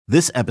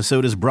This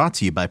episode is brought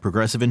to you by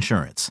Progressive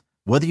Insurance.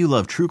 Whether you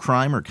love true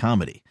crime or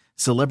comedy,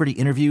 celebrity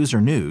interviews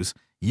or news,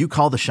 you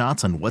call the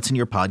shots on what's in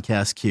your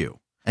podcast queue.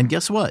 And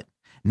guess what?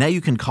 Now you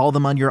can call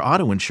them on your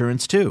auto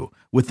insurance too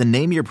with the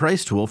Name Your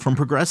Price tool from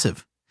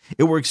Progressive.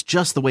 It works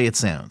just the way it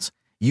sounds.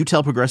 You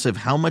tell Progressive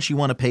how much you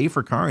want to pay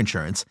for car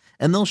insurance,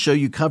 and they'll show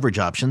you coverage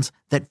options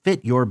that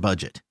fit your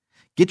budget.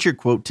 Get your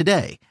quote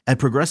today at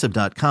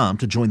Progressive.com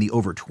to join the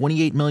over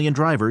 28 million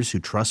drivers who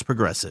trust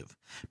Progressive.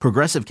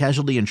 Progressive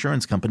Casualty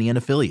Insurance Company and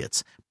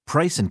Affiliates.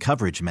 Price and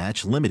coverage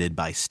match limited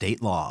by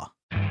state law.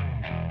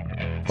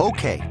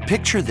 Okay,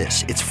 picture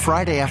this. It's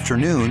Friday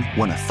afternoon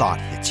when a thought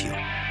hits you.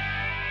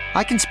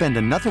 I can spend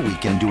another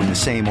weekend doing the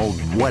same old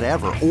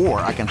whatever,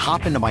 or I can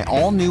hop into my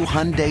all-new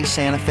Hyundai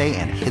Santa Fe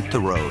and hit the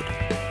road.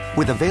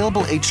 With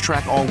available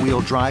H-Track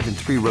all-wheel drive and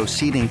 3-row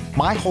seating,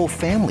 my whole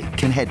family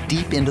can head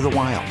deep into the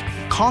wild.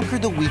 Conquer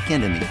the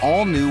weekend in the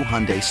all-new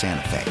Hyundai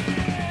Santa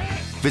Fe.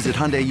 Visit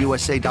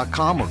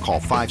HyundaiUSA.com or call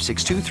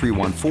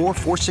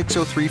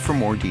 562-314-4603 for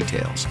more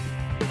details.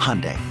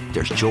 Hyundai,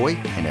 there's joy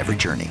in every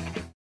journey.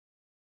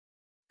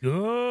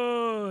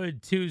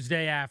 Good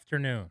Tuesday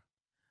afternoon.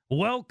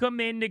 Welcome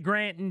into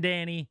Grant and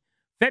Danny,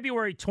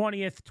 February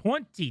 20th,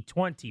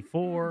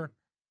 2024.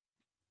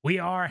 We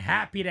are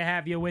happy to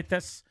have you with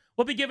us.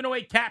 We'll be giving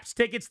away Caps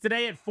tickets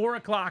today at 4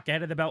 o'clock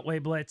ahead of the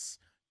Beltway Blitz.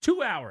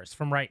 2 hours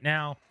from right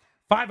now.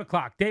 5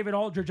 o'clock, David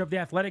Aldridge of The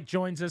Athletic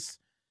joins us.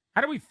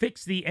 How do we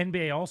fix the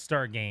NBA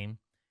All-Star game?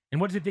 And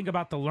what does he think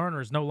about the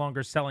Learners no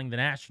longer selling the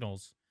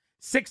Nationals?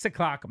 6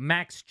 o'clock,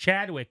 Max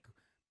Chadwick,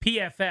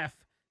 PFF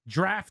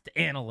draft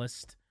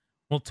analyst,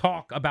 will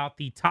talk about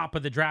the top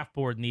of the draft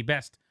board and the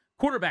best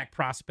quarterback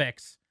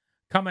prospects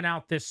coming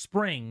out this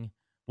spring.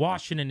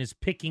 Washington is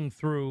picking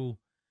through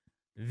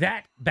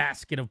that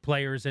basket of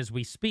players as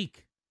we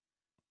speak.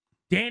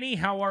 Danny,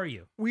 how are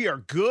you? We are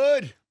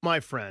good,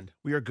 my friend.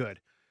 We are good.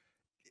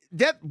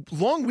 That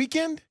long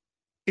weekend,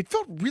 it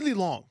felt really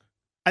long.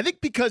 I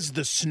think because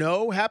the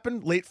snow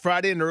happened late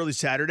Friday and early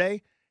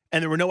Saturday,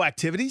 and there were no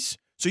activities.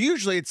 So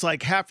usually it's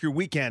like half your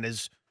weekend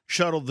is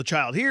shuttle the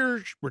child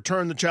here,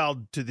 return the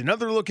child to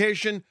another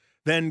location,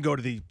 then go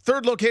to the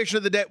third location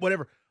of the day,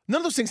 whatever. None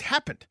of those things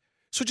happened.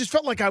 So it just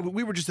felt like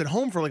we were just at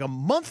home for like a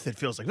month, it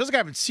feels like. It feels like I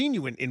haven't seen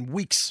you in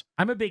weeks.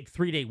 I'm a big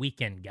 3-day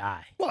weekend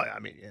guy. Well, I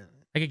mean, yeah.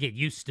 I could get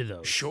used to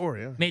those. Sure,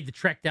 yeah. Made the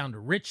trek down to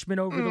Richmond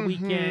over the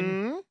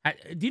weekend.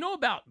 Do you know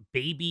about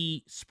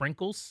baby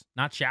sprinkles?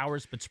 Not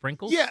showers, but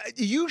sprinkles? Yeah,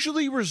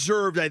 usually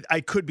reserved.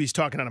 I could be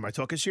talking out of my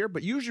tuchus here,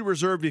 but usually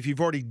reserved if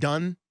you've already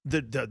done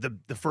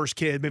the first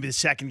kid, maybe the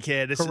second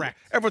kid. Correct.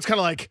 Everyone's kind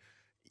of like,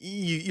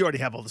 you already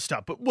have all the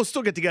stuff, but we'll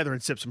still get together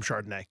and sip some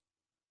Chardonnay.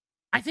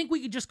 I think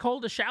we could just call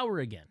it a shower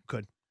again.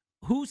 Good.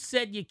 Who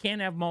said you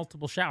can't have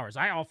multiple showers?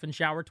 I often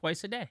shower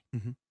twice a day.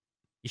 Mm-hmm.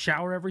 You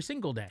shower every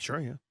single day. Sure,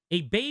 yeah.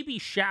 A baby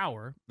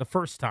shower the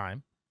first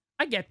time,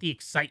 I get the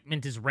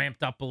excitement is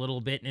ramped up a little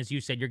bit. And as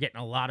you said, you're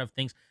getting a lot of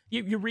things.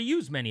 You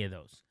reuse many of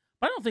those.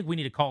 But I don't think we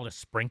need to call it a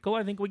sprinkle.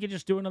 I think we could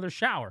just do another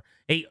shower.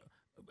 A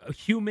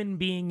human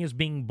being is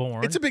being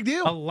born. It's a big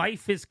deal. A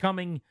life is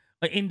coming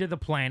into the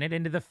planet,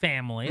 into the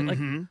family.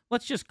 Mm-hmm. Like,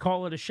 let's just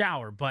call it a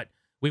shower. But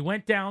we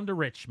went down to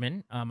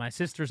Richmond. My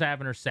sister's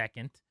having her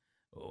second.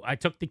 I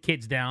took the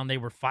kids down. They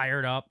were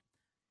fired up.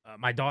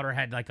 My daughter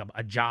had like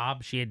a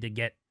job she had to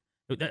get.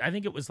 I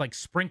think it was like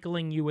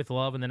sprinkling you with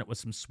love, and then it was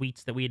some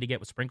sweets that we had to get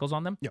with sprinkles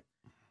on them. Yep.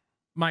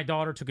 My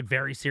daughter took it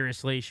very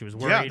seriously. She was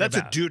worried. Yeah, that's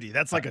about a duty.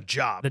 That's like a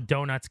job. the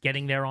donuts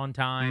getting there on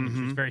time. Mm-hmm.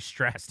 She was very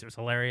stressed. It was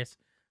hilarious.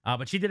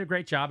 But she did a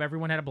great job.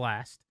 Everyone had a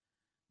blast.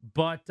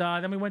 But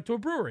then we went to a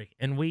brewery,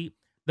 and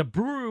the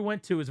brewery we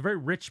went to is a very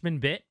Richmond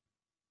bit.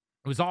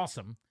 It was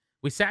awesome.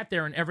 We sat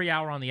there, and every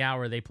hour on the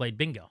hour they played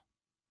bingo.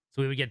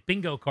 So we would get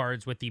bingo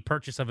cards with the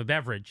purchase of a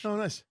beverage. Oh,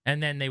 nice.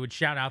 And then they would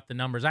shout out the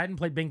numbers. I hadn't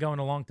played bingo in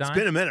a long time. It's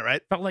been a minute,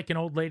 right? Felt like an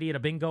old lady at a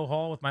bingo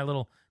hall with my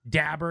little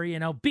dabber,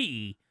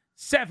 B7,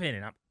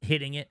 and I'm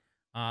hitting it.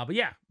 But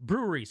yeah,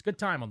 breweries, good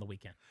time on the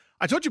weekend.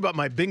 I told you about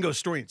my bingo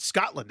story in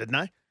Scotland, didn't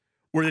I?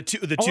 Where the two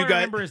All I guys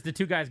remember is the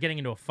two guys getting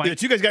into a fight. the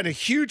two guys got in a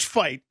huge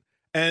fight,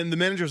 and the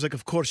manager was like,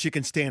 "Of course you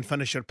can stay and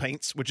finish your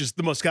pints," which is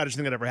the most Scottish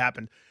thing that ever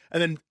happened.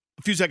 And then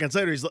a few seconds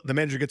later, the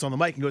manager gets on the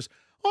mic and goes,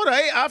 "All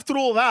right, after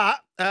all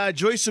that,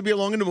 Joyce will be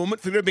along in a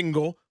moment for a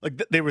bingo."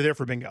 Like they were there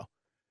for bingo,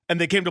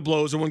 and they came to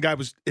blows. And one guy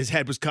his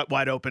head was cut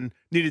wide open,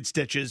 needed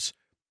stitches,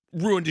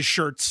 ruined his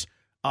shirts.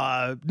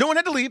 No one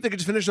had to leave; they could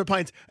just finish their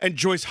pints. And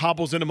Joyce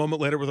hobbles in a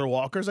moment later with her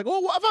walker. It's like,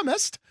 "Oh, what have I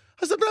missed?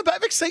 Has there been a bit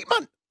of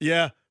excitement?"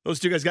 Yeah, those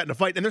two guys got in a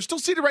fight, and they're still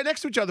seated right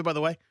next to each other, by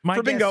the way. My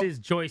for bingo. guess is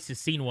Joyce has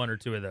seen one or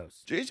two of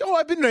those. Jeez,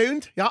 I've been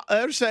round. Yeah,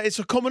 it's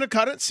a common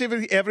occurrence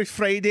every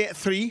Friday at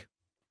 3.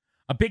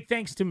 A big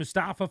thanks to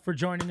Mustafa for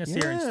joining us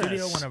here in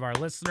studio, one of our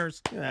listeners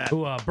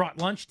who brought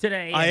lunch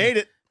today. I ate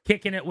it.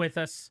 Kicking it with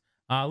us.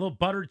 A little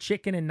buttered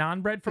chicken and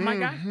naan bread for my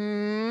guy.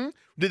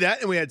 Did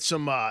that, and we had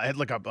some, had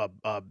like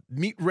a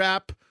meat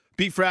wrap,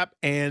 beef wrap,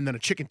 and then a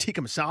chicken tikka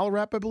masala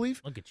wrap, I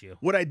believe. Look at you.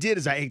 What I did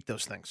is I ate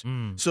those things.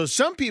 So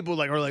some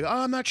people are like, "Oh,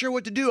 I'm not sure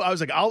what to do." I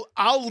was like,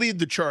 I'll lead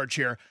the charge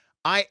here.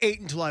 I ate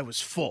until I was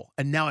full,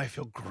 and now I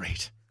feel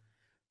great.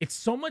 It's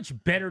so much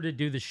better to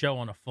do the show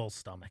on a full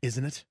stomach.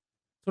 Isn't it?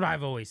 That's what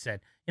I've always said.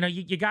 You know,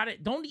 you got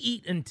it. Don't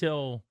eat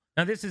until.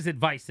 Now, this is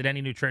advice that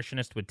any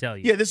nutritionist would tell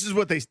you. Yeah, this is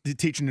what they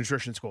teach in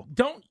nutrition school.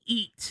 Don't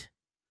eat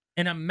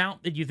an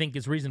amount that you think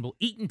is reasonable.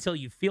 Eat until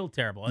you feel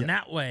terrible. And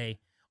that way,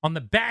 on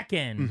the back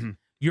end,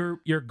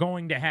 you're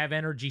going to have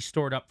energy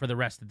stored up for the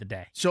rest of the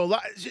day. So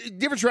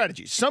different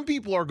strategies. Some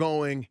people are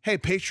going, hey,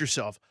 pace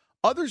yourself.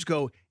 Others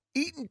go,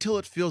 eat until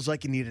it feels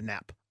like you need a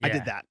nap. I Yeah.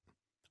 did that.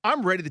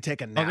 I'm ready to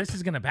take a nap. Oh, this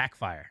is going to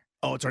backfire.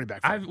 Oh, it's already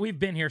backfired. We've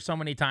been here so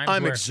many times.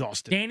 I'm where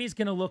exhausted. Danny's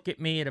going to look at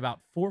me at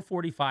about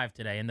 4:45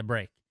 today in the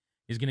break.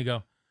 He's going to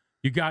go,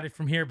 "You got it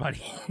from here,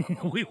 buddy."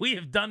 we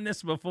have done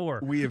this before.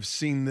 We have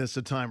seen this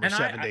a time or And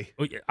 70.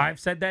 I've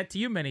said that to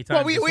you many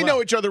times. Well, we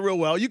know each other real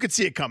well. You could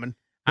see it coming.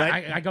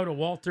 Right? I go to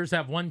Walters,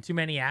 have one too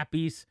many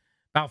appies.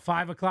 About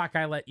 5 o'clock,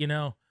 I let you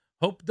know.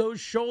 Hope those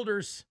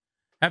shoulders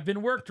have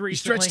been worked You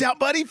recently. stretched out,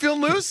 buddy?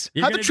 Feeling loose?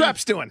 You're How the gonna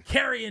traps be doing?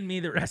 Carrying me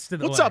the rest of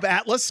the What's way. up,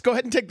 Atlas? Go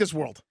ahead and take this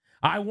world.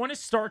 I want to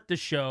start the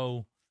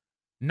show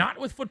not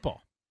with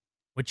football,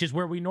 which is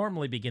where we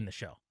normally begin the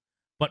show,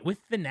 but with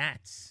the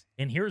Nats.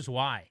 And here's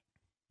why.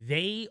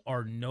 They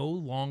are no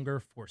longer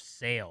for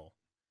sale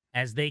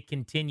as they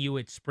continue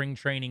its spring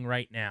training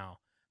right now.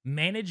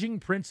 Managing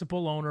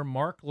principal owner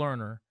Mark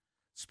Lerner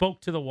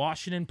spoke to the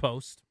Washington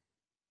Post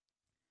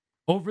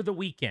over the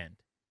weekend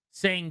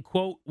saying,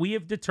 quote, "We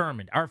have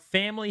determined, our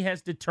family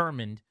has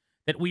determined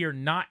that we are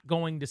not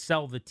going to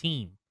sell the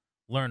team,"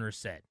 Lerner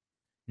said.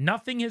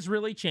 "Nothing has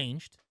really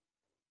changed."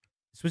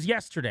 This was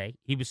yesterday.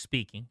 He was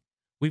speaking.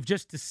 "We've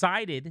just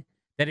decided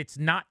that it's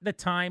not the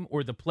time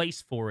or the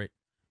place for it.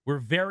 We're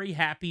very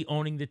happy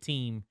owning the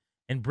team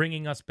and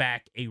bringing us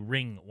back a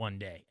ring one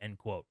day," end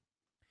quote.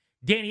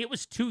 Danny, it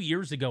was 2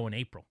 years ago in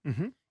April.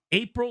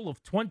 April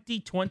of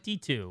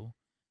 2022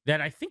 that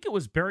I think it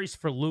was Barry's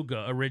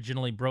Ferluga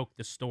originally broke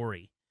the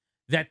story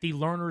that the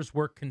Lerners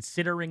were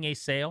considering a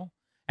sale.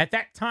 At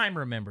that time,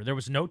 remember, there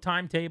was no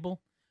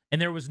timetable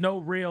and there was no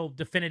real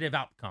definitive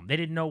outcome. They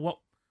didn't know what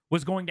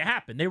was going to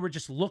happen. They were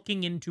just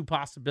looking into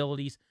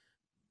possibilities,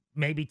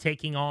 maybe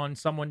taking on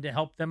someone to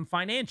help them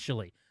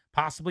financially,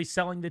 possibly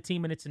selling the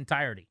team in its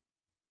entirety.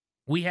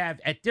 We have,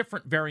 at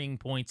different varying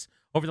points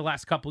over the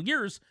last couple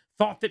years,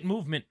 thought that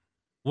movement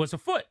was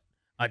afoot.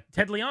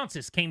 Ted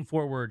Leonsis came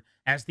forward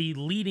as the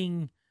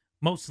leading,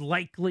 most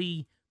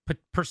likely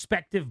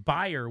prospective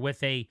buyer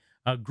with a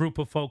group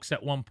of folks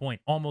at one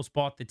point, almost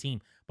bought the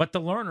team. But the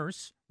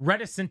Lerners,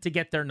 reticent to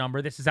get their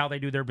number, this is how they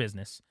do their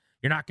business.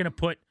 You're not going to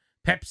put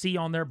Pepsi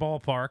on their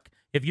ballpark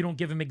if you don't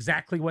give them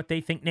exactly what they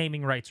think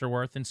naming rights are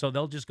worth. And so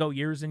they'll just go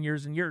years and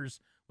years and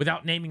years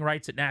without naming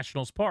rights at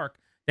Nationals Park.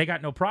 They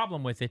got no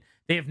problem with it.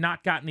 They have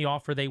not gotten the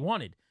offer they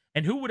wanted.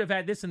 And who would have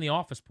had this in the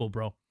office pool,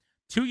 bro?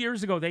 2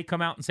 years ago, they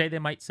come out and say they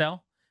might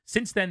sell.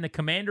 Since then, the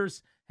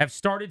Commanders have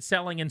started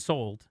selling and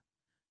sold.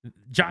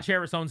 Josh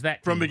Harris owns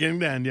that From team. beginning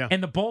to end, yeah.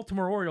 And the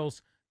Baltimore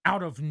Orioles,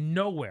 out of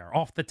nowhere,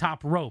 off the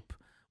top rope,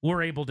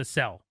 were able to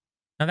sell.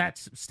 Now,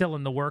 that's still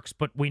in the works,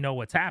 but we know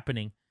what's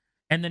happening.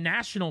 And the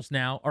Nationals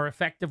now are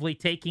effectively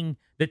taking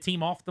the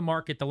team off the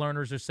market. The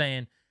Lerners are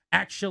saying,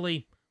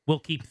 actually, we'll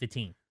keep the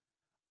team.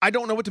 I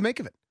don't know what to make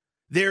of it.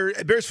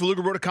 Bears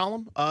Ferluga wrote a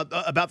column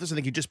about this. I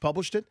think he just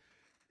published it.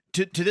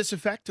 To this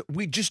effect,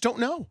 we just don't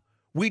know.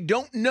 We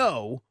don't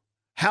know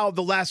how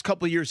the last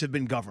couple of years have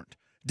been governed.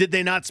 Did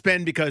they not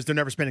spend because they're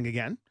never spending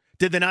again?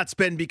 Did they not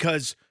spend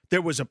because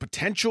there was a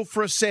potential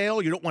for a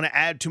sale? You don't want to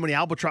add too many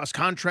albatross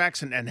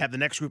contracts and have the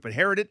next group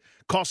inherit it.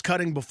 Cost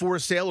cutting before a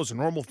sale is a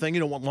normal thing. You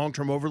don't want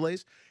long-term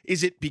overlays.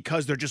 Is it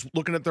because they're just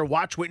looking at their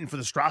watch, waiting for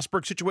the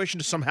Strasburg situation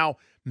to somehow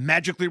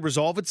magically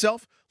resolve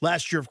itself?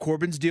 Last year of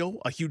Corbin's deal,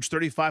 a huge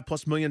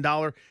 $35+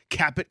 million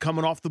cap it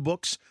coming off the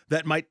books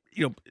that might,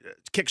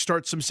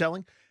 kickstart some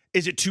selling.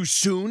 Is it too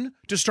soon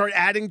to start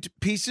adding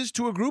pieces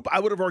to a group?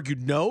 I would have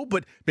argued no,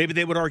 but maybe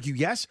they would argue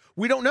yes.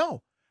 We don't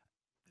know.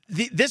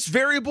 This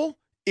variable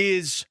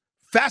is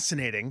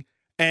fascinating,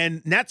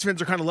 and Nats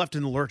fans are kind of left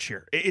in the lurch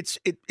here. It's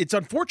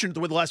unfortunate the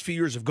way the last few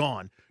years have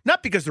gone,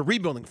 not because they're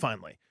rebuilding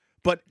finally,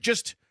 but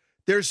just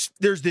there's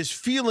this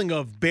feeling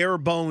of bare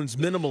bones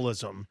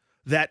minimalism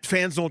that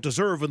fans don't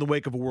deserve in the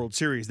wake of a World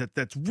Series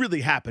that's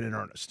really happened in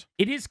earnest.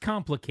 It is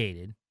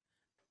complicated.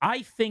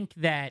 I think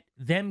that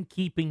them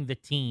keeping the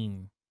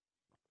team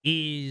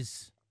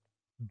is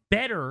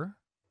better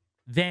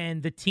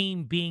than the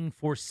team being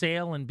for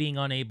sale and being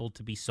unable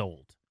to be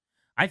sold.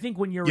 I think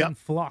when you're in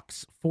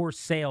flux for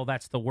sale,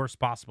 that's the worst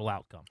possible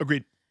outcome.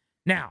 Agreed.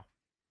 Now,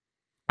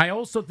 I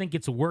also think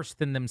it's worse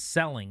than them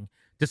selling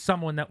to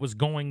someone that was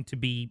going to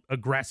be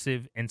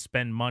aggressive and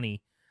spend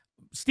money.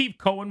 Steve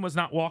Cohen was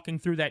not walking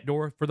through that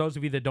door. For those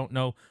of you that don't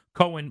know,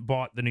 Cohen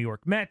bought the New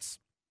York Mets,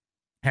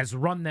 has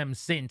run them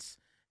since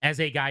as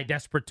a guy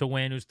desperate to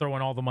win who's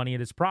throwing all the money at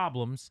his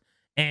problems,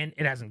 and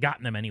it hasn't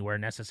gotten them anywhere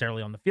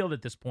necessarily on the field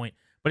at this point,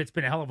 but it's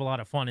been a hell of a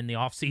lot of fun in the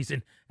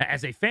offseason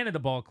as a fan of the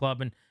ball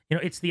club. And,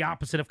 it's the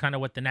opposite of kind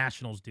of what the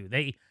Nationals do.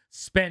 They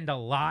spend a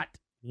lot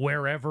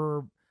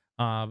wherever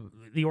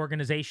the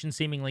organization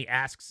seemingly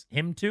asks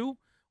him to,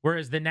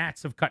 whereas the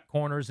Nats have cut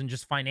corners and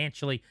just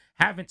financially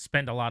haven't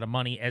spent a lot of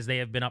money as they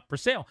have been up for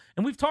sale.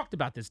 And we've talked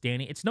about this,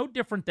 Danny. It's no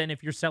different than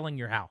if you're selling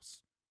your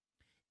house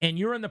and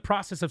you're in the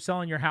process of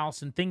selling your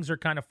house and things are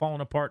kind of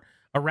falling apart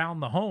around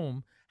the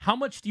home. How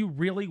much do you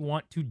really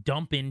want to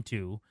dump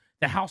into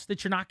the house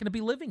that you're not going to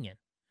be living in?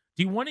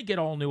 Do you want to get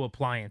all new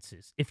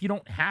appliances if you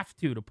don't have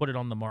to put it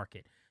on the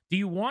market? Do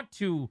you want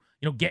to,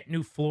 get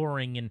new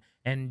flooring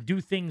and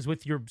do things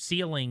with your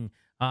ceiling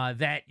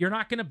that you're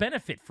not going to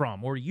benefit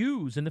from or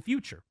use in the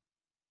future?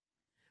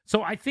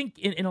 So I think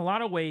in a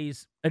lot of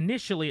ways,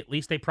 initially at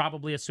least, they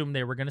probably assumed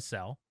they were going to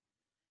sell.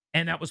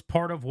 And that was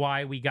part of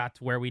why we got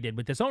to where we did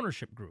with this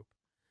ownership group.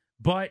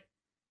 But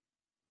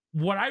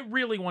what I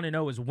really want to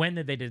know is, when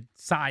did they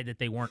decide that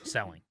they weren't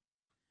selling?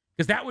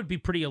 Because that would be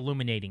pretty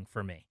illuminating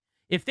for me.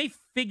 If they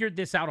figured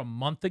this out a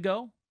month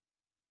ago,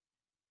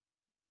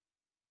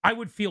 I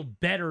would feel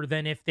better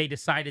than if they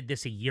decided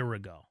this a year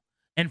ago.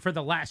 And for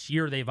the last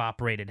year, they've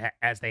operated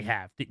as they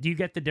have. Do you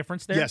get the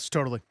difference there? Yes,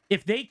 totally.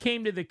 If they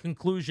came to the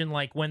conclusion,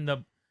 like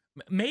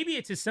maybe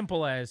it's as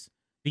simple as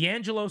the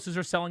Angeloses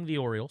are selling the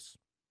Orioles.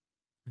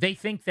 They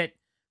think that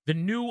the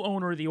new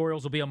owner of the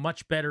Orioles will be a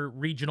much better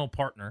regional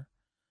partner,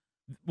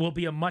 will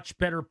be a much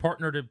better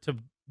partner to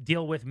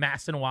deal with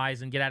Masson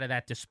Wise and get out of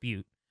that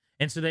dispute.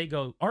 And so they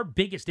go, our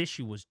biggest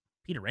issue was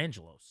Peter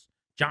Angelos,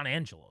 John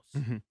Angelos,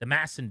 the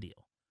Masson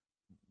deal.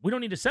 We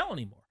don't need to sell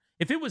anymore.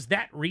 If it was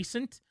that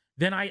recent,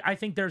 then I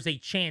think there's a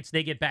chance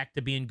they get back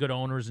to being good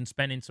owners and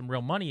spending some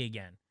real money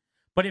again.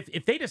 But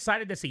if they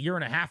decided this a year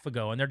and a half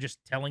ago and they're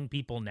just telling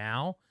people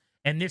now,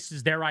 and this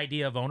is their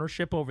idea of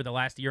ownership over the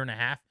last year and a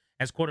half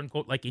as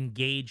quote-unquote like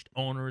engaged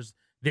owners,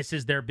 this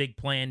is their big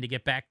plan to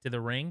get back to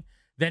the ring,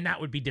 then that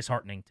would be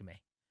disheartening to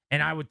me.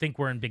 And I would think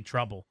we're in big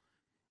trouble.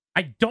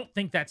 I don't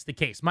think that's the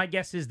case. My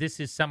guess is this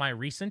is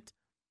semi-recent.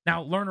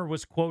 Now, Lerner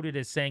was quoted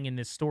as saying in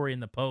this story in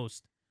the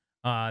Post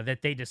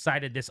that they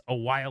decided this a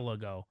while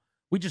ago.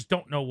 We just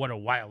don't know what a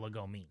while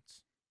ago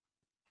means.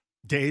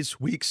 Days,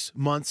 weeks,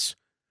 months.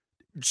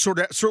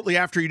 Certainly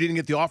after you didn't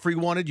get the offer you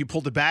wanted, you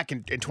pulled it back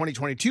in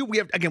 2022. We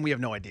have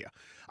no idea.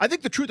 I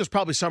think the truth is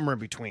probably somewhere in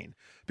between.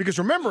 Because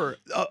remember,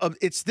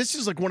 this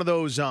is like one of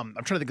those, I'm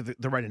trying to think of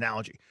the right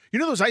analogy. You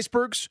know those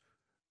icebergs?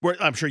 Where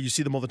I'm sure you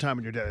see them all the time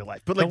in your daily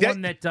life. But like the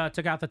one that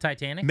took out the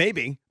Titanic?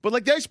 Maybe. But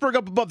like the iceberg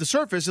up above the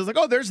surface is like,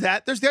 oh, there's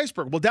that. There's the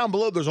iceberg. Well, down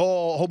below, there's a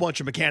whole bunch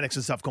of mechanics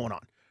and stuff going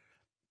on.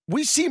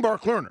 We see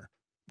Mark Lerner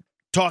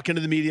talking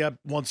to the media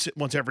once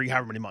every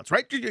however many months,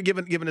 right? You're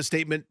giving a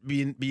statement,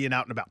 being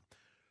out and about.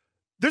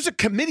 There's a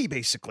committee,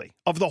 basically,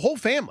 of the whole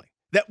family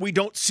that we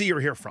don't see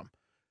or hear from.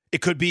 It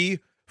could be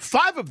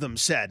 5 of them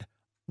said,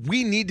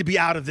 we need to be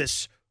out of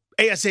this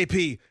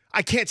ASAP.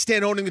 I can't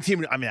stand owning the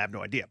team. I mean, I have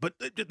no idea, but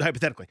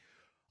hypothetically.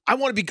 I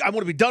want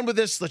to be done with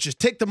this. Let's just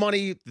take the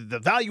money. The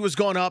value has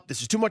gone up.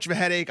 This is too much of a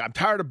headache. I'm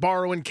tired of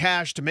borrowing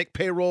cash to make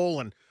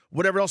payroll and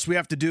whatever else we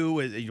have to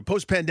do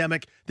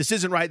post-pandemic. This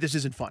isn't right. This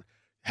isn't fun.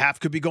 Half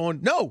could be going,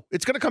 no,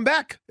 it's going to come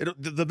back.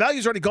 The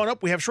value's already gone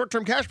up. We have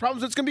short-term cash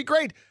problems. It's going to be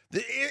great.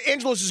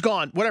 Angelos is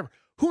gone. Whatever.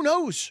 Who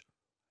knows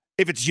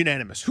if it's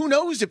unanimous? Who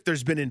knows if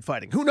there's been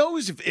infighting? Who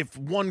knows if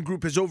one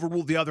group has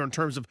overruled the other in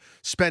terms of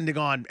spending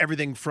on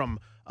everything from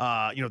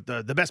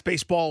the best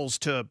baseballs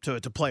to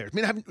players?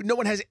 I mean, no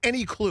one has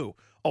any clue,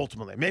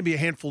 ultimately. Maybe a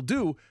handful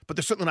do, but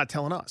they're certainly not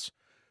telling us.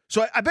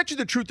 So I bet you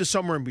the truth is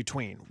somewhere in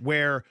between,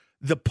 where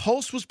the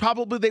pulse was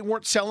probably they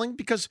weren't selling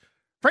because,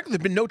 frankly,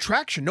 there's been no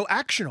traction, no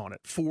action on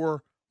it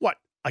for,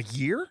 a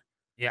year?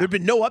 Yeah. There's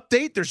been no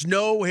update. There's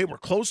no, hey, we're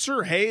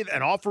closer. Hey,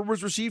 an offer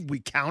was received. We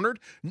countered.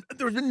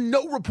 There's been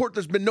no report.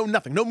 There's been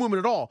nothing, no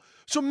movement at all.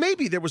 So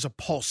maybe there was a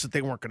pulse that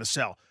they weren't going to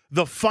sell.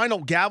 The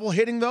final gavel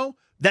hitting, though,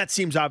 that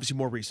seems obviously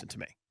more recent to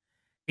me.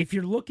 If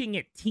you're looking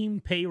at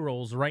team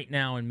payrolls right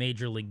now in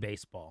Major League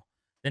Baseball,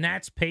 the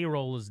Nats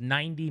payroll is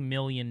 $90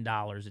 million.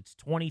 It's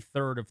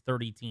 23rd of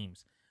 30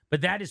 teams.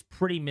 But that is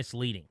pretty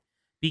misleading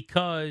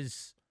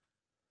because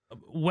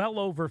well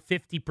over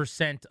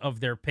 50% of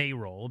their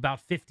payroll,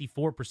 about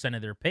 54%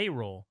 of their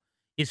payroll,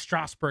 is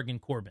Strasburg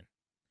and Corbin.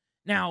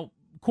 Now,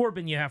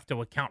 Corbin you have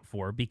to account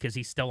for because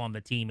he's still on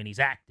the team and he's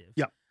active.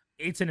 Yeah.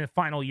 It's in the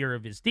final year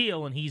of his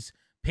deal, and he's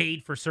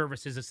paid for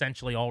services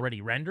essentially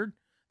already rendered.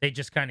 They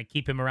just kind of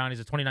keep him around. He's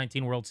a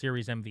 2019 World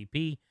Series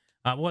MVP.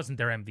 Wasn't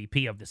their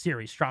MVP of the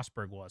series,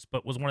 Strasburg was,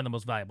 but was one of the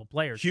most valuable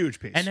players. Huge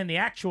piece. And then the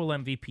actual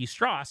MVP,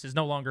 Strauss, is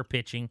no longer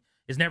pitching,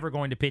 is never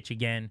going to pitch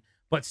again,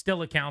 but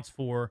still accounts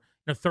for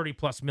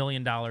 $30+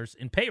 million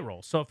in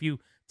payroll. So if you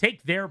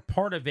take their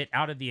part of it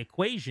out of the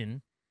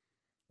equation,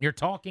 you're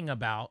talking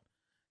about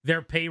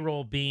their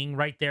payroll being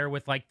right there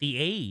with like the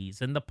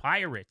A's and the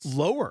Pirates.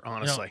 Lower,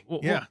 honestly.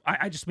 Well,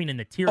 I just mean in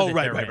the tier. Oh,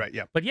 right,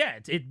 yeah. But yeah,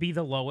 it'd be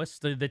the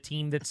lowest, the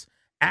team that's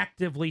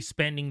actively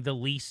spending the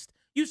least.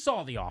 You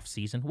saw the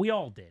offseason. We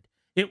all did.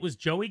 It was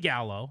Joey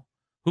Gallo,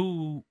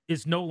 who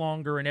is no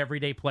longer an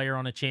everyday player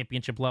on a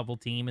championship level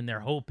team, and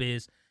their hope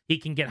is he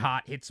can get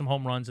hot, hit some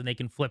home runs, and they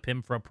can flip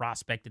him for a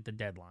prospect at the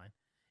deadline.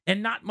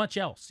 And not much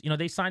else.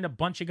 They signed a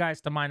bunch of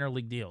guys to minor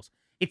league deals.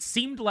 It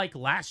seemed like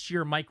last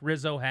year Mike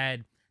Rizzo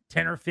had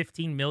 $10 or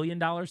 $15 million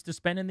to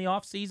spend in the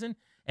offseason,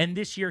 and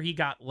this year he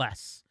got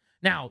less.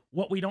 Now,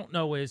 what we don't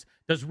know is,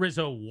 does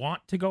Rizzo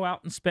want to go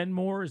out and spend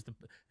more?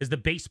 Is the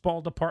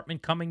baseball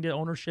department coming to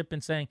ownership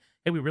and saying,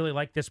 hey, we really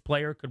like this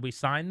player, could we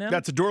sign them?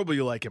 That's adorable,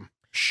 you like him.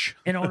 Shh.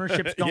 And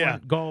ownership's going Yeah.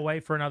 to go away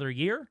for another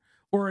year?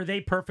 Or are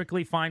they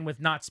perfectly fine with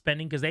not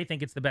spending because they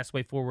think it's the best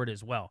way forward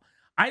as well?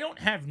 I don't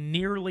have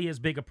nearly as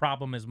big a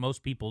problem as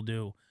most people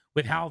do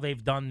with how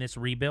they've done this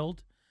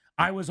rebuild.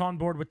 I was on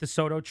board with the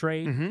Soto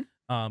trade.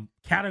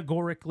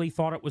 Categorically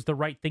thought it was the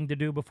right thing to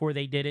do before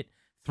they did it.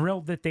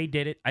 Thrilled that they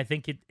did it. I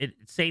think it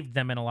saved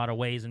them in a lot of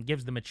ways and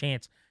gives them a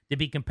chance to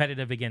be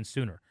competitive again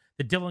sooner.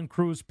 The Dylan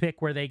Cruz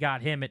pick where they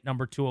got him at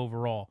number 2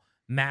 overall,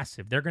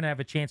 massive. They're going to have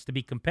a chance to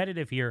be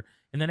competitive here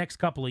in the next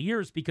couple of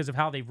years because of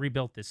how they've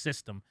rebuilt this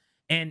system.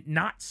 And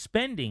not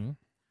spending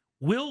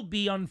will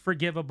be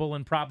unforgivable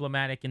and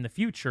problematic in the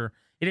future.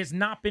 It has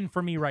not been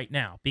for me right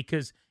now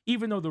because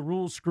even though the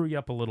rules screw you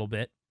up a little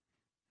bit,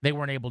 they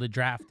weren't able to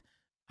draft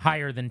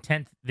higher than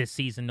 10th this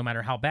season, no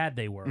matter how bad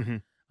they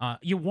were.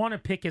 You want to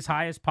pick as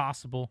high as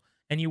possible,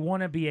 and you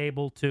want to be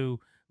able to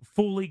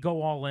fully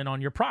go all in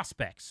on your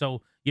prospects.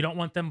 So you don't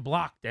want them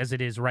blocked as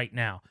it is right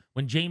now.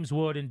 When James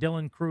Wood and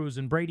Dylan Cruz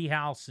and Brady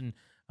House and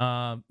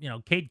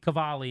Cade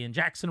Cavalli and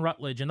Jackson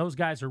Rutledge and those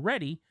guys are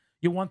ready,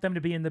 you want them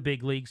to be in the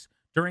big leagues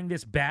during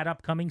this bad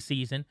upcoming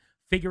season,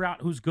 figure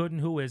out who's good and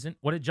who isn't,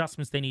 what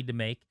adjustments they need to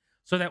make,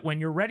 so that when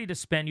you're ready to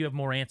spend, you have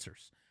more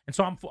answers. And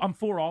so I'm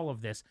for all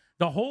of this.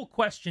 The whole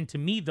question to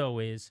me, though,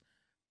 is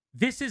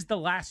this is the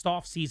last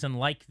offseason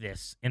like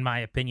this, in my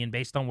opinion,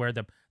 based on where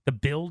the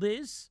build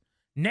is.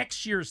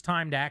 Next year's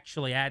time to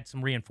actually add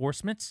some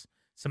reinforcements,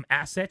 some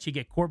assets. You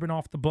get Corbin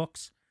off the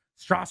books.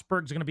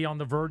 Strasburg's going to be on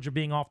the verge of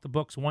being off the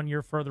books 1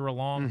 year further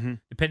along,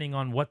 depending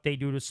on what they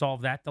do to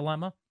solve that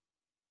dilemma.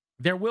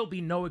 There will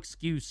be no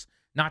excuse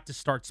not to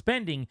start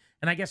spending.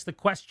 And I guess the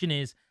question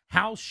is,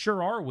 how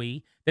sure are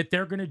we that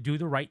they're going to do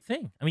the right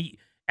thing? I mean,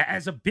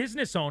 as a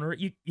business owner,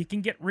 you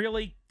can get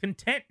really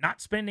content not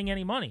spending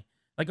any money.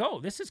 Like,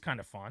 oh, this is kind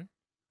of fun.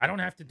 I don't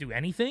have to do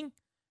anything,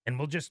 and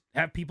we'll just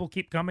have people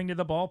keep coming to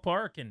the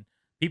ballpark and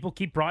people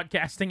keep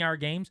broadcasting our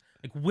games.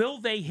 Like, will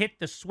they hit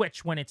the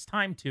switch when it's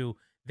time to?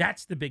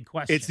 That's the big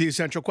question. It's the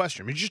essential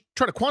question. I mean, just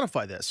try to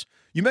quantify this.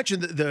 You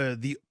mentioned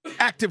the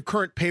active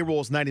current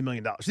payroll is $90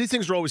 million. These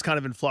things are always kind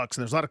of in flux,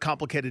 and there's a lot of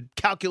complicated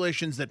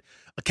calculations that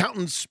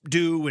accountants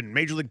do and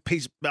Major League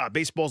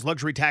Baseball's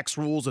luxury tax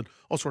rules and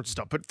all sorts of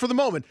stuff. But for the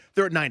moment,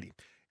 they're at 90.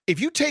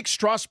 If you take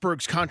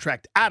Strasburg's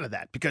contract out of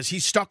that because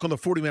he's stuck on the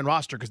 40-man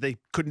roster because they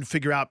couldn't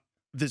figure out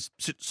this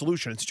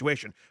solution and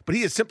situation, but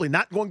he is simply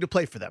not going to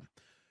play for them,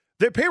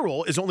 their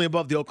payroll is only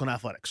above the Oakland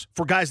Athletics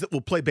for guys that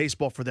will play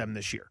baseball for them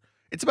this year.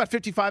 It's about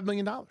 $55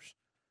 million.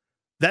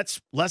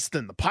 That's less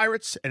than the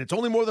Pirates, and it's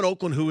only more than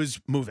Oakland, who is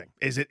moving.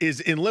 Is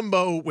in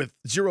limbo with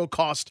zero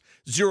cost,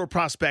 zero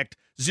prospect,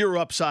 zero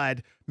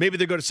upside. Maybe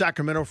they go to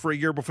Sacramento for a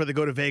year before they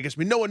go to Vegas. I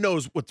mean, no one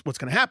knows what's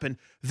going to happen.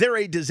 They're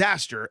a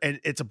disaster, and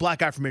it's a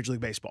black eye for Major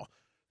League Baseball.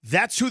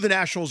 That's who the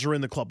Nationals are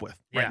in the club with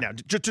right now,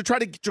 to try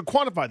to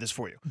quantify this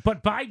for you.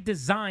 But by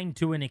design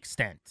to an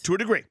extent. To a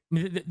degree.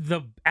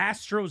 The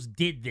Astros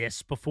did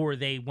this before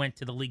they went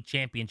to the League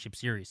Championship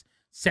Series.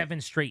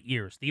 7 straight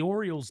years. The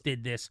Orioles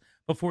did this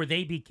before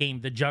they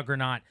became the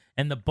juggernaut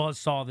and the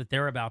buzzsaw that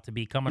they're about to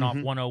be, coming off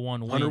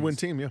 101 wins. 100-win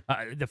team, yeah.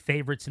 The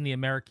favorites in the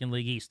American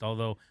League East,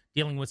 although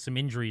dealing with some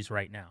injuries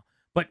right now.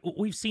 But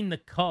we've seen the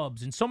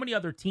Cubs and so many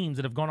other teams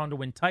that have gone on to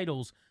win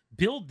titles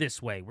build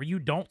this way, where you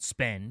don't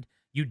spend,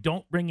 you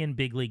don't bring in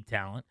big league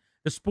talent.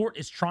 The sport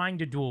is trying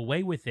to do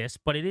away with this,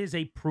 but it is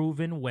a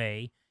proven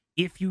way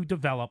if you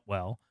develop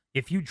well,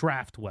 if you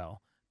draft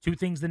well. 2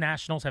 things the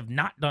Nationals have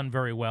not done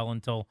very well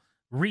until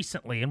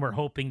recently, and we're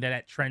hoping that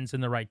it trends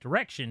in the right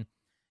direction.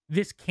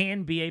 This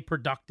can be a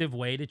productive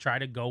way to try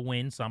to go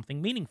win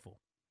something meaningful.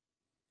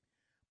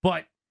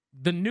 But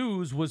the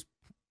news was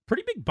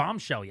pretty big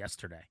bombshell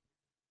yesterday.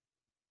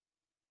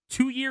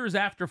 2 years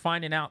after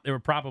finding out they were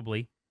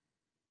probably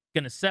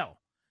going to sell.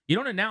 You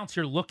don't announce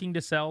you're looking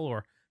to sell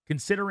or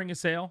considering a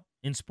sale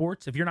in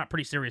sports if you're not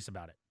pretty serious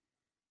about it.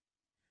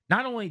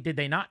 Not only did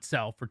they not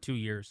sell for 2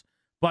 years,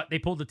 but they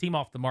pulled the team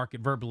off the market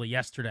verbally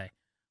yesterday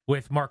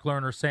with Mark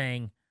Lerner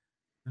saying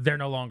they're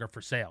no longer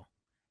for sale.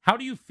 How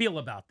do you feel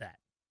about that?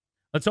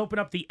 Let's open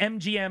up the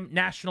MGM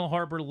National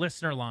Harbor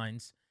listener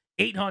lines.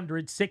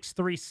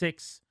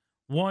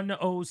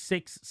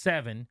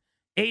 800-636-1067.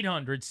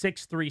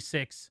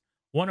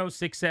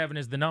 800-636-1067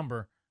 is the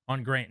number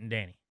on Grant and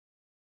Danny.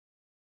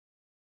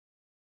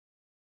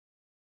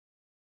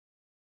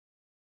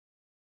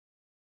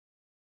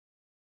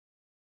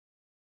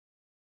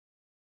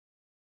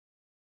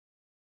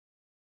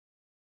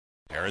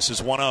 Harris is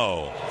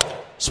 1-0.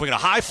 Swinging a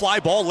high fly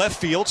ball left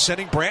field,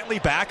 sending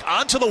Brantley back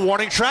onto the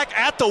warning track,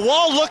 at the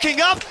wall,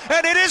 looking up,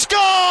 and it is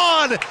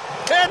gone!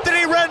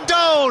 Anthony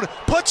Rendon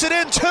puts it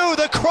into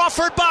the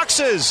Crawford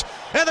boxes,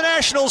 and the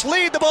Nationals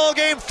lead the ball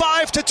game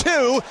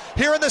 5-2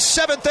 here in the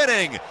 7th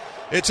inning.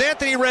 It's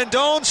Anthony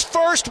Rendon's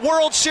first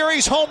World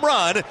Series home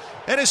run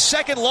and his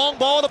second long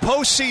ball of the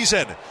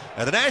postseason.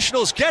 And the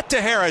Nationals get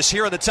to Harris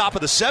here in the top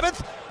of the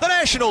 7th. The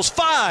Nationals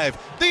 5,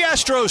 the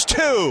Astros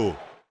 2.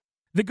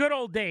 The good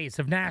old days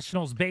of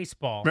Nationals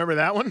baseball. Remember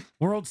that one?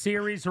 World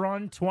Series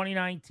run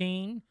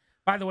 2019.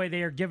 By the way,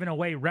 they are giving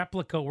away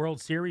replica World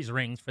Series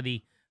rings for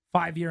the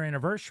 5-year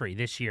anniversary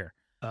this year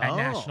at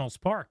Nationals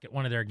Park at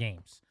one of their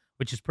games,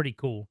 which is pretty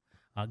cool.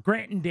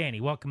 Grant and Danny,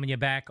 welcoming you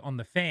back on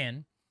The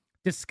Fan.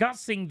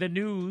 Discussing the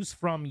news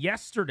from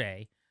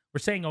yesterday. We're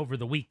saying over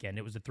the weekend.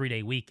 It was a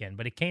 3-day weekend,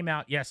 but it came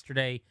out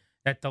yesterday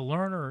that the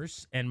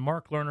Lerners, and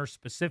Mark Lerner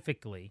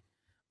specifically,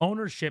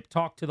 ownership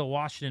talked to the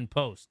Washington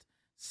Post,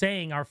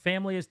 saying our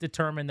family has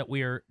determined that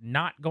we are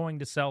not going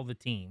to sell the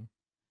team.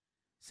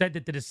 Said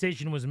that the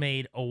decision was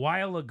made a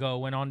while ago,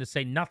 went on to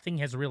say nothing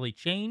has really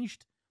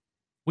changed.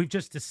 We've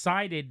just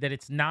decided that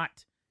it's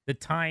not the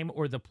time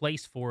or the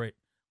place for it.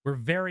 We're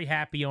very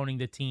happy owning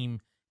the team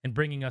and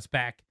bringing us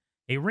back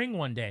a ring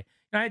one day.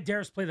 And I had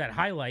Darius play that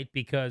highlight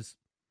because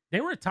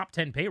they were a top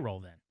 10 payroll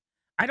then.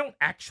 I don't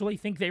actually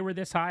think they were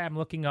this high. I'm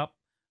looking up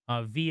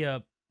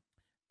via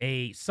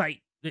a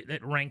site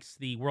that ranks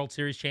the World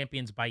Series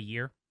champions by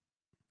year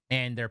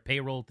and their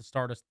payroll at the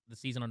start of the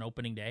season on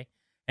opening day.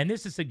 And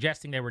this is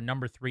suggesting they were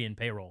number 3 in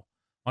payroll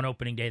on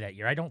opening day that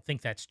year. I don't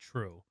think that's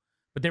true,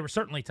 but they were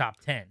certainly top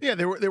 10. Yeah,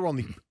 they were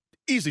only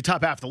easily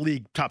top half of the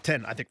league, top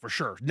 10, I think for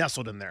sure,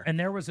 nestled in there. And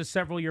there was a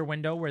several-year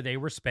window where they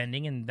were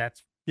spending, and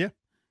that's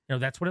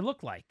that's what it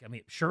looked like. I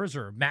mean,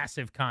 Scherzer,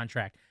 massive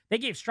contract. They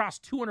gave Strauss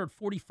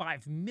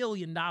 $245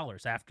 million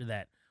after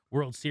that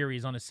World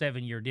Series on a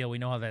 7-year deal. We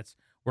know how that's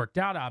worked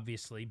out,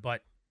 obviously,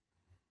 but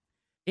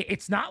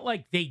it's not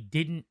like they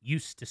didn't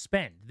used to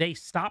spend. They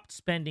stopped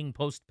spending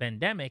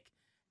post-pandemic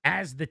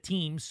as the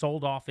team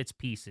sold off its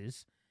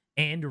pieces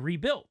and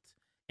rebuilt.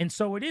 And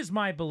so it is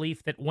my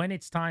belief that when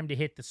it's time to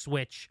hit the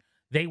switch,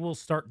 they will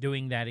start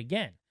doing that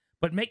again.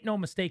 But make no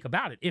mistake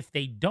about it. If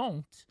they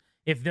don't,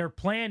 if their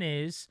plan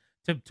is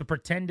to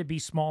pretend to be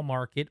small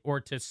market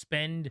or to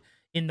spend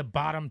in the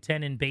bottom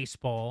 10 in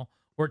baseball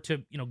or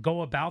to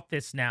go about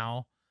this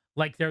now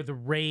like they're the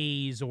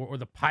Rays or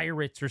the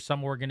Pirates or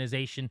some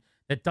organization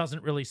that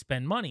doesn't really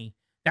spend money,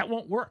 that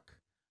won't work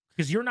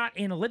because you're not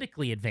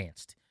analytically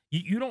advanced.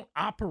 You don't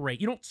operate.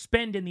 You don't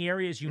spend in the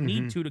areas you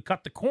need to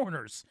cut the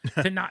corners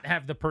to not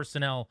have the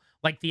personnel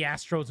like the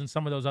Astros and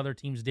some of those other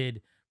teams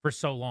did for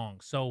so long.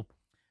 So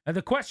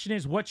the question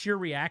is, what's your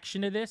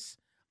reaction to this?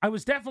 I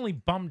was definitely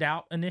bummed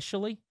out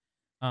initially.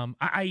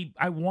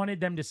 I wanted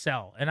them to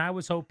sell, and I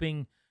was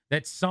hoping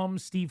that some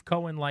Steve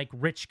Cohen-like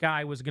rich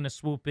guy was going to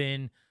swoop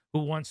in who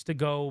wants to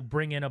go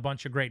bring in a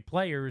bunch of great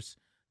players,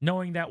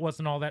 knowing that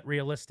wasn't all that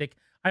realistic.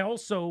 I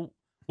also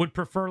would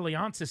prefer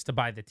Leonsis to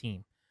buy the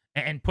team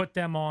and put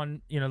them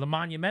on, the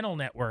Monumental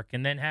Network,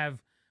 and then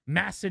have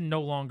Masson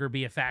no longer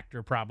be a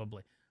factor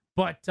probably.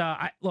 But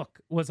look,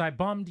 was I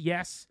bummed?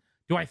 Yes.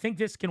 Do I think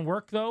this can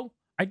work though?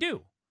 I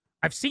do.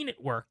 I've seen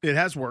it work. It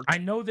has worked. I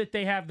know that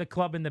they have the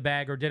club in the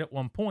bag, or did at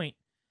one point,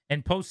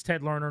 and post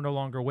Ted Lerner no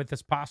longer with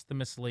us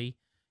posthumously.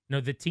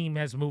 The team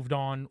has moved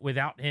on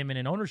without him in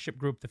an ownership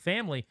group, the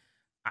family.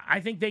 I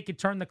think they could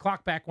turn the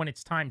clock back when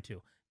it's time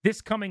to. This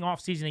coming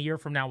off season a year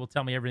from now will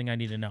tell me everything I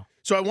need to know.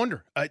 So I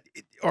wonder,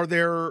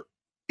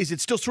 is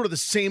it still sort of the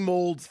same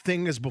old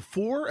thing as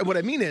before? And what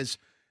I mean is,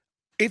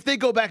 if they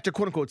go back to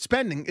quote-unquote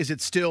spending, is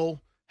it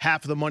still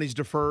half of the money's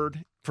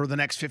deferred for the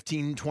next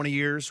 15, 20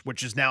 years,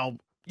 which is now,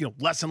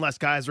 less and less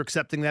guys are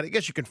accepting that? I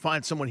guess you can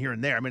find someone here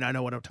and there. I mean, I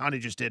know what Ohtani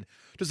just did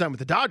to sign with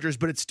the Dodgers,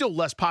 but it's still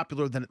less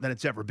popular than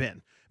it's ever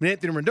been. I mean,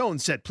 Anthony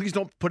Rendon said, please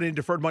don't put any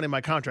deferred money in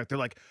my contract. They're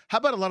like, how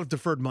about a lot of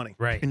deferred money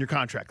in your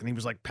contract? And he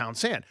was like, pound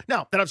sand.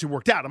 Now, that obviously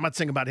worked out. I'm not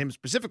saying about him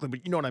specifically,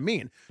 but you know what I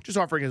mean. Just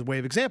offering as a way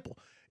of example.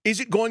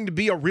 Is it going to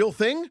be a real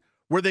thing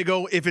where they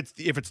go, if it's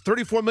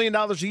 $34 million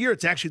a year,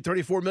 it's actually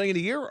 $34 million a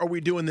year? Or are we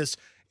doing this,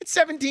 it's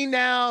 17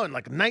 now and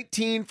like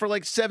 19 for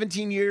like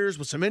 17 years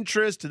with some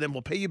interest, and then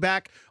we'll pay you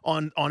back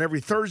on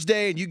every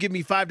Thursday and you give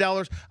me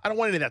 $5? I don't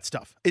want any of that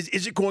stuff.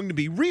 Is it going to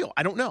be real?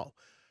 I don't know.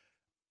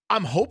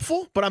 I'm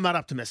hopeful, but I'm not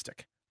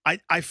optimistic.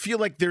 I feel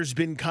like there's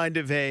been kind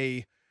of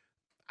you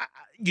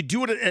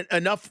do it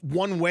enough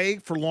one way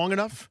for long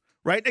enough,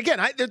 right?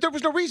 Again, there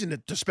was no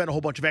reason to spend a whole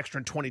bunch of extra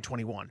in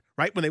 2021,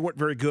 right? When they weren't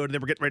very good and they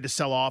were getting ready to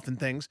sell off and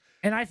things.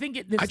 And I think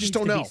this needs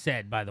to be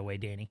said, by the way,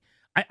 Danny.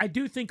 I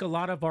do think a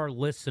lot of our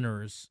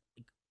listeners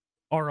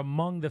are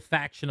among the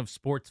faction of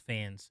sports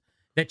fans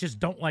that just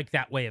don't like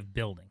that way of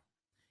building.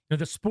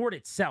 The sport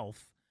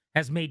itself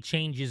has made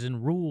changes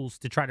and rules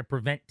to try to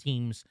prevent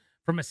teams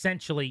from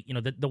essentially,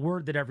 the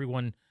word that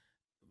everyone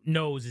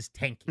knows is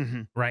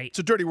tanking, right? It's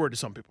a dirty word to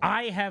some people.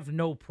 I have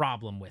no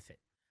problem with it.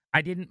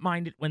 I didn't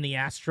mind it when the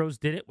Astros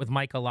did it with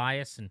Mike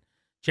Elias and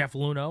Jeff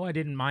Luhnow. I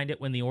didn't mind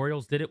it when the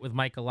Orioles did it with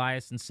Mike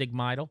Elias and Sig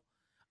Mejdal.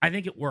 I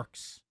think it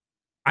works.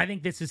 I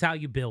think this is how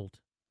you build.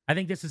 I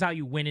think this is how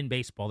you win in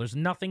baseball. There's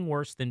nothing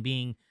worse than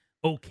being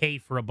okay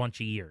for a bunch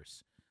of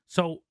years.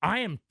 So I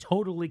am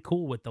totally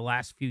cool with the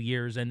last few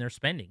years and their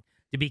spending,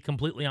 to be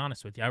completely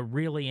honest with you. I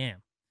really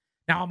am.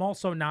 Now, I'm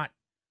also not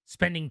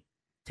spending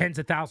tens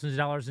of thousands of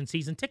dollars in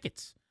season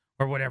tickets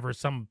or whatever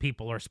some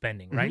people are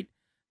spending, right?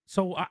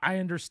 So I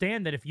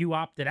understand that if you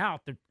opted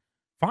out,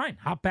 fine,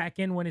 hop back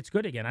in when it's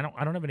good again. I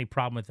don't have any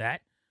problem with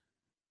that.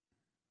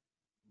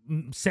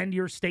 send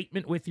your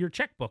statement with your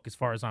checkbook as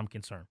far as I'm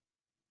concerned.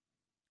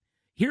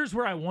 Here's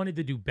where I wanted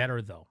to do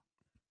better, though.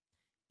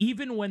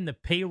 Even when the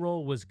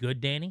payroll was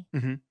good, Danny,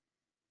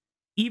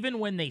 even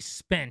when they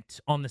spent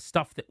on the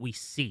stuff that we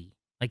see,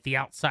 like the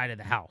outside of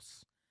the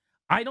house,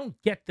 I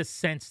don't get the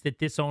sense that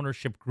this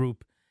ownership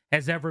group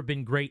has ever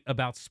been great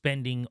about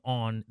spending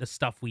on the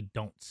stuff we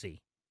don't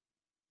see.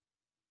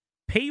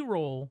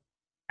 Payroll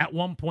at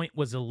one point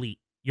was elite.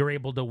 You're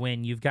able to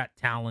win. You've got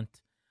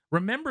talent.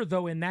 Remember,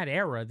 though, in that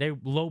era, they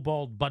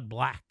lowballed Bud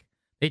Black.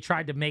 They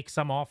tried to make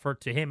some offer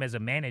to him as a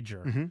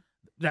manager.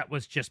 That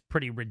was just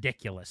pretty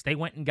ridiculous. They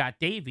went and got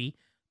Davey,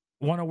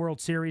 won a World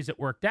Series that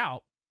worked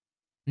out,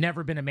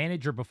 never been a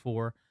manager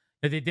before.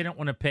 They didn't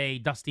want to pay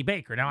Dusty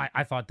Baker. Now,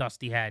 I thought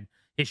Dusty had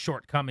his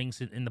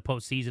shortcomings in the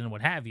postseason and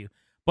what have you.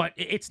 But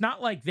it's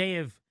not like they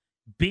have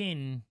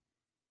been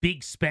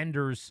big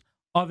spenders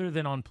other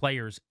than on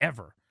players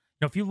ever.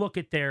 You know, if you look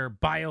at their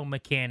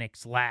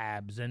biomechanics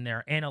labs and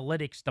their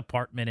analytics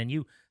department and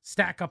you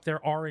stack up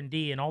their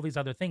R&D and all these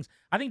other things,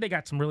 I think they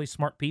got some really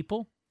smart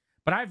people.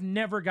 But I've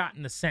never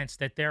gotten the sense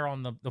that they're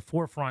on the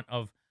forefront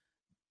of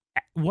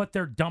what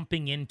they're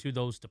dumping into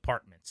those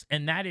departments.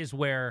 And that is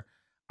where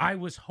I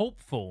was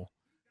hopeful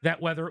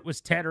that whether it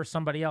was Ted or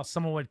somebody else,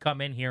 someone would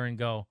come in here and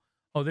go,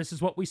 oh, this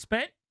is what we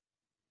spent?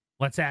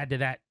 Let's add to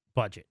that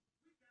budget.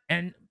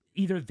 And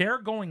either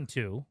they're going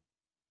to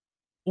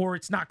or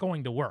it's not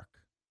going to work.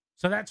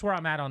 So that's where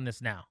I'm at on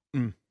this now.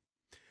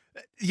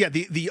 Yeah,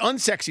 the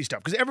unsexy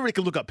stuff, because everybody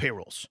can look up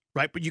payrolls,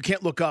 right? But you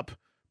can't look up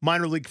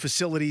minor league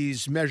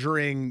facilities,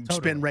 measuring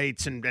spin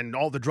rates and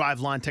all the drive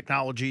line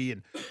technology.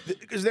 And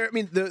because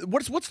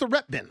what's the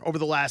rep been over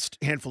the last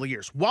handful of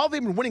years? While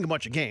they've been winning a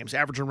bunch of games,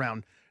 averaging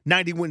around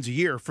 90 wins a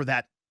year for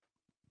that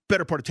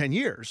better part of 10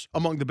 years,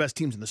 among the best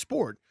teams in the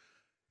sport,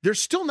 they're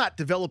still not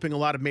developing a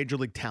lot of major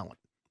league talent,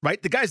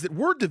 right? The guys that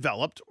were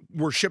developed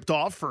were shipped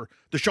off for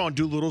the Sean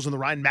Doolittles and the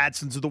Ryan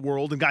Madsons of the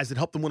world and guys that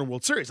helped them win a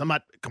World Series. I'm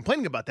not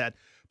complaining about that,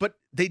 but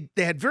they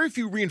had very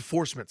few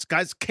reinforcements.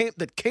 Guys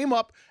came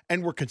up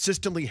and were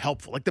consistently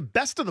helpful. Like the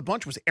best of the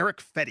bunch was Eric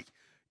Fetty,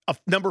 a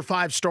number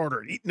 5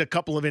 starter, eating a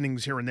couple of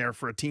innings here and there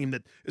for a team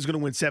that is going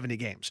to win 70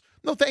 games.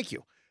 No, thank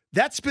you.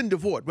 That's been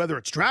devoid. Whether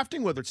it's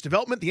drafting, whether it's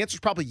development, the answer is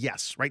probably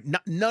yes, right?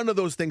 None of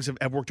those things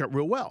have worked out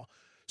real well.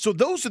 So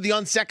those are the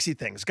unsexy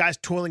things. Guys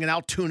toiling in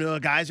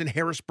Altoona, guys in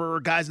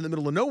Harrisburg, guys in the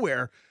middle of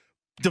nowhere,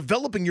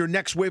 developing your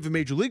next wave of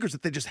major leaguers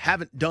that they just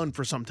haven't done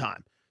for some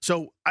time.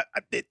 So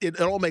it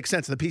all makes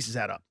sense and the pieces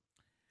add up.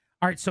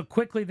 All right, so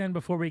quickly then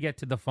before we get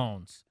to the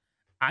phones,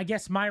 I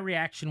guess my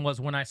reaction was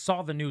when I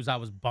saw the news, I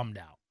was bummed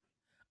out.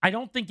 I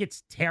don't think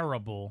it's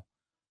terrible.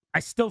 I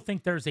still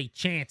think there's a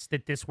chance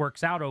that this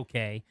works out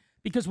okay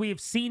because we have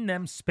seen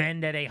them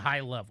spend at a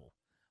high level.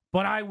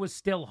 But I was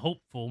still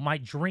hopeful. My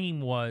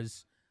dream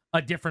was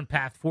a different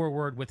path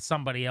forward with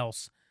somebody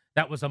else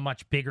that was a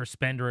much bigger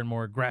spender and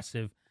more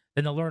aggressive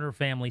than the Lerner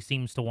family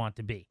seems to want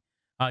to be.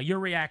 Your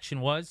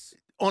reaction was?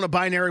 On a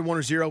binary 1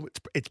 or 0,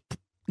 it's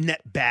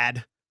net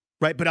bad,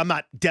 right? But I'm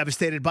not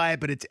devastated by it,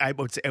 but I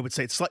would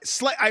say it's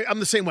slight. I'm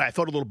the same way. I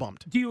felt a little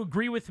bummed. Do you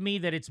agree with me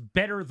that it's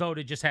better, though,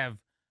 to just have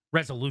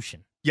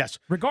resolution? Yes.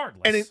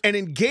 Regardless. An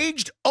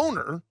engaged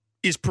owner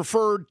is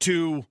preferred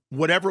to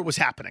whatever was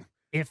happening.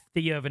 If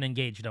you have an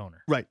engaged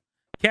owner. Right.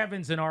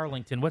 Kevin's in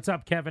Arlington. What's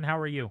up, Kevin? How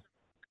are you?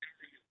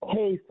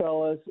 Hey,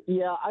 fellas.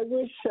 Yeah, I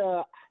wish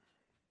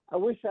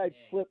I'd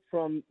flipped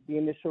from the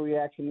initial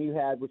reaction you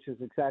had, which is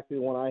exactly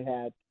the one I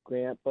had,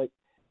 Grant. But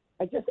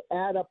I just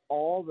add up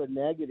all the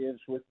negatives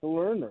with the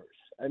Lerners.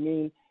 I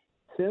mean,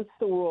 since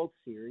the World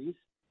Series,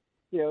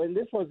 and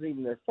this wasn't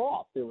even their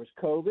fault. There was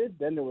COVID,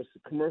 then there was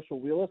the commercial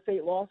real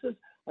estate losses.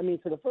 I mean,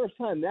 for the first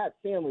time, that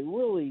family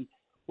really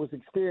was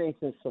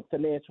experiencing some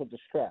financial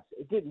distress.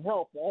 It didn't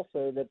help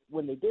also that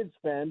when they did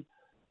spend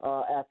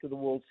after the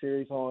World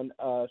Series on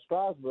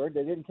Strasburg,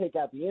 they didn't take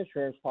out the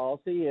insurance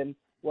policy, and,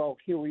 well,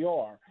 here we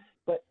are.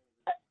 But,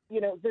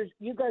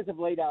 you guys have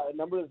laid out a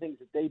number of things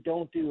that they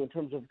don't do in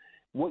terms of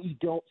what you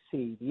don't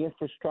see, the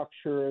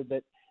infrastructure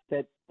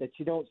that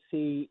you don't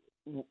see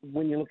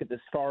when you look at the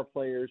star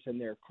players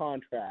and their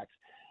contracts.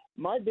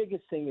 My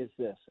biggest thing is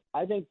this.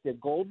 I think the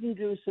golden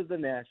goose of the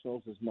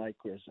Nationals is Mike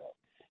Rizzo.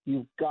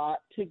 You've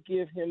got to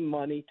give him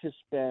money to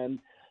spend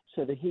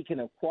so that he can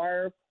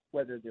acquire,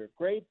 whether they're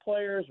great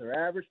players or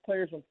average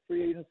players on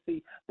free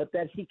agency, but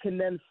that he can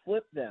then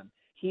flip them.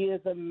 He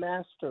is a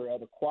master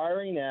at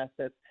acquiring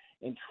assets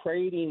and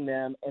trading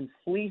them and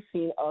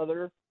fleecing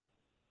other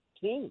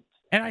teams.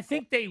 And I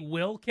think they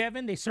will,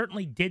 Kevin. They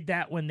certainly did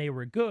that when they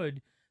were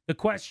good. The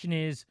question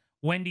is,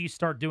 when do you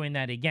start doing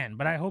that again?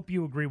 But I hope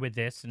you agree with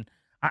this, and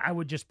I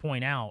would just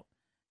point out,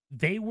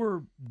 they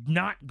were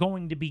not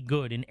going to be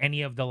good in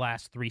any of the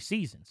last 3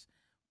 seasons.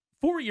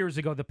 4 years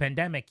ago, the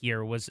pandemic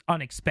year was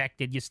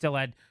unexpected. You still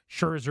had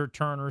Scherzer,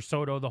 Turner,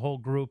 Soto, the whole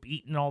group.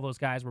 Eaton, all those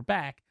guys were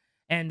back.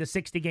 And the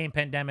 60-game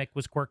pandemic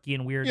was quirky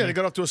and weird. Yeah, they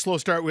got off to a slow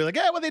start. We were like,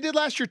 well, they did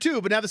last year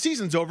too, but now the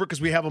season's over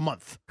because we have a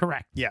month.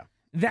 Correct. Yeah.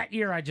 That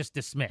year, I just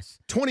dismiss.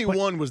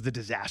 21 was the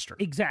disaster.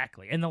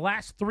 Exactly. And the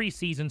last 3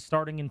 seasons,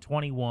 starting in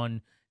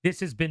 21, this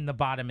has been the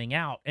bottoming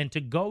out. And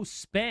to go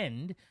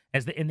spend,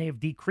 and they have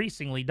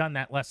decreasingly done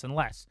that less and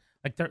less.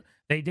 Like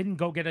they didn't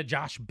go get a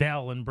Josh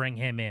Bell and bring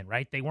him in,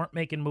 right? They weren't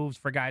making moves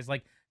for guys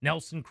like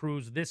Nelson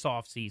Cruz this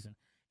offseason.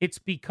 It's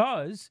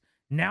because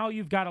now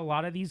you've got a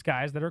lot of these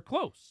guys that are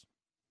close.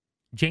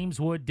 James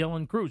Wood,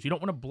 Dylan Cruz. You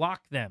don't want to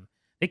block them.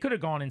 They could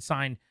have gone and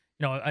signed,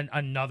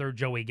 another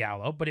Joey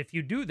Gallo. But if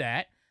you do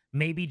that,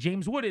 maybe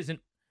James Wood isn't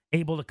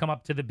able to come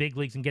up to the big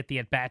leagues and get the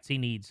at-bats he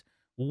needs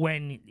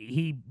when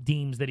he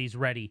deems that he's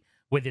ready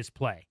with his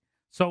play.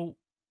 So,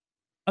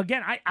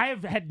 again, I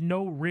have had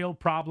no real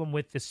problem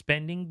with the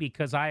spending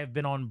because I have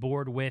been on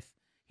board with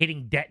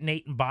hitting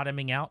detonate and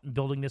bottoming out and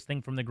building this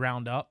thing from the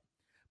ground up.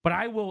 But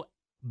I will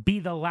be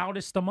the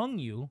loudest among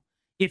you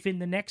if in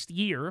the next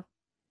year,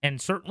 and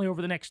certainly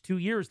over the next 2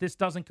 years, this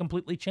doesn't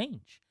completely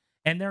change.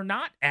 And they're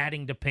not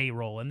adding to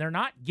payroll, and they're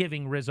not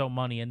giving Rizzo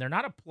money, and they're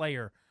not a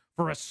player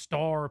for a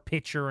star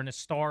pitcher and a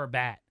star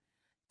bat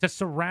to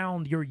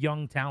surround your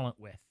young talent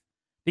with.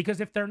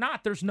 Because if they're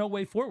not, there's no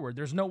way forward.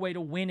 There's no way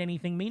to win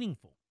anything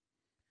meaningful.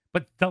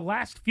 But the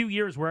last few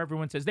years where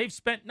everyone says they've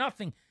spent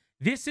nothing,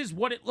 this is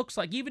what it looks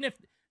like. Even if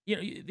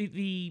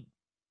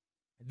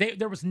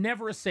there was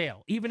never a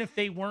sale, even if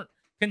they weren't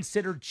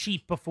considered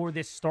cheap before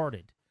this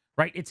started,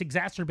 right? It's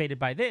exacerbated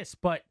by this,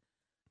 but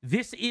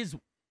this is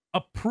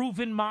a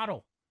proven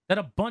model that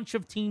a bunch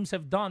of teams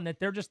have done, that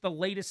they're just the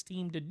latest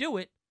team to do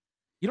it.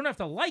 You don't have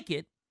to like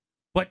it,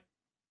 but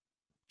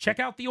check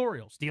out the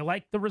Orioles. Do you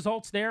like the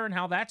results there and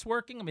how that's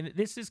working? I mean,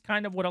 this is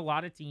kind of what a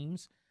lot of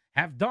teams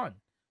have done.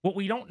 What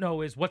we don't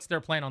know is what's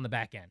their plan on the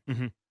back end.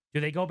 Mm-hmm. Do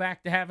they go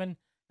back to having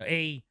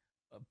a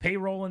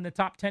payroll in the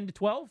top 10 to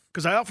 12?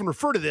 Because I often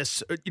refer to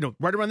this,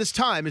 right around this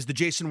time is the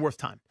Jason Worth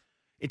time.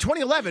 In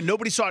 2011,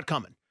 nobody saw it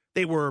coming.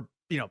 They were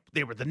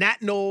the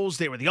Nat Knowles,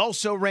 they were the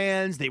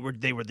Also-Rans, they were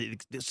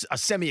a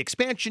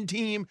semi-expansion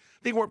team.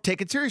 They weren't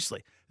taken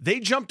seriously. They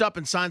jumped up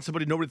and signed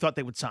somebody nobody thought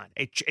they would sign.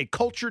 A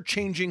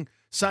culture-changing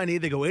signee.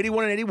 They go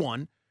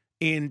 81-81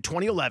 in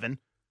 2011.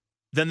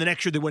 Then the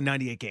next year they win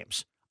 98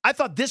 games. I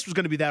thought this was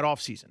going to be that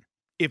offseason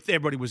if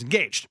everybody was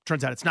engaged.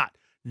 Turns out it's not.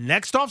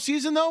 Next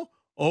offseason, though,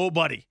 oh,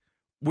 buddy,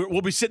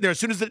 we'll be sitting there as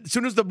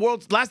soon as the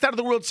world's last out of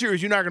the World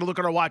Series. You and I are going to look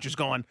at our watches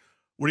going,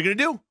 what are you going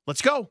to do?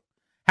 Let's go.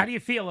 How do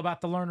you feel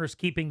about the Lerners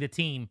keeping the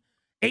team?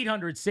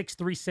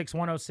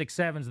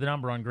 800-636-1067 is the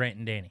number on Grant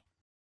and Danny.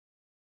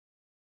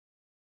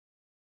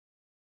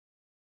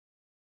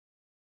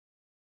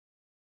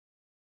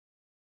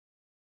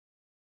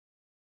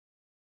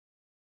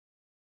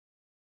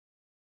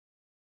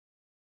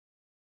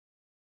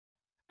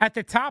 At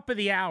the top of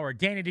the hour,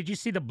 Danny, did you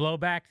see the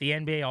blowback the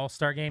NBA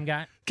All-Star Game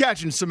got?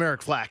 Catching some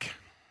Eric Flack.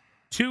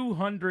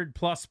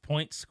 200-plus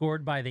points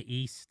scored by the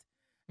East.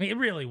 I mean, it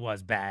really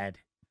was bad.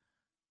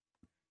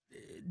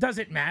 Does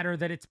it matter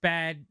that it's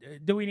bad?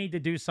 Do we need to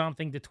do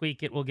something to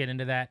tweak it? We'll get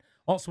into that.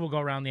 Also, we'll go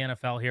around the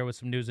NFL here with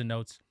some news and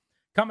notes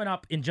coming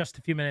up in just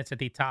a few minutes at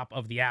the top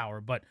of the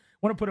hour. But I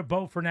want to put a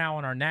bow for now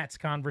on our Nats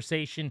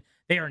conversation.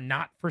 They are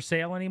not for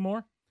sale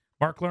anymore.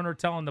 Mark Lerner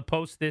telling the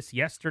Post this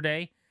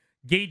yesterday,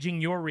 gauging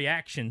your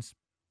reactions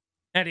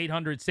at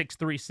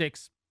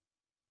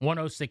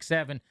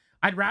 800-636-1067.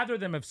 I'd rather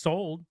them have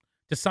sold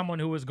to someone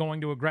who was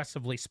going to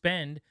aggressively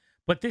spend,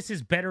 but this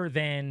is better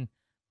than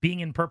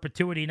being in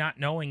perpetuity, not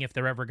knowing if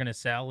they're ever going to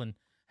sell, and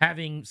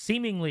having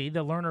seemingly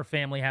the Lerner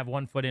family have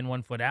 1 foot in,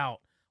 1 foot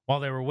out while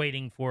they were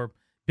waiting for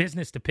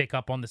business to pick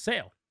up on the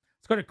sale.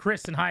 Let's go to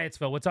Chris in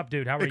Hyattsville. What's up,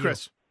 dude? How are you?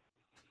 Chris.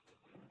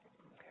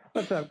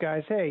 What's up,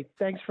 guys? Hey,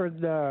 thanks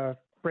for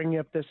bringing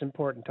up this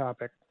important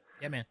topic.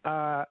 Yeah, man.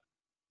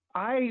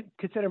 I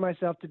consider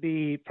myself to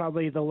be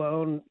probably the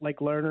lone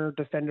Lerner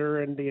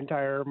defender in the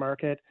entire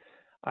market.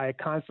 I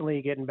constantly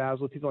get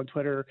involved with people on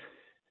Twitter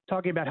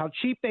talking about how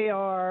cheap they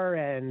are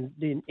and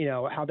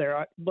how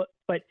they're.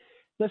 But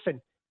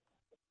listen,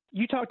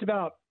 you talked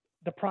about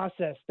the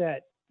process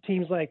that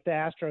teams like the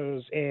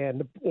Astros and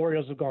the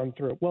Orioles have gone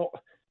through. Well,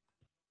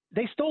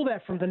 they stole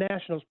that from the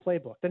Nationals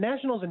playbook. The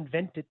Nationals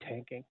invented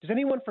tanking. Does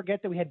anyone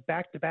forget that we had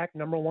back-to-back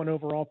number 1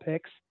 overall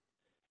picks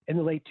in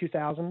the late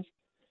 2000s?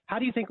 How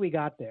do you think we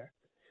got there?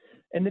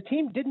 And the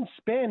team didn't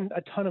spend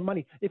a ton of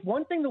money. If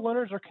one thing, the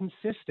Lerners are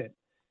consistent.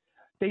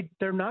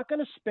 They're not going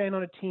to spend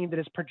on a team that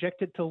is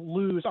projected to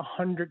lose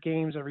 100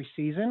 games every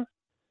season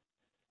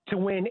to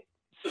win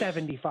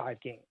 75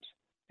 games.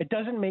 It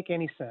doesn't make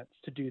any sense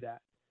to do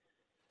that.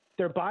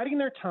 They're biding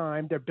their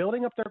time. They're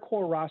building up their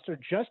core roster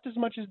just as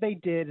much as they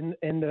did in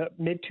the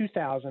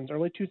mid-2000s,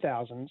 early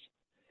 2000s.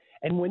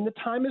 And when the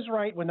time is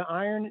right, when the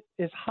iron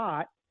is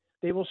hot,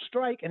 they will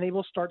strike and they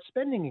will start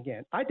spending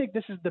again. I think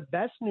this is the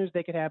best news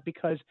they could have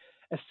because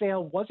a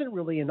sale wasn't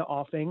really in the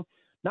offing,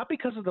 not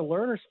because of the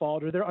Lerners'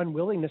 fault or their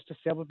unwillingness to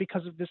sell, but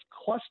because of this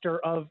cluster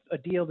of a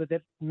deal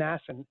that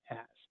Masson has.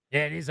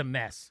 Yeah, it is a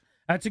mess.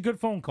 That's a good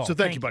phone call. So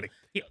thank you, buddy.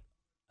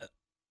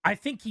 I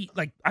think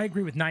I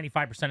agree with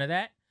 95% of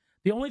that.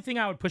 The only thing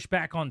I would push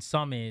back on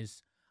some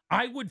is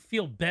I would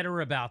feel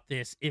better about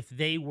this if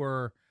they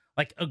were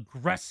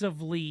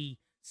aggressively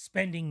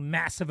spending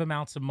massive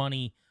amounts of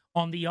money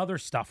on the other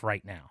stuff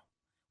right now.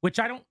 which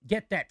I don't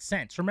get that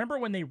sense. Remember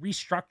when they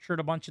restructured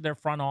a bunch of their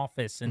front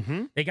office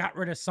and they got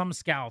rid of some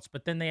scouts,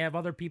 but then they have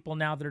other people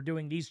now that are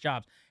doing these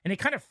jobs. And it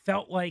kind of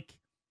felt like,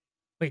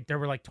 wait, there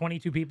were like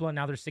 22 people and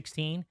now there's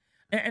 16.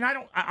 And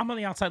I'm on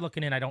the outside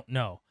looking in. I don't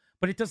know.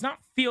 But it does not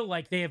feel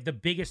like they have the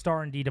biggest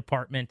R&D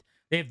department.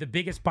 They have the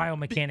biggest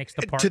biomechanics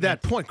department. To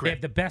that point, Grant. They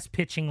have the best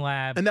pitching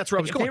lab. And that's where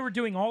I was if going. They were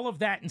doing all of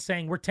that and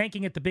saying, we're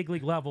tanking at the big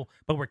league level,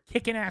 but we're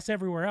kicking ass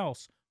everywhere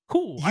else.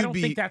 Cool. I don't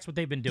think that's what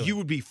they've been doing. You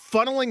would be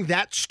funneling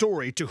that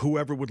story to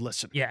whoever would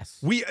listen. Yes.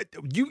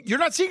 You're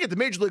not seeing it at the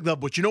major league level,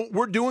 but you know what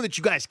we're doing that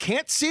you guys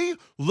can't see?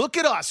 Look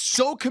at us,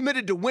 so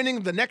committed to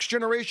winning. The next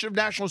generation of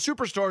national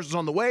superstars is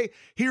on the way.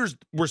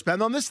 We're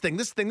spending on this thing, and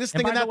that thing. That's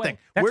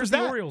where's what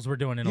that? The Orioles were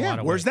doing in a lot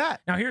of ways. Where's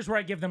that? Now, here's where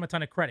I give them a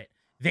ton of credit.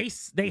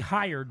 They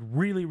hired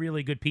really,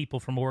 really good people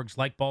from orgs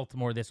like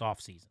Baltimore this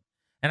offseason,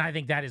 and I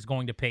think that is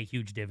going to pay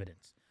huge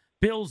dividends.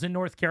 Bill's in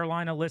North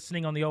Carolina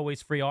listening on the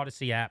Always Free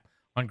Odyssey app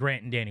on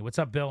Grant and Danny. What's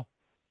up, Bill?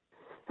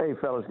 Hey,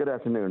 fellas. Good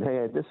afternoon.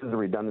 Hey, this is a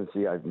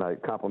redundancy. I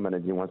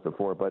complimented you once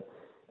before, but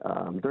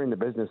during the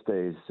business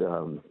days,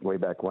 way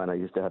back when, I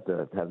used to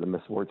have the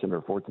misfortune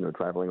or fortune of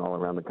traveling all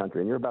around the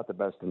country, and you're about the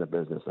best in the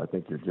business. I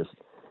think you're just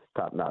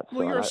top notch.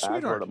 Well, you're a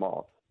sweetheart. I've heard them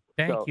all.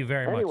 Thank you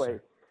very much. Anyway,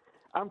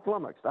 I'm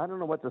flummoxed. I don't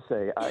know what to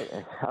say.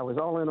 I was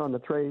all in on the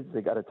trades.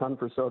 They got a ton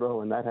for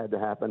Soto, and that had to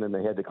happen, and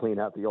they had to clean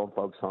out the old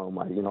folks' home.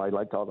 I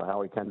liked all the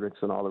Howie Kendricks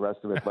and all the rest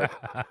of it, but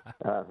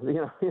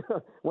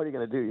what are you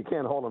going to do? You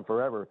can't hold them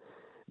forever.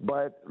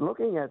 But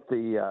looking at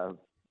the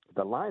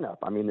lineup,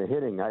 I mean, the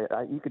hitting,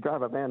 you could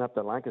drive a van up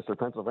to Lancaster,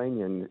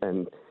 Pennsylvania,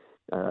 and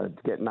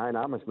get 9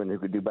 Amishmen who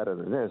could do better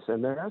than this.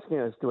 And they're asking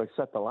us to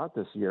accept a lot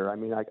this year. I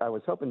mean, I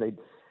was hoping they'd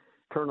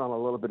turn on a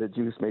little bit of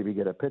juice, maybe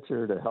get a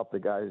pitcher to help the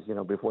guys,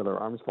 before their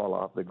arms fall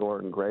off, the Gore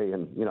and Gray.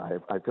 And,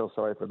 I feel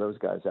sorry for those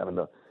guys having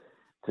to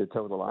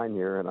toe the line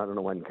here. And I don't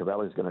know when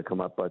Cavalli's going to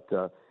come up, but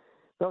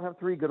they'll have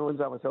 3 good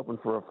ones. I was hoping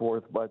for a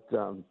 4th, but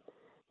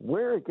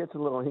where it gets a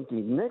little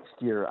hinky next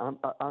year,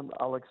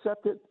 I'll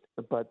accept it.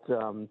 But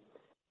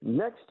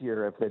next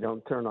year, if they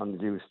don't turn on the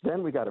juice,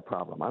 then we got a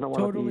problem. I don't want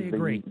to Totally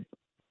agree.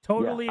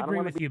 Totally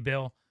agree with you,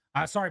 Bill.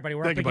 Sorry, buddy.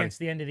 We're up against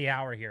the end of the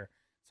hour here,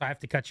 so I have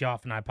to cut you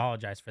off, and I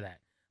apologize for that.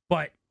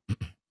 But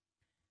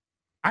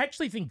I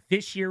actually think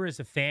this year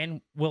as a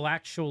fan will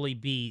actually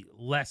be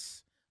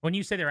less. When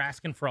you say they're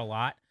asking for a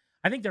lot,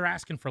 I think they're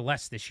asking for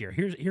less this year.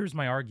 Here's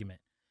my argument.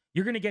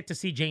 You're going to get to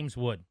see James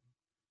Wood.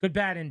 Good,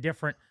 bad,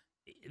 indifferent.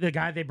 The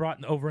guy they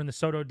brought over in the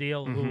Soto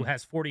deal who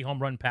has 40 home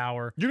run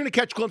power. You're going to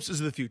catch glimpses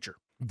of the future.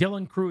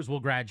 Dylan Cruz will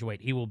graduate.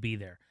 He will be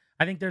there.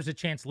 I think there's a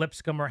chance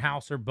Lipscomb or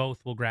House or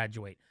both will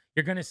graduate.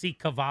 You're going to see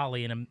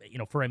Cavalli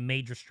for a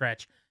major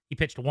stretch. He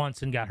pitched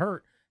once and got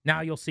hurt.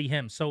 Now you'll see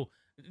him. So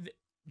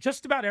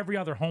just about every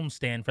other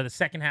homestand for the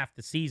second half of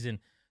the season,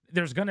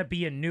 there's going to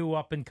be a new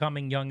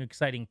up-and-coming, young,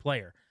 exciting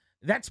player.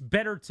 That's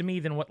better to me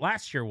than what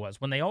last year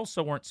was when they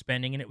also weren't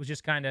spending, and it was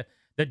just kind of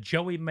the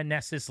Joey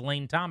Meneses,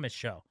 Lane Thomas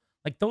show.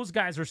 Like, those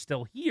guys are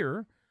still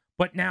here,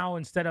 but now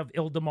instead of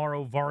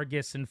Ildemaro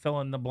Vargas and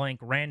fill-in-the-blank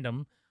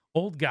random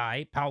old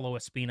guy, Paulo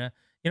Espina,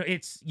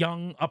 it's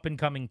young,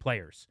 up-and-coming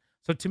players.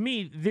 So to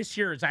me, this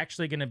year is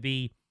actually going to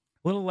be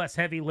a little less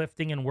heavy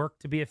lifting and work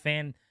to be a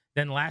fan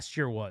than last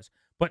year was.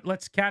 But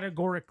let's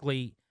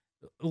categorically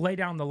lay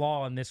down the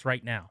law on this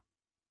right now.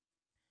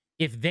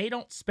 If they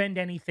don't spend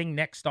anything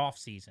next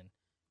offseason,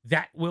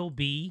 that will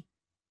be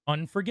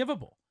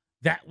unforgivable.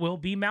 That will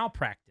be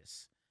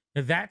malpractice.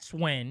 That's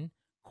when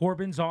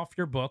Corbin's off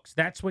your books.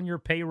 That's when your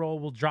payroll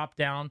will drop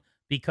down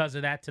because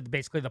of that to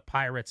basically the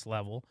Pirates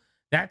level.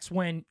 That's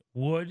when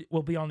Wood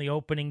will be on the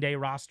opening day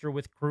roster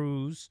with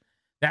Cruz.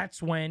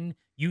 That's when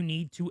you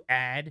need to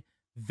add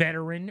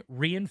veteran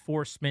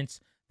reinforcements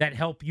that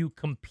help you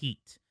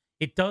compete.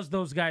 It does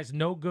those guys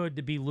no good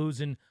to be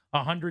losing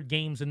 100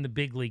 games in the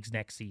big leagues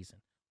next season.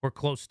 We're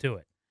close to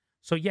it.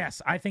 So,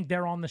 yes, I think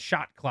they're on the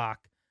shot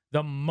clock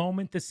the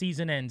moment the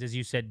season ends, as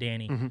you said,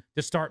 Danny,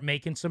 to start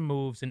making some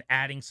moves and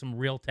adding some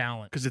real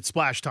talent. Because it's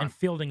splash time. And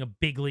fielding a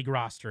big league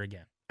roster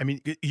again. I mean,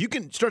 you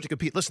can start to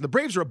compete. Listen, the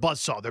Braves are a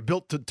buzzsaw. They're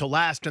built to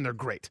last, and they're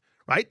great,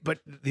 right?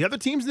 But the other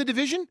teams in the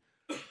division,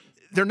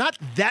 they're not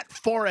that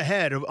far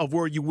ahead of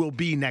where you will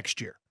be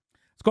next year.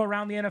 Let's go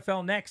around the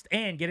NFL next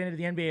and get into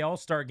the NBA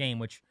All-Star Game,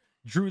 which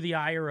drew the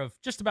ire of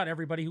just about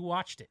everybody who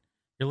watched it.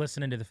 You're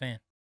listening to The Fan.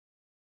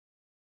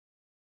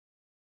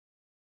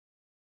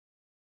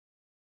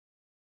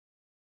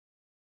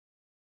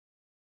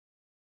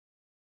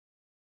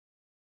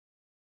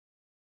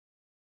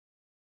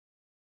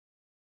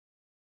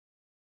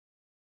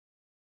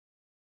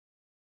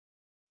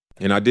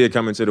 And I did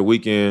come into the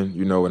weekend,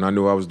 and I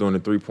knew I was doing the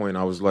 3-point.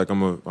 I was like,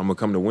 I'm gonna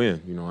come to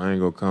win. I ain't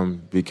gonna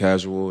come be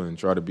casual and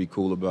try to be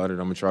cool about it. I'm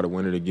gonna try to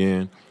win it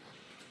again.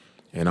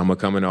 And I'm gonna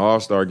come in the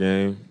All-Star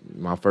game,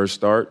 my first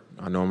start.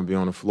 I know I'm gonna be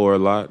on the floor a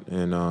lot,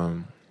 and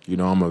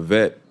I'm a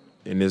vet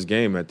in this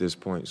game at this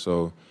point.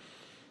 So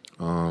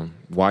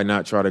why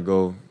not try to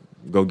go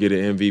get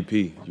an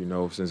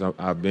MVP? Since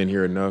I've been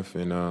here enough,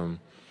 and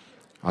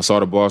I saw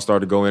the ball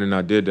start to go in, and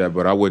I did that.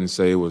 But I wouldn't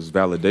say it was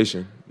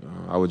validation.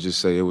 I would just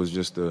say it was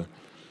just a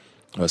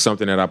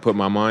something that I put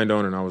my mind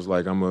on, and I was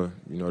like,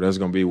 that's going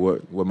to be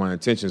what my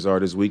intentions are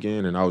this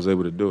weekend, and I was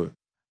able to do it.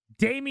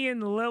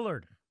 Damian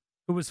Lillard,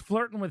 who was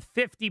flirting with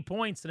 50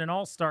 points in an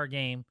All-Star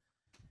game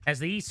as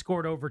the East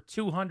scored over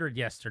 200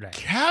 yesterday.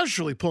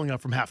 Casually pulling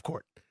up from half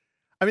court.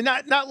 I mean,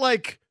 not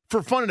like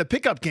for fun in a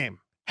pickup game,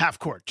 half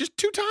court, just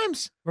 2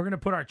 times. We're going to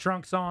put our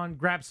trunks on,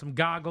 grab some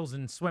goggles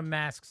and swim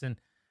masks. And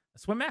a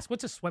swim mask?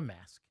 What's a swim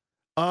mask?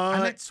 I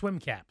meant swim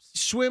caps.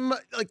 Swim,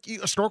 like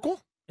a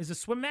snorkel? Is a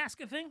swim mask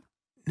a thing?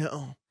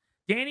 No.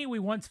 Danny, we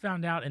once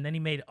found out, and then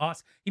he made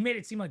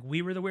it seem like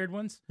we were the weird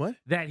ones. What?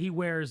 That he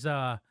wears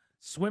a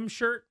swim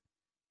shirt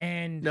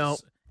and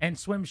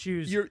swim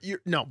shoes.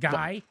 No.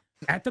 Guy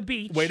at the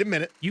beach. Wait a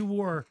minute.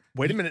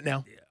 Wait a minute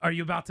now. Are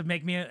you about to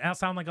make me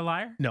sound like a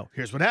liar? No.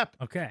 Here's what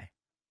happened. Okay.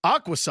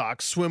 Aqua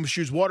socks, swim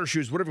shoes, water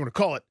shoes, whatever you want to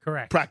call it.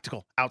 Correct.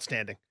 Practical.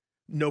 Outstanding.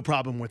 No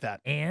problem with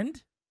that.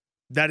 And?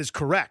 That is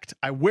correct.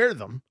 I wear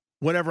them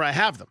whenever I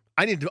have them.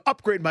 I need to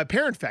upgrade my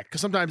pair, in fact,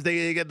 because sometimes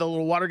they get the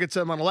little water gets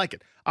them. I don't like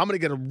it. I'm going to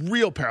get a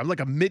real pair. I'm like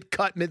a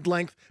mid-cut,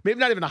 mid-length, maybe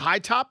not even a high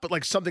top, but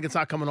like something that's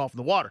not coming off in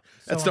the water.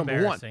 That's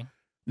number 1.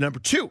 Number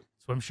 2.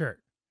 Swim shirt.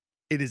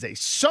 It is a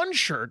sun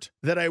shirt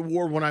that I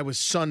wore when I was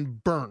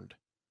sunburned.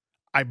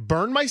 I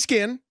burned my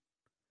skin.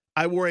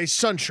 I wore a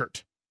sun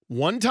shirt.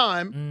 One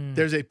time,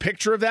 there's a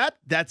picture of that.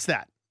 That's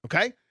that.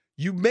 Okay?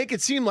 You make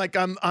it seem like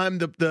I'm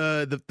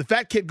the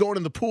fat kid going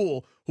in the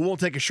pool who won't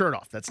take a shirt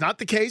off. That's not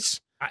the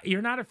case.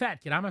 You're not a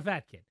fat kid. I'm a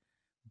fat kid.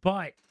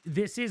 But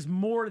this is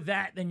more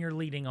that than you're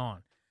leading on.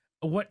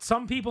 What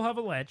some people have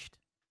alleged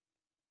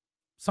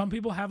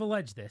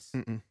this,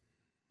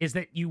 is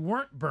that you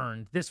weren't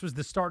burned. This was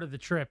the start of the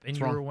trip, and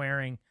you were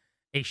wearing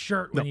a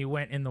shirt when you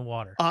went in the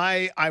water.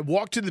 I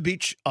walked to the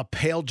beach, a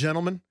pale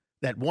gentleman,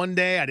 that one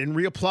day I didn't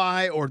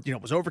reapply or,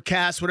 it was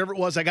overcast, whatever it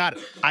was, I got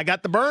it. I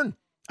got the burn.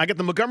 I got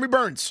the Montgomery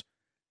Burns.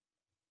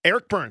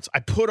 Eric Burns.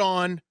 I put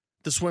on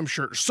the swim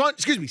shirt.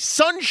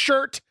 Sun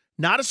shirt,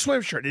 not a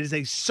swim shirt. It is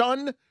a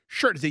sun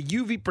shirt. It's a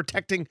UV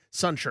protecting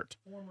sun shirt.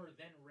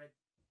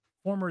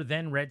 Former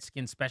then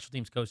Redskins special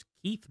teams coach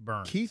Keith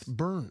Burns. Keith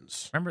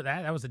Burns. Remember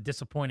that? That was a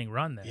disappointing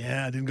run there.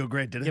 Yeah, it didn't go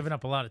great, did it? Giving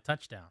up a lot of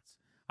touchdowns.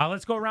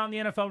 Let's go around the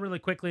NFL really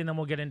quickly, and then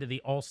we'll get into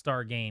the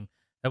All-Star game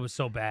that was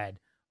so bad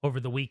over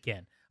the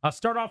weekend. I'll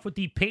start off with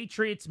the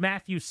Patriots.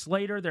 Matthew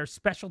Slater, their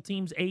special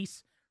teams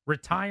ace,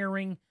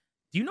 retiring.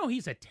 Do you know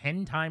he's a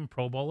 10-time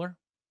Pro Bowler?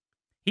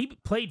 He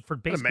played for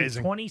basically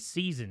 20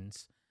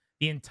 seasons,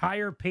 the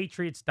entire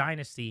Patriots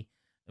dynasty.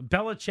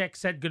 Belichick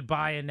said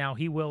goodbye, and now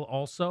he will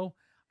also.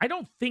 I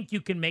don't think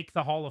you can make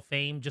the Hall of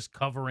Fame just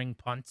covering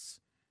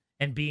punts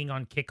and being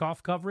on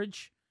kickoff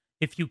coverage.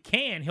 If you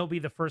can, he'll be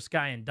the first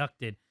guy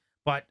inducted,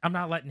 but I'm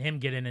not letting him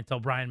get in until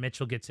Brian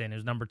Mitchell gets in,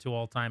 who's number 2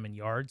 all-time in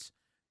yards.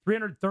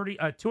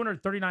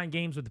 239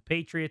 games with the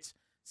Patriots,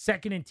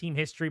 second in team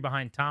history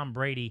behind Tom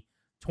Brady.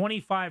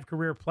 25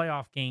 career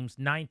playoff games,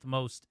 9th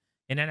most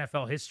in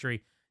NFL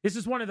history. This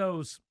is one of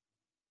those,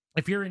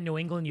 if you're in New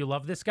England, you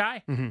love this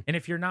guy. And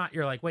if you're not,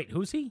 you're like, wait,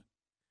 who's he?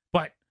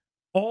 But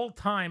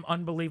all-time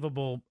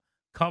unbelievable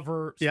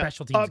cover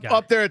special teams guy.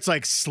 Up there, it's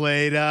like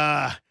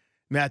Slater,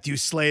 Matthew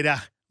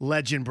Slater,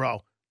 legend,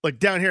 bro. Like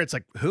down here, it's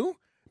like, who?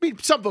 I mean,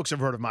 some folks have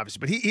heard of him, obviously,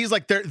 but he's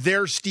like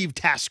their Steve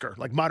Tasker,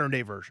 like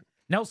modern-day version.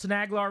 Nelson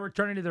Aguilar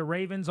returning to the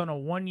Ravens on a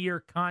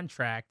 1-year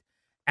contract.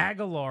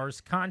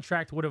 Aguilar's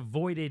contract would have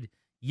voided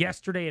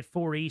yesterday at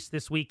 4 East.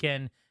 This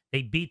weekend,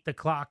 they beat the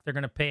clock. They're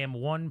going to pay him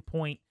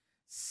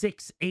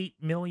 $1.68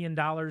 million.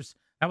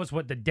 That was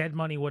what the dead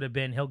money would have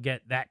been. He'll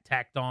get that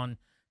tacked on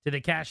to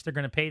the cash they're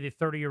going to pay the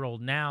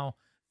 30-year-old now.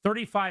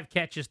 35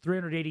 catches,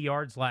 380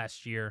 yards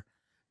last year.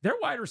 Their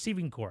wide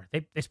receiving core,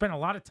 they spent a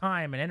lot of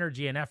time and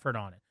energy and effort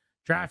on it.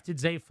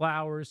 Drafted Zay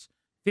Flowers,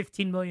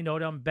 $15 million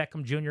Odell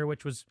Beckham Jr.,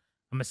 which was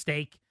a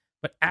mistake.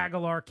 But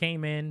Aguilar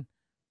came in.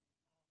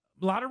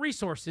 A lot of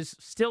resources.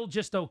 Still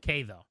just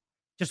okay, though.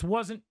 Just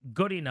wasn't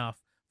good enough.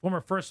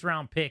 Former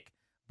first-round pick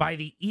by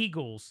the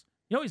Eagles.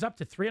 He's up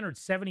to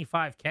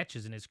 375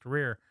 catches in his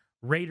career.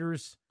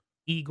 Raiders,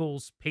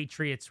 Eagles,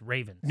 Patriots,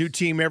 Ravens. New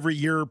team every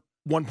year,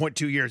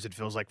 1.2 years, it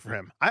feels like for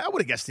him. I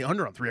would have guessed the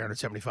under on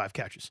 375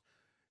 catches.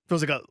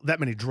 Feels like that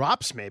many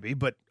drops maybe,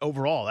 but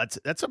overall,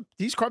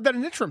 he's carved out a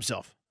niche for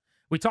himself.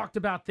 We talked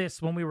about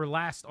this when we were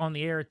last on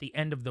the air at the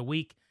end of the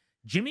week.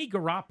 Jimmy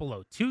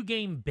Garoppolo,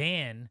 2-game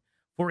ban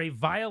for a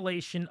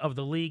violation of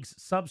the league's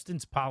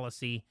substance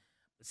policy.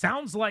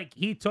 Sounds like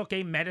he took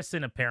a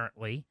medicine,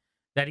 apparently,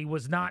 that he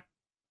was not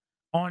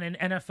on an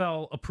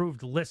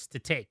NFL-approved list to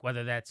take,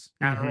 whether that's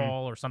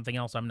Adderall or something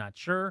else, I'm not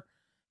sure.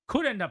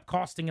 Could end up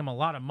costing him a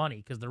lot of money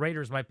because the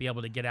Raiders might be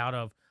able to get out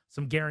of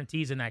some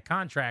guarantees in that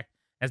contract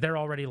as they're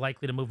already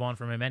likely to move on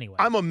from him anyway.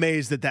 I'm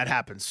amazed that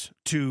happens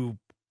to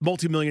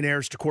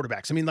multimillionaires, to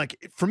quarterbacks. I mean,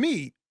 like, for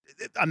me,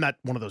 I'm not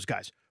one of those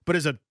guys. But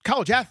as a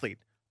college athlete,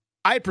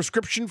 I had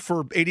prescription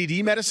for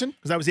ADD medicine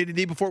because I was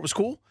ADD before it was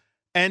cool.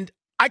 And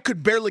I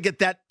could barely get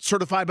that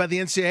certified by the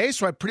NCAA,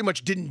 so I pretty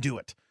much didn't do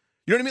it.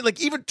 You know what I mean?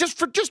 Like, even just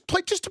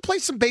to play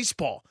some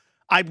baseball,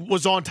 I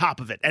was on top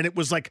of it. And it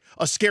was like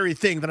a scary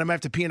thing that I might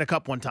have to pee in a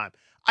cup one time.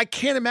 I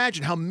can't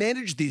imagine how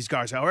managed these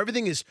guys are. How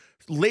everything is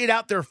laid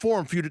out there for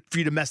them for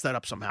you to mess that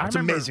up somehow. It's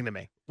amazing to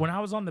me. When I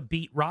was on the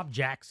beat, Rob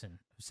Jackson,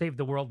 who saved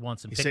the world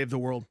once, and saved the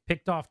world,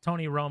 picked off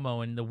Tony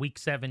Romo in the Week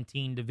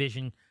 17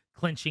 division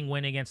clinching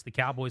win against the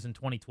Cowboys in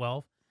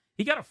 2012.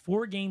 He got a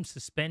 4-game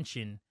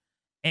suspension,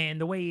 and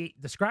the way he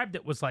described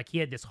it was like he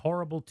had this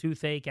horrible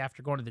toothache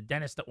after going to the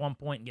dentist at one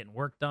point and getting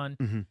work done,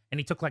 and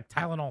he took like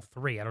Tylenol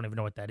 3. I don't even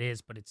know what that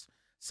is, but it's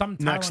some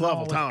Tylenol next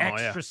level with Tylenol,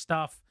 extra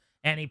stuff,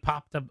 and he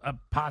popped a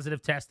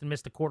positive test and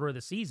missed a quarter of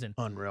the season.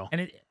 Unreal.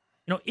 And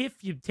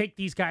if you take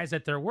these guys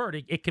at their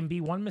word, it can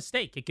be one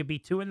mistake. It could be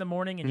 2 a.m.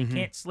 and you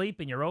can't sleep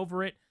and you're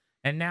over it,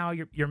 and now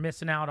you're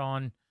missing out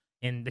on,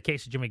 in the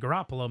case of Jimmy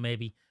Garoppolo,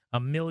 maybe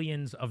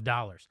millions of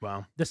dollars.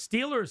 Wow. The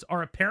Steelers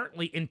are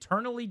apparently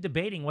internally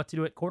debating what to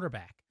do at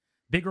quarterback.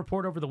 Big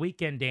report over the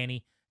weekend,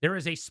 Danny. There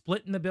is a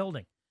split in the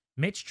building.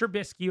 Mitch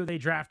Trubisky, who they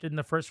drafted in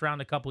the first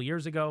round a couple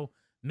years ago,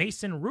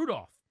 Mason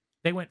Rudolph.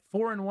 They went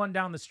 4-1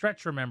 down the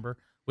stretch, remember,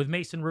 with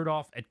Mason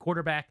Rudolph at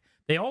quarterback.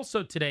 They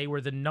also today were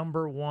the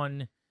number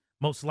 1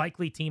 most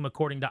likely team,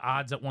 according to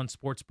odds at one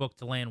sportsbook,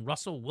 to land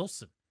Russell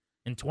Wilson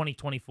in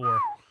 2024.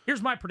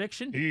 Here's my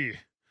prediction.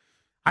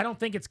 I don't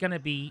think it's going to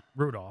be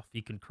Rudolph.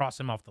 You can cross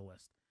him off the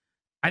list.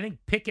 I think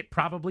Pickett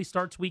probably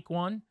starts week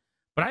 1,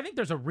 but I think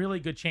there's a really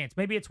good chance.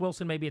 Maybe it's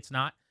Wilson, maybe it's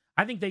not.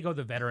 I think they go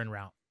the veteran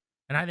route,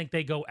 and I think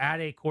they go at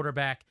a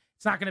quarterback.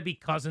 It's not going to be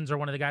Cousins or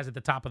one of the guys at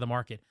the top of the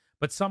market,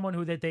 but someone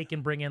who that they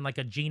can bring in like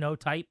a Geno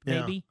type,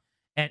 maybe.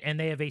 And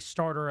they have a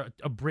starter,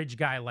 a bridge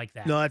guy like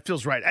that. No, that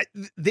feels right.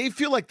 They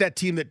feel like that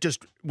team that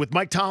just, with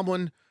Mike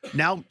Tomlin,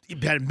 now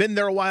hadn't been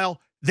there a while,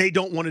 they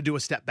don't want to do a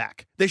step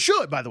back. They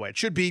should, by the way. It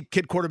should be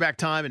kid quarterback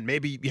time, and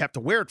maybe you have to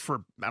wear it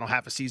for,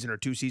 half a season or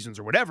 2 seasons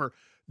or whatever.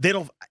 They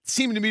don't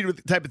seem to me to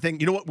be the type of thing,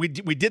 you know what, we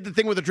did the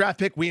thing with a draft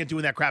pick, we ain't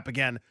doing that crap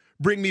again.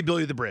 Bring me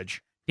Billy the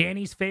Bridge.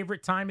 Danny's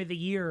favorite time of the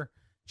year,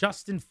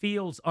 Justin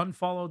Fields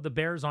unfollowed the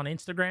Bears on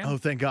Instagram. Oh,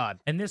 thank God.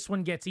 And this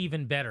one gets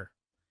even better.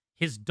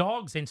 His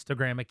dog's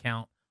Instagram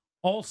account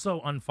also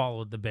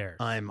unfollowed the Bears.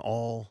 I'm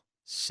all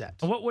set.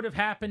 What would have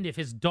happened if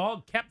his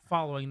dog kept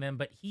following them,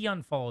 but he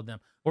unfollowed them?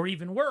 Or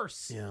even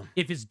worse,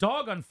 if his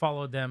dog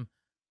unfollowed them.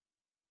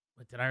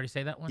 What, did I already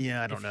say that one?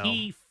 Yeah, I don't know.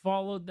 He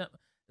followed them.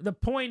 The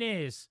point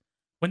is,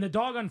 when the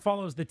dog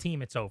unfollows the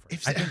team, it's over.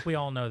 I think we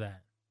all know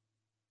that.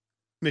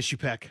 Miss you,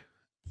 Peck.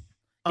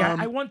 Yeah,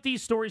 I want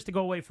these stories to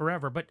go away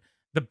forever, but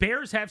the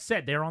Bears have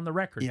said, they're on the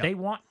record, they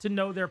want to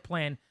know their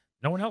plan.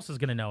 No one else is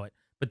going to know it,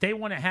 but they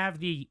want to have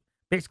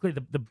basically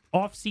the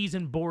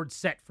off-season board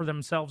set for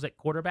themselves at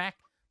quarterback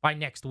by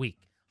next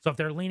week. So if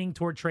they're leaning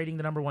toward trading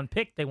the number 1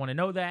 pick, they want to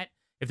know that.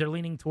 If they're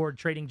leaning toward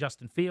trading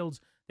Justin Fields,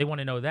 they want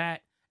to know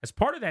that. As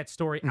part of that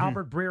story,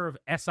 Albert Breer of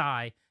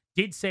SI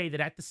did say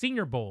that at the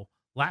Senior Bowl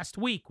last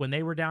week, when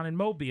they were down in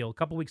Mobile a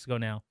couple weeks ago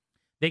now,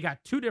 they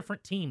got 2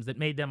 different teams that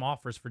made them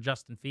offers for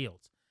Justin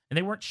Fields. And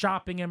they weren't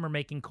shopping him or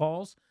making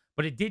calls,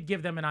 but it did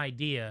give them an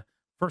idea,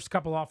 first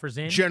couple offers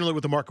in, generally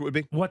what the market would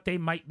be, what they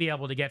might be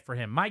able to get for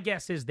him. My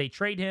guess is they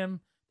trade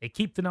him, they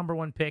keep the number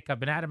 1 pick. I've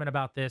been adamant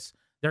about this.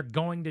 They're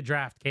going to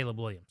draft Caleb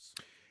Williams.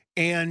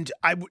 And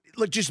I would,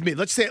 like, just me,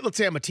 let's say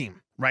I'm a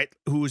team, right,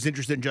 who is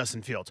interested in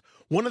Justin Fields.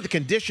 One of the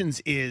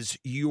conditions is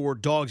your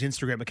dog's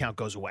Instagram account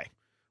goes away.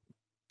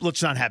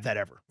 Let's not have that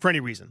ever, for any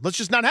reason. Let's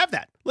just not have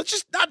that. Let's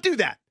just not do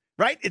that,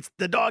 right? It's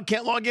the dog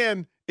can't log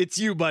in. It's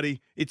you,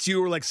 buddy. It's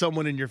you or like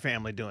someone in your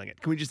family doing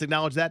it. Can we just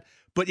acknowledge that?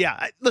 But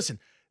yeah, listen,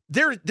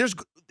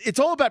 it's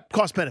all about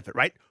cost benefit,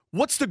 right?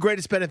 What's the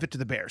greatest benefit to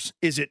the Bears?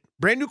 Is it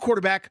brand new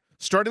quarterback,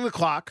 starting the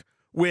clock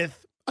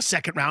with a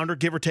second rounder,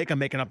 give or take? I'm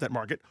making up that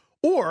market.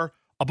 Or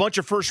a bunch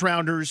of first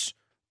rounders,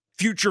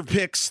 future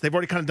picks. They've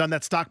already kind of done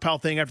that stockpile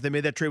thing after they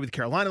made that trade with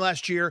Carolina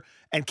last year,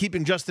 and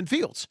keeping Justin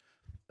Fields.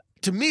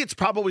 To me, it's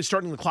probably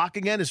starting the clock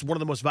again is one of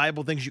the most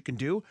valuable things you can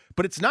do,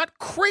 but it's not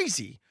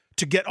crazy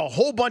to get a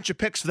whole bunch of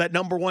picks for that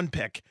number 1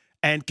 pick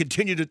and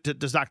continue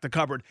to stock the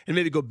cupboard and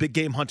maybe go big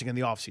game hunting in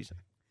the offseason.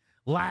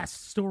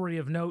 Last story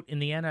of note in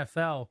the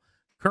NFL,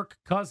 Kirk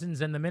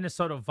Cousins and the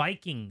Minnesota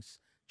Vikings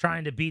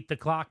trying to beat the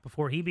clock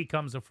before he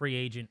becomes a free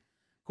agent.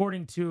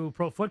 According to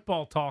Pro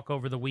Football Talk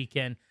over the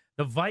weekend,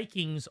 the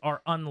Vikings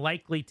are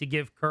unlikely to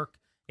give Kirk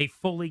a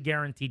fully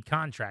guaranteed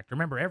contract.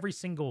 Remember, every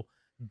single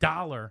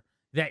dollar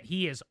that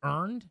he has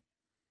earned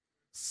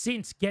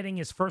since getting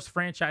his first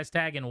franchise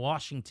tag in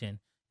Washington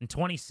in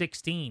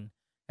 2016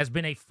 has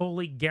been a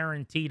fully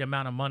guaranteed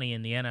amount of money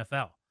in the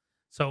NFL.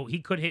 So he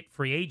could hit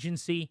free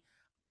agency.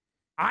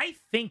 I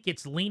think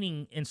it's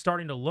leaning and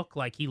starting to look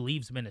like he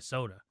leaves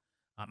Minnesota.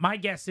 My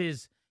guess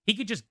is he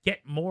could just get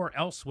more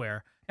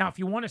elsewhere. Now, if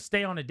you want to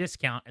stay on a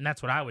discount, and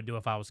that's what I would do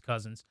if I was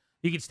Cousins,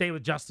 you could stay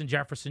with Justin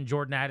Jefferson,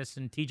 Jordan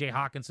Addison, TJ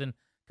Hawkinson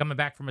coming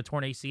back from a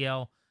torn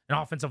ACL, an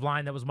offensive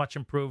line that was much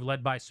improved,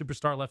 led by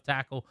superstar left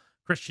tackle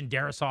Christian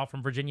Darrisaw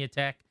from Virginia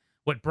Tech.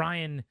 What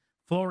Brian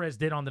Flores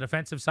did on the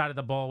defensive side of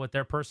the ball with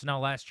their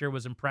personnel last year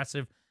was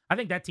impressive. I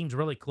think that team's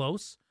really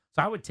close,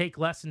 so I would take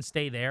less and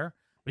stay there.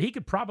 But he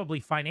could probably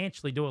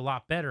financially do a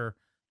lot better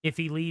if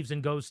he leaves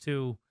and goes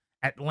to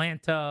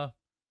Atlanta,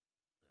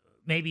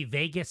 maybe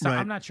Vegas. Right.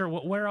 I'm not sure.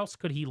 Where else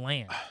could he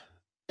land?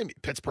 Maybe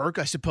Pittsburgh,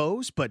 I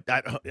suppose, but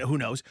who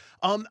knows?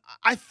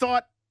 I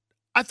thought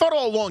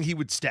all along he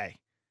would stay,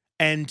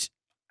 and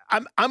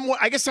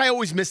I guess I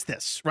always missed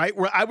this, right?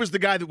 Where I was the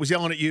guy that was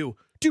yelling at you,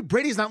 dude,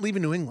 Brady's not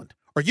leaving New England.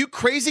 Are you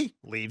crazy?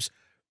 Leaves.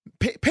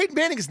 Peyton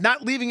Manning is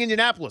not leaving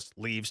Indianapolis.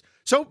 Leaves.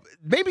 So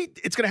maybe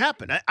it's going to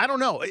happen. I don't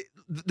know.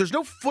 There's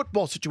no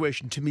football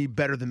situation to me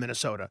better than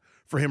Minnesota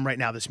for him right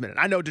now this minute.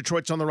 I know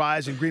Detroit's on the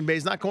rise and Green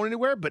Bay's not going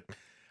anywhere, but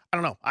I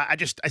don't know. I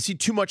see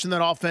too much in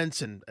that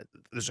offense, and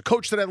there's a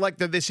coach that I like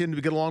that they seem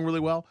to get along really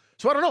well.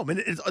 So I don't know. I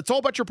mean, it's all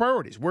about your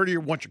priorities. Where do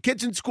you want your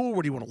kids in school?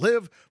 Where do you want to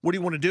live? What do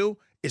you want to do?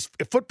 If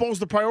football's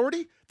the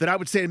priority, then I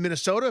would say in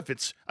Minnesota, if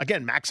it's,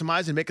 again,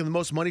 maximizing, making the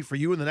most money for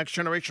you and the next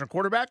generation of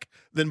quarterback,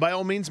 then by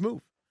all means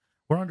move.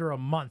 We're under a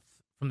month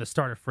from the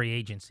start of free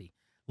agency.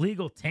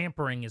 Legal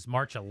tampering is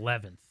March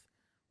 11th,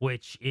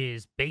 which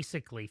is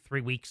basically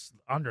 3 weeks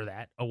under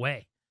that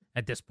away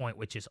at this point,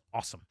 which is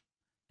awesome.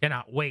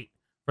 Cannot wait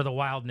for the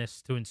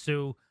wildness to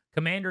ensue.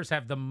 Commanders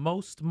have the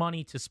most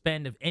money to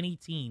spend of any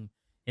team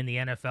in the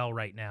NFL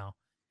right now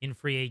in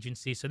free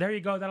agency. So there you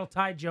go. That'll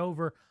tide you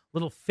over.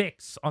 Little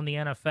fix on the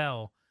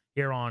NFL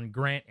here on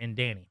Grant and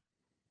Danny.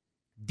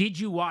 Did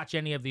you watch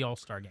any of the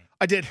All-Star game?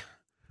 I did.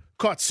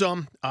 Caught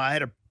some. I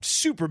had a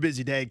super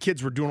busy day.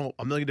 Kids were doing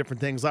a million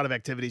different things, a lot of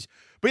activities.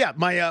 But yeah,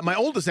 my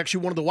oldest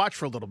actually wanted to watch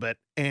for a little bit,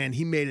 and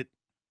he made it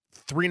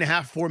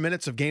 3.5, 4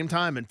 minutes of game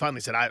time, and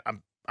finally said,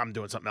 I'm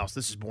doing something else.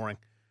 This is boring.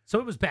 So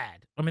it was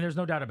bad. I mean, there's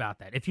no doubt about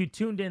that. If you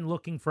tuned in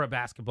looking for a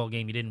basketball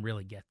game, you didn't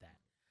really get that.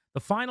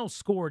 The final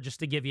score, just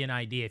to give you an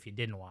idea if you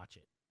didn't watch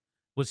it,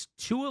 was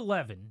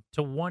 211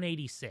 to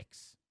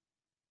 186.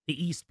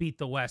 The East beat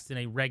the West in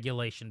a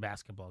regulation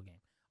basketball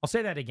game. I'll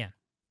say that again.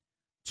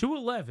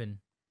 211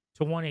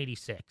 to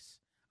 186.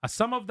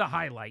 Some of the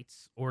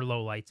highlights, or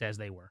lowlights as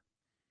they were,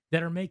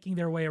 that are making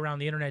their way around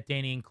the internet,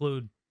 Danny,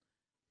 include,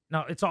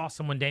 now it's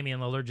awesome when Damian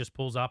Lillard just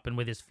pulls up and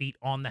with his feet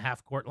on the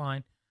half-court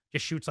line,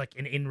 just shoots like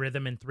an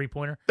in-rhythm and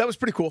three-pointer. That was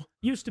pretty cool.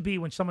 Used to be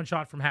when someone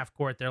shot from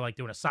half-court, they're like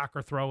doing a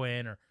soccer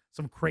throw-in or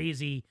some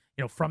crazy,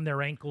 from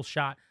their ankle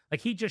shot.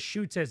 Like he just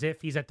shoots as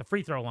if he's at the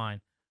free throw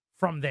line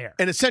from there.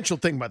 An essential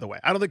thing, by the way.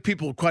 I don't think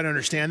people quite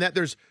understand that.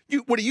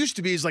 What it used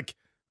to be is like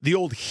the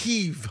old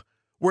heave,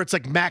 where it's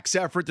like max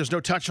effort, there's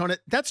no touch on it.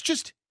 That's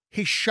just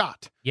his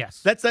shot.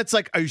 Yes. That's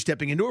like, are you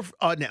stepping into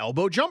an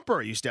elbow jumper?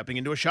 Are you stepping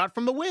into a shot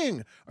from the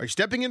wing? Are you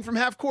stepping in from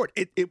half court?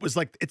 It was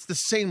like, it's the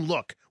same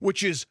look,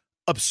 which is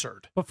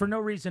absurd. But for no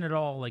reason at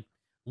all, like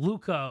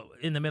Luka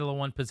in the middle of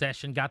one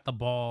possession got the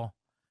ball,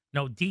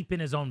 deep in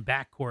his own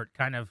backcourt,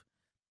 kind of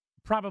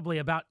probably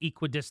about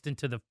equidistant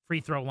to the free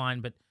throw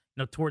line, but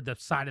toward the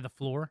side of the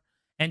floor,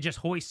 and just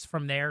hoists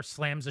from there,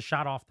 slams a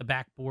shot off the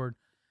backboard.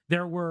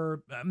 There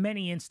were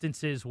many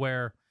instances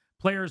where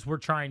players were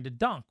trying to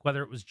dunk,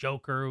 whether it was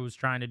Joker who was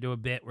trying to do a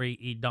bit where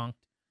he dunked,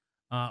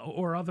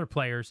 or other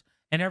players,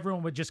 and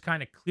everyone would just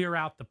kind of clear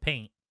out the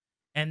paint.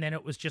 And then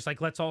it was just like,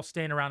 let's all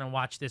stand around and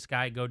watch this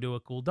guy go do a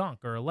cool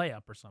dunk or a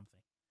layup or something.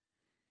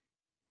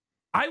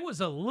 I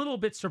was a little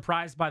bit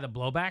surprised by the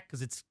blowback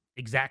because it's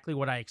exactly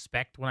what I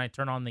expect when I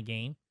turn on the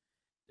game,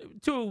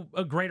 to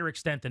a greater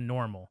extent than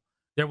normal.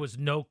 There was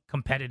no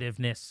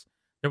competitiveness.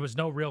 There was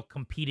no real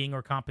competing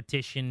or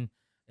competition.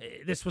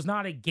 This was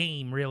not a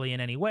game really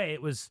in any way.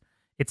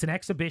 It's an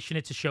exhibition.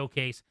 It's a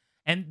showcase.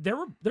 And there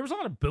was a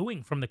lot of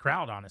booing from the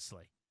crowd,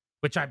 honestly,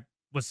 which I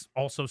was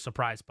also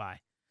surprised by.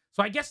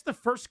 So I guess the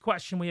first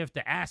question we have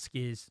to ask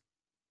is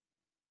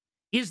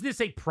this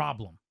a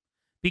problem?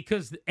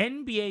 Because the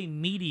NBA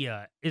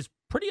media is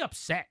pretty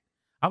upset.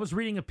 I was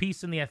reading a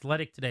piece in The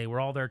Athletic today where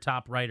all their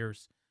top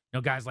writers,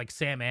 guys like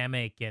Sam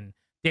Amick and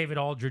David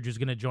Aldridge, who's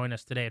going to join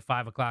us today at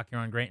 5 o'clock here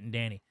on Grant and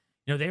Danny.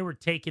 They were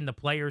taking the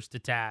players to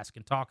task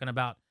and talking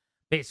about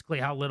basically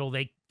how little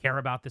they care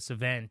about this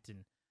event.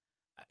 And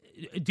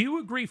do you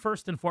agree,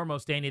 first and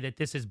foremost, Danny, that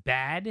this is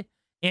bad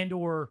and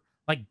or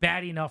like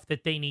bad enough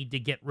that they need to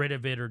get rid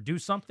of it or do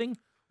something?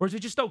 Or is it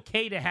just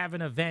okay to have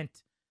an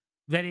event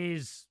that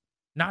is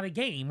not a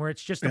game where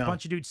it's just a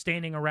bunch of dudes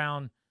standing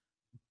around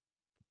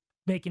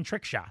making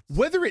trick shots?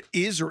 Whether it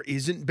is or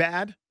isn't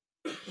bad,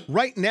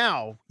 right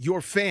now,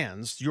 your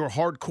fans, your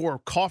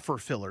hardcore coffer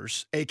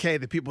fillers, aka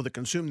the people that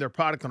consume their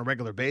product on a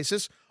regular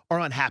basis, are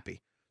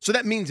unhappy. So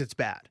that means it's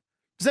bad.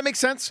 Does that make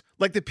sense?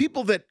 Like the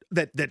people that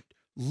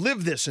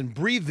live this and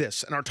breathe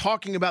this and are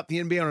talking about the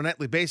NBA on a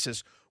nightly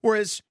basis,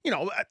 whereas,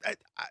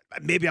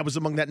 maybe I was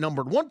among that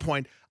number at one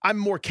point. I'm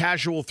more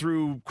casual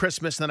through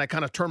Christmas, and then I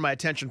kind of turn my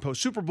attention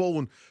post-Super Bowl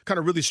and kind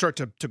of really start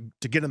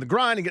to get in the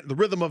grind and get in the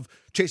rhythm of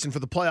chasing for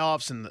the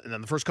playoffs and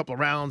then the first couple of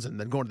rounds and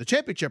then going to the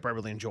championship I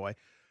really enjoy.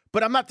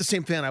 But I'm not the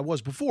same fan I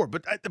was before.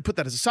 But I put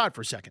that aside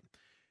for a second.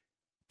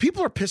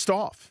 People are pissed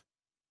off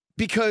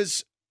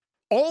because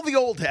all the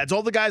old heads,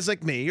 all the guys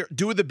like me,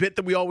 do the bit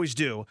that we always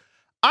do.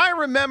 I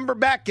remember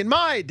back in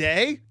my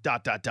day, ...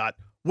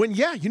 when,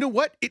 you know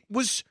what? It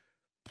was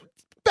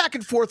back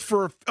and forth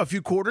for a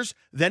few quarters.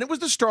 Then it was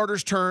the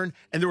starter's turn,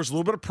 and there was a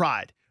little bit of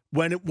pride.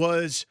 When it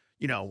was,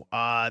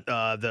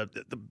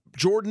 the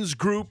Jordan's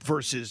group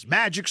versus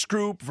Magic's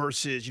group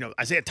versus,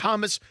 Isaiah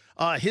Thomas,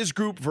 his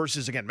group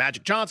versus, again,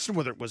 Magic Johnson,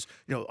 whether it was,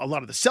 a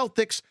lot of the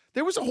Celtics.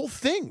 There was a whole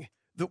thing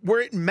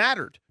where it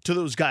mattered to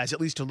those guys,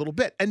 at least a little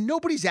bit. And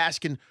nobody's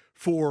asking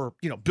for,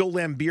 Bill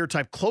Laimbeer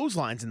type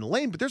clotheslines in the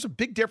lane, but there's a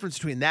big difference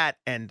between that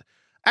and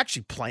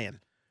actually playing.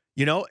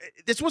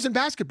 This wasn't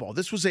basketball.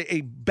 This was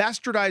a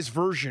bastardized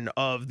version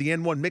of the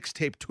N1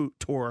 mixtape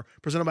tour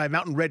presented by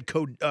Mountain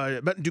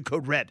Dew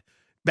Code Red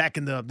back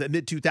in the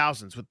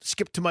mid-2000s with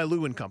Skip to My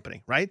Lou and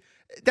company, right?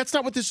 That's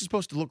not what this is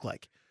supposed to look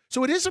like.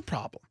 So it is a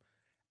problem.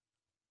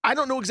 I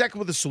don't know exactly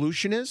what the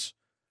solution is.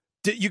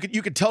 You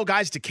could tell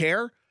guys to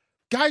care.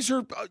 Players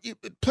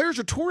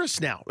are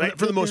tourists now, right?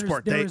 For the most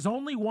part. There is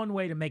only one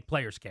way to make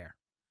players care.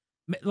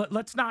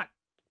 Let's not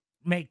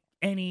make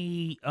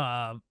any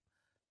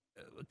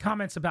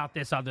comments about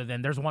this other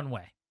than there's one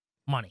way: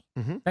 money.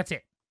 Mm-hmm. That's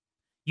it.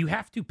 You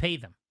have to pay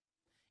them.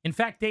 In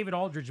fact, David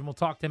Aldridge, and we'll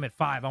talk to him at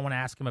 5. I want to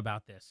ask him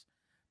about this.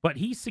 But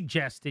he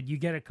suggested you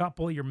get a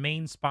couple of your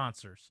main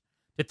sponsors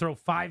to throw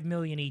 $5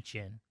 million each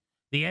in.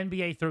 The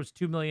NBA throws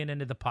 $2 million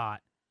into the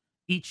pot.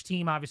 Each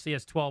team obviously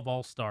has 12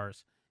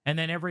 All-Stars. And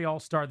then every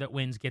All-Star that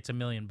wins gets $1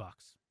 million.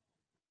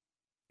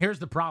 Here's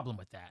the problem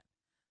with that.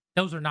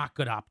 Those are not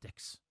good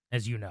optics,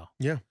 as you know.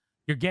 Yeah.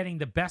 You're getting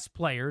the best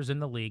players in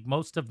the league.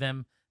 Most of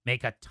them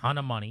make a ton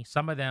of money.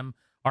 Some of them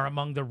are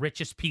among the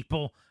richest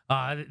people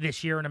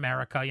this year in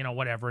America,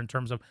 whatever, in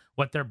terms of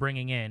what they're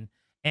bringing in.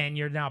 And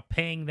you're now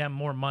paying them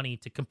more money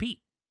to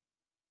compete.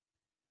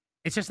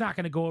 It's just not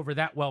going to go over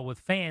that well with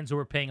fans who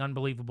are paying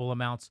unbelievable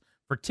amounts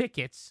for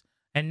tickets.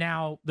 And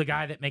now the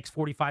guy that makes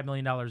 $45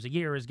 million a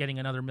year is getting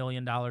another $1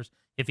 million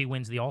if he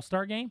wins the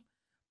All-Star game.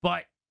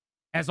 But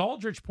as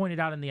Aldridge pointed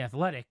out in The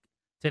Athletic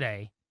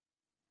today,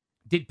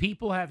 did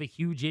people have a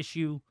huge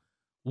issue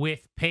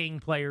with paying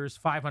players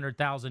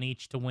 $500,000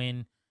 each to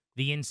win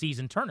the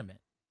in-season tournament?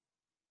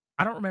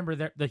 I don't remember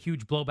the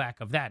huge blowback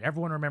of that.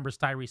 Everyone remembers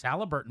Tyrese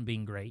Halliburton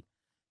being great.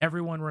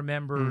 Everyone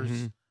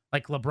remembers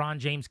like LeBron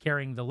James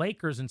carrying the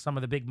Lakers in some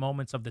of the big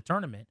moments of the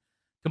tournament,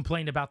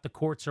 complained about the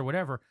courts or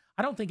whatever.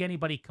 I don't think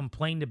anybody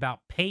complained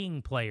about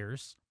paying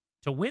players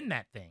to win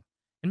that thing.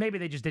 And maybe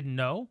they just didn't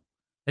know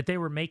that they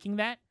were making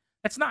that.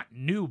 That's not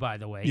new, by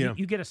the way. Yeah.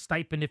 You get a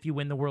stipend if you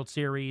win the World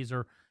Series,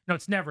 or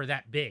it's never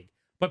that big.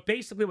 But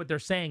basically what they're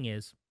saying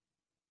is,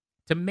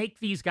 to make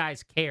these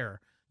guys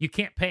care, you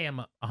can't pay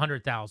them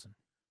 $100,000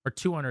 or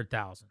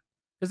 $200,000.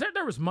 Because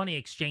there was money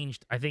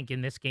exchanged, I think,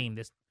 in this game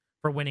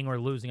for winning or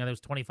losing. I think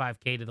it was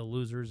 $25K to the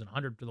losers and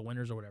 $100 to the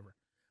winners or whatever.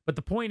 But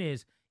the point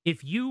is,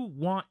 if you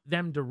want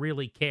them to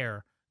really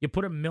care, you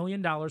put $1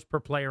 million per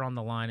player on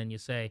the line and you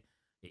say,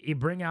 you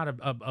bring out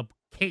a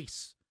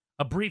case,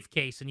 a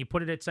briefcase, and you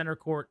put it at center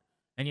court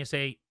and you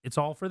say, it's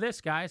all for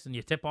this, guys, and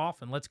you tip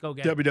off and let's go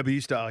get it.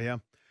 WWE style, yeah.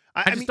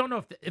 I just don't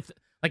know if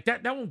like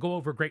that won't go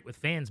over great with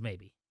fans,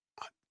 maybe.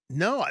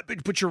 No,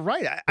 but you're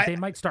right. They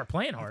might start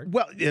playing hard.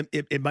 Well,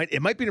 it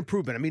might be an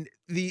improvement. I mean,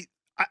 the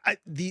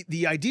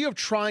idea of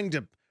trying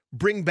to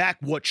bring back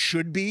what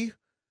should be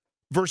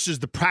versus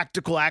the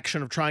practical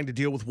action of trying to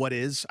deal with what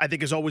is, I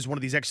think, is always one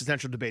of these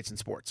existential debates in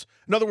sports.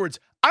 In other words,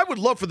 I would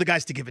love for the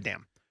guys to give a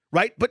damn,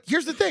 right? But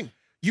here's the thing.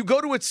 You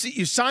go to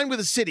you sign with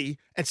a city,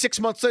 and 6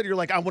 months later, you're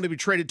like, I want to be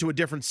traded to a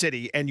different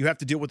city, and you have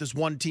to deal with this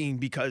one team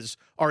because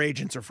our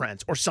agents are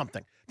friends or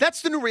something.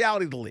 That's the new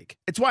reality of the league.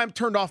 It's why I'm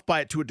turned off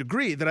by it to a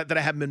degree that I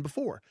haven't been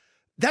before.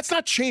 That's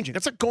not changing.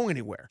 That's not going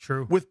anywhere.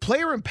 True. With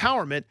player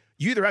empowerment,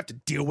 you either have to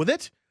deal with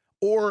it,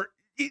 or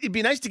it'd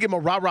be nice to give them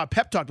a rah-rah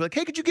pep talk. Be like,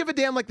 hey, could you give a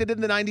damn like they did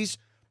in the 90s?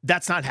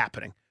 That's not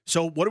happening.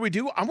 So what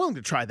do? I'm willing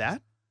to try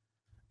that.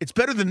 It's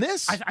better than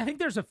this. I think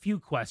there's a few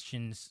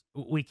questions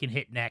we can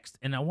hit next,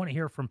 and I want to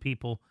hear from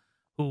people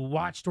who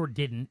watched or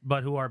didn't,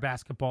 but who are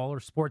basketball or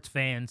sports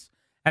fans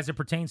as it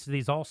pertains to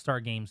these All-Star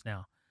games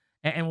now.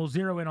 And we'll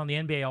zero in on the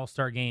NBA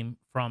All-Star game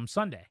from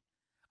Sunday.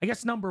 I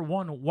guess number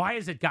one, why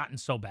has it gotten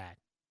so bad?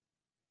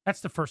 That's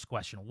the first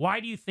question.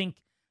 Why do you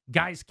think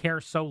guys care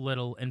so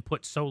little and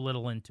put so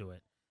little into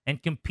it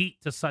and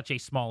compete to such a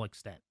small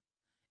extent?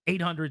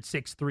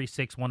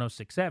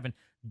 800-636-1067.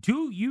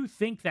 Do you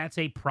think that's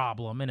a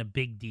problem and a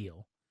big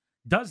deal?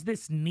 Does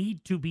this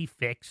need to be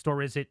fixed,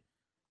 or is it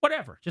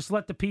whatever? Just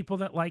let the people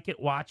that like it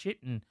watch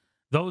it, and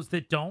those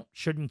that don't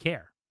shouldn't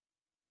care.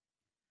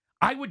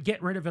 I would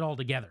get rid of it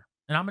altogether.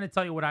 And I'm going to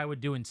tell you what I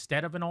would do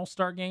instead of an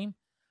All-Star game,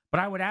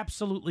 but I would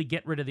absolutely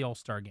get rid of the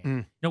All-Star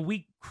game.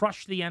 We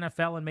crushed the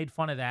NFL and made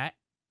fun of that.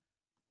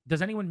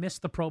 Does anyone miss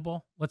the Pro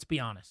Bowl? Let's be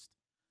honest.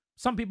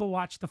 Some people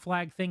watch the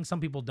flag thing, some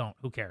people don't.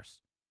 Who cares?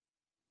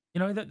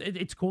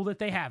 It's cool that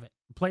they have it.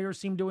 Players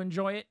seem to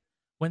enjoy it.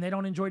 When they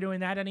don't enjoy doing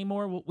that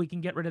anymore, we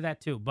can get rid of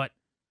that too. But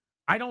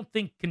I don't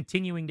think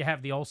continuing to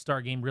have the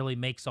All-Star game really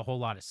makes a whole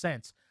lot of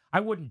sense. I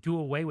wouldn't do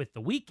away with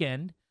the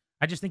weekend.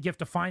 I just think you have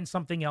to find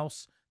something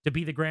else to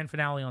be the grand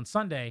finale on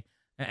Sunday,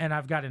 and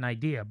I've got an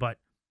idea. But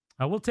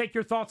we'll take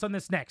your thoughts on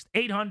this next.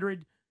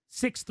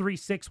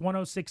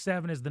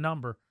 800-636-1067 is the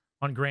number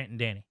on Grant and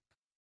Danny.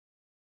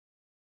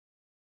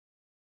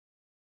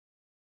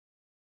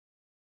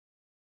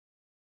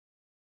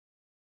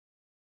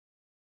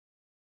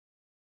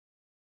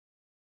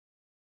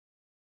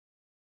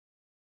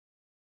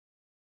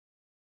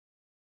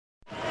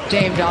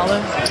 Dame Dollar.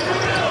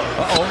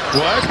 Uh-oh.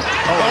 What?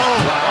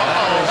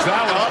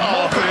 That was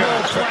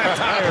multiple flat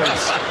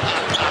tires.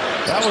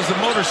 That was the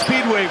Motor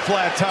Speedway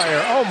flat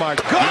tire. Oh, my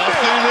God.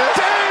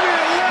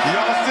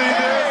 Y'all see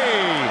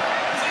this?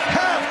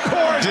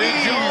 Half-court.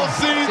 Did y'all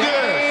see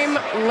this? Dame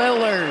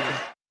Lillard.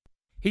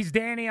 He's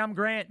Danny. I'm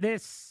Grant.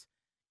 This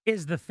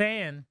is The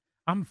Fan.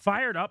 I'm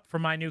fired up for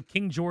my new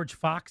King George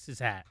Fox's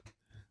hat.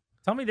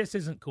 Tell me this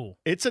isn't cool.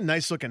 It's a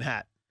nice-looking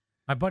hat.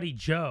 My buddy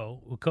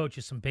Joe, who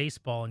coaches some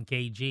baseball in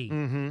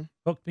KG,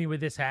 hooked me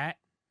with this hat.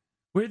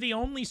 We're the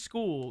only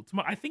school.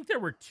 I think there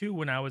were two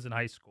when I was in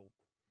high school,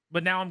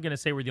 but now I'm going to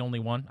say we're the only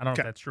one. I don't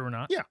know if that's true or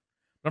not. Yeah.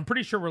 But I'm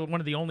pretty sure we're one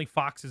of the only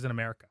Foxes in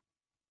America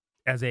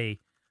as a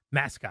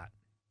mascot.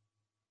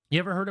 You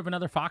ever heard of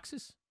another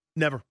Foxes?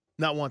 Never.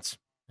 Not once.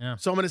 Yeah.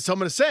 So I'm going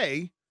to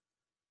say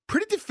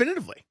pretty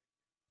definitively,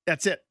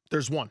 that's it.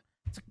 There's one.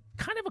 It's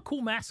kind of a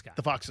cool mascot.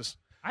 The Foxes.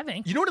 I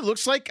think. You know what it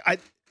looks like?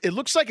 It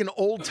looks like an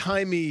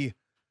old-timey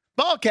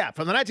ball cap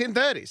from the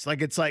 1930s.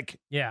 Like, it's like,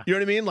 yeah. You know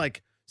what I mean?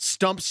 Like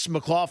Stumps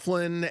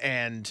McLaughlin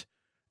and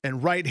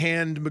right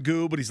hand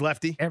Magoo, but he's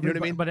lefty. You know what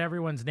I mean? But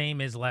everyone's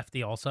name is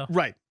Lefty also.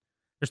 Right.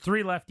 There's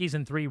 3 lefties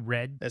and 3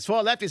 red. There's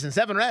 4 lefties and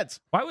 7 reds.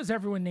 Why was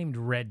everyone named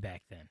Red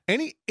back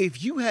then?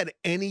 If you had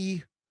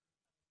any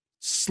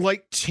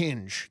slight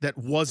tinge that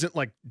wasn't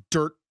like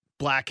dirt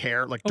black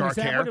hair, like dark is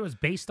that hair. What it was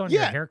based on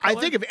your hair color? I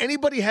think if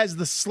anybody has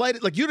the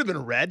slightest, like you'd have been a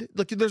red.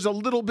 Look, there's a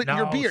little bit in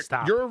your beard.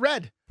 Stop. You're a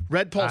red.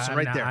 Red Paulson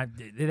right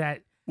there.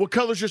 What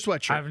color's your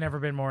sweatshirt? I've never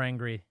been more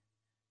angry.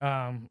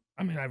 I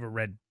have a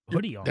red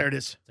hoodie on. There it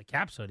is. It's a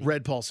Caps hoodie.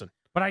 Red Paulson.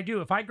 But I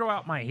do. If I grow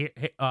out my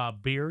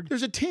beard,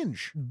 there's a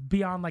tinge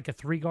beyond like a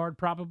 3-guard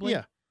probably.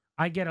 Yeah.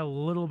 I get a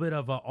little bit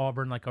of a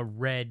Auburn, like a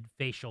red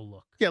facial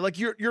look. Yeah, like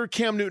your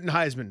Cam Newton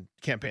Heisman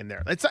campaign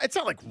there. It's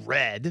not like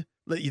red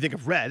that you think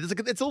of red. It's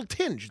a little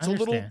tinge.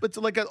 It's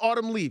like an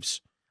autumn leaves.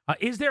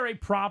 Is there a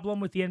problem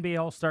with the NBA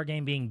All-Star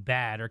Game being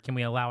bad, or can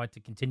we allow it to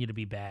continue to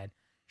be bad?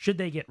 Should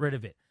they get rid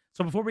of it?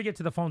 So before we get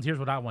to the phones, here's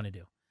what I want to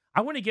do.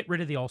 I want to get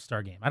rid of the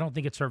All-Star Game. I don't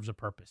think it serves a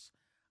purpose.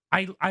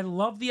 I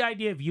love the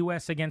idea of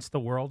U.S. against the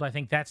world. I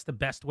think that's the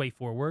best way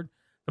forward.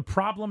 The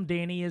problem,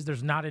 Danny, is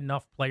there's not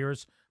enough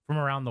players from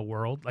around the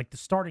world. Like the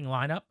starting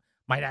lineup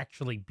might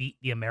actually beat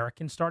the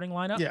American starting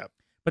lineup. Yeah.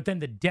 But then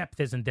the depth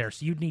isn't there.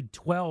 So you'd need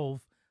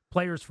 12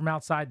 players from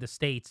outside the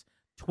States,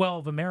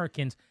 12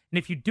 Americans. And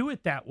if you do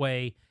it that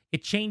way,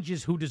 it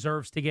changes who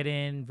deserves to get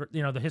in.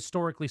 You know,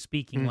 historically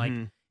speaking, like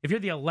if you're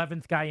the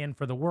 11th guy in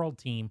for the world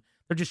team,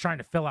 they're just trying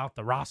to fill out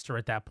the roster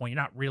at that point.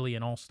 You're not really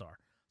an all-star.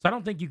 So I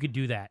don't think you could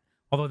do that.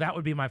 Although that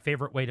would be my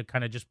favorite way to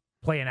kind of just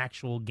play an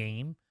actual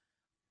game.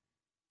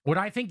 What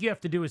I think you have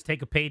to do is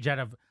take a page out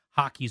of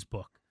hockey's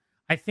book.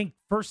 I think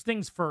first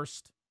things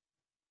first,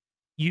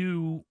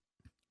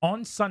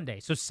 on Sunday,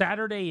 so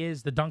Saturday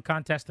is the dunk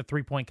contest, the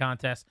three-point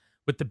contest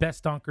with the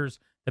best dunkers,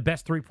 the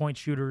best three-point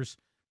shooters,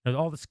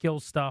 all the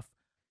skills stuff,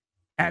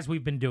 as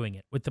we've been doing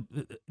it, with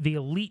the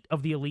elite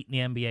of the elite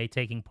in the NBA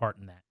taking part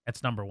in that.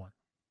 That's number one.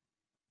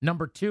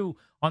 Number two,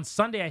 on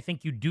Sunday, I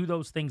think you do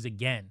those things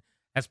again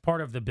as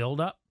part of the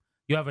build-up.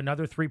 You have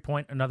another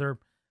three-point, another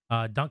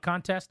dunk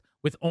contest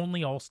with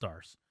only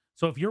all-stars.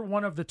 So if you're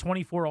one of the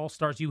 24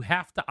 all-stars, you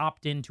have to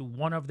opt into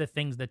one of the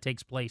things that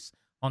takes place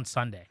on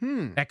Sunday.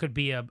 That could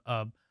be a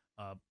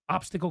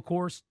obstacle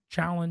course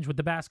challenge with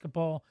the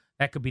basketball.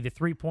 That could be the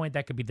three-point.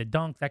 That could be the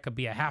dunk. That could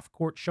be a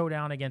half-court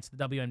showdown against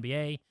the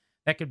WNBA.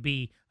 That could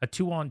be a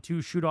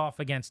 2-on-2 shoot-off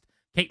against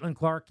Caitlin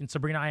Clark and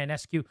Sabrina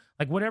Ionescu.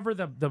 Like whatever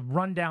the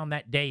rundown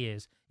that day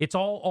is, it's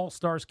all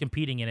stars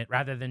competing in it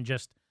rather than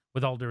just,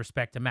 with all due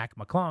respect to Mac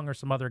McClung or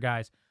some other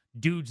guys,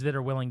 dudes that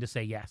are willing to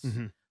say yes.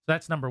 So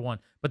that's number one.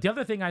 But the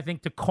other thing, I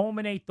think, to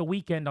culminate the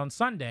weekend on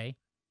Sunday,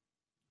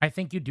 I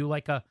think you do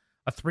like a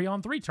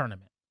 3-on-3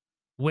 tournament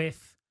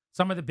with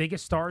some of the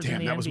biggest stars in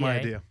the NBA. That was my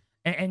idea.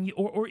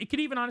 Or it could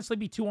even honestly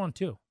be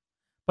 2-on-2.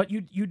 But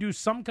you do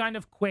some kind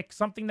of quick,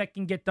 something that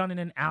can get done in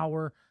an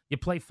hour. You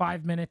play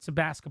 5 minutes of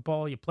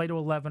basketball, you play to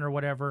 11 or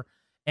whatever,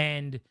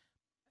 and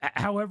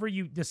however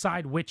you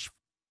decide which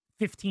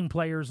 15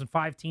 players and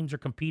 5 teams are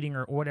competing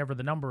or whatever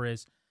the number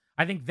is,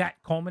 I think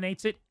that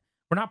culminates it.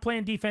 We're not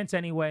playing defense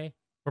anyway.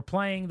 We're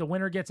playing the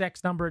winner gets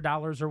X number of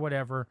dollars or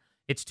whatever.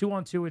 It's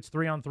 2-on-2, it's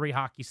 3-on-3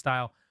 hockey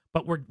style,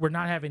 but we're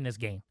not having this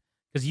game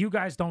because you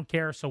guys don't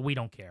care, so we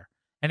don't care.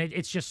 And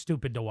it's just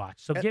stupid to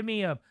watch. So give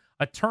me a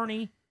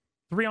tourney.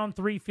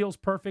 3-on-3 feels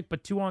perfect,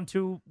 but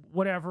 2-on-2,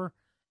 whatever.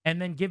 And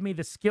then give me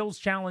the skills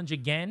challenge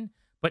again.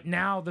 But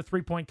now the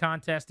three-point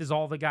contest is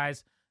all the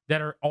guys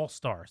that are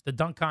all-stars. The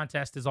dunk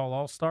contest is all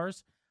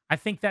all-stars. I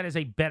think that is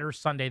a better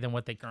Sunday than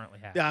what they currently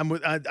have. Yeah,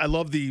 I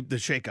love the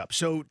shakeup.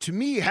 So to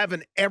me,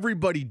 having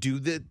everybody do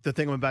the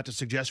thing I'm about to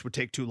suggest would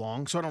take too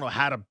long. So I don't know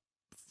how to,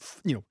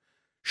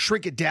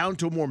 shrink it down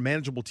to a more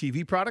manageable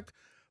TV product.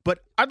 But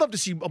I'd love to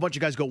see a bunch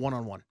of guys go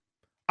one-on-one.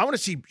 I want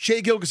to see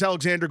Shai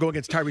Gilgeous-Alexander go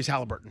against Tyrese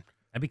Halliburton.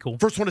 That'd be cool.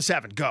 First one to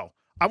 7, go.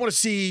 I want to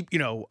see,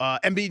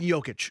 Embiid and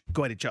Jokic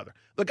go at each other.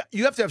 Look,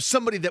 you have to have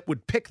somebody that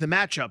would pick the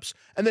matchups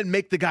and then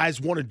make the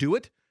guys want to do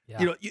it. Yeah.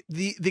 You know,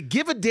 the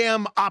give a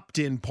damn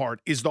opt-in part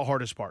is the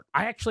hardest part.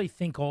 I actually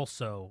think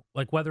also,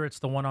 like whether it's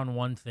the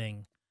one-on-one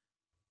thing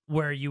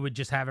where you would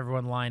just have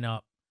everyone line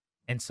up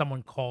and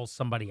someone calls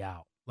somebody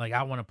out. Like,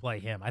 I want to play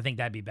him. I think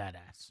that'd be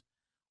badass.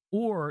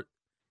 Or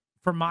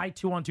for my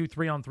 2-on-2,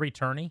 3-on-3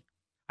 tourney,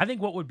 I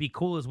think what would be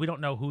cool is we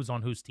don't know who's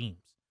on whose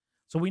teams.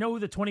 So we know who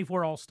the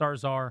 24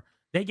 All-Stars are.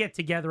 They get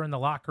together in the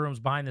locker rooms,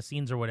 behind the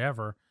scenes or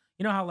whatever.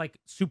 You know how, like,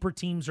 super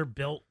teams are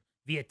built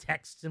via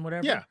texts and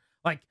whatever? Yeah.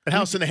 Like a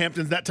house in the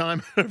Hamptons that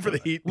time for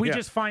the Heat. We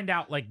just find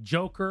out like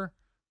Joker,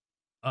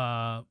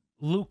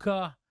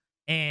 Luka,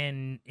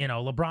 and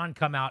LeBron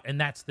come out, and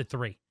that's the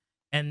three.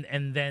 And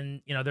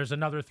then there's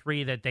another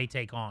three that they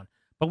take on.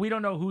 But we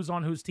don't know who's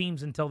on whose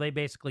teams until they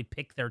basically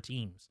pick their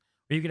teams.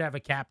 Or you could have a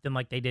captain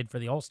like they did for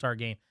the All-Star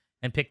game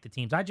and pick the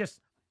teams.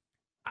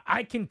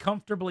 I can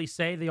comfortably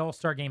say the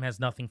All-Star game has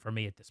nothing for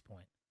me at this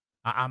point.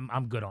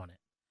 I'm good on it.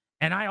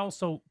 And I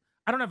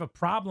don't have a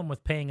problem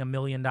with paying $1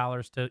 million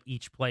to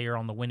each player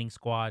on the winning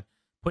squad,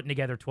 putting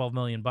together $12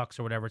 million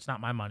or whatever. It's not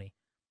my money.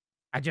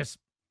 I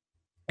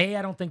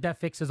don't think that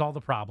fixes all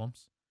the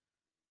problems.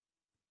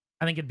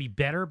 I think it'd be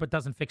better, but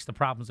doesn't fix the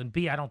problems. And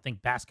B, I don't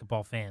think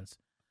basketball fans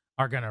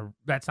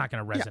that's not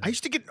gonna resonate. Yeah, I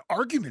used to get in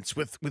arguments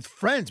with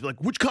friends,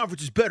 like, which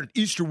conference is better,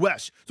 East or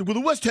West? So, well,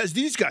 the West has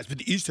these guys, but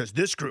the East has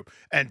this group.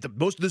 And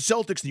most of the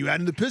Celtics, and you add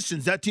in the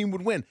Pistons, that team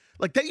would win.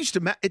 Like, that used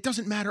to it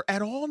doesn't matter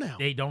at all now.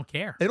 They don't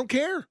care. They don't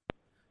care.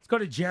 Let's go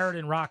to Jared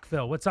in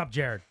Rockville. What's up,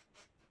 Jared?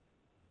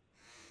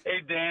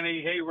 Hey,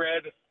 Danny. Hey,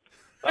 Red.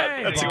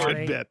 Hey, that's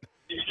Barney. a good bet.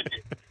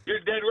 You're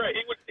dead right.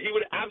 He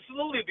would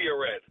absolutely be a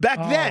Red. Back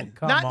then,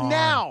 come not on.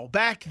 now.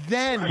 Back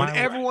then, when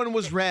everyone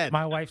was red.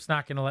 My wife's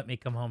not going to let me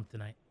come home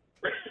tonight.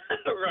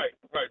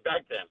 right.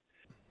 Back then.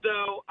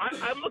 So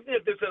I'm looking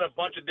at this at a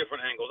bunch of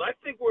different angles. I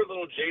think we're a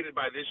little jaded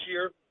by this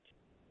year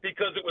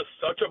because it was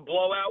such a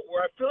blowout.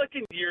 Where I feel like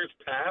in years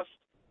past,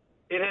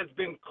 it has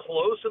been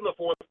close in the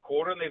fourth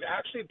quarter, and they've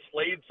actually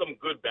played some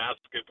good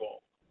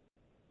basketball.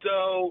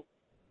 So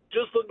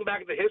just looking back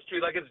at the history,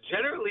 like it's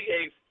generally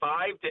a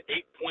 5 to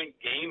 8 point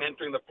game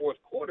entering the fourth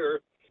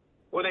quarter,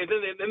 where they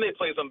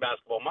play some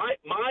basketball. My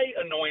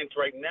annoyance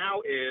right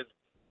now is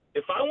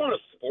if I want a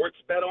sports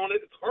bet on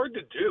it, it's hard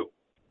to do.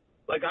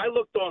 Like I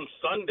looked on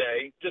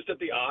Sunday just at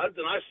the odds,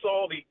 and I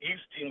saw the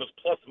East team was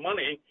plus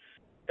money,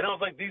 and I was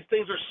like, these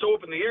things are so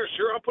up in the air.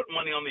 Sure, I'll put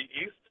money on the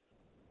East.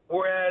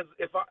 Whereas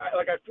if I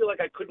feel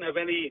like I couldn't have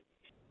any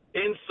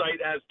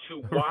insight as to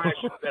why I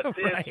should bet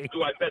this. Right.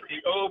 Do I bet the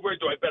over?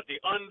 Do I bet the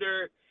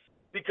under?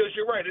 Because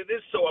you're right, it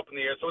is so up in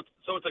the air. So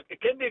it's like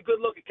it can be a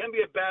good look, it can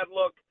be a bad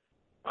look.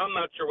 I'm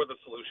not sure what the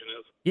solution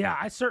is. Yeah,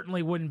 I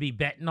certainly wouldn't be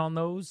betting on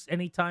those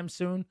anytime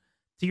soon.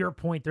 To your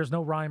point, there's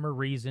no rhyme or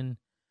reason,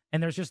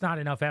 and there's just not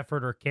enough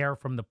effort or care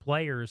from the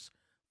players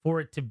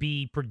for it to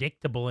be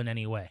predictable in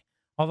any way.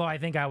 Although I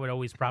think I would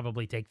always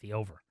probably take the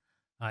over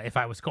if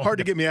I was going Hard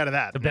to get me out of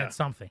that. to bet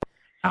something.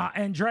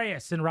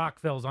 Andreas in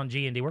Rockville's on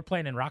G&D. We're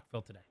playing in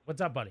Rockville today. What's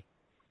up, buddy?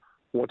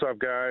 What's up,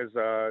 guys?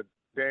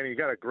 Danny, you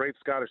got a great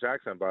Scottish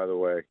accent, by the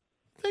way.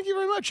 Thank you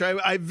very much.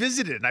 I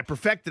visited and I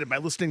perfected it by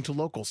listening to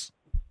locals.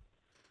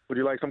 Would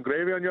you like some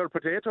gravy on your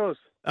potatoes?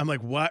 I'm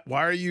like, what?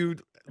 Why are you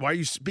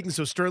speaking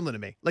so sternly to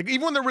me? Like,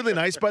 even when they're really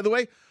nice, by the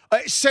way,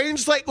 it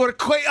sounds like we're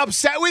quite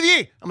upset with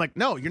you. I'm like,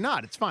 no, you're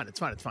not. It's fine.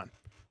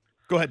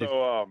 Go ahead, dude.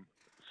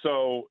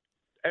 So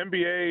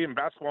NBA and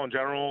basketball in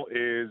general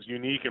is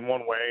unique in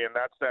one way, and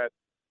that's that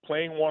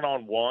playing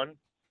one-on-one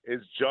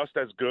is just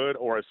as good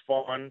or as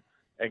fun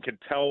and can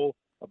tell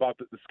about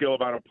the skill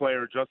about a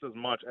player just as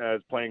much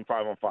as playing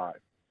 5-on-5.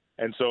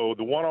 And so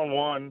the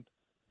one-on-one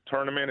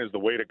tournament is the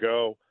way to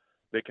go.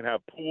 They can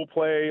have pool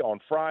play on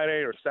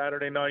Friday or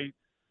Saturday night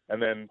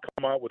and then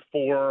come out with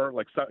 4,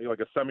 like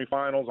a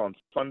semifinals on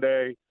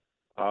Sunday,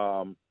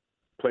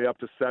 play up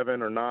to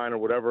 7 or 9 or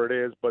whatever it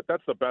is. But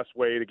that's the best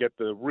way to get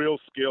the real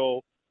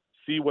skill,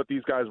 see what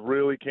these guys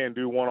really can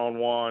do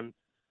one-on-one.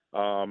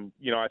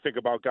 I think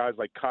about guys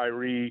like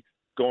Kyrie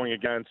going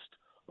against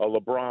a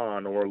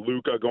LeBron or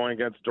Luka going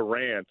against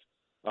Durant.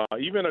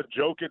 Even a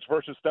Jokic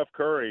versus Steph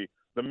Curry,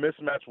 the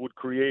mismatch would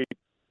create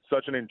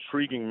such an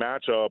intriguing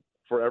matchup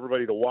for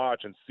everybody to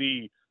watch and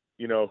see,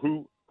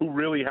 who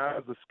really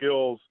has the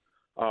skills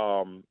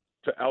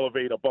to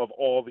elevate above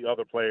all the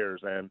other players.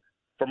 And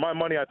for my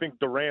money, I think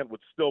Durant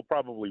would still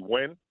probably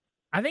win.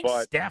 I think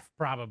Steph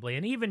probably,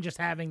 and even just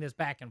having this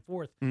back and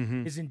forth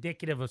is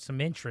indicative of some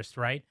interest,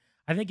 right?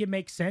 I think it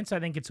makes sense. I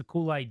think it's a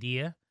cool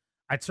idea.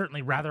 I'd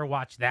certainly rather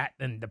watch that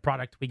than the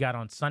product we got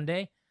on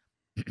Sunday.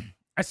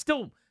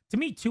 To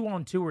me,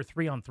 2-on-2 or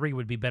 3-on-3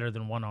 would be better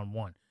than 1-on-1.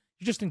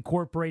 You're just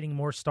incorporating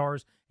more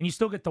stars, and you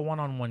still get the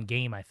 1-on-1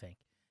 game, I think,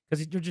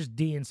 because you're just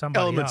D'ing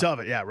somebody Elements up,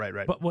 of it, yeah,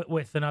 right. But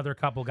with another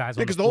couple guys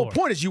on Because the whole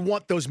point is you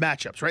want those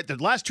matchups, right? The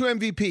last 2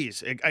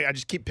 MVPs, I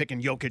just keep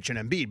picking Jokic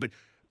and Embiid, but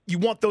you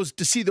want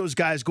to see those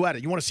guys go at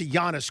it. You want to see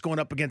Giannis going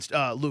up against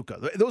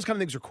Luka. Those kind of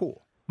things are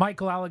cool.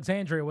 Michael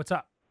Alexandria, what's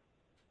up?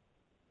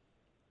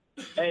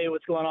 Hey,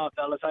 what's going on,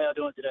 fellas? How y'all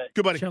doing today?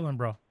 Good, buddy. Chilling,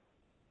 bro.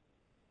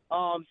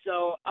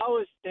 So I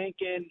was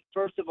thinking,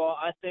 first of all,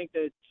 I think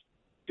that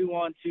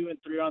 2-on-2 and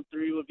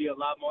 3-on-3 would be a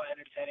lot more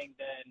entertaining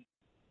than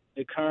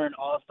the current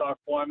All-Star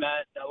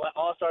format. The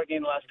All-Star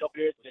game the last couple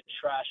of years has been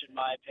trash, in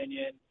my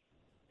opinion.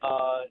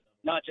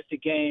 Not just the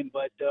game,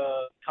 but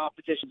the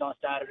competitions on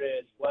Saturday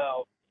as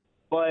well.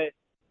 But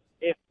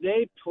if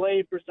they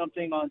play for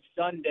something on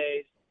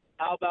Sundays,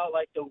 how about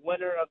like the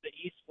winner of the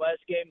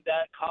East-West game?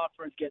 That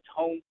conference gets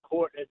home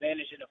court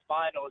advantage in the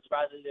finals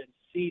rather than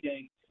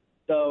seeding.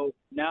 So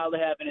now they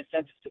have an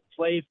incentive to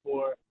play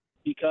for,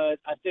 because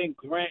I think,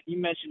 Grant,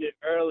 you mentioned it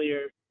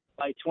earlier,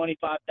 like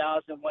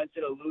 25,000 went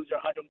to the loser,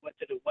 100 went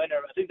to the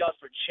winner. I think that was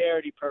for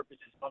charity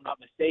purposes, if I'm not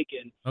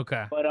mistaken.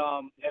 Okay. But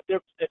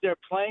if they're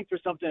playing for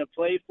something to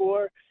play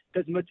for,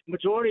 because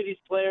majority of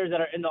these players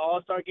that are in the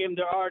All-Star game,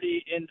 they're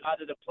already in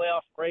either the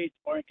playoff race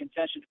or in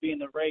contention to be in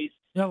the race.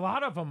 Yeah, a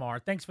lot of them are.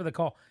 Thanks for the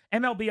call.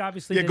 MLB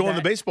obviously did going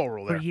that the baseball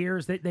rule for there.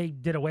 years. They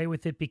did away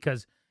with it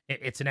because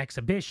it's an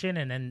exhibition,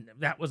 and then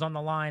that was on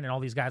the line, and all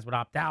these guys would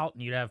opt out,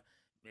 and you'd have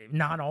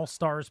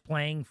non-All-Stars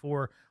playing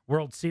for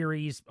World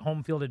Series,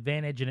 home field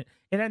advantage, and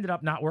it ended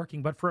up not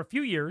working. But for a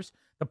few years,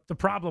 the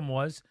problem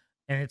was,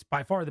 and it's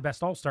by far the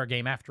best All-Star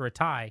game after a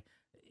tie,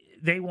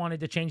 they wanted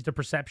to change the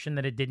perception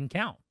that it didn't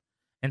count.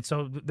 And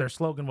so their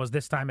slogan was,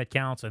 this time it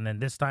counts, and then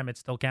this time it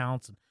still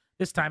counts, and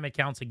this time it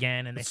counts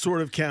again. And It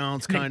sort of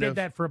counts, they kind did of.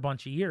 that for a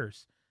bunch of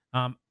years.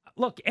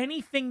 Look,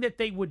 anything that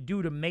they would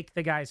do to make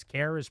the guys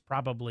care is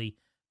probably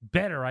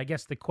better. I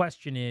guess the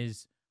question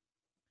is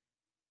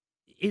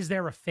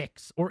there a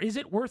fix, or is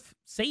it worth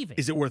saving?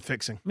 Is it worth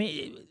fixing? I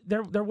mean,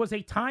 there was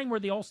a time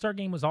where the All-Star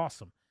game was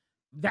awesome.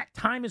 That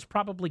time is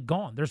probably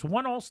gone. There's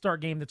one All-Star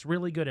game that's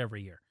really good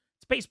every year.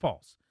 It's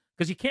baseball's,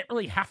 because you can't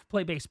really half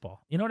play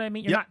baseball. You know what I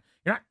mean? You're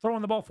not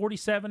throwing the ball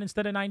 47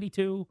 instead of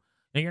 92.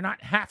 And you're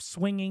not half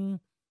swinging.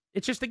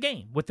 It's just a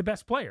game with the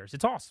best players.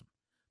 It's awesome.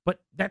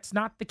 But that's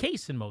not the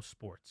case in most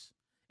sports.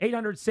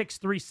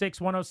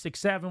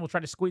 800-636-1067. We'll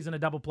try to squeeze in a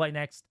double play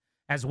next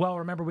as well.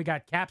 Remember, we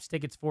got Caps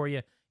tickets for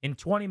you in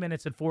 20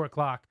 minutes at 4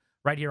 o'clock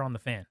right here on The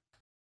Fan.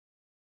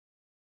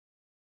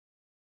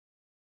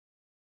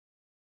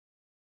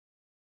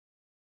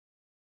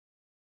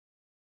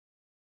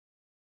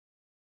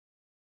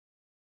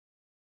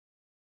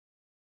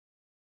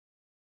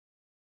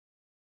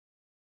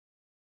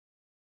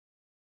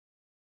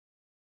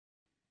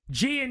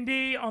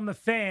 G&D on The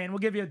Fan. We'll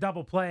give you a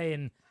double play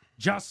in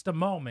just a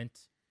moment.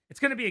 It's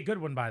going to be a good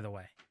one, by the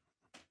way.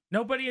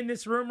 Nobody in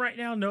this room right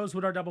now knows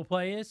what our double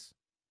play is.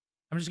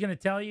 I'm just going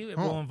to tell you, it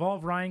will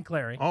involve Ryan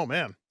Clary. Oh,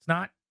 man. It's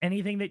not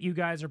anything that you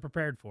guys are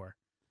prepared for.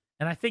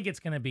 And I think it's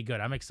going to be good.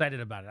 I'm excited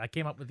about it. I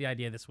came up with the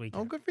idea this week.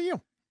 Oh, good for you.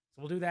 So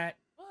we'll do that,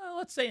 well,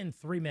 let's say in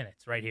 3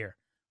 minutes right here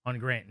on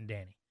Grant and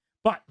Danny.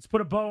 But let's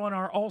put a bow on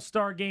our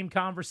All-Star game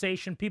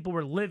conversation. People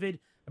were livid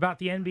about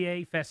the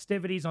NBA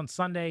festivities on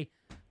Sunday.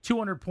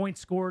 200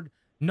 points scored,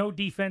 no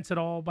defense at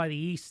all by the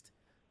East,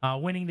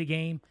 winning the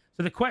game.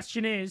 So the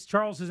question is,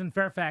 Charles is in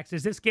Fairfax,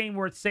 is this game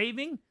worth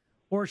saving,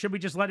 or should we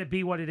just let it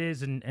be what it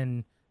is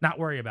and not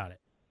worry about it?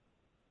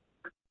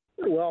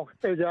 Well,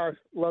 hey, guys,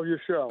 love your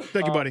show.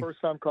 Thank you, buddy.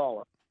 First-time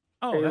caller.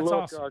 Oh, hey, that's look,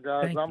 awesome.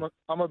 Guys,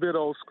 I'm a bit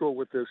old school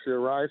with this here,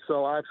 right?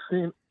 So I've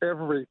seen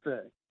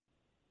everything.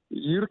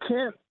 You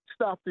can't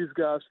stop these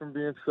guys from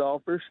being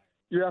selfish.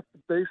 You have to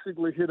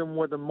basically hit them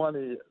where the money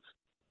is.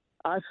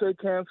 I say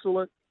cancel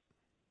it.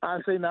 I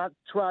say not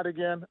try it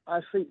again. I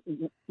say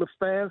the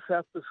fans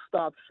have to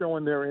stop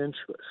showing their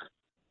interest.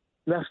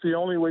 That's the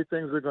only way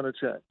things are going to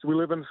change. We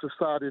live in a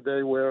society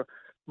today where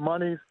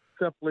money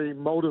simply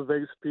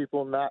motivates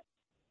people, not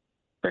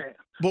fans.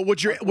 But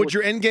would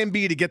your end game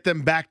be to get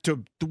them back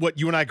to what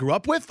you and I grew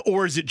up with,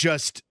 or is it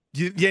just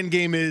the end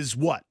game is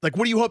what? Like,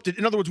 what do you hope to?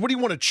 In other words, what do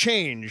you want to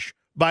change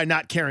by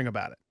not caring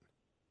about it?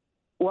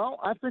 Well,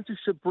 I think you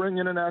should bring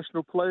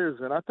international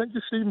players in. I think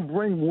you should even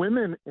bring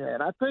women in.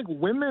 I think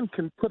women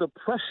can put a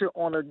pressure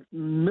on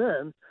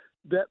men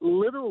that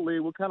literally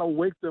will kind of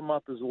wake them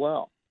up as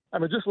well. I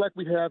mean, just like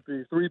we had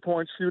the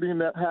three-point shooting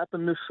that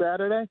happened this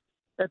Saturday,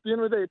 at the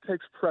end of the day, it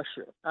takes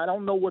pressure. I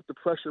don't know what the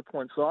pressure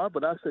points are,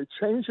 but I say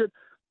change it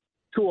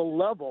to a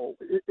level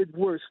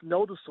where it's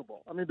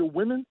noticeable. I mean, the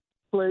women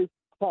play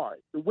hard.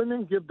 The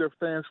women give their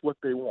fans what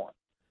they want.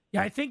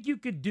 Yeah, I think you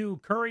could do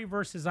Curry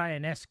versus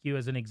Ionescu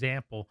as an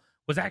example.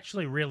 Was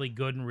actually really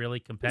good and really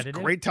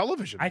competitive. Great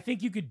television. I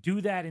think you could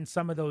do that in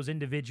some of those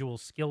individual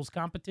skills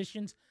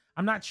competitions.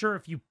 I'm not sure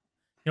if you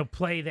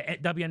play the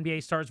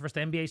WNBA stars versus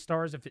the NBA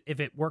stars, if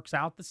it works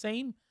out the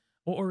same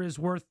or is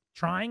worth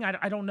trying.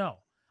 I don't know.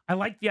 I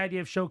like the idea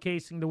of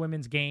showcasing the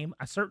women's game.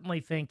 I certainly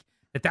think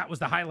that was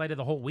the highlight of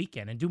the whole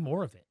weekend, and do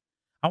more of it.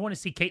 I want to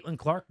see Caitlin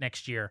Clark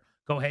next year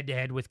go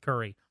head-to-head with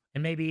Curry.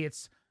 And maybe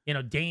it's,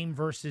 Dame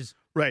versus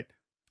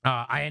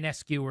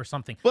Ionescu or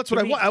something. Well, that's what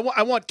I want.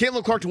 I want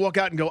Caitlin Clark to walk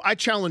out and go, I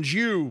challenge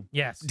you,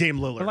 yes, Dame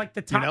Lillard. Or like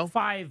the top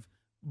 5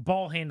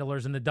 ball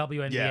handlers in the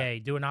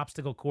WNBA do an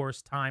obstacle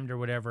course timed or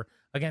whatever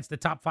against the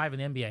top 5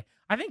 in the NBA.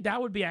 I think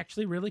that would be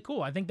actually really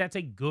cool. I think that's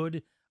a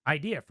good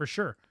idea for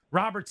sure.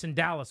 Robert's in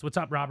Dallas. What's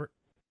up, Robert?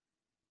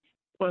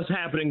 What's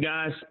happening,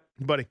 guys?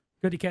 Buddy.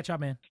 Good to catch up,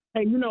 man.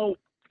 Hey,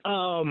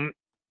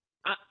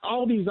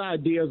 all these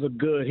ideas are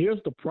good.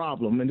 Here's the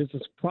problem, and this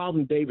is a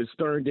problem David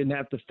Stern didn't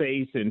have to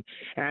face and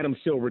Adam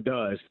Silver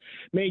does.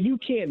 Man, you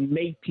can't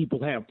make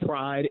people have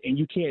pride, and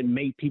you can't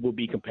make people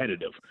be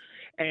competitive.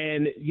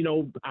 And,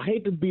 I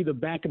hate to be the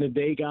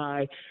back-in-the-day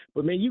guy,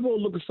 but, man, you go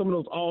look at some of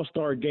those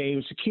all-star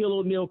games. Shaquille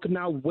O'Neal could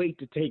not wait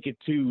to take it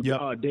to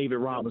David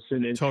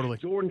Robinson. And totally.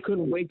 Jordan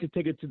couldn't wait to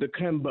take it to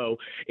Dikembe.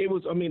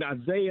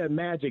 Isaiah and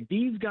Magic.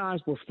 These guys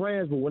were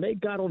friends, but when they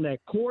got on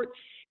that court,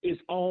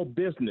 it's all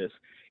business.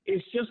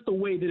 It's just the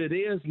way that it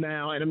is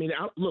now. And,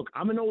 look,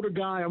 I'm an older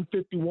guy. I'm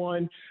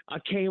 51. I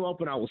came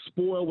up and I was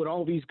spoiled with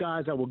all these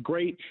guys that were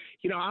great.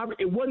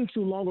 It wasn't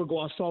too long ago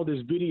I saw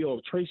this video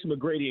of Tracy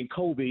McGrady and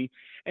Kobe,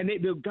 and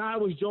the guy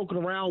was joking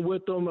around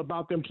with them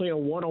about them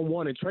playing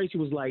one-on-one, and Tracy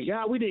was like,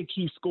 yeah, we didn't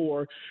keep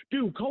score.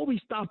 Dude, Kobe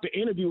stopped the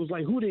interview, was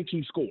like, who didn't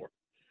keep score?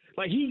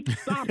 Like, he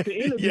stopped the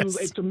interview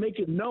to make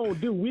it known,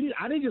 dude,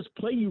 I didn't just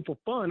play you for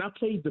fun. I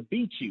played to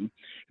beat you.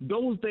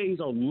 Those days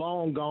are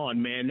long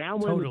gone, man. Now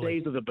we're in the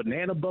days of the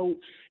banana boat,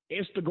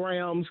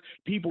 Instagrams,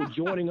 people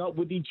joining up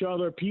with each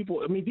other.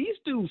 These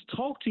dudes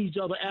talk to each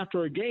other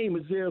after a game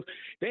as if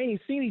they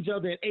ain't seen each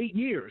other in 8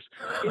 years.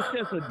 It's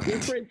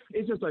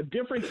just a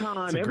different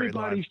time.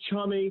 Everybody's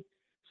chummy.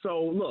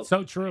 So look,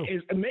 so true.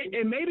 And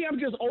maybe I'm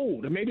just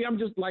old, and maybe I'm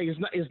just like it's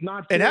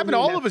not. It happened to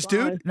all of us,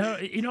 dude. No,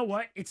 you know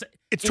what? It's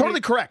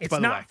totally correct. It's by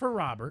the way, not for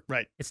Robert.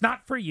 Right. It's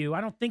not for you. I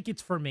don't think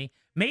it's for me.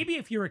 Maybe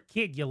if you're a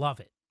kid, you love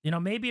it.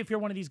 Maybe if you're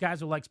one of these guys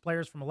who likes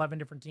players from 11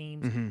 different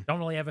teams, don't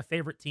really have a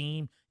favorite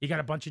team. You got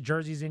a bunch of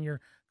jerseys in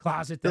your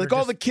closet.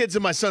 All the kids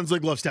in my son's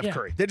league love Steph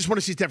Curry. They just want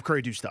to see Steph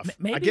Curry do stuff.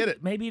 Maybe, I get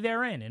it. Maybe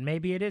they're in, and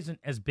maybe it isn't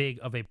as big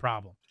of a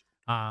problem.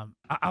 I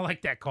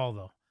like that call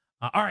though.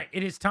 All right,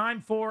 it is time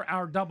for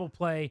our double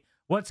play.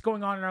 What's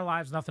going on in our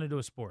lives? Nothing to do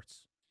with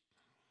sports.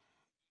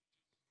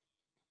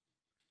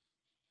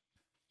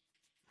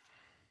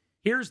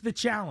 Here's the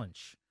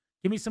challenge.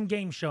 Give me some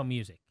game show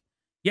music.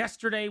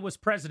 Yesterday was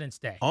President's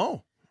Day.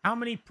 Oh. How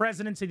many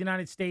presidents of the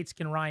United States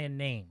can Ryan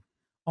name?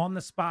 On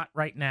the spot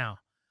right now.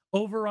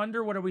 Over,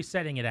 under, what are we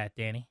setting it at,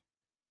 Danny?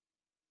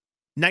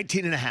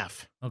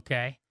 19.5.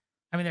 Okay.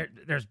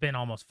 There's been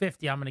almost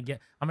 50. I'm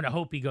gonna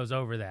hope he goes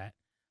over that.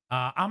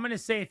 I'm gonna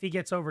say if he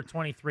gets over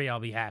 23, I'll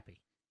be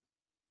happy.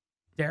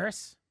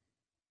 Darius,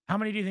 how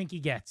many do you think he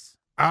gets?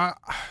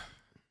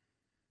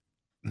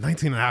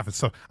 19.5 is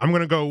so. I'm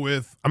gonna go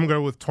with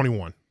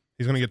 21.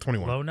 He's gonna get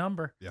 21. Low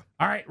number. Yeah.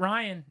 All right,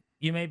 Ryan,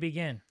 you may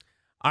begin.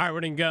 All right,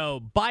 we're gonna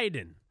go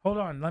Biden. Hold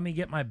on, let me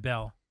get my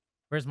bell.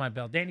 Where's my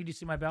bell? Danny, do you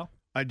see my bell?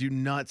 I do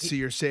not see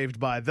you're saved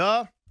by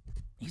the.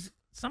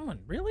 Somebody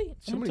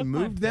Somebody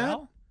moved that?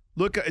 Bell?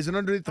 Look, is it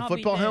underneath the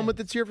football helmet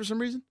that's here for some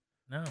reason?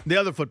 No. The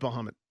other football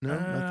helmet. No,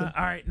 nothing.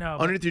 All right, no.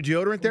 Underneath your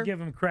deodorant there? We'll give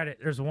him credit.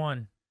 There's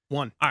one.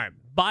 All right,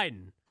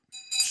 Biden,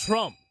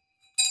 Trump,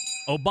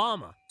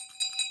 Obama,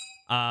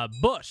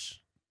 Bush.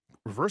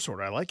 Reverse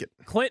order. I like it.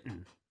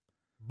 Clinton,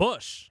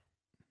 Bush,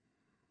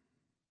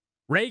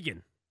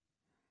 Reagan,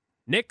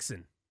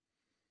 Nixon.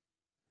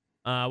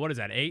 What is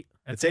that, 8?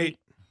 That's 8.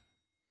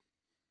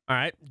 All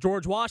right,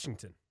 George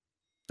Washington.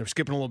 They're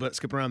skipping a little bit,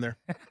 skipping around there.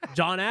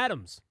 John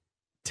Adams.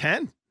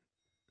 10.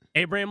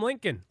 Abraham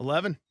Lincoln.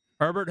 11.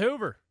 Herbert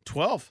Hoover.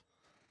 12.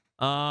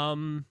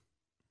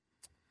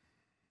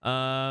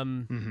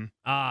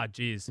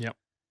 Geez. Yep.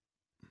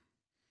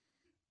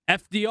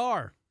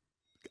 FDR.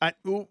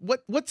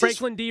 What's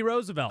Franklin D.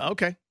 Roosevelt.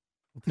 Okay.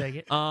 We'll take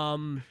it.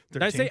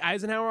 Did I say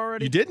Eisenhower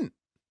already? You didn't.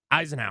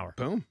 Eisenhower.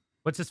 Boom.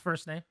 What's his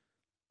first name?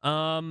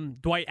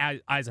 Dwight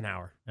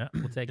Eisenhower. Yeah,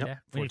 we'll take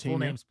that. We need 14, full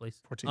names,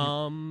 please.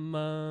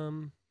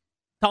 14.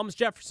 Thomas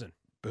Jefferson.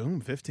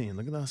 Boom. 15.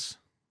 Look at us.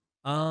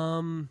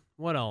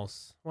 What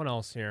else? What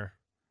else here?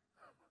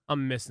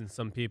 I'm missing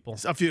some people.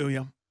 A few,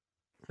 yeah.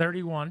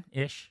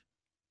 31-ish.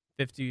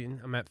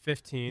 15. I'm at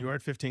 15. You are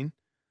at 15.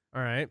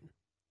 All right.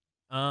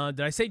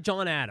 Did I say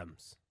John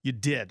Adams? You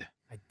did.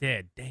 I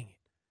did. Dang it.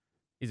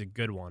 He's a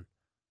good one.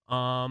 Did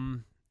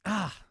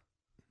I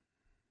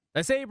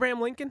say Abraham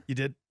Lincoln? You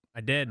did.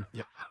 I did.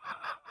 Yep.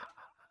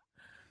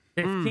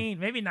 15.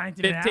 Maybe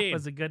 19.5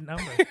 was a good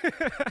number.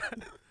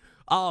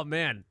 Oh,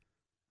 man.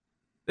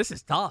 This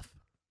is tough.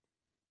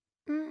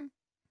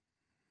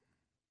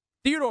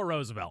 Theodore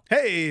Roosevelt.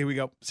 Hey, here we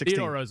go. 16.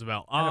 Theodore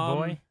Roosevelt.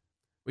 Boy.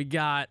 We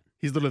got.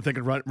 He's literally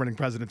thinking running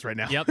presidents right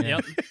now.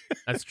 Yep.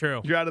 That's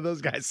true. You're out of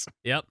those guys.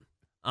 Yep.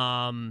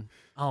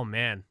 Oh,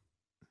 man.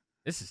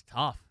 This is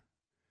tough.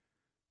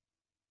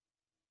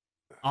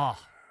 Oh.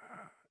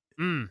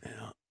 Yeah.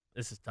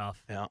 This is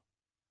tough. Yeah.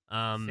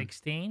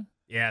 16?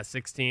 Yeah,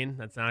 16.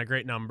 That's not a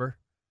great number.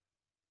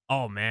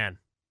 Oh, man.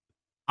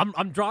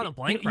 I'm drawing a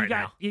blank right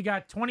now. You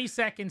got 20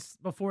 seconds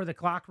before the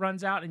clock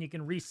runs out, and you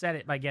can reset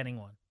it by getting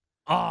one.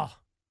 Oh.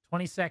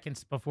 20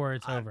 seconds before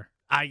it's over.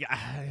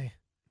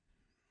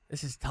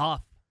 This is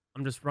tough.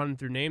 I'm just running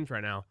through names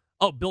right now.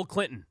 Oh, Bill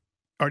Clinton.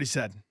 Already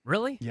said.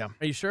 Really? Yeah.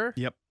 Are you sure?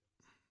 Yep.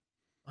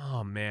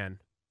 Oh, man.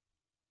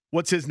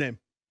 What's his name?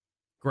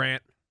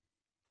 Grant.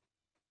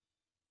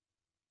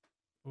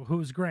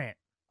 Who's Grant?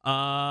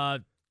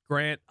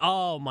 Grant.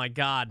 Oh, my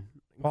God.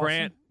 Paulson?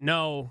 Grant.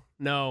 No.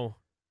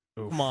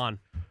 Oof. Come on.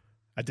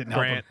 I didn't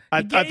help him. Grant.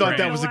 I thought that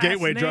your was a last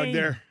gateway drug name.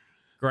 there.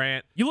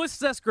 Grant.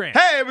 Ulysses S. Grant.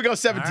 Hey, here we go, All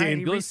 17. right,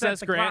 he Ulysses reset S.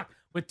 the Grant. clock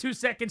with 2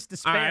 seconds to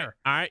All right. spare.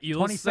 All right. 20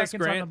 Ulysses S. seconds on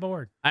Grant. the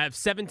board. I have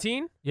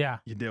 17. Yeah.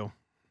 You do.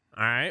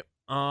 All right.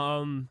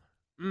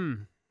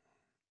 Did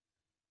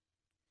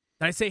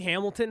I say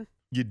Hamilton?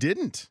 You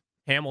didn't.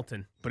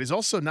 Hamilton. But he's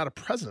also not a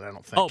president, I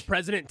don't think. Oh,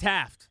 President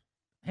Taft.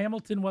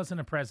 Hamilton wasn't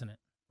a president.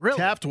 Really?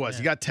 Taft was.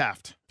 You got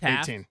Taft.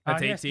 Taft. 18.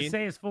 That's He has to 18.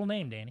 say his full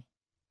name, Danny.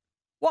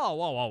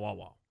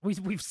 Whoa.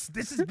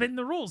 This has been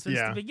the rule since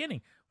Yeah. the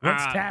beginning.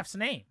 What's Ah. Taft's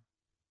name?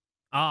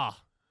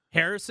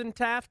 Harrison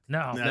Taft?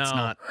 No. That's No.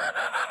 not.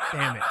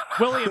 Damn it.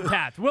 William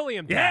Taft.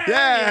 William Yeah. Taft.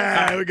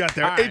 Yeah, we got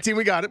there. All right. 18,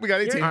 we got it. We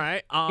got 18. All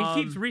right.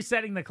 He keeps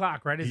resetting the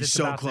clock, right? As He's it's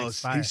so about to close.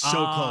 expire. He's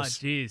so close.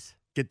 Jeez.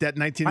 Get that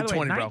 19 By and the way,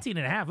 20, bro. 19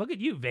 and a half. Look at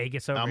you,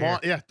 Vegas, over I'm here. on.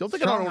 Yeah, don't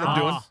think I don't know what I'm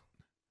doing.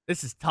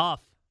 This is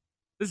tough.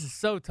 This is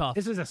so tough.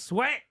 This is a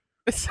sweat.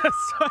 This is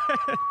so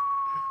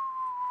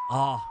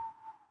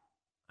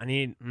I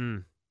need.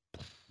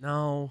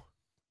 No.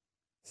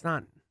 It's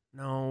not.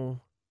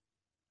 No.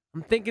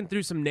 I'm thinking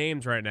through some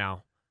names right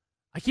now.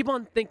 I keep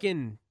on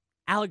thinking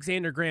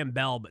Alexander Graham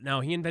Bell, but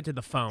no, he invented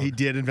the phone. He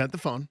did invent the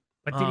phone.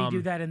 But did he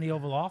do that in the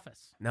Oval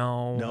Office?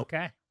 No. Nope.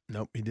 Okay.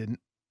 Nope, he didn't.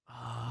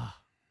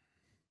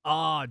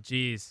 Oh,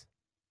 jeez.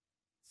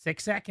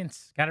 6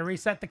 seconds. Got to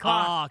reset the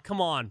clock. Come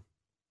on.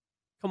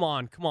 Come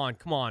on.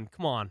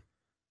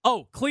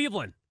 Oh,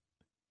 Cleveland.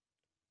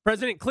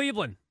 President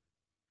Cleveland.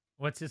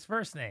 What's his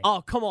first name?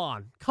 Oh, come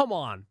on.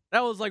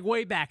 That was like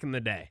way back in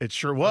the day. It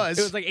sure was.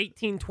 It was like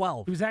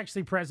 1812. He was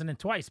actually president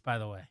twice, by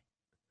the way.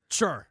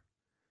 Sure.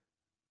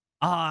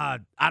 I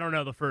don't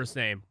know the first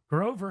name.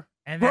 Grover.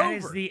 And that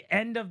is Grover. the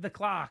end of the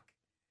clock.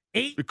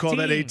 18. We call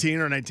that 18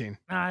 or 19?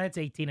 That's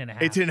 18 and a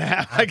half. 18 and a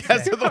half, I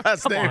guess, is the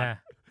last name. Yeah.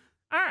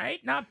 All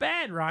right. Not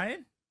bad,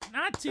 Ryan.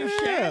 Not too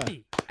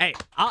shabby. Hey,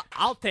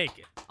 I'll take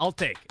it. I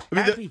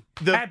mean,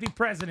 Happy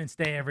President's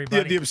Day,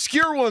 everybody. the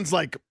obscure ones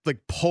like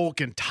Polk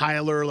and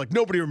Tyler, like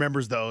nobody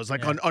remembers those.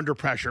 Like under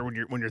pressure when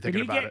you're Did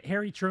thinking he about get it.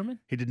 Harry Truman?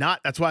 He did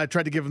not. That's why I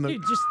tried to give him the.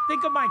 Dude, just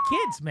think of my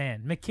kids,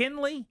 man.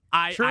 McKinley,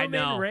 Truman, I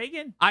know.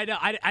 Reagan. I know.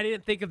 I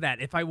didn't think of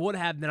that. If I would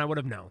have, then I would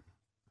have known.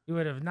 You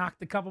would have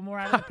knocked a couple more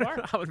out of the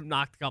park. I would have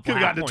knocked a couple.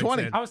 Could've gotten to points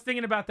 20. in. I was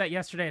thinking about that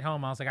yesterday at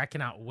home. I was like, I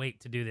cannot wait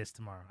to do this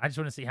tomorrow. I just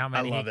want to see how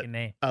many he love it. can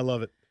name. I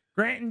love it.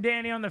 Grant and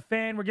Danny on the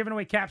Fan. We're giving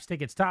away Caps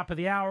tickets. Top of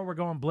the hour. We're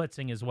going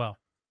blitzing as well.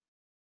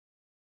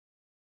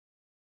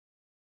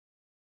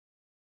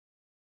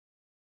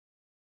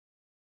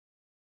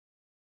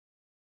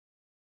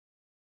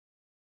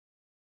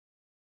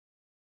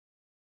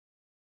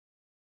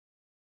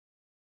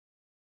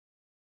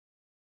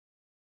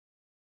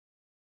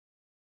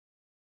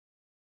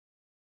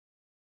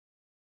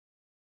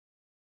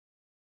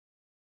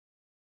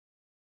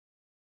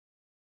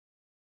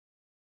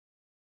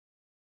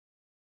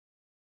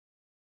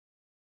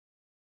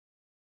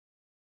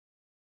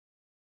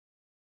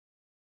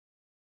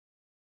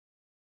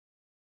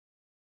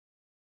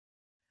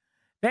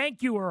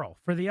 Thank you, Earl,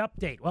 for the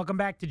update. Welcome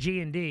back to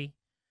G&D.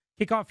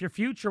 Kick off your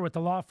future with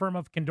the law firm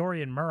of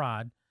Kandori and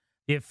Murad,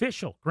 the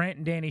official Grant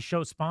and Danny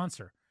show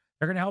sponsor.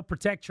 They're going to help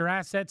protect your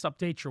assets,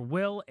 update your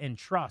will, and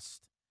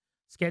trust.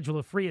 Schedule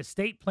a free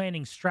estate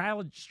planning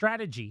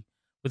strategy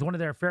with one of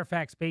their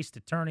Fairfax-based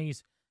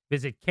attorneys.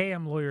 Visit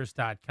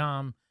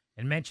kmlawyers.com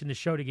and mention the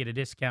show to get a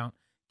discount.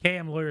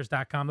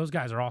 kmlawyers.com. Those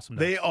guys are awesome.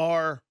 They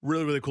are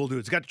really, really cool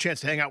dudes. Got the chance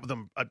to hang out with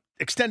them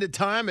extended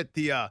time at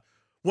the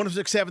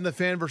 106.7 The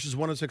Fan versus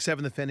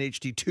 106.7 The Fan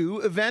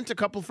HD2 event a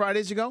couple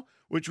Fridays ago,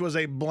 which was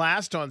a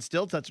blast on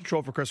stilts. That's a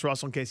troll for Chris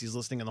Russell in case he's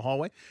listening in the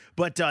hallway.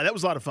 But that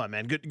was a lot of fun,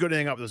 man. Good to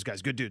hang out with those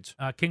guys. Good dudes.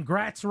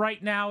 Congrats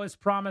right now, as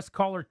promised.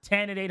 Caller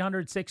 10 at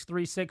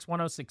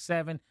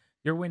 800-636-1067.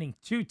 You're winning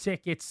 2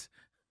 tickets.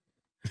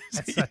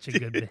 That's such a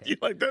good bit. You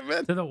like that,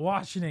 man? To the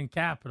Washington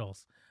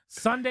Capitals.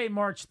 Sunday,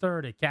 March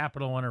 3rd at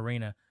Capital One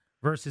Arena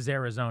versus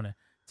Arizona.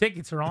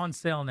 Tickets are on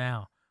sale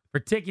now. For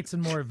tickets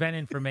and more event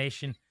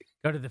information,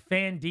 go to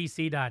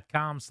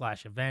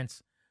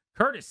thefandc.com/events,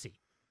 courtesy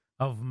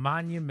of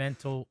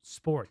Monumental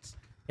Sports.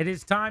 It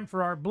is time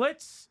for our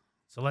Blitz,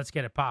 so let's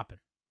get it popping.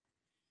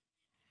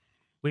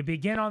 We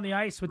begin on the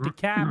ice with the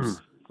Caps,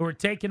 who are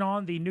taking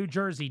on the New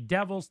Jersey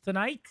Devils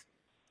tonight,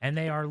 and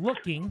they are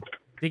looking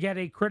to get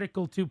a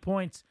critical 2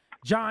 points.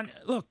 John,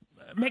 look,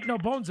 make no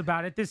bones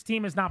about it. This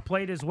team has not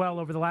played as well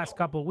over the last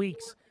couple of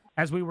weeks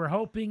as we were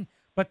hoping,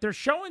 but they're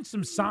showing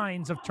some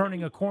signs of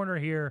turning a corner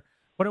here.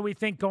 What do we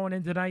think going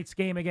into tonight's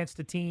game against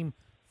a team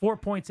 4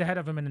 points ahead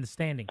of them in the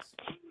standings?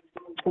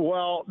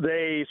 Well,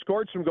 they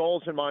scored some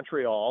goals in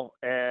Montreal,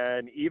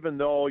 and even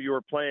though you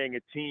were playing a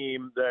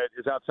team that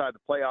is outside the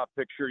playoff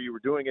picture, you were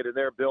doing it in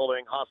their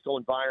building, hostile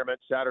environment,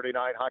 Saturday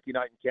night, hockey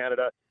night in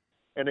Canada,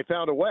 and they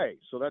found a way.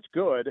 So that's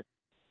good.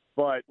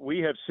 But we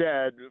have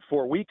said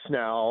for weeks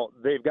now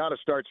they've got to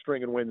start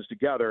stringing wins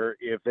together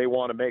if they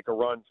want to make a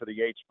run for the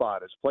 8th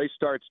spot. As play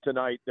starts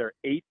tonight, they're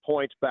 8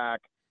 points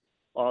back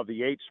of the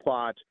 8th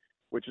spot,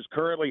 which is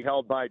currently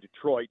held by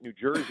Detroit. New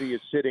Jersey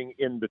is sitting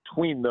in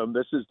between them.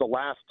 This is the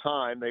last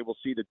time they will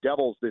see the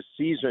Devils this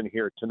season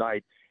here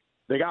tonight.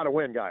 they got to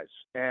win, guys,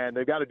 and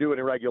they've got to do it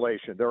in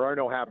regulation. There are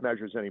no half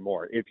measures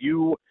anymore. If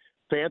you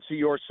fancy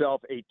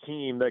yourself a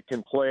team that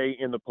can play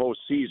in the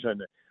postseason,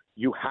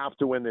 you have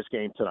to win this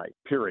game tonight,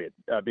 period.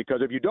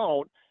 Because if you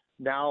don't,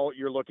 now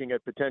you're looking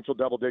at potential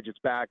double digits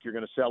back. You're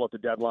going to sell at the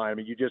deadline. I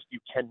mean, you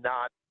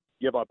cannot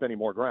give up any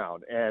more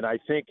ground. And I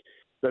think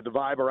that the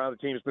vibe around the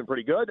team has been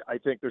pretty good. I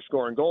think they're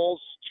scoring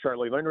goals.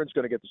 Charlie Lindgren's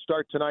going to get the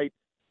start tonight.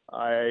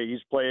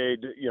 He's played,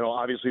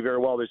 obviously very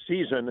well this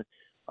season.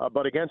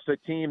 But against a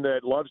team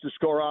that loves to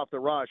score off the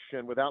rush,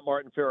 and without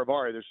Martin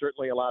Farivari, there's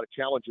certainly a lot of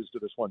challenges to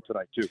this one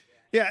tonight, too.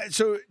 Yeah,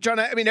 so, John,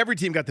 I mean, every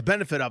team got the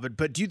benefit of it,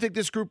 but do you think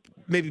this group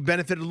maybe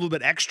benefited a little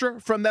bit extra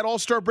from that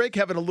All-Star break,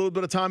 having a little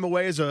bit of time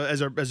away as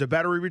a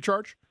battery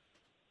recharge?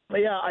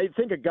 Yeah, I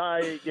think a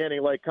guy, Danny,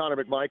 like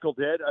Connor McMichael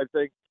did, I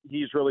think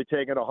he's really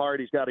taken to heart.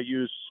 He's got to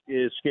use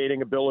his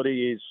skating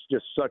ability. He's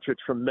just such a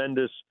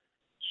tremendous,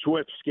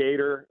 swift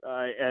skater,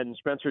 and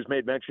Spencer's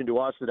made mention to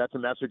us that that's a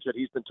message that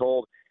he's been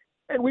told.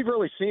 And we've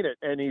really seen it,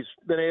 and he's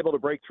been able to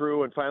break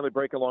through and finally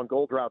break a long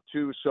goal drought,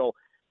 too. So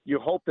you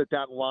hope that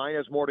line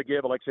has more to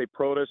give. Alexei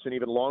Protas, an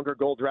even longer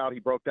goal drought. He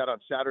broke that on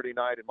Saturday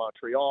night in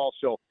Montreal.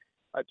 So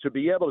to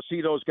be able to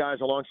see those guys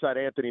alongside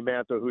Anthony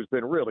Mantha, who's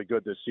been really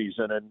good this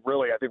season, and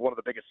really I think one of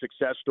the biggest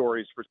success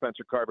stories for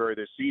Spencer Carberry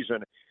this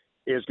season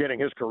is getting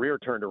his career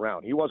turned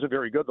around. He wasn't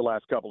very good the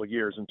last couple of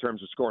years in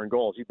terms of scoring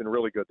goals. He's been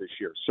really good this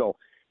year. So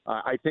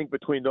I think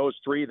between those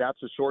three,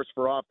 that's a source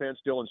for offense.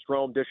 Dylan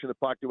Strome dishing the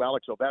puck to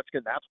Alex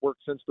Ovechkin. That's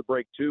worked since the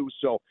break, too.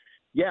 So,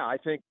 yeah, I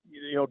think,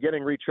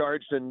 getting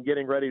recharged and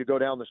getting ready to go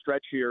down the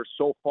stretch here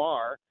so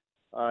far,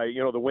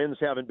 the wins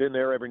haven't been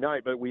there every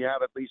night, but we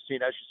have at least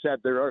seen, as you said,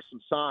 there are some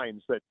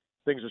signs that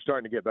things are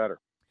starting to get better.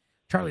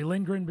 Charlie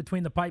Lindgren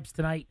between the pipes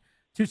tonight,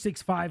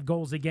 265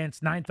 goals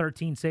against,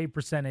 913 save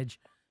percentage.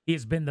 He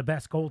has been the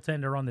best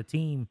goaltender on the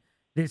team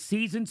this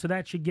season, so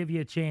that should give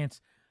you a chance.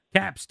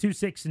 Caps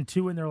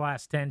 2-6-2 in their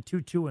last 10,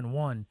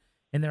 2-2-1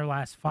 in their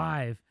last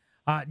 5.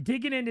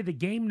 Digging into the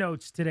game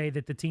notes today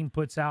that the team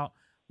puts out,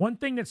 one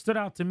thing that stood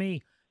out to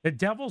me, the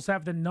Devils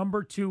have the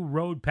number 2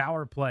 road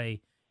power play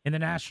in the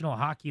National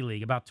Hockey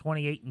League, about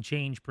 28 and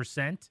change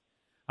 %.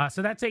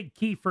 So that's a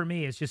key for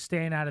me, is just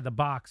staying out of the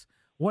box.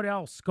 What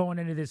else going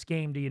into this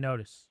game do you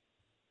notice?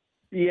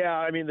 Yeah,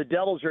 I mean, the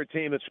Devils are a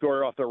team that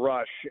score off the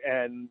rush,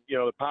 and,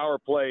 the power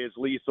play is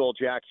lethal.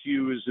 Jack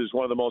Hughes is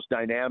one of the most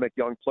dynamic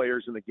young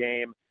players in the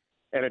game.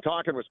 And in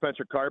talking with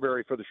Spencer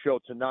Carberry for the show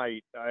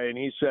tonight, and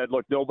he said,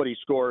 look, nobody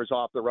scores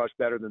off the rush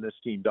better than this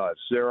team does.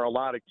 There are a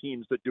lot of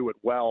teams that do it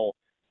well,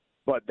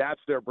 but that's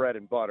their bread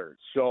and butter.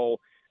 So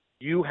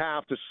you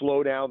have to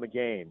slow down the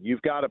game.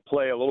 You've got to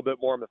play a little bit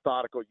more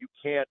methodical. You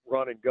can't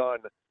run and gun.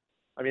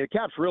 I mean, the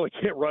Caps really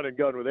can't run and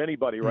gun with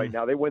anybody right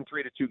now. They win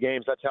 3-2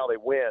 games. That's how they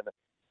win.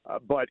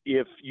 But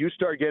if you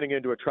start getting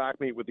into a track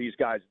meet with these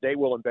guys, they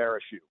will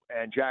embarrass you.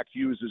 And Jack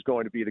Hughes is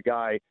going to be the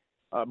guy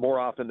more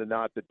often than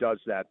not that does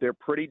that. They're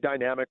pretty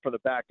dynamic from the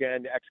back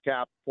end.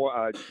 Ex-Cap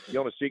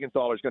Jonas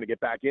Siegenthaler is going to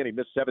get back in. He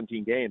missed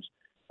 17 games.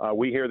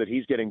 We hear that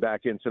he's getting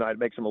back in tonight. It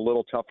makes him a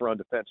little tougher on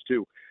defense,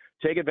 too.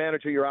 Take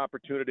advantage of your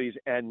opportunities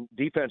and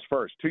defense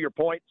first. To your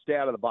point, stay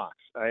out of the box.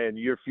 And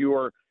you're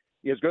fewer.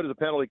 As good as the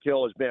penalty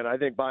kill has been, I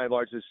think by and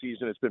large this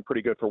season it's been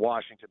pretty good for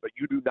Washington. But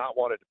you do not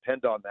want to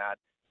depend on that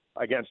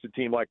against a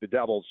team like the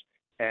Devils.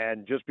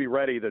 And just be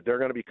ready that they're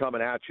going to be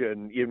coming at you.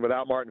 And even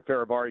without Martin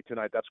Farivari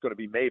tonight, that's going to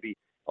be maybe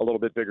a little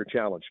bit bigger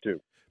challenge,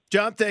 too.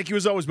 John, thank you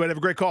as always, buddy. Have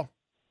a great call.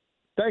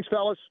 Thanks,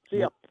 fellas. See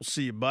ya. We'll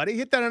see you, buddy.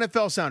 Hit that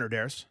NFL sounder,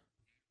 Darius.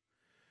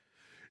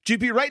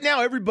 GP, right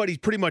now, everybody's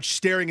pretty much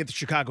staring at the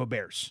Chicago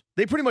Bears.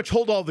 They pretty much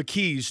hold all the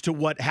keys to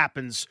what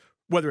happens,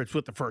 whether it's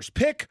with the first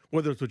pick,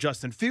 whether it's with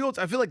Justin Fields.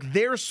 I feel like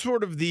they're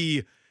sort of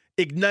the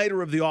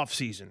igniter of the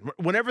offseason.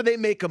 Whenever they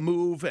make a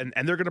move, and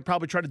they're going to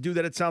probably try to do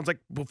that, it sounds like,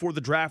 before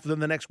the draft, within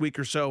the next week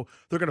or so,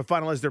 they're going to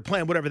finalize their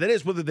plan, whatever that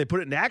is, whether they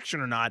put it into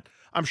action or not.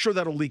 I'm sure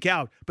that'll leak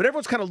out. But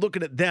everyone's kind of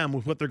looking at them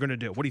with what they're going to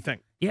do. What do you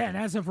think? Yeah, and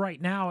as of right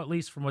now, at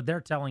least from what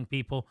they're telling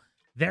people,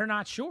 they're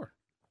not sure.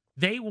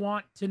 They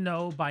want to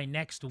know by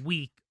next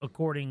week,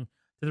 according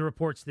to the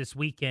reports this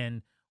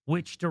weekend,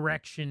 which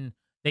direction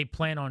they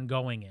plan on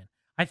going in.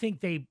 I think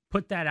they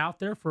put that out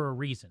there for a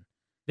reason.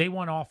 They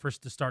want offers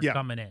to start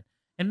coming in.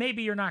 And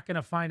maybe you're not going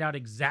to find out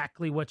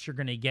exactly what you're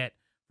going to get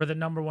for the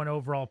number 1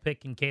 overall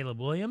pick in Caleb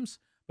Williams,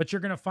 but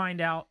you're going to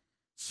find out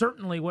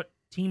certainly what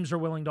teams are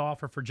willing to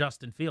offer for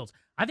Justin Fields.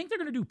 I think they're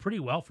going to do pretty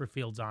well for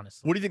Fields,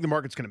 honestly. What do you think the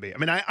market's going to be? I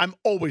mean, I'm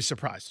always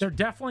surprised. They're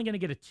definitely going to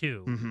get a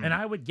 2, and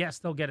I would guess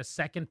they'll get a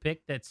second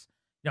pick that's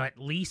at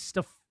least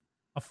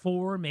a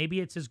 4.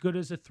 Maybe it's as good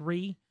as a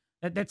 3.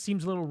 That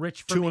seems a little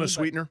rich for me. 2 and a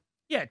sweetener?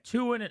 Yeah,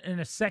 2 and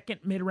a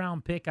second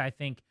mid-round pick, I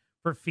think,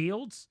 for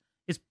Fields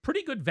is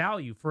pretty good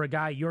value for a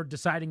guy you're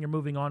deciding you're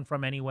moving on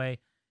from anyway.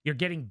 You're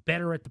getting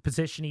better at the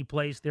position he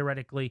plays,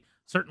 theoretically.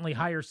 Certainly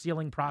higher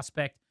ceiling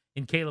prospect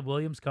in Caleb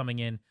Williams coming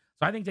in.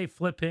 So I think they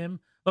flip him.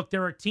 Look,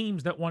 there are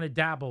teams that want to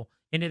dabble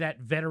into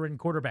that veteran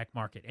quarterback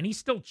market, and he's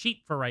still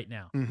cheap for right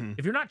now.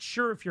 If you're not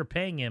sure if you're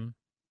paying him,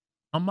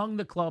 among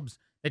the clubs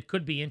that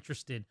could be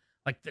interested,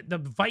 like the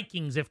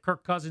Vikings, if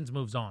Kirk Cousins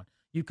moves on,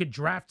 you could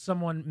draft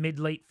someone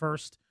mid-late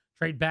first,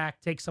 trade back,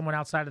 take someone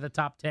outside of the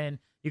top 10.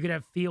 You could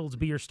have Fields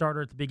be your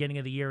starter at the beginning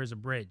of the year as a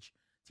bridge.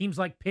 Teams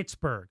like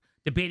Pittsburgh,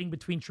 debating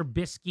between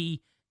Trubisky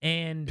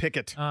and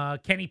Pickett.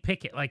 Kenny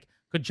Pickett. Like,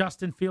 could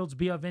Justin Fields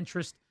be of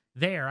interest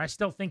there? I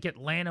still think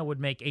Atlanta would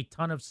make a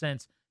ton of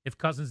sense if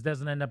Cousins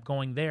doesn't end up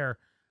going there.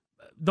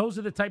 Those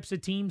are the types of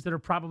teams that are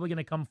probably going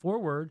to come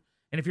forward.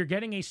 And if you're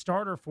getting a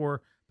starter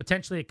for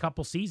potentially a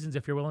couple seasons,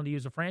 if you're willing to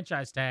use a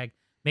franchise tag,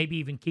 maybe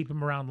even keep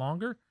him around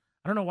longer,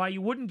 I don't know why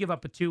you wouldn't give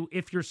up a 2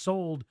 if you're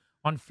sold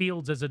on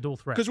Fields as a dual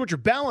threat. Because what you're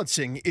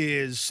balancing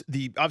is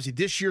obviously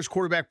this year's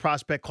quarterback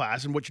prospect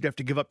class and what you'd have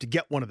to give up to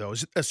get one of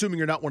those, assuming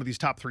you're not one of these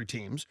top 3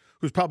 teams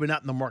who's probably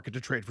not in the market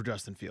to trade for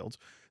Justin Fields.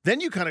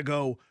 Then you kind of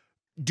go,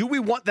 do we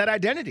want that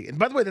identity? And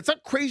by the way, that's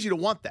not crazy to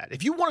want that.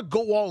 If you want to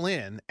go all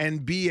in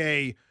and be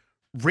a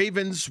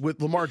Ravens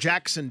with Lamar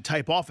Jackson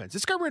type offense,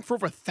 this guy ran for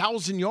over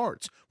 1,000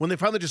 yards when they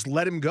finally just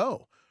let him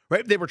go,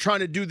 right? They were trying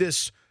to do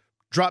this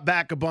drop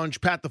back a bunch,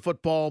 pat the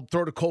football,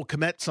 throw to Cole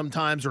Kmet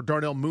sometimes or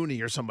Darnell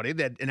Mooney or somebody.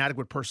 They had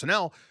inadequate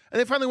personnel.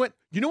 And they finally went,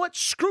 you know what?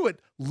 Screw it.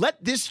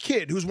 Let this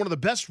kid, who's one of the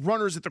best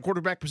runners at the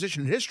quarterback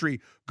position in history,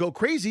 go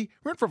crazy.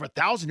 Ran for over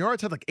 1,000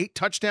 yards, had like 8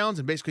 touchdowns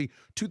and basically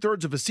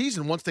 2/3 of a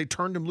season once they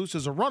turned him loose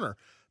as a runner.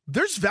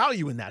 There's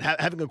value in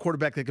that, having a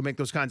quarterback that can make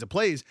those kinds of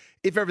plays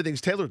if everything's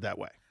tailored that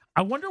way.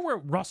 I wonder where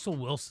Russell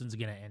Wilson's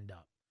going to end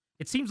up.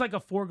 It seems like a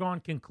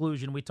foregone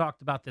conclusion. We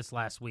talked about this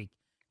last week.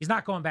 He's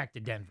not going back to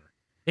Denver.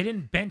 They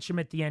didn't bench him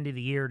at the end of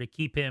the year to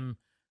keep him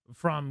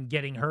from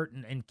getting hurt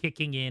and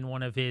kicking in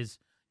one of his,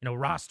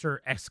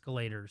 roster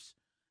escalators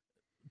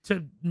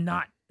to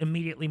not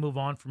immediately move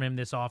on from him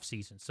this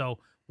offseason. So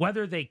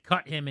whether they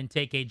cut him and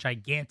take a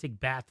gigantic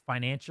bath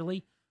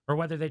financially or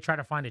whether they try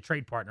to find a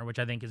trade partner, which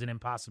I think is an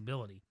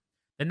impossibility,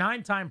 the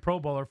 9-time Pro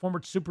Bowler,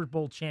 former Super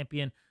Bowl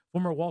champion,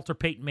 former Walter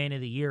Payton Man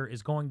of the Year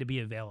is going to be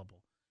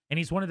available. And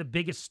he's one of the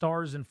biggest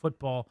stars in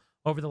football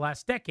over the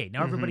last decade.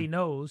 Now, everybody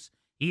knows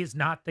he is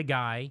not the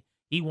guy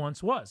he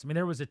once was. I mean,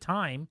 there was a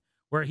time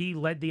where he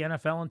led the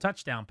NFL in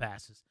touchdown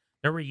passes.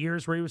 There were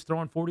years where he was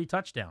throwing 40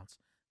 touchdowns.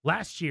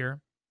 Last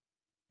year,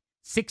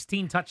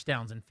 16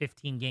 touchdowns in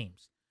 15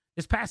 games.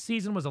 This past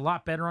season was a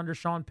lot better under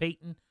Sean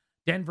Payton.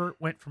 Denver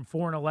went from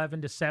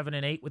 4-11 to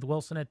 7-8 with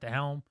Wilson at the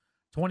helm.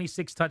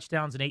 26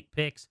 touchdowns and 8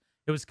 picks.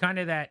 It was kind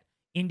of that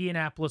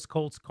Indianapolis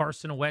Colts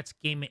Carson Wentz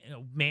game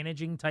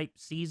managing type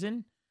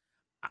season.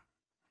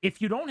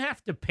 If you don't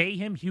have to pay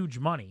him huge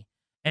money,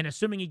 and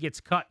assuming he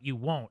gets cut, you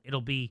won't.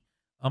 It'll be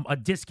a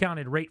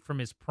discounted rate from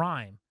his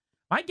prime.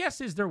 My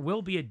guess is there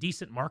will be a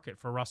decent market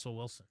for Russell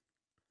Wilson.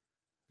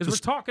 Because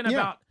we're talking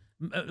about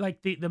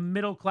like the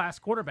middle-class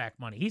quarterback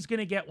money. He's going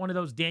to get one of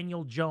those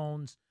Daniel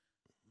Jones,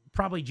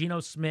 probably Geno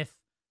Smith,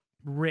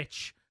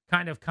 rich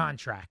kind of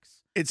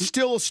contracts. It's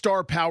still a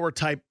star power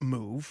type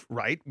move,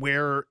 right?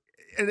 Where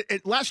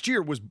last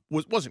year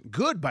wasn't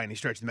good by any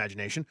stretch of the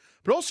imagination,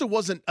 but also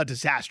wasn't a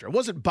disaster. It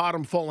wasn't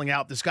bottom falling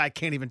out. This guy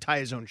can't even tie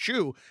his own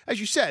shoe.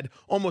 As you said,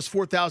 almost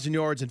 4,000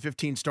 yards and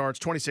 15 starts,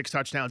 26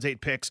 touchdowns, 8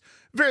 picks.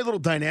 Very little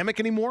dynamic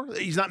anymore.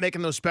 He's not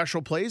making those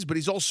special plays, but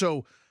he's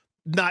also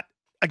not,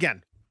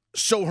 again,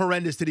 so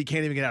horrendous that he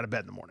can't even get out of bed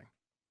in the morning.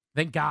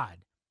 Thank God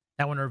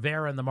that when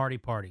Rivera and the Marty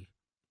Party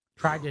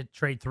tried to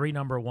trade 3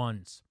 number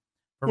 1s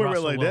for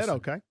Russell really Wilson, did?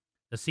 Okay.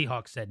 The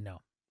Seahawks said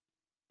no.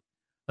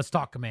 Let's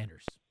talk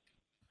Commanders.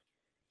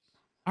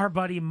 Our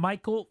buddy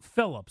Michael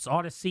Phillips,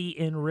 Odyssey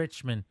in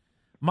Richmond.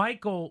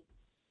 Michael,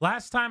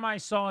 last time I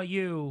saw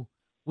you,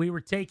 we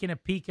were taking a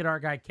peek at our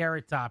guy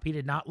Carrot Top. He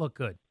did not look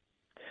good.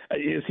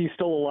 Is he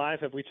still alive?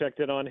 Have we checked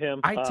in on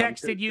him? I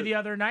texted you the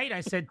other night.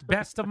 I said,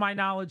 best of my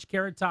knowledge,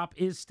 Carrot Top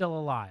is still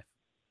alive.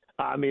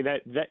 I mean,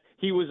 that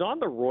he was on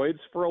the roids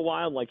for a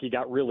while, like he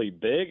got really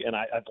big, and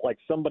I like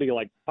somebody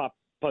like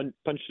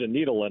punched a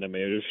needle in him,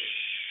 and it just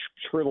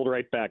shriveled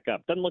right back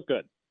up. Doesn't look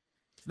good.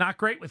 It's not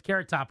great with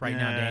Carrot Top right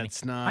now, Danny.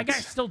 It's not. My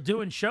guy's still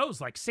doing shows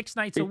like 6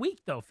 nights a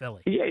week, though,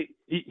 Philly. Yeah,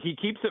 he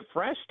keeps it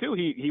fresh too.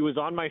 He was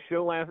on my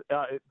show last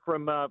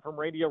from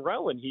Radio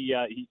Row, and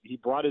he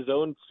brought his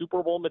own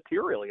Super Bowl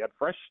material. He had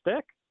fresh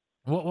stick.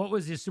 What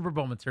was his Super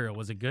Bowl material?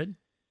 Was it good?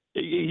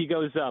 He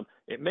goes,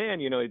 man,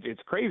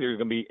 it's crazy. There's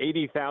going to be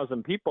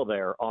 80,000 people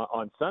there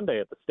on Sunday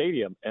at the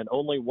stadium, and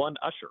only one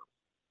usher.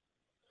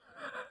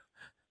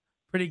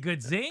 Pretty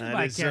good zing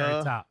by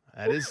Carrot Top.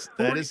 That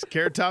is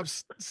Carrot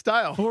Top's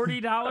style.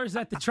 $40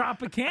 at the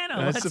Tropicana.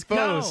 I Let's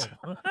suppose.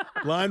 go.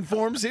 Line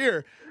forms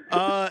here.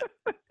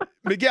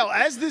 Miguel,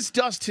 as this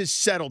dust has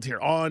settled here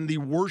on the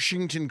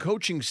Washington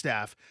coaching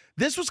staff,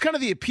 this was kind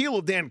of the appeal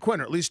of Dan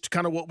Quinn, or at least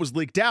kind of what was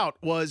leaked out,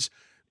 was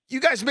you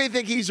guys may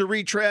think he's a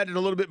retread and a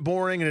little bit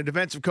boring and a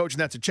defensive coach, and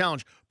that's a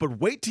challenge, but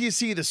wait till you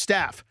see the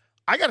staff.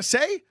 I got to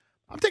say,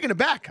 I'm taking it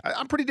back.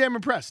 I'm pretty damn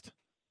impressed.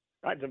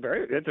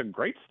 It's a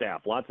great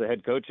staff. Lots of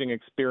head coaching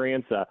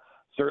experience.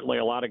 Certainly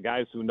a lot of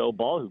guys who know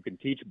ball, who can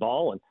teach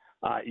ball. And,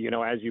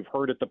 as you've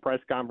heard at the press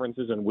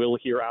conferences and will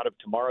hear out of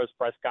tomorrow's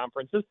press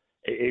conferences,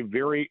 a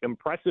very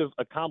impressive,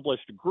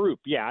 accomplished group.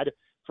 Yeah,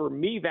 for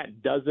me,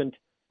 that doesn't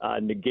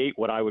negate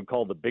what I would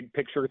call the big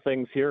picture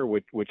things here,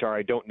 which are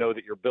I don't know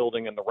that you're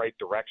building in the right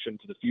direction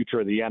to the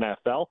future of the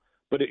NFL.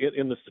 But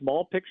in the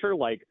small picture,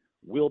 like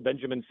will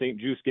Benjamin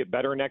St-Juste get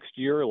better next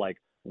year? Like,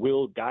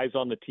 will guys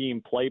on the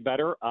team play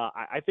better?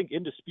 I think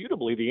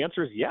indisputably the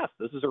answer is yes.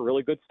 This is a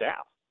really good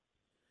staff.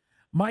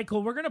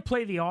 Michael, we're going to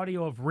play the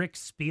audio of Rick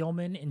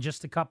Spielman in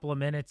just a couple of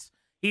minutes.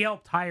 He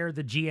helped hire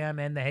the GM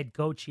and the head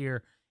coach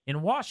here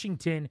in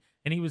Washington,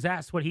 and he was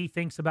asked what he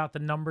thinks about the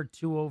number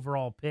 2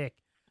 overall pick.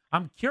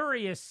 I'm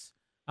curious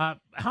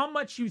how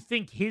much you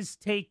think his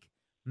take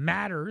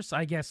matters.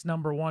 I guess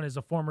number 1 is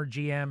a former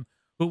GM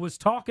who was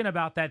talking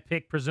about that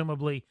pick,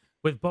 presumably,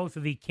 with both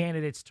of the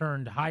candidates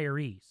turned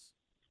hirees.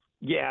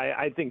 Yeah,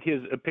 I think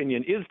his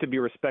opinion is to be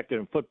respected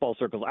in football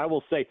circles. I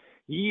will say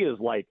he is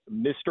like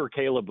Mr.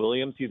 Caleb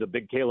Williams. He's a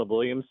big Caleb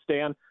Williams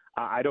stan.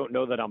 I don't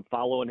know that I'm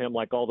following him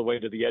like all the way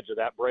to the edge of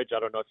that bridge. I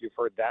don't know if you've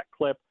heard that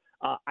clip.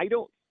 I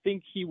don't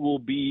think he will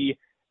be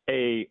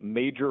a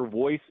major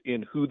voice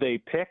in who they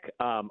pick.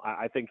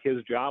 I think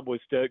his job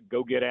was to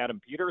go get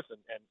Adam Peters, and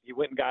he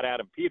went and got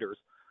Adam Peters.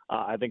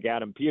 I think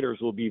Adam Peters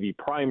will be the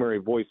primary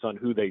voice on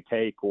who they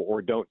take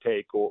or don't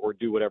take or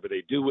do whatever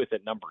they do with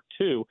it, number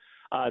 2.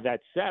 That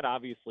said,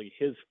 obviously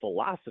his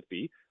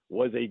philosophy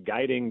was a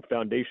guiding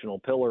foundational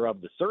pillar of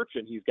the search,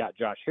 and he's got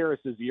Josh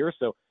Harris's ear.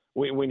 So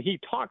when he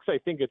talks, I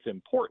think it's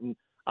important.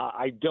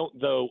 I don't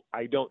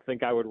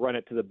think I would run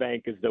it to the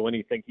bank as though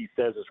anything he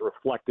says is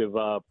reflective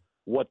of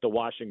what the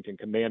Washington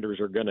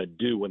Commanders are going to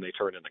do when they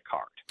turn in the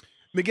card.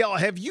 Miguel,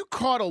 have you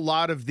caught a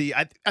lot of the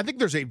I think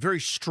there's a very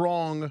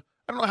strong,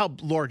 I don't know how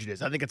large it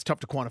is. I think it's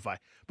tough to quantify,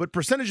 but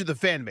percentage of the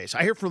fan base,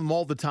 I hear from them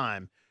all the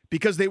time,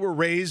 because they were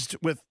raised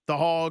with the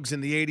Hogs in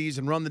the 80s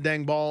and run the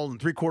dang ball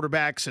and 3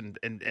 quarterbacks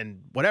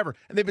and whatever.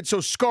 And they've been so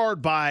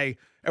scarred by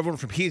everyone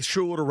from Heath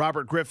Sherwood to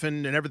Robert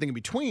Griffin and everything in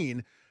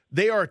between.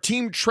 They are a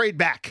team trade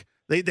back.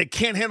 They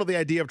can't handle the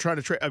idea of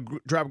trying to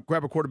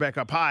grab a quarterback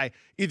up high.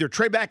 Either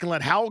trade back and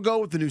let Howell go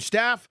with the new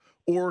staff,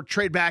 or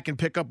trade back and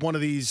pick up one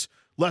of these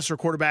lesser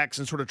quarterbacks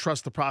and sort of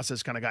trust the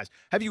process kind of guys.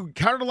 Have you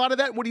encountered a lot of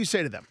that? What do you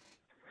say to them?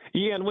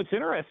 Yeah, and what's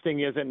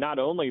interesting is that not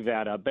only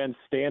that, Ben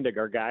Standig,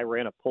 our guy,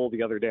 ran a poll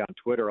the other day on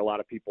Twitter. A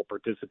lot of people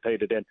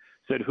participated in,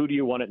 said, who do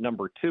you want at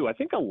number 2? I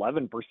think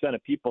 11%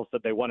 of people said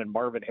they wanted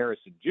Marvin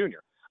Harrison Jr.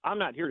 I'm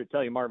not here to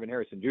tell you Marvin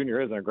Harrison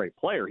Jr. isn't a great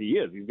player. He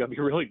is. He's going to be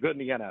really good in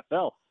the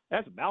NFL.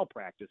 That's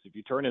malpractice if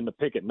you turn in the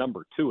pick at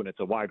number 2 and it's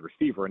a wide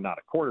receiver and not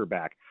a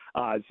quarterback.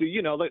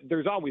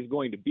 There's always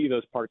going to be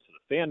those parts of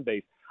the fan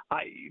base.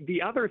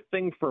 The other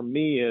thing for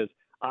me is,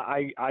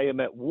 I am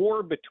at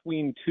war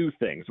between 2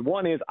 things.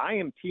 One is I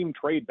am team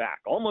trade back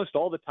almost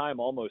all the time,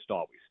 almost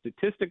always.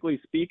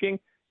 Statistically speaking,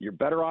 you're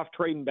better off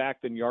trading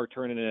back than you are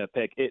turning in a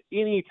pick at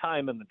any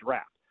time in the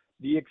draft.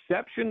 The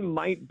exception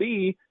might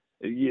be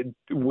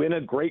when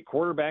a great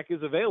quarterback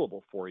is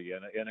available for you,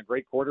 and a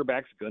great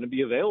quarterback's going to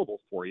be available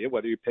for you,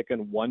 whether you're picking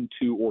 1,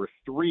 2, or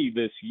 3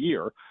 this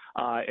year.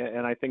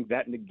 And I think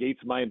that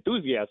negates my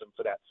enthusiasm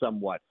for that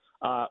somewhat.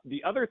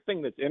 The other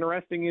thing that's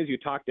interesting is you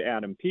talk to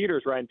Adam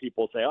Peters, right, and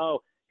people say,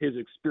 oh, his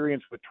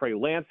experience with Trey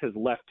Lance has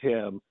left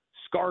him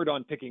scarred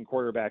on picking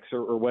quarterbacks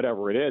or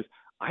whatever it is.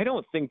 I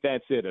don't think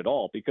that's it at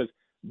all, because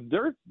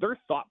their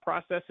thought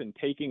process in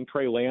taking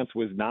Trey Lance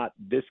was not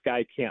this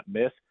guy can't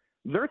miss.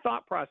 Their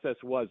thought process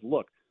was,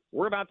 look,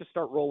 we're about to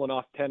start rolling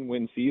off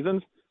 10-win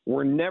seasons.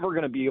 We're never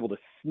going to be able to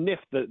sniff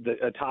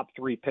a top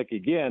 3 pick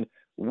again.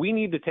 We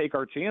need to take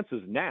our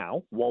chances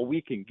now while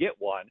we can get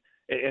one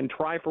and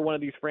try for one of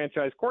these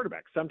franchise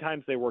quarterbacks.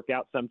 Sometimes they work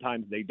out,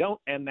 sometimes they don't,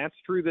 and that's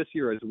true this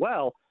year as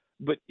well.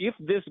 But if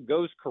this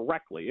goes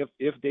correctly,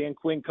 if Dan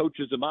Quinn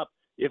coaches them up,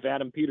 if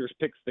Adam Peters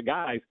picks the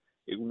guys,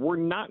 we're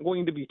not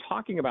going to be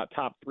talking about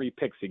top 3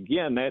 picks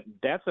again.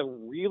 That's a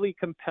really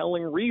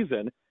compelling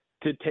reason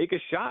to take a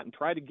shot and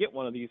try to get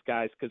one of these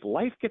guys, because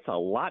life gets a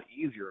lot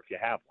easier if you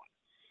have one.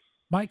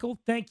 Michael,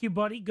 thank you,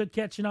 buddy. Good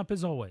catching up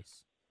as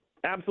always.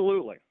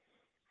 Absolutely.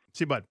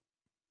 See you, bud.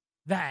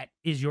 That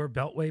is your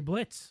Beltway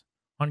Blitz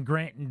on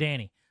Grant and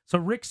Danny. So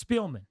Rick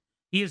Spielman,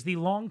 he is the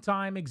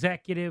longtime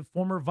executive,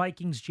 former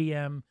Vikings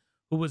GM,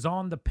 who was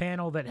on the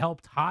panel that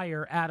helped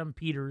hire Adam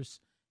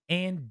Peters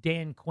and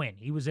Dan Quinn.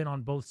 He was in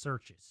on both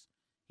searches.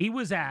 He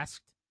was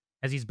asked,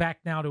 as he's back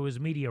now to his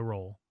media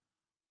role,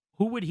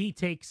 who would he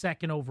take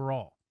second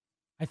overall?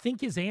 I think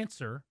his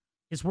answer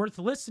is worth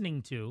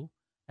listening to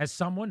as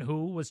someone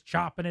who was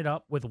chopping it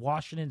up with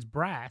Washington's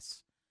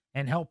brass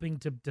and helping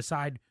to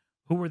decide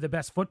who were the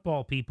best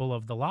football people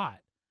of the lot.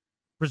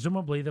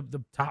 Presumably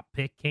the top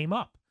pick came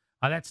up.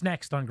 That's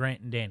next on Grant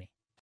and Danny.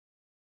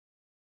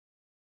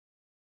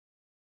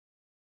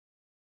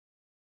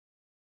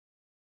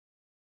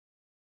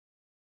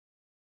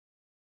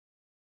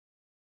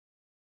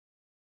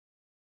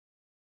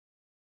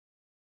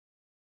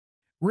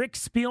 Rick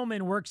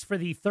Spielman works for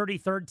the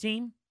 33rd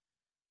team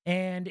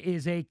and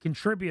is a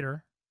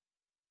contributor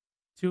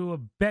to a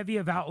bevy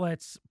of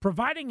outlets,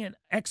 providing an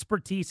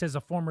expertise as a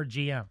former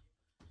GM.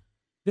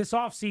 This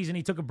offseason,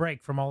 he took a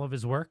break from all of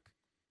his work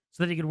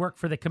so that he could work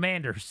for the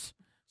Commanders,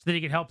 so that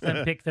he could help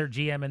them pick their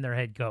GM and their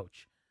head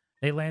coach.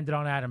 They landed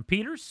on Adam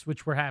Peters,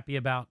 which we're happy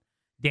about.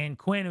 Dan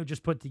Quinn, who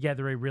just put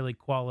together a really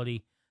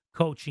quality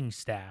coaching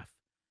staff.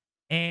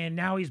 And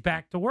now he's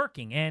back to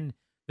working. And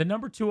the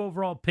number 2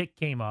 overall pick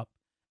came up.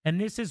 And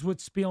this is what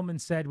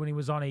Spielman said when he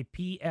was on a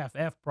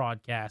PFF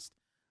broadcast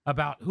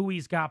about who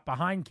he's got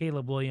behind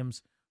Caleb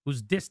Williams,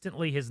 who's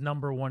distantly his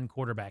number one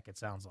quarterback, it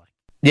sounds like.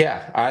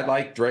 Yeah, I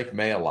like Drake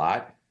May a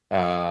lot.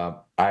 I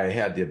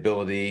had the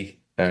ability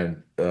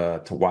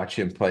to watch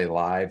him play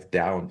live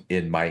down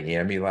in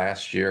Miami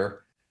last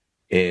year.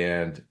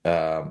 And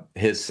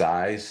his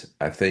size,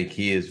 I think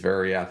he is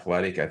very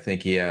athletic. I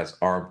think he has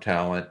arm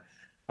talent.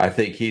 I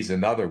think he's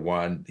another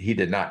one. He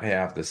did not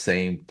have the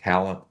same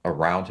talent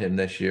around him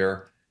this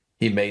year.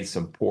 He made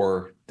some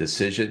poor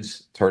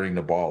decisions, turning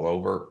the ball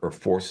over or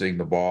forcing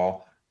the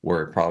ball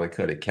where it probably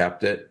could have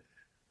kept it.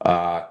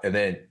 And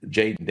then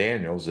Jaden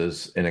Daniels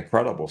is an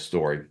incredible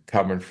story,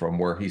 coming from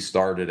where he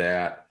started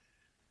at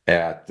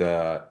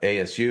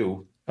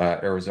ASU,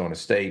 Arizona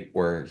State,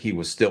 where he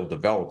was still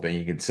developing.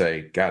 You can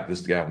say, God, this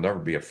guy will never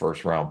be a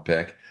first-round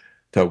pick,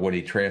 to when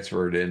he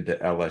transferred into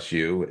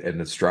LSU and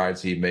the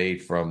strides he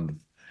made from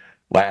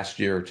last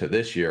year to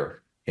this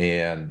year,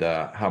 and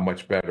how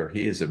much better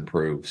he has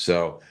improved.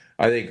 So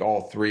I think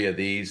all three of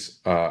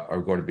these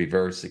are going to be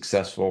very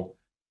successful.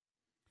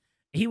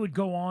 He would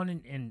go on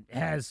and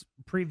has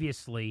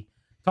previously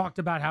talked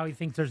about how he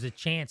thinks there's a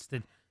chance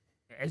that,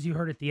 as you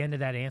heard at the end of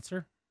that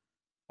answer,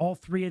 all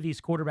three of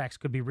these quarterbacks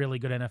could be really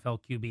good NFL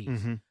QBs.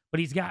 Mm-hmm. But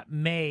he's got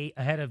May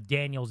ahead of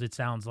Daniels, it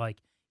sounds like,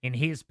 in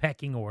his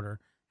pecking order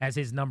as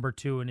his number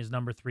 2 and his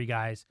number 3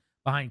 guys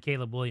behind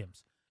Caleb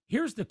Williams.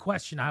 Here's the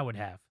question I would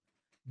have.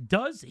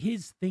 Does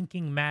his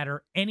thinking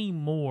matter any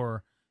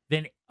more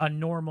than a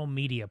normal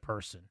media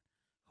person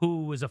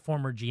who is a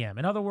former GM?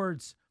 In other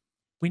words,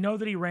 we know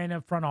that he ran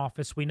a front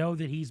office. We know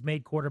that he's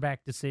made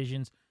quarterback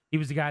decisions. He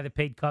was the guy that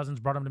paid Cousins,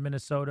 brought him to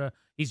Minnesota.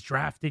 He's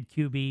drafted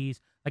QBs.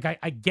 Like,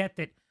 I get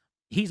that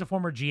he's a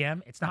former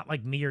GM. It's not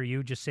like me or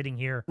you just sitting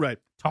here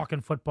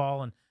talking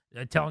football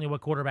and telling you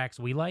what quarterbacks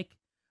we like.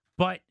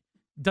 But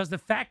does the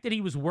fact that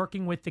he was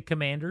working with the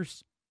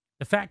Commanders,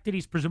 the fact that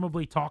he's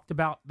presumably talked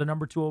about the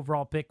number 2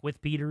 overall pick with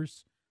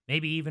Peters,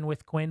 maybe even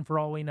with Quinn for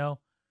all we know,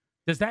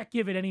 does that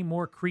give it any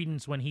more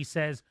credence when he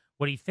says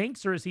what he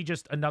thinks, or is he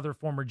just another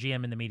former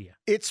GM in the media?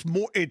 It's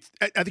more. I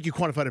think you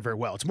quantified it very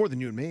well. It's more than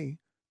you and me.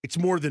 It's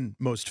more than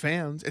most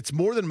fans. It's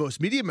more than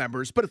most media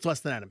members, but it's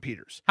less than Adam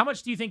Peters. How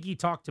much do you think he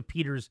talked to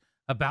Peters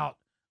about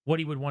what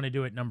he would want to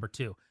do at number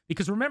 2?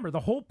 Because remember,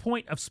 the whole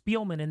point of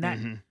Spielman in that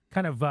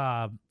kind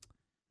of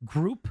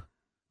group,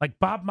 like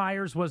Bob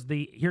Myers was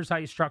the here's how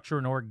you structure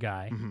an org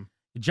guy.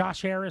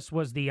 Josh Harris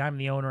was the I'm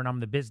the owner and I'm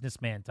the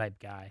businessman type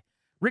guy.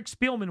 Rick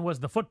Spielman was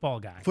the football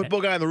guy.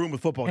 Football guy in the room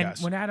with football and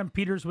guys. When Adam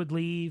Peters would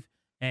leave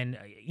and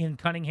Ian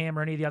Cunningham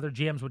or any of the other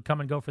GMs would come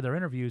and go for their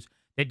interviews,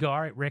 they'd go,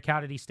 all right, Rick,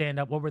 how did he stand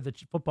up? What were the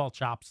football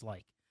chops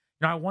like?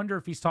 I wonder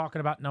if he's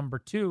talking about number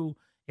 2,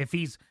 if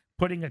he's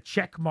putting a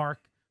check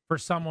mark for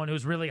someone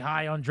who's really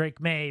high on Drake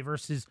May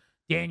versus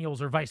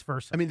Daniels or vice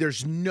versa. I mean,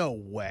 there's no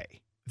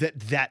way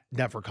that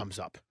never comes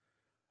up.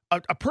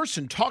 A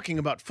person talking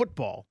about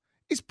football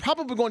is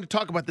probably going to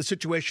talk about the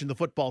situation the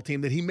football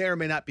team that he may or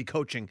may not be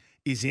coaching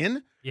is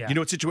in. Yeah. You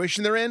know what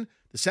situation they're in?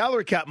 The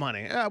salary cap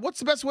money. What's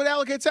the best way to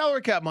allocate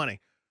salary cap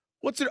money?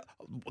 What's it?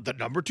 The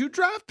number 2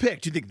 draft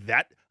pick. Do you think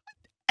that?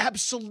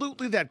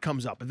 Absolutely, that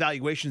comes up.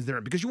 Evaluations there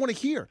because you want to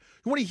hear.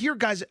 You want to hear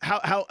guys how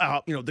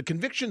the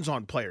convictions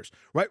on players,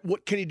 right?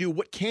 What can he do?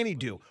 What can he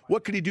do?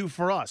 What could he do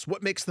for us?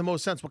 What makes the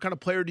most sense? What kind of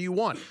player do you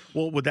want?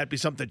 Well, would that be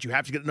something that you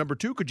have to get at number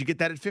 2? Could you get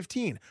that at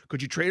 15?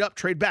 Could you trade up,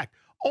 trade back?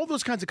 All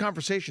those kinds of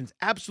conversations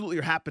absolutely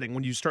are happening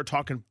when you start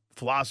talking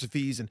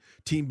philosophies and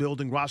team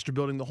building, roster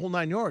building, the whole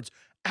 9 yards.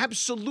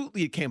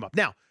 Absolutely, it came up.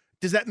 Now,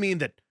 does that mean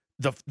that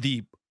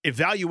the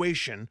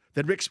evaluation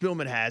that Rick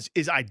Spielman has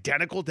is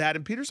identical to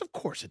Adam Peters? Of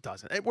course it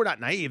doesn't. We're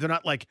not naive. They're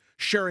not like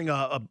sharing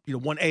a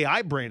one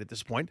AI brain at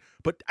this point,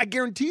 but I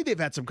guarantee they've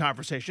had some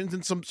conversations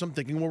and some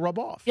thinking will rub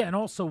off. Yeah, and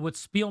also what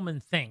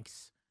Spielman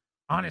thinks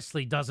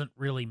honestly doesn't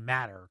really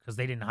matter because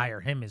they didn't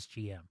hire him as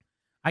GM.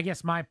 I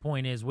guess my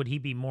point is, would he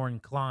be more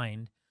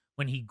inclined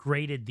when he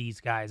graded these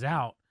guys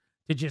out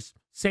to just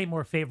say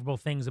more favorable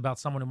things about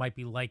someone who might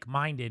be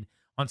like-minded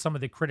on some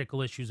of the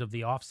critical issues of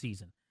the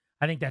offseason?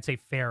 I think that's a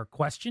fair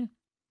question.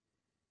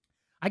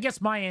 I guess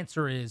my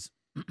answer is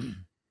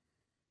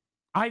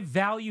I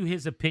value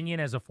his opinion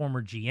as a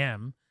former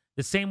GM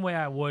the same way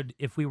I would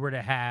if we were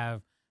to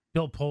have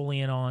Bill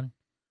Polian on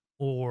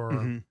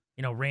or,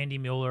 Randy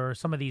Mueller or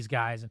some of these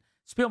guys. And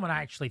Spielman,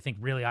 I actually think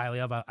really highly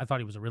of. I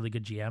thought he was a really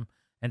good GM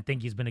and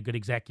think he's been a good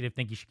executive,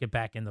 think he should get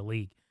back in the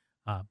league.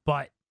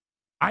 But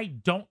I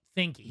don't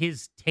think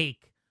his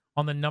take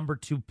on the number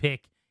 2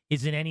 pick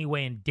is in any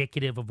way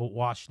indicative of what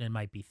Washington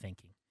might be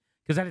thinking.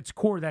 Because at its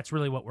core, that's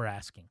really what we're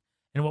asking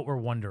and what we're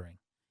wondering.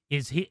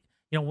 Is he,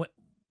 what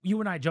you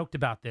and I joked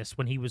about this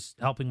when he was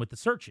helping with the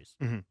searches.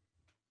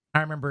 I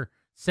remember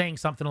saying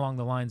something along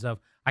the lines of,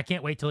 I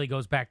can't wait till he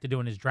goes back to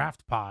doing his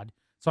draft pod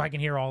so I can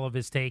hear all of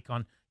his take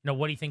on,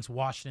 what he thinks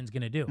Washington's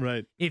going to do.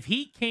 Right. If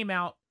he came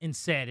out and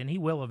said, and he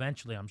will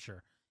eventually, I'm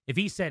sure, if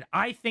he said,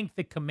 I think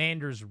the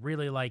Commanders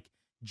really like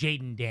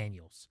Jaden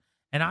Daniels,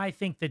 and I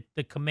think that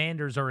the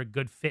Commanders are a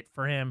good fit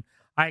for him,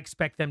 I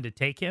expect them to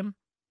take him,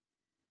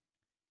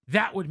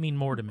 that would mean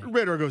more to me.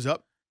 Radar goes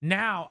up.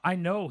 Now I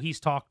know he's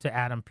talked to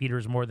Adam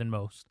Peters more than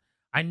most.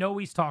 I know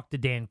he's talked to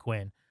Dan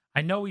Quinn.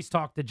 I know he's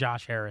talked to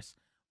Josh Harris.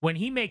 When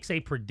he makes a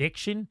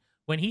prediction,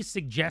 when he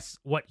suggests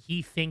what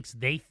he thinks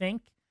they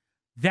think,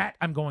 that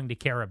I'm going to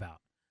care about.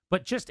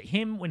 But just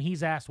him, when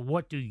he's asked,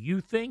 what do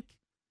you think?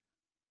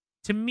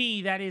 To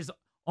me, that is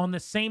on the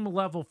same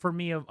level for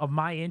me of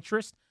my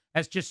interest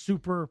as just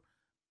super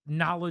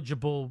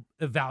knowledgeable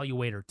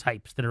evaluator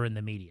types that are in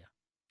the media.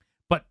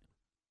 But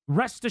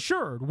rest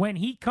assured, when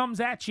he comes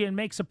at you and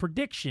makes a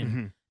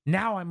prediction,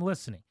 now I'm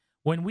listening.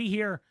 When we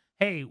hear,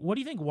 hey, what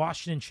do you think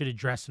Washington should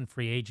address in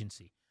free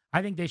agency?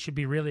 I think they should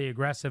be really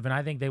aggressive, and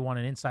I think they want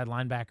an inside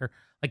linebacker.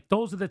 Like,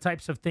 those are the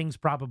types of things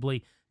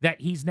probably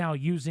that he's now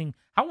using.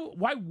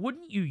 Why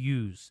wouldn't you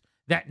use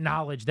that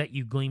knowledge that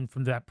you gleaned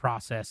from that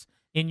process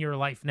in your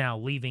life now,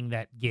 leaving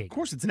that gig? Of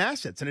course, it's an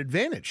asset. It's an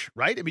advantage,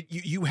 right? I mean,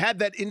 you had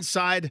that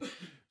inside,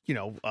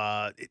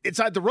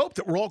 inside the rope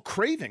that we're all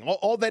craving.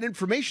 All that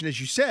information, as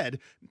you said,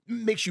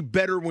 makes you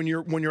better when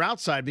you're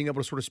outside, being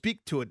able to sort of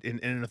speak to it in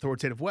an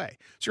authoritative way.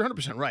 So you're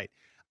 100% right.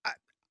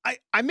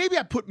 I maybe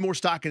I put more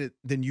stock in it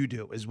than you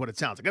do, is what it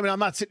sounds like. I mean, I'm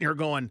not sitting here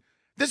going,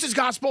 this is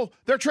gospel.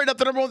 They're trading up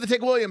the number one to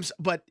take Williams,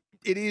 but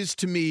it is,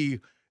 to me,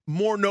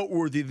 more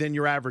noteworthy than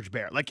your average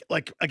Bear.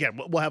 Like again,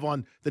 we'll have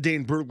on the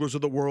Dane Burglars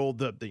of the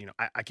world.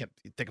 I can't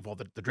think of all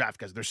the draft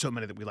guys. There's so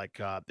many that we like.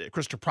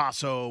 Christopher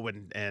Prasso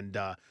and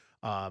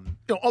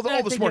all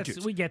the smart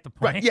dudes. We get the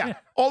point. Right? Yeah,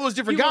 all those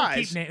different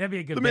guys. That'd be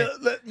a good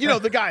bit.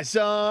 The guys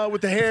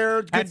with the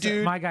hair, good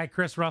dude. My guy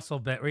Chris Russell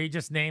bit, where you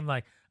just name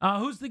like,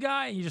 who's the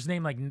guy? And you just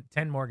name like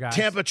 10 more guys.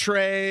 Tampa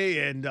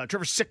Trey and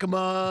Trevor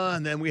Sikkema,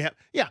 and then we have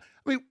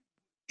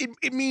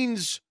it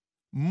means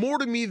more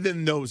to me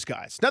than those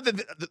guys. Not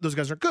that those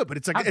guys are good, but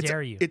it's like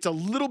it's a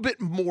little bit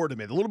more to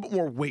me, a little bit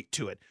more weight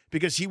to it,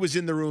 because he was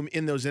in the room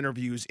in those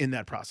interviews in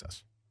that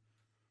process.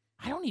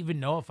 I don't even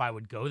know if I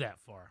would go that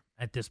far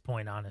at this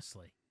point,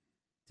 honestly,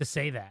 to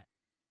say that,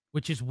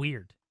 which is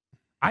weird.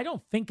 I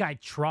don't think I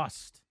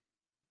trust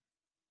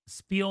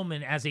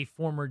Spielman as a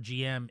former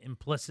GM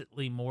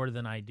implicitly more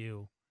than I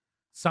do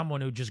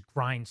someone who just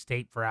grinds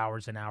tape for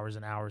hours and hours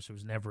and hours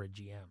who's never a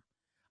GM.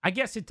 I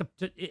guess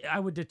I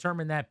would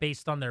determine that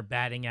based on their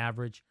batting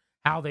average,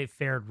 how they've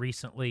fared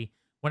recently.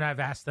 When I've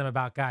asked them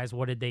about guys,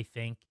 what did they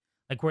think?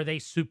 Like, were they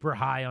super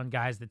high on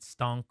guys that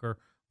stunk or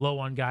low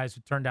on guys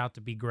who turned out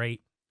to be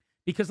great?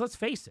 Because let's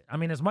face it, I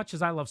mean, as much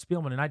as I love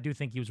Spielman, and I do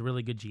think he was a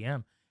really good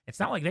GM, it's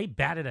not like they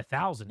batted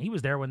 1,000. He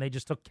was there when they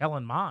just took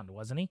Kellen Mond,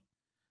 wasn't he?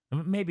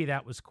 Maybe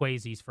that was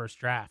Kwesi's first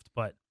draft,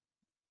 but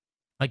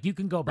like, you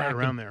can go back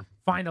around and there,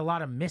 find a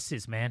lot of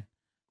misses, man,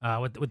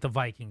 with the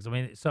Vikings. I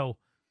mean, so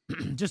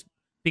just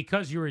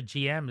because you're a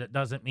GM, that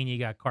doesn't mean you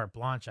got carte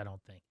blanche, I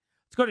don't think.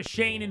 Let's go to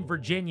Shane in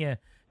Virginia.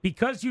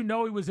 Because you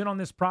know he was in on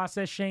this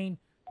process, Shane,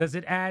 does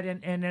it add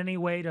in any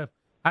way to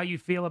how you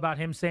feel about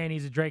him saying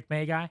he's a Drake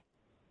May guy?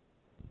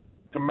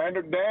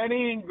 Commander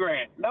Danny and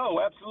Grant.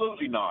 No,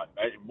 absolutely not.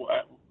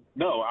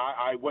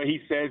 What he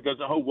says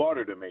doesn't hold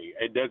water to me.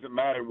 It doesn't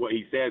matter what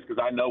he says,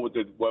 because I know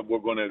what we're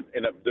going to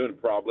end up doing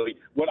probably.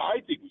 What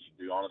I think we should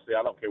do, honestly,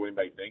 I don't care what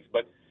anybody thinks,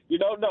 but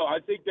no, I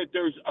think that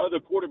there's other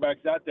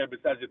quarterbacks out there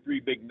besides the three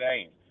big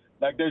names.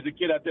 Like, there's a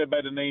kid out there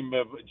by the name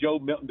of Joe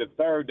Milton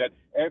III that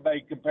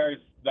everybody compares,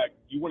 like,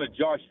 you want a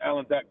Josh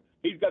Allen that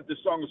he's got the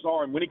strongest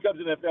arm. When he comes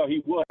to the NFL,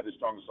 he will have the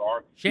strongest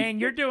arm. Shane,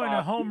 you're doing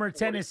a Homer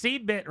Tennessee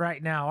bit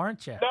right now,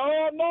 aren't you? No,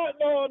 I'm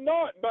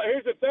not. But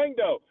here's the thing,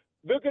 though.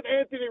 Look at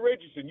Anthony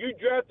Richardson. You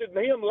drafted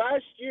him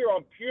last year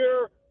on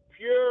pure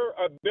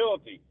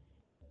ability.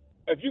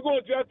 If you're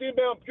going to draft him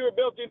on pure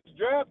ability in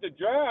the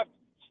draft,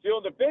 still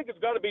the pick has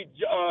got to be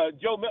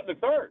Joe Milton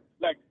III.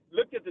 Like,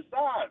 look at the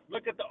size.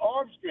 Look at the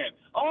arm strength.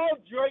 All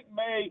Drake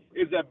May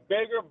is a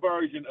bigger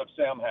version of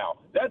Sam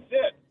Howell. That's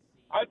it.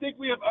 I think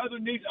we have other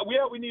needs.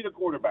 We need a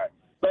quarterback.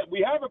 But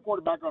we have a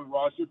quarterback on the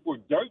roster for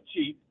dirt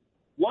cheap.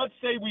 Let's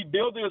say we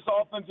build this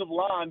offensive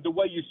line the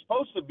way you're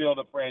supposed to build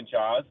a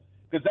franchise,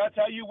 because that's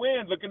how you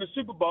win. Look in the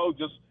Super Bowl.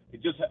 You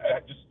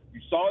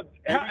saw it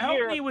every year.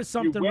 Help me with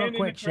something real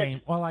quick,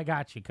 Shane, while I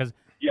got you, because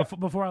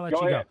before I let you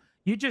go.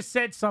 You just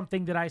said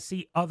something that I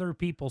see other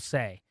people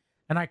say,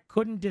 and I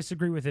couldn't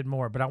disagree with it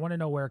more, but I want to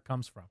know where it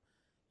comes from.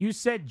 You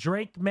said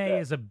Drake May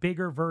is a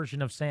bigger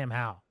version of Sam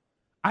Howell.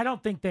 I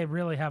don't think they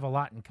really have a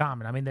lot in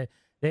common. I mean,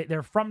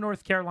 they're from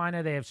North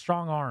Carolina. They have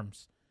strong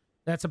arms.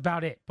 That's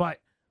about it.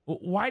 But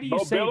why do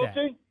you say that?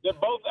 They're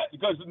both,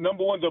 because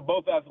number one, they're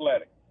both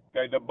athletic.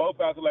 Okay, they're both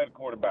athletic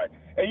quarterbacks.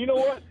 And you know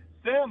what?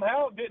 Sam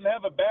Howell didn't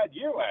have a bad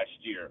year last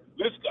year.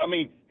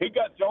 He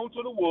got thrown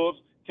to the wolves.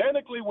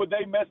 Technically, when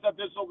they messed up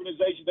this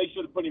organization, they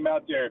should have put him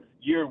out there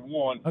year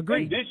one.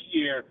 Agreed. And this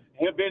year,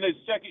 he'll been his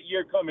second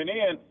year coming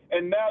in,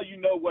 and now you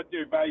know what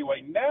they're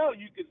evaluating. Now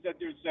you can sit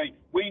there and say,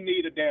 we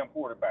need a damn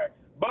quarterback.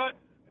 But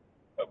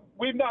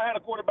we've not had a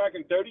quarterback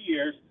in 30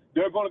 years.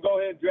 They're going to go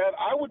ahead and draft.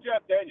 I would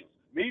draft Daniels.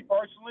 Me,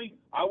 personally,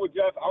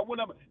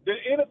 the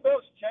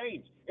NFL's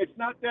changed. It's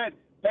not that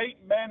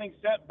Peyton Manning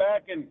sat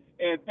back and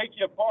pick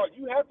you apart.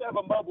 You have to have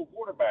a mobile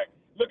quarterback.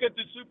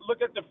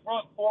 Look at the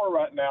front four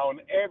right now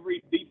in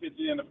every defense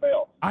in the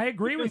NFL. I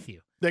agree with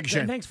you.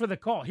 Thanks for the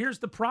call. Here's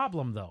the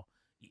problem, though.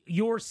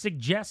 You're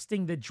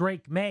suggesting that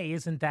Drake May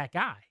isn't that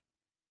guy.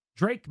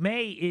 Drake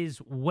May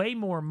is way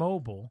more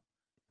mobile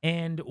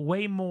and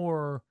way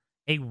more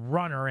a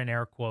runner, in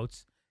air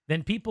quotes,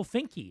 than people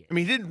think he is. I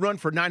mean, he didn't run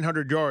for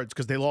 900 yards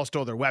because they lost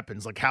all their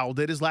weapons like Howell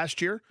did his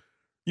last year.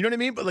 You know what I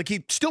mean? But, like,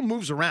 he still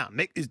moves around.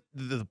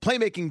 The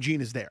playmaking gene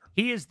is there.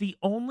 He is the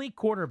only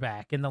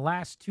quarterback in the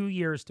last 2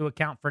 years to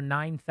account for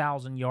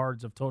 9,000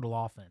 yards of total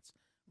offense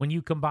when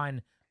you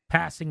combine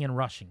passing and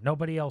rushing.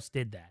 Nobody else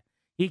did that.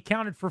 He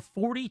accounted for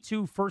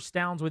 42 first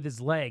downs with his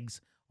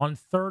legs on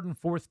 3rd and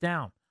 4th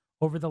down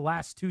over the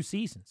last 2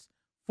 seasons.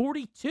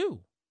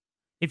 42.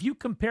 If you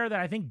compare that,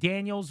 I think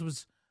Daniels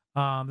was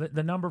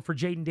the number for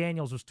Jaden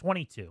Daniels was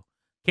 22.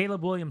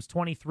 Caleb Williams,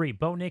 23.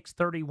 Bo Nix,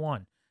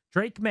 31.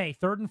 Drake May,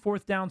 3rd and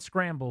 4th down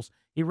scrambles.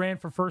 He ran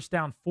for first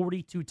down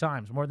 42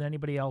 times, more than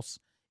anybody else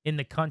in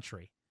the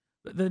country.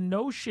 The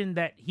notion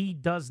that he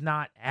does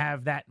not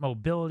have that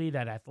mobility,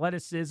 that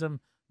athleticism,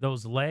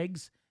 those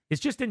legs, is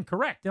just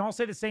incorrect. And I'll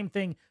say the same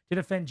thing to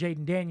defend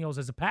Jaden Daniels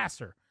as a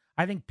passer.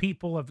 I think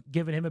people have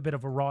given him a bit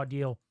of a raw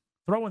deal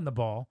throwing the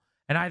ball,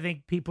 and I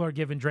think people are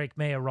giving Drake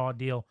May a raw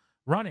deal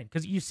running.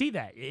 Because you see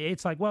that.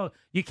 It's like, well,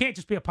 you can't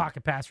just be a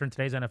pocket passer in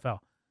today's NFL.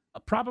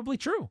 Probably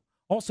true.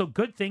 Also,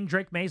 good thing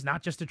Drake May is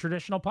not just a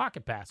traditional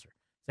pocket passer.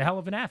 He's a hell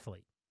of an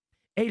athlete.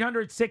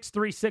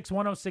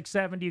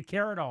 800-636-1067. Do you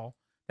care at all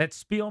that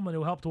Spielman,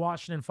 who helped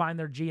Washington find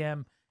their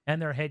GM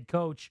and their head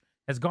coach,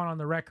 has gone on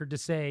the record to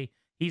say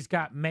he's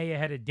got May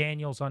ahead of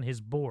Daniels on his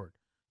board?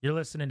 You're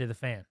listening to The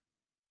Fan.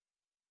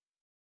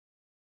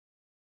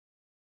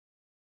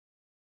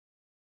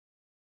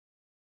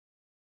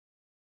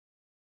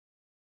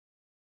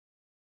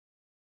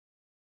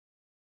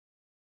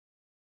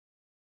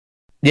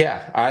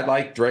 Yeah, I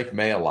like Drake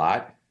May a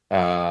lot.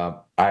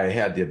 I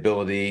had the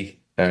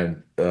ability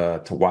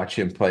to watch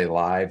him play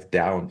live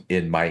down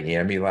in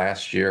Miami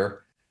last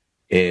year.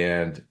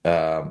 And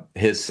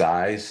his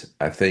size,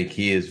 I think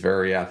he is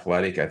very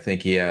athletic. I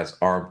think he has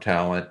arm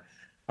talent.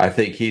 I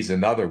think he's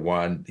another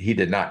one. He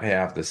did not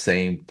have the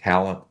same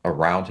talent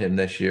around him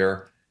this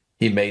year.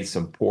 He made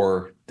some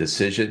poor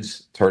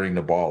decisions, turning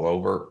the ball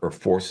over or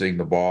forcing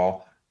the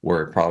ball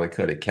where he probably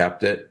could have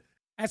kept it.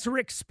 That's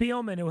Rick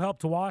Spielman, who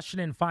helped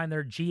Washington find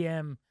their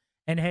GM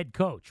and head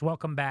coach.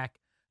 Welcome back,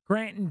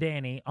 Grant and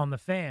Danny on The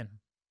Fan.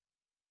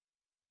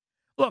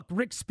 Look,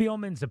 Rick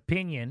Spielman's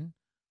opinion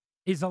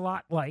is a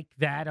lot like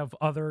that of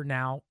other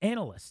now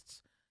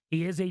analysts.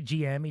 He is a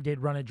GM. He did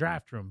run a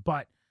draft room.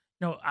 But,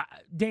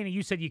 Danny,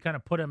 you said you kind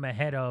of put him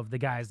ahead of the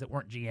guys that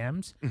weren't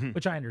GMs,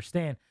 which I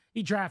understand.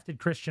 He drafted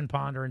Christian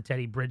Ponder and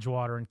Teddy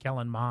Bridgewater and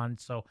Kellen Mond.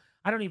 So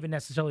I don't even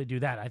necessarily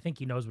do that. I think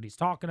he knows what he's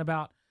talking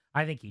about.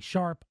 I think he's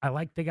sharp. I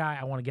like the guy.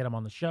 I want to get him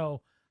on the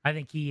show. I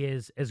think he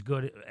is as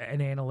good an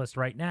analyst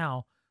right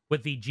now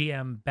with the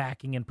GM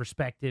backing and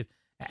perspective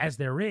as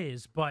there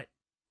is. But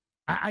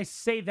I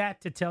say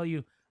that to tell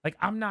you, like,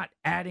 I'm not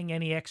adding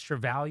any extra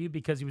value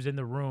because he was in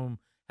the room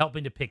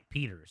helping to pick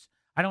Peters.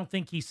 I don't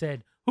think he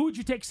said, who would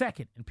you take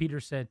second? And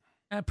Peters said,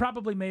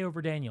 probably May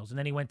over Daniels. And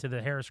then he went to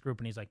the Harris group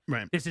and he's like,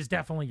 This is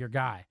definitely your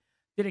guy.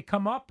 Did it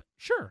come up?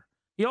 Sure.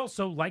 He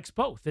also likes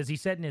both. As he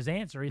said in his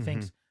answer, he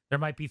thinks there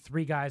might be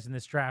 3 guys in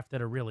this draft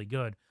that are really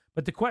good.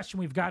 But the question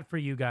we've got for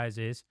you guys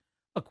is,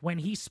 look, when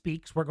he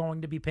speaks, we're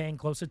going to be paying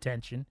close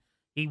attention.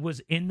 He was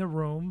in the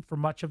room for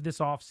much of this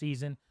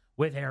offseason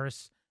with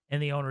Harris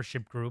and the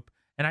ownership group.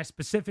 And I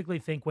specifically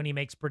think when he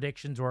makes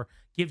predictions or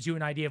gives you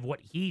an idea of what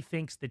he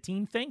thinks the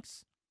team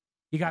thinks,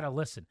 you got to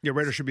listen. Yeah,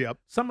 Raiders should be up.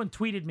 Someone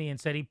tweeted me and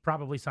said he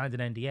probably signed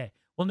an NDA.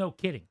 Well, no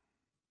kidding.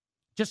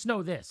 Just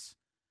know this.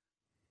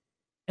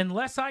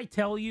 Unless I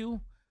tell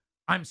you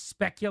I'm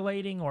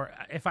speculating, or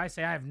if I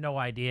say I have no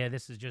idea,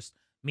 this is just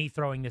me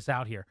throwing this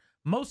out here.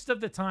 Most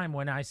of the time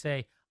when I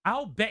say,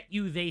 I'll bet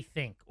you they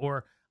think,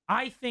 or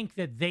I think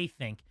that they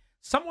think,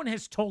 someone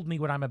has told me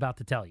what I'm about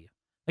to tell you.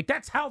 Like,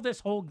 that's how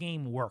this whole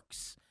game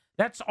works.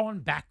 That's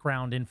on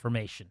background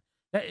information.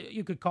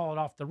 You could call it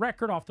off the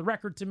record. Off the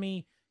record to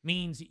me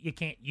means you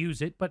can't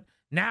use it, but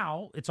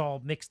now it's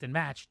all mixed and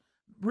matched.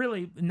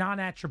 Really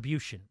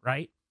non-attribution,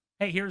 right?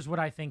 Hey, here's what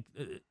I think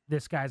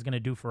this guy's going to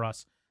do for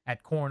us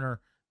at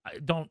corner.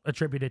 Don't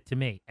attribute it to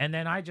me. And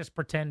then I just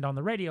pretend on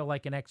the radio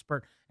like an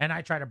expert, and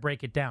I try to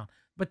break it down.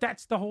 But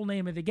that's the whole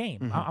name of the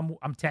game.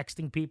 I'm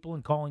texting people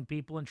and calling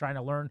people and trying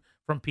to learn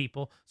from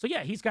people. So,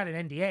 yeah, he's got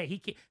an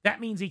NDA. That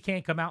means he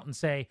can't come out and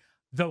say,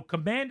 the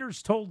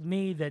Commanders told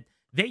me that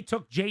they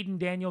took Jaden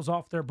Daniels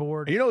off their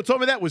board. And you know who told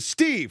me that was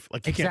Steve.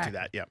 Like, you can't do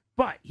that, yeah.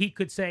 But he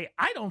could say,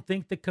 I don't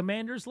think the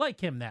Commanders like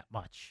him that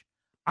much.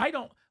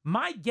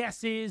 My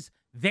guess is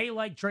they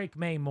like Drake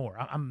May more.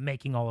 I'm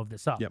making all of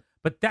this up. Yep.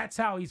 But that's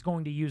how he's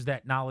going to use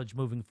that knowledge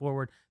moving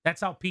forward.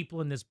 That's how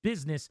people in this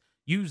business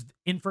use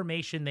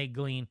information they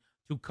glean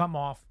to come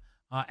off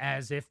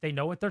as if they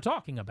know what they're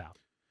talking about.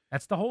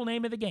 That's the whole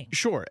name of the game.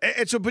 Sure.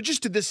 And so, but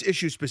just to this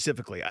issue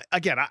specifically,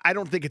 again, I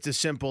don't think it's as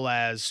simple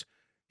as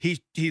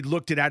he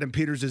looked at Adam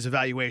Peters'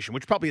 evaluation,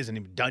 which probably isn't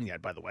even done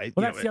yet, by the way.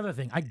 Well, that's the other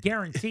thing. I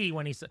guarantee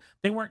when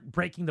they weren't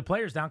breaking the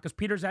players down because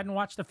Peters hadn't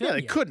watched the film Yeah,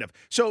 they yet. couldn't have.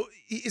 So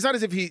it's not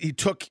as if he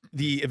took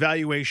the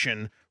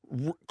evaluation,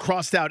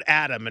 crossed out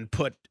Adam, and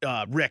put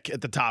Rick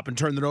at the top and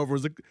turned it over. It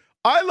was like,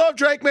 I love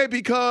Drake May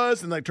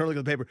because, and like turn to look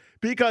at the paper,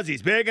 because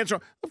he's big and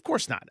strong. Of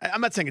course not.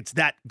 I'm not saying it's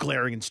that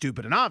glaring and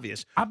stupid and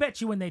obvious. I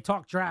bet you when they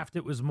talked draft,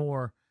 it was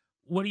more,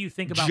 what do you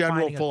think about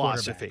General finding a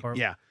philosophy, quarterback? Or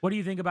yeah. What do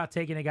you think about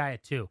taking a guy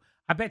at 2?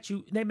 I bet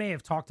you they may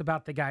have talked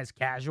about the guys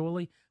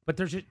casually, but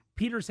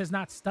Peters has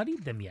not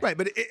studied them yet. Right,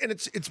 but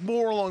it's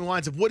more along the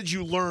lines of what did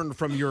you learn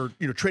from your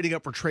trading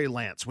up for Trey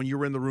Lance when you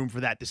were in the room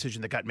for that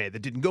decision that got made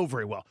that didn't go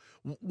very well?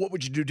 What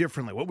would you do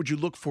differently? What would you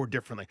look for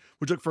differently?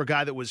 Would you look for a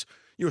guy that was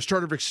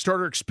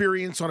starter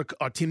experience on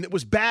a team that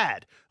was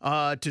bad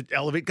to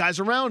elevate guys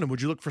around him?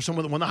 Would you look for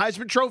someone that won the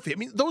Heisman Trophy? I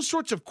mean, those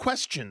sorts of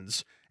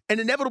questions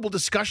and inevitable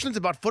discussions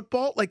about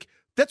football, like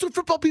that's what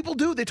football people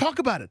do. They talk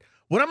about it.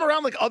 When I'm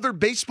around like other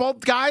baseball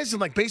guys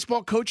and like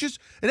baseball coaches,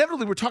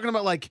 inevitably we're talking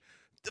about like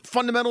the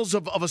fundamentals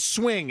of a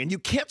swing, and you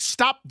can't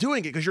stop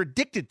doing it because you're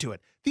addicted to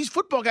it. These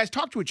football guys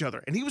talk to each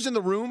other, and he was in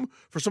the room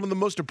for some of the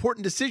most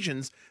important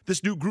decisions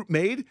this new group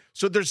made.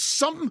 So there's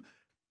some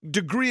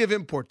degree of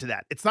import to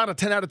that. It's not a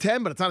 10 out of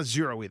 10, but it's not a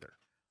 0 either.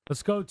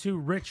 Let's go to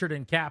Richard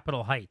in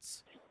Capitol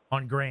Heights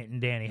on Grant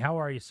and Danny. How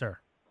are you, sir?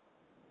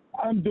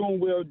 I'm doing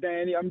well,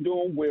 Danny. I'm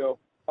doing well.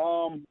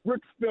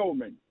 Rick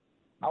Spielman.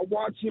 I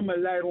watch him a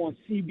lot on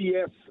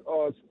CBS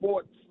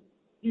Sports.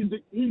 He's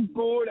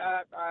good.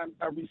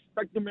 I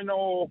respect him and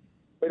all,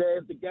 but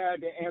as the guy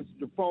that answered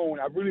the phone,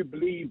 I really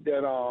believe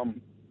that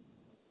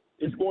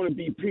it's going to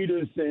be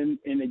Peters and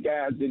the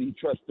guys that he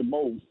trusts the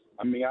most.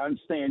 I mean, I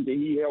understand that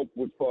he helped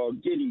with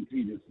getting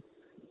Peters,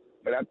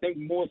 but I think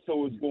more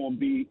so it's going to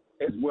be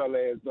as well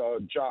as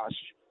Josh,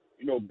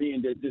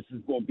 being that this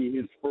is going to be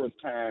his first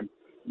time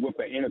with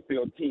an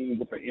NFL team,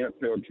 with an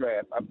NFL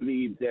draft. I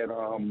believe that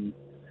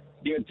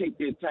they'll take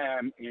their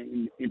time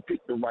and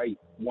pick the right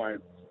one.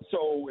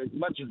 So as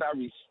much as I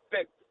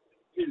respect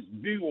his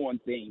view on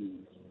things,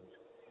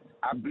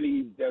 I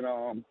believe that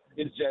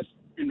it's just,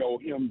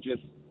 him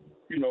just,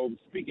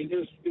 speaking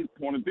his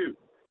point of view.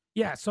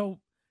 Yeah, so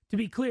to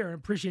be clear, I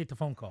appreciate the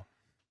phone call.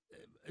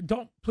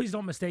 Please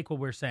don't mistake what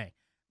we're saying.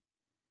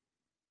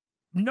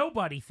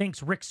 Nobody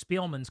thinks Rick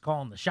Spielman's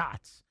calling the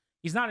shots.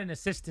 He's not an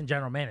assistant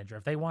general manager.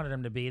 If they wanted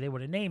him to be, they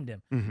would have named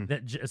him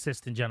the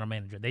assistant general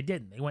manager. They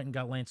didn't. They went and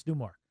got Lance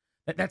Newmark.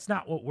 That's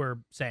not what we're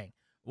saying.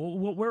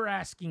 What we're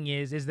asking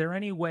is there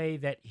any way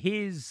that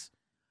his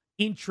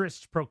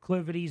interests,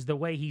 proclivities, the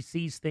way he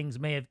sees things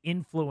may have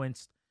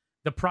influenced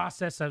the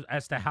process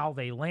as to how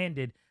they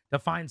landed to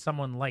find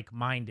someone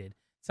like-minded?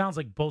 Sounds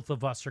like both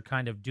of us are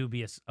kind of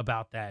dubious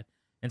about that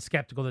and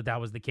skeptical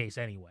that was the case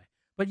anyway.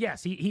 But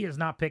yes, he is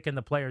not picking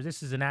the players.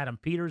 This is an Adam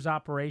Peters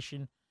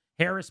operation.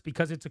 Harris,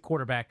 because it's a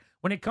quarterback.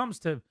 When it comes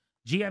to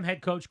GM,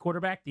 head coach,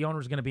 quarterback, the owner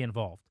is going to be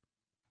involved.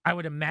 I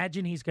would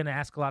imagine he's going to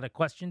ask a lot of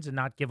questions and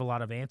not give a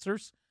lot of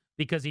answers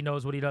because he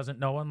knows what he doesn't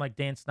know, unlike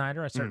Dan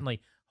Snyder. I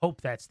certainly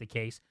hope that's the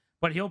case.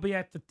 But he'll be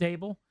at the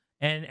table,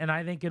 and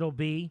I think it'll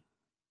be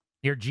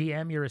your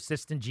GM, your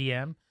assistant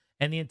GM,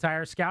 and the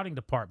entire scouting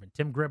department,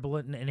 Tim Gribble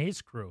and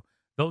his crew.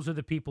 Those are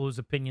the people whose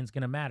opinion's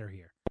going to matter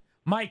here.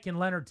 Mike in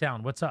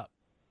Leonardtown, what's up?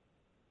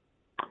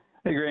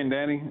 Hey, Grant and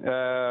Danny.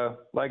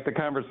 Like the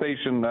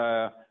conversation,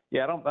 I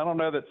don't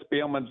know that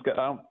I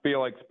don't feel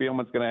like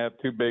Spielman's going to have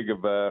too big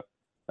of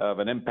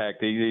an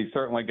impact. He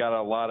certainly got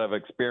a lot of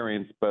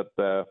experience, but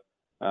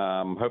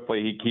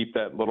hopefully he keep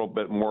that little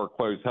bit more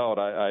close held.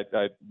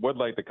 I would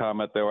like to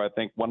comment, though. I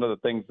think one of the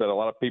things that a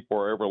lot of people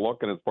are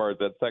overlooking as far as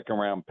that second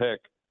round pick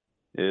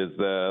is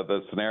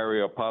the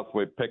scenario of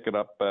possibly picking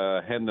up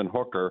Hendon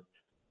Hooker,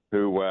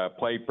 who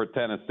played for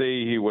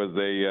Tennessee. He was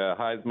a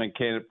Heisman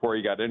candidate before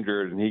he got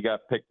injured, and he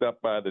got picked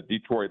up by the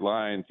Detroit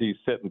Lions. He's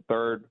sitting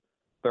third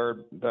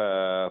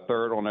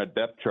on their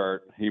depth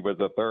chart. He was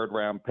a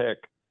third-round pick,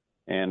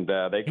 and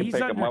they can He's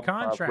pick under him up.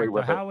 contract,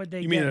 but how would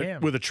they get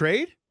him? With a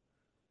trade?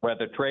 With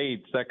a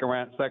trade, second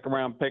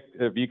round pick.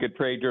 If you could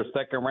trade your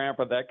second round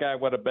for that guy,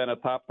 would have been a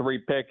top 3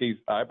 pick.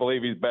 I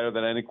believe he's better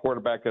than any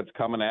quarterback that's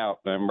coming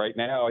out. And right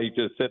now, he's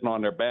just sitting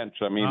on their bench.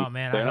 I mean,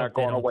 they're not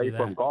going away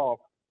from golf.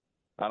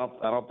 I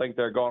don't think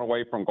they're going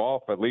away from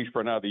golf, at least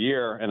for another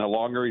year. And the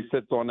longer he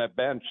sits on that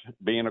bench,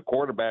 being a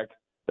quarterback,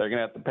 they're going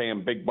to have to pay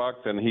him big bucks,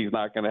 and he's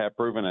not going to have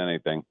proven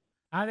anything.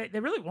 They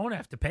really won't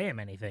have to pay him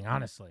anything,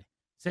 honestly.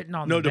 Sitting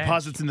on no the bench.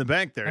 deposits in the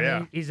bank there. I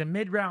mean, he's a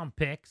mid-round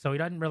pick, so he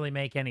doesn't really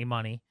make any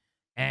money.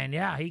 And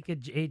yeah,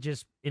 he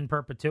just in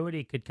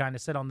perpetuity could kind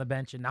of sit on the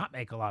bench and not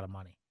make a lot of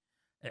money.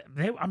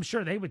 I'm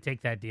sure they would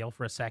take that deal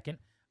for a second.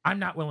 I'm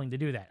not willing to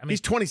do that. I mean,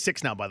 he's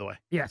 26 now, by the way.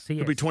 Yes, he is.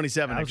 He'll be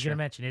 27 I was next going year. to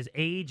mention his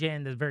age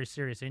and the very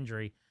serious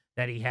injury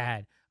that he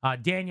had.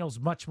 Daniel's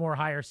much more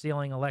higher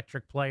ceiling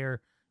electric player.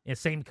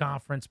 Same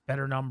conference,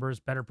 better numbers,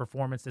 better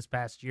performance this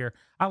past year.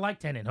 I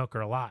liked Hendon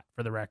Hooker a lot,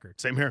 for the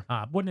record. Same here.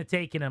 Wouldn't have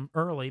taken him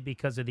early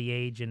because of the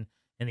age and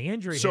the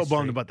injury So history.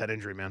 bummed about that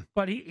injury, man.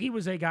 But he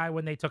was a guy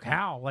when they took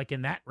Howell, like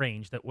in that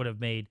range, that would have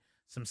made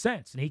some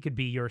sense. And he could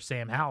be your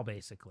Sam Howell,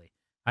 basically.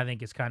 I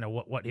think is kind of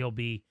what he'll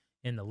be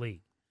in the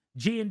league.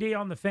 G&D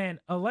on the Fan.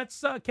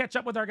 Let's catch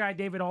up with our guy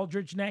David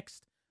Aldridge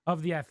next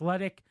of The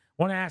Athletic.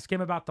 Want to ask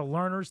him about the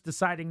Learners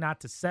deciding not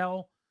to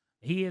sell.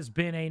 He has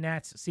been a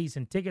Nats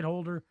season ticket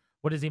holder.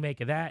 What does he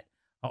make of that?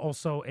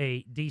 Also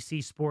a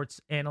DC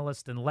sports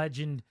analyst and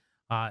legend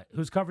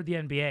who's covered the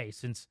NBA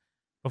since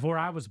before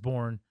I was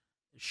born.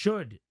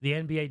 Should the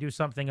NBA do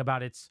something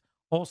about its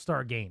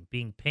All-Star game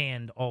being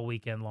panned all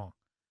weekend long?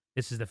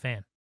 This is The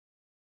Fan.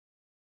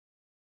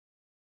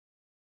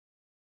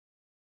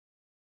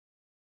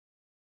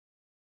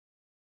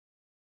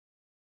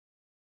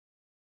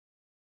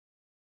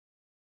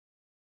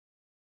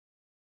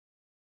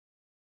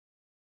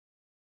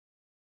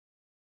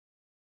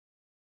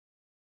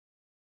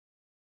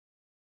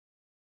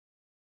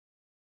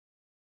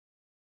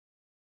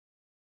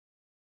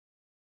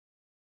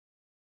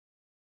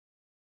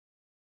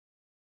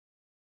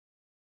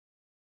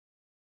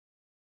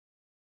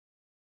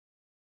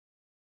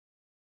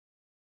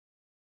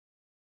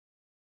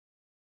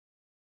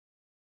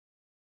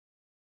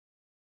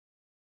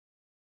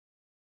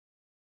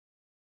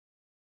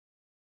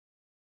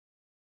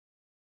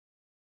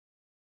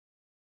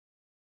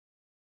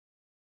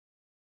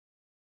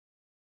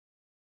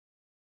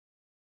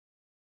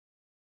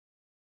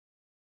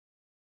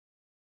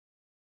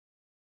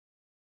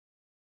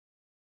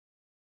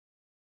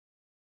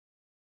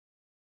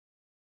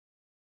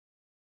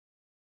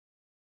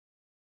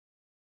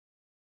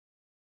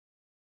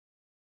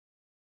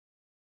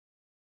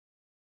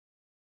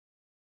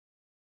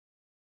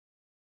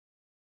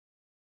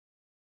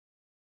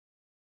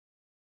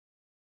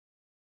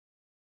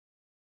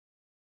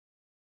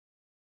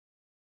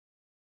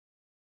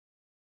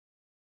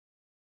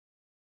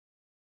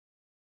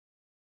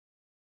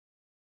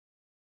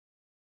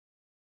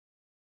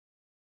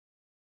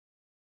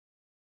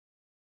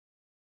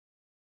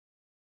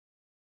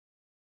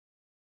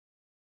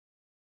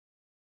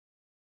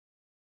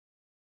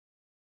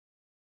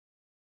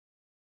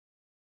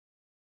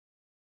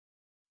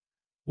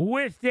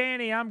 With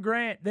Danny, I'm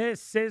Grant.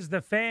 This is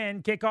The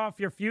Fan. Kick off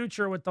your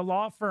future with the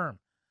law firm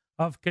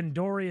of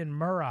Kondorian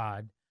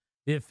Murad,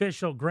 the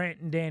official Grant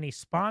and Danny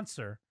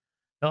sponsor.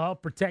 They'll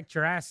help protect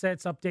your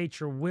assets, update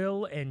your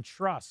will and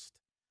trust.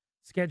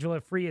 Schedule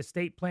a free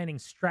estate planning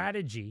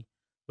strategy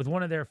with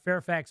one of their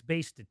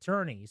Fairfax-based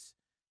attorneys.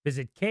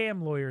 Visit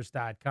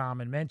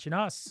kmlawyers.com and mention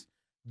us,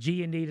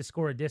 G&D, to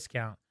score a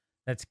discount.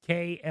 That's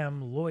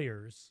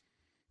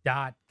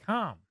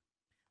kmlawyers.com.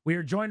 We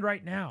are joined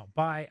right now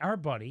by our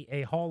buddy,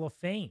 a Hall of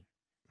Fame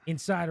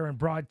insider and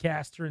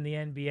broadcaster in the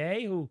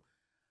NBA who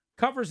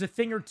covers a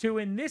thing or two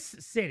in this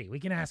city.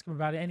 We can ask him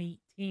about any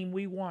team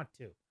we want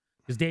to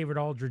because David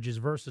Aldridge is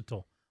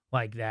versatile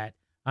like that.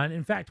 And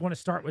in fact, want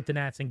to start with the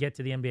Nats and get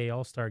to the NBA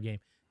All-Star game.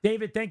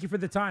 David, thank you for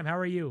the time. How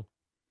are you?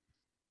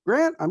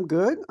 Grant, I'm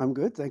good.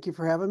 Thank you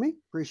for having me.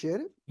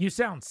 Appreciate it. You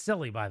sound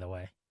silly, by the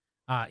way.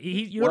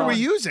 What are we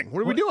using?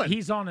 What are we doing?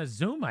 He's on a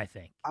Zoom, I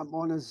think. I'm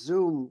on a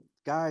Zoom.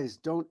 Guys,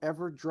 don't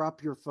ever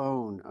drop your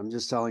phone. I'm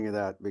just telling you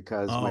that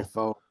because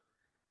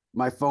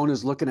my phone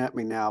is looking at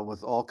me now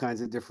with all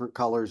kinds of different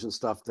colors and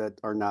stuff that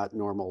are not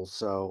normal.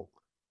 So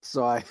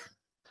I,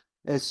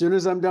 as soon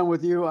as I'm done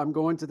with you, I'm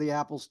going to the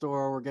Apple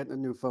store. We're getting a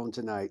new phone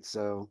tonight.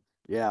 So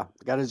yeah,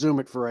 got to Zoom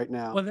it for right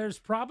now. Well, there's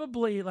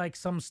probably like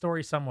some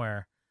story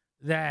somewhere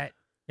that,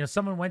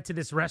 someone went to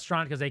this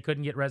restaurant because they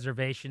couldn't get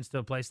reservations to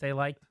a place they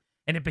liked,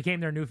 and it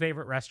became their new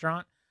favorite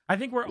restaurant. I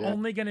think we're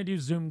only going to do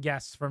Zoom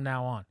guests from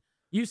now on.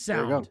 You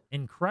sound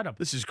incredible.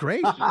 This is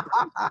great. I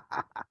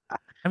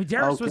mean,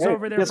 Darius was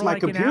over there for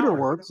like an hour. My computer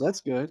works.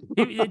 That's good.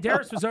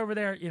 Darius was over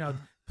there,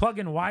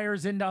 plugging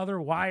wires into other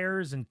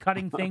wires and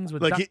cutting things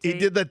with like duct he tape.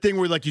 did that thing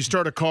where like you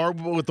start a car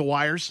with the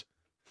wires.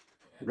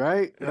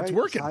 Right. It's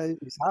working.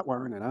 He's hot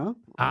wiring it, huh?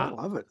 I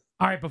love it.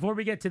 All right, before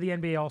we get to the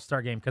NBA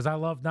All-Star game, because I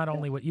love not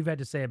only what you've had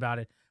to say about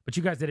it, but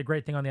you guys did a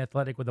great thing on The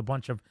Athletic with a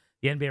bunch of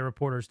the NBA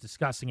reporters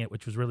discussing it,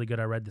 which was really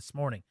good. I read this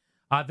morning.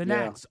 The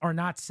Nats are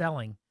not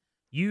selling.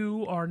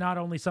 You are not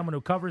only someone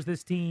who covers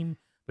this team,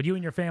 but you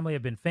and your family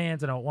have been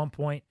fans. I know at one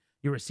point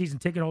you were a season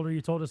ticket holder,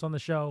 you told us on the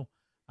show.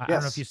 I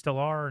don't know if you still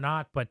are or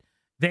not, but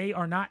they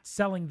are not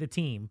selling the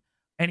team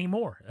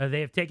anymore.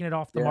 They have taken it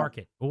off the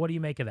market. Well, what do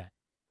you make of that?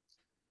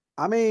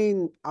 I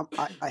mean, I'm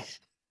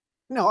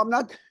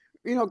not,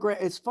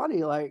 Grant, it's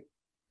funny. Like,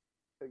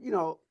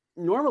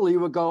 normally you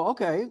would go,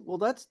 okay, well,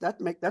 that's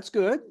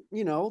good,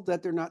 that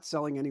they're not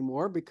selling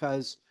anymore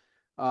because,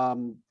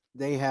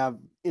 they have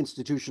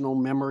institutional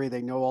memory.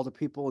 They know all the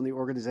people in the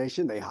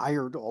organization. They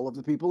hired all of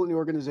the people in the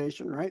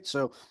organization, right?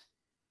 So,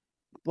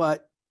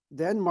 but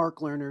then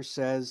Mark Lerner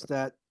says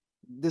that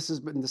this was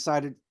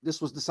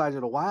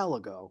decided a while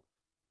ago.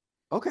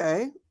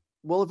 Okay,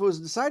 well, if it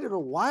was decided a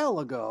while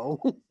ago,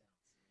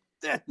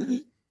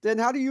 then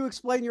how do you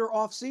explain your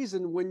off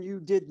season when you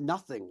did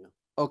nothing?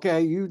 Okay,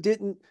 you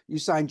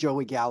signed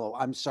Joey Gallo.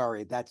 I'm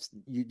sorry,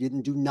 you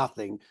didn't do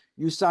nothing.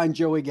 You signed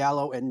Joey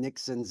Gallo and Nick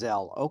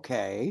Senzel.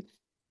 Okay.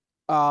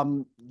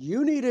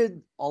 You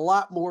needed a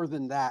lot more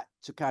than that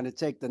to kind of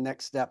take the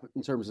next step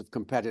in terms of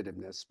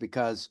competitiveness,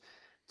 because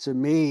to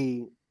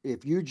me,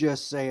 if you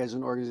just say as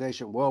an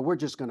organization, well, we're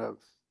just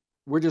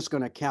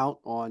gonna count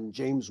on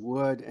James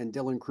Wood and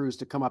Dylan Cruz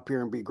to come up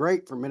here and be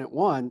great for minute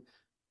one,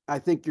 I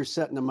think you're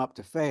setting them up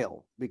to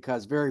fail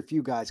because very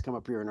few guys come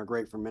up here and are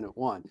great for minute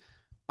one.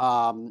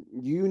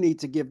 You need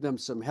to give them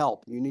some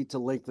help. You need to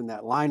lengthen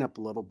that lineup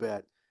a little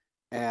bit.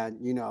 And,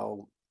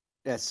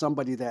 as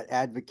somebody that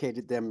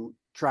advocated them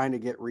trying to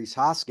get Reese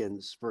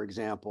Hoskins, for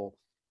example,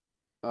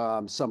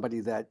 somebody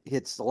that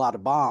hits a lot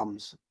of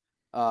bombs.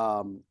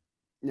 I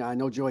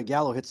know Joey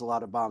Gallo hits a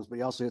lot of bombs, but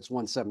he also hits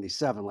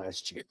 177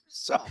 last year.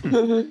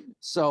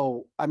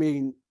 So I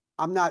mean,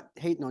 I'm not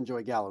hating on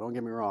Joey Gallo. Don't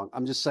get me wrong.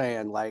 I'm just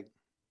saying, like,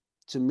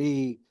 to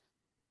me,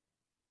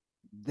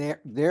 the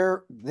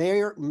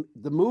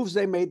moves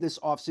they made this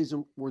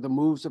offseason were the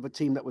moves of a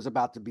team that was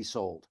about to be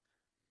sold.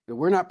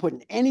 We're not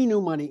putting any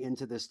new money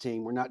into this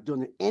team. We're not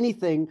doing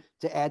anything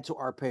to add to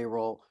our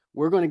payroll.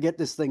 We're going to get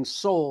this thing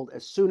sold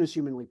as soon as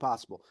humanly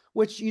possible,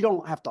 which you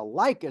don't have to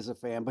like as a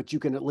fan, but you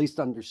can at least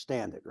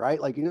understand it,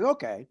 right? Like,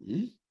 okay,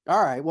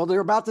 all right, well, they're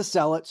about to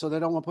sell it, so they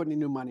don't want to put any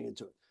new money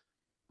into it.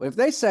 But if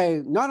they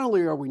say, not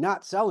only are we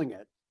not selling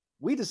it,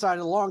 we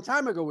decided a long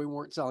time ago we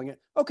weren't selling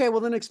it. Okay,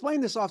 well, then explain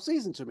this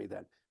offseason to me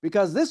then,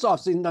 because this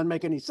offseason doesn't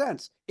make any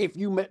sense if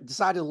you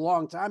decided a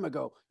long time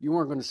ago you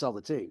weren't going to sell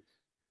the team.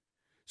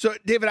 So,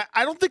 David,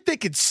 I don't think they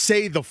could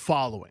say the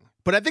following,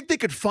 but I think they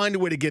could find a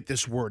way to get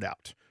this word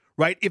out,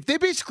 right? If they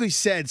basically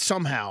said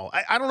somehow,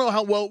 I don't know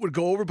how well it would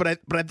go over, but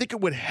I think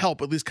it would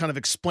help at least kind of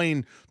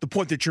explain the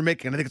point that you're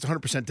making. And I think it's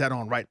 100% dead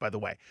on right, by the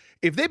way.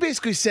 If they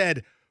basically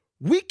said,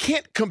 we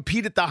can't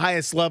compete at the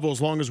highest level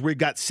as long as we've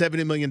got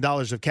 $70 million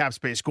of cap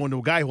space going to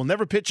a guy who will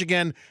never pitch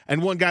again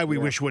and one guy we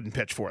wish wouldn't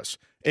pitch for us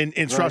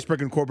in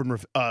Strasburg and Corbin,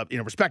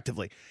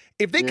 respectively.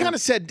 If they kind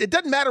of said, it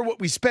doesn't matter what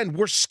we spend,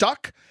 we're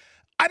stuck.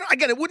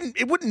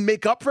 It wouldn't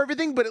make up for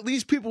everything, but at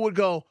least people would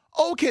go,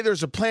 okay,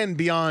 there's a plan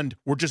beyond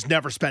we're just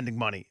never spending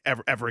money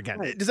ever again.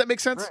 Right. Does that make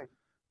sense? Right.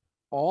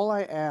 All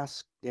I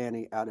ask,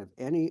 Danny, out of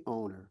any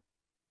owner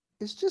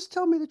is just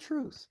tell me the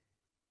truth.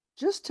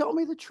 Just tell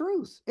me the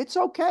truth. It's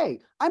okay.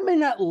 I may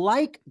not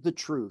like the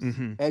truth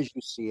as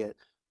you see it,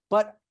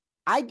 but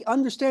I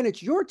understand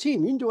it's your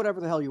team. You can do whatever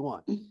the hell you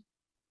want.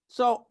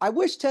 So I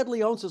wish Ted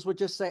Leonsis would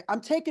just say, I'm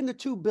taking the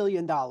 $2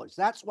 billion.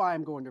 That's why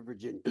I'm going to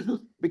Virginia,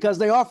 because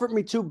they offered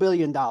me $2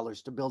 billion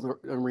to build an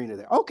arena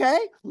there. Okay.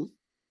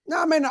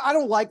 No, I mean, I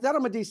don't like that.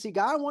 I'm a DC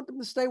guy. I want them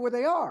to stay where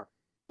they are.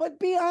 But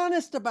be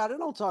honest about it.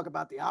 Don't talk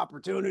about the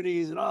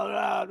opportunities and all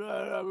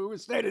that.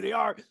 State of the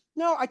art.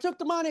 No, I took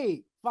the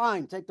money.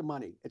 Fine, take the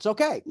money. It's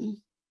okay.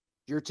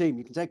 Your team.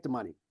 You can take the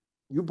money.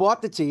 You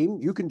bought the team.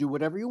 You can do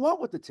whatever you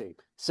want with the team.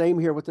 Same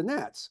here with the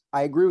Nats.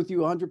 I agree with you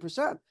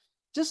 100%.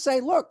 Just say,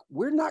 look,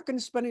 we're not going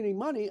to spend any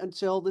money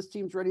until this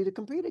team's ready to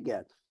compete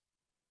again.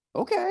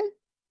 Okay.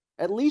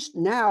 At least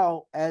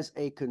now, as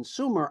a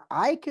consumer,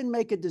 I can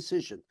make a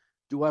decision.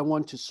 Do I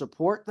want to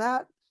support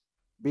that?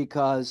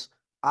 Because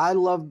I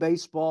love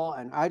baseball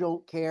and I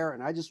don't care.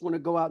 And I just want to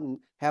go out and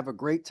have a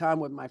great time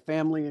with my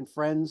family and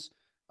friends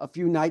a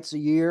few nights a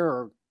year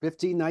or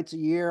 15 nights a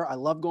year. I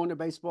love going to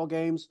baseball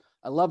games.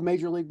 I love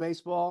Major League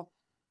Baseball.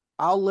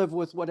 I'll live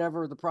with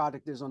whatever the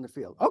product is on the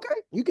field. Okay.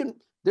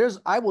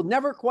 I will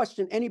never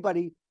question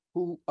anybody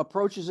who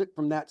approaches it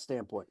from that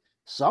standpoint.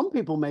 Some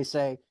people may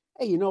say,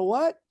 hey, you know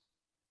what?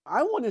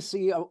 I want to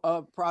see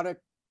a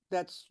product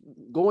that's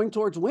going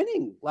towards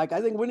winning. Like, I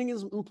think winning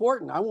is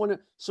important. I want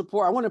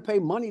to pay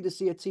money to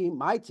see a team,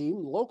 my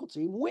team, local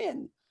team,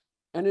 win.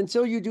 And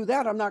until you do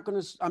that, I'm not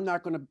going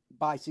to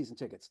buy season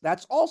tickets.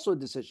 That's also a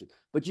decision.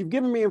 But you've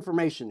given me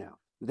information now.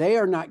 They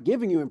are not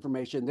giving you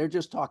information. They're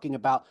just talking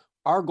about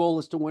our goal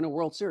is to win a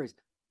World Series.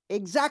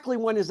 Exactly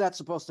when is that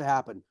supposed to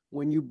happen?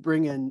 When you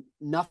bring in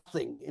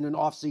nothing in an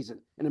offseason,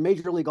 in a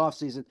major league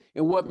offseason,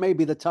 in what may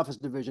be the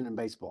toughest division in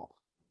baseball.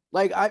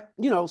 Like,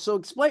 so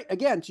explain,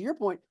 again, to your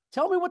point,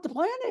 tell me what the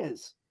plan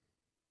is.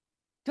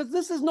 Because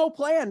this is no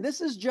plan. This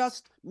is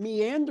just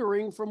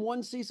meandering from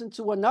one season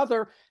to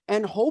another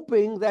and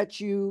hoping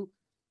that you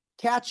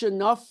catch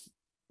enough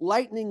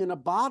lightning in a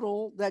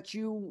bottle that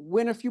you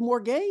win a few more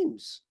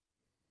games.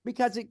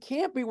 Because it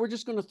can't be we're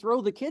just going to throw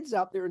the kids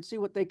out there and see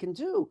what they can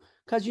do.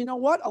 Because you know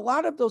what? A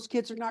lot of those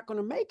kids are not going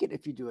to make it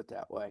if you do it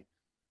that way.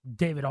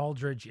 David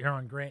Aldridge,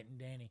 Aaron Grant, and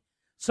Danny.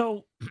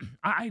 So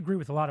I agree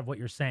with a lot of what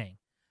you're saying.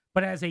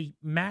 But as a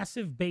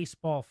massive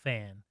baseball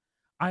fan,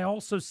 I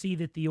also see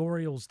that the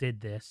Orioles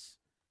did this,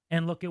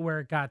 and look at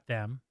where it got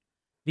them.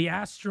 The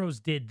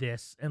Astros did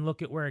this, and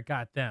look at where it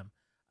got them.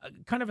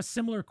 Kind of a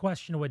similar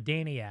question to what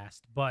Danny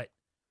asked, but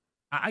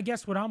I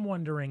guess what I'm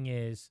wondering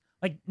is,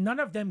 like, none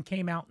of them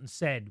came out and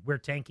said, we're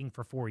tanking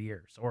for 4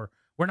 years, or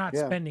we're not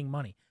spending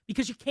money.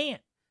 Because you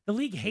can't. The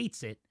league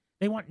hates it.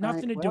 They want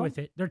nothing to do with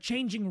it. They're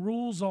changing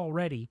rules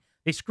already.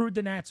 They screwed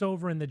the Nats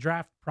over in the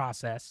draft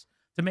process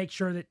to make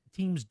sure that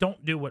teams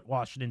don't do what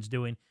Washington's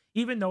doing,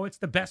 even though it's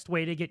the best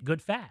way to get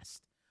good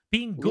fast.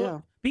 Being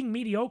good, being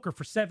mediocre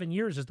for 7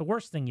 years is the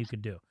worst thing you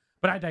could do.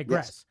 But I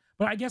digress. Yes.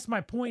 But I guess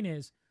my point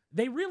is,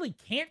 they really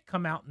can't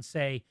come out and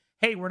say,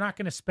 hey, we're not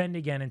going to spend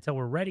again until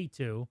we're ready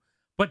to.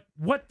 But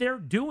what they're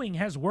doing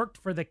has worked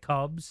for the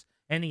Cubs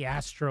and the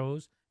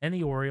Astros and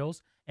the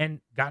Orioles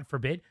and, God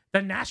forbid,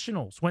 the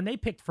Nationals when they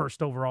picked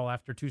first overall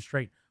after 2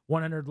 straight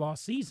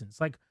 100-loss seasons.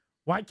 Like,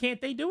 why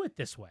can't they do it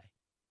this way?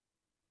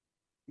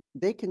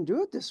 They can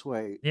do it this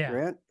way,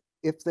 Grant,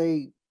 if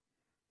they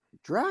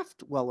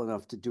draft well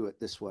enough to do it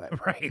this way.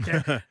 Right.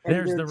 And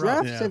There's their the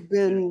rub. drafts Yeah. have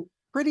been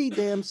pretty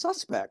damn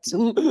suspect.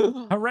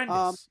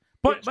 Horrendous.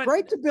 It's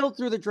great to build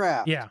through the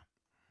draft. Yeah.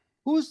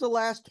 Who's the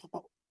last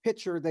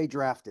pitcher they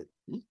drafted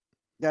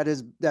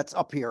that's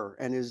up here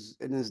and is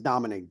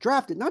nominated?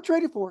 Drafted, not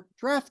traded for,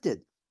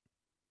 drafted.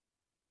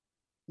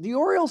 The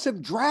Orioles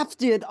have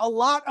drafted a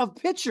lot of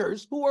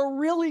pitchers who are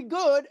really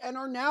good and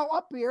are now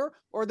up here,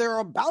 or they're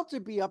about to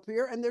be up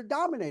here, and they're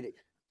dominating.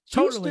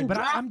 Totally, Houston but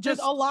I'm drafted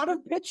just a lot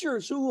of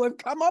pitchers who have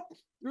come up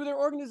through their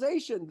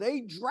organization.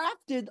 They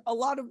drafted a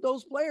lot of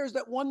those players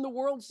that won the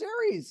World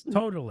Series.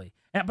 Totally.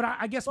 But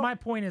I guess my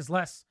point is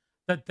less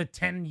that the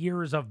 10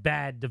 years of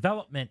bad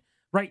development,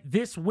 right?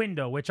 This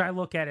window, which I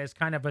look at as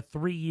kind of a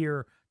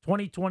 3-year,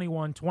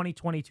 2021,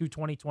 2022,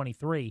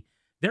 2023,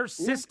 their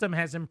system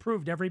has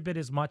improved every bit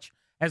as much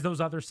as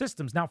those other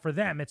systems. Now, for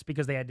them, it's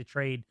because they had to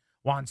trade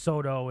Juan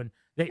Soto, and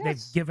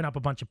they've given up a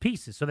bunch of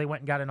pieces. So they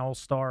went and got an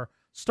all-star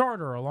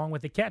starter along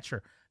with the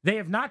catcher. They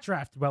have not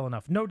drafted well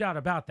enough, no doubt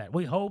about that.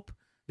 We hope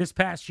this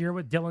past year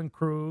with Dylan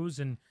Cruz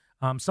and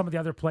some of the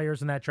other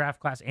players in that draft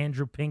class,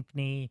 Andrew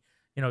Pinckney,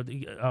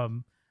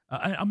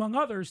 among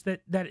others,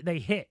 that they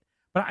hit.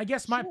 But I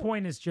guess my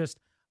point is just,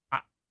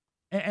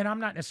 and I'm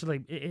not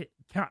necessarily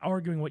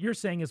arguing what you're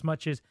saying as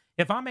much as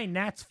if I'm a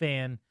Nats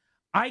fan,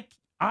 I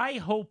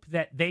hope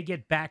that they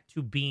get back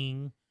to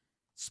being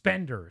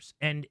spenders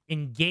and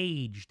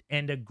engaged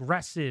and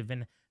aggressive.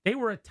 And they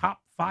were a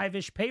top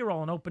 5-ish payroll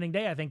on opening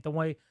day, I think, the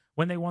way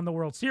when they won the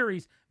World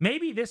Series.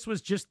 Maybe this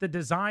was just the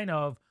design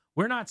of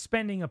we're not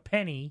spending a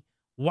penny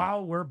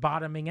while we're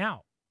bottoming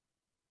out.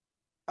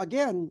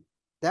 Again,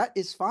 that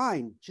is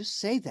fine. Just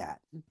say that.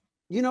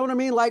 You know what I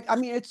mean?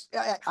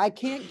 I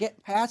can't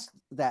get past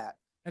that.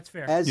 That's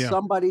fair. As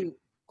somebody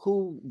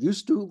who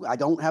used to, I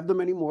don't have them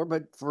anymore,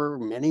 but for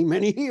many,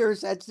 many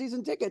years had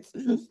season tickets.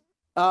 You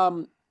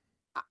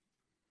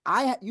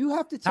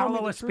have to tell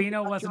Paolo me.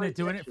 Espino wasn't it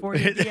doing it for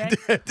you, DA?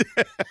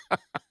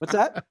 What's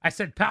that? I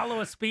said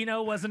Paolo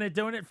Espino wasn't it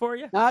doing it for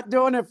you? Not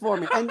doing it for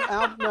me. And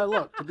no,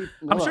 look,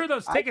 I'm sure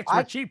those tickets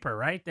were cheaper,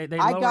 right? They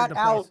I lowered got the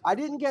out. price. I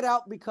didn't get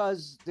out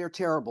because they're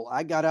terrible.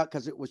 I got out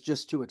because it was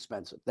just too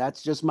expensive.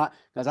 That's just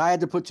because I had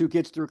to put 2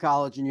 kids through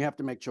college, and you have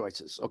to make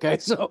choices. Okay,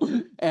 so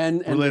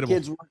and the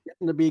kids were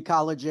getting to be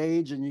college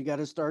age, and you got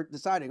to start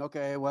deciding.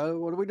 Okay, well,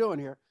 what are we doing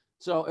here?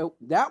 So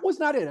that was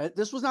not it.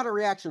 This was not a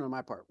reaction on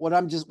my part. What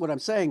I'm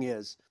saying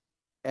is,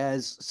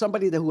 as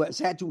somebody who has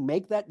had to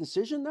make that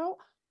decision, though,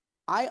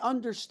 I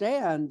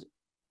understand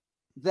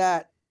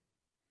that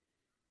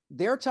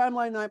their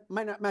timeline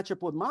might not match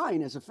up with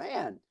mine as a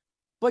fan,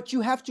 but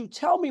you have to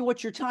tell me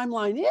what your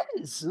timeline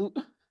is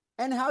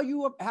and how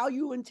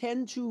you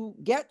intend to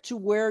get to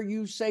where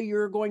you say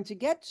you're going to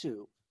get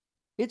to.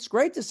 It's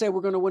great to say we're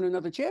going to win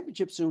another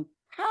championship soon.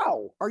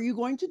 How are you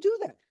going to do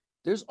that?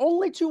 There's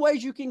only 2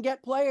 ways you can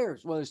get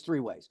players. Well, there's 3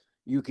 ways.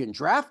 You can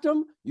draft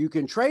them, you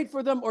can trade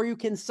for them, or you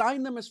can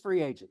sign them as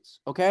free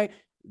agents. Okay?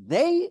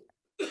 They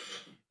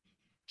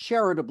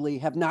charitably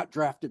have not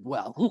drafted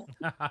well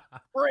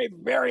for a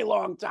very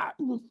long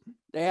time.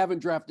 They haven't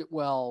drafted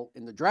well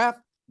in the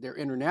draft. Their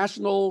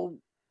international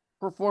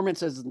performance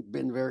has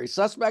been very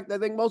suspect, I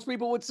think most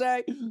people would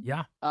say.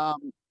 Yeah.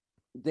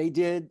 They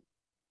did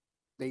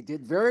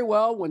very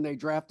well when they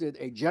drafted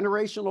a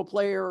generational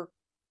player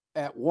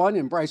at 1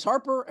 in Bryce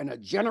Harper and a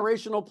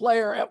generational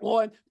player at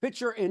 1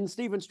 pitcher in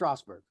Steven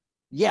Strasburg.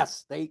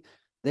 Yes,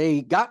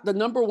 they got the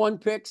number 1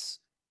 picks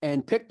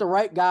and picked the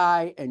right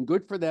guy, and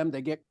good for them.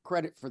 They get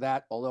credit for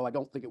that, although I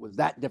don't think it was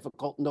that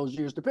difficult in those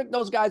years to pick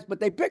those guys, but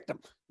they picked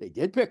them. They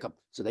did pick them,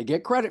 so they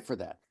get credit for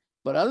that.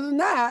 But other than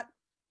that,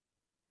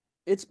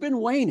 it's been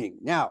waning.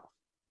 Now,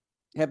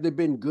 have they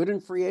been good in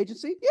free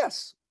agency?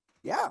 Yes.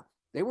 Yeah.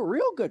 They were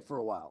real good for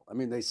a while. I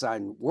mean, they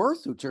signed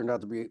Worth, who turned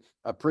out to be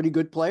a pretty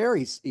good player.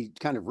 He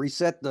kind of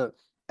reset the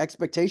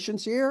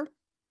expectations here.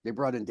 They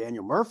brought in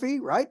Daniel Murphy,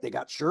 right? They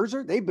got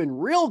Scherzer. They've been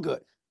real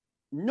good.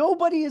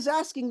 Nobody is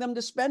asking them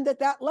to spend at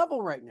that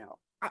level right now.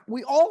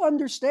 We all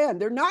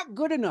understand they're not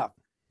good enough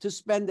to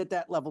spend at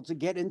that level to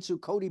get into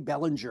Cody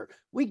Bellinger.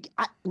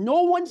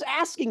 No one's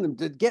asking them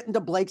to get into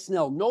Blake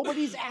Snell.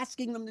 Nobody's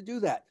asking them to do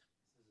that.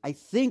 I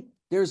think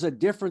there's a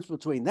difference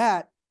between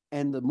that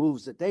and the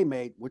moves that they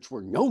made, which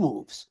were no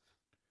moves.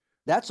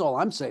 That's all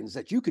I'm saying, is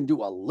that you can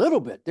do a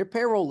little bit. Their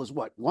payroll is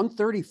what,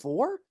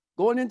 134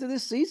 going into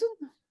this season?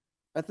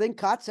 I think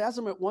Kotz has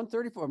them at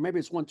 134. Maybe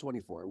it's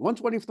 124.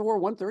 124,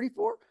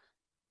 134?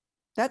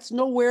 That's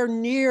nowhere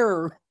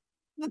near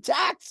the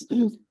tax.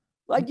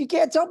 Like, you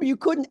can't tell me you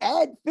couldn't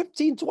add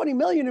 15, 20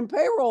 million in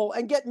payroll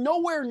and get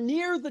nowhere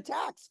near the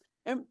tax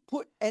and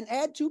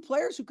add 2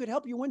 players who could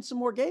help you win some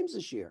more games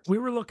this year. We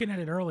were looking at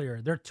it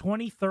earlier. They're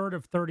 23rd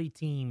of 30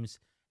 teams,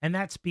 and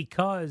that's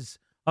because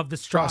of the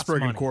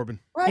Strasburg and Corbin.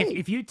 Right.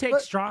 If you take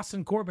Strauss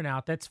and Corbin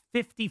out, that's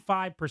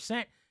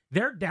 55%.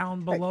 they're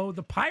down below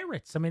the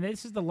Pirates. I mean,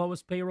 this is the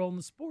lowest payroll in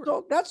the sport.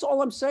 So that's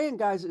all I'm saying,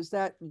 guys, is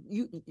that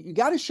you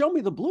got to show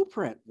me the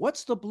blueprint.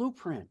 What's the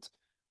blueprint?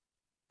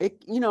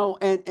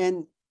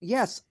 And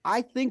yes,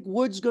 I think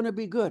Wood's going to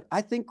be good.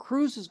 I think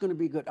Cruz is going to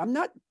be good. I'm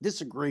not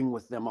disagreeing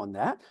with them on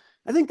that.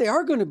 I think they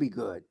are going to be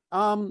good.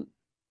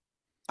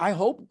 I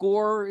hope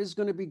Gore is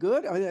going to be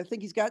good. I mean, I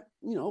think he's got,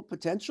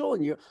 potential,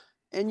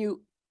 and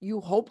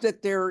you hope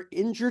that their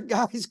injured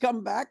guys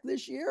come back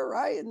this year,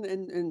 right?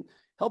 And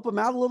help them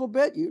out a little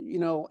bit,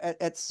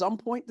 at some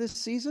point this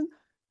season.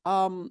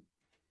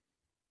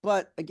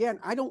 But again,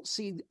 I don't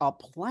see a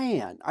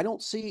plan. I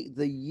don't see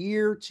the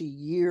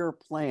year-to-year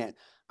plan.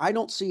 I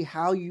don't see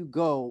how you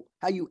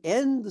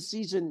end the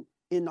season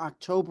in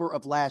October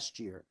of last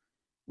year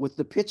with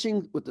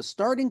the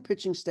starting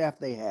pitching staff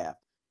they have.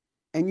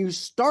 And you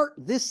start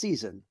this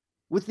season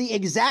with the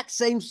exact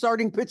same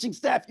starting pitching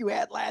staff you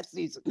had last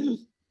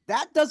season.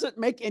 That doesn't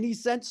make any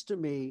sense to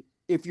me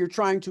if you're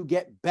trying to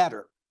get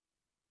better.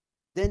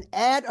 Then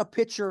add a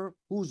pitcher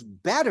who's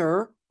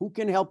better, who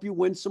can help you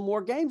win some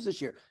more games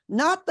this year.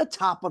 Not the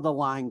top of the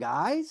line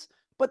guys,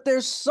 but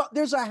there's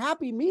a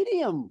happy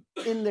medium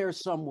in there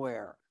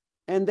somewhere.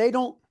 And I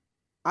don't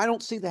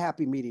see the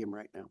happy medium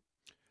right now.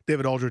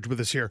 David Aldridge with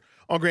us here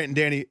on Grant and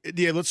Danny.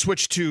 Yeah, let's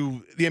switch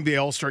to the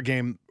NBA All-Star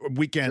Game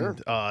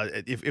weekend,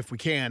 if we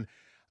can.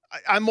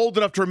 I'm old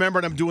enough to remember,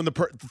 and I'm doing the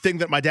thing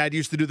that my dad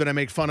used to do that I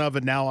make fun of,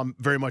 and now I'm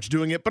very much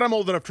doing it. But I'm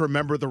old enough to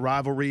remember the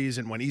rivalries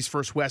and when East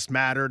versus West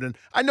mattered. And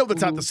I know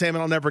that's not the same,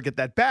 and I'll never get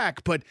that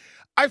back. But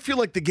I feel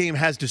like the game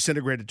has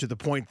disintegrated to the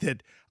point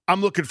that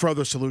I'm looking for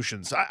other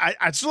solutions.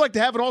 I'd still like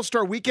to have an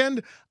All-Star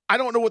weekend. I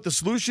don't know what the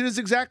solution is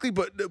exactly,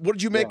 but what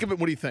did you make of it?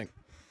 What do you think?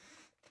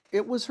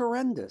 It was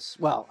horrendous.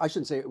 Well, I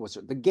shouldn't say it was.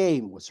 The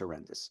game was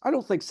horrendous. I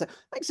think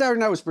Saturday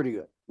night was pretty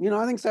good.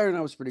 I think Saturday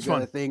night was pretty good.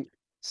 Fun. I think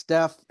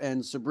Steph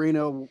and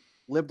Sabrina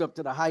lived up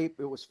to the hype.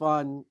 It was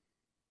fun.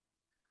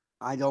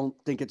 I don't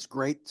think it's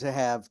great to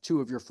have two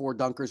of your four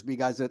dunkers be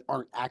guys that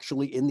aren't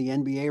actually in the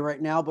NBA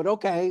right now, but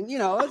okay,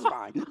 it's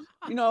fine.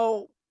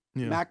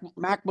 Yeah.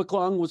 Mac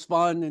McClung was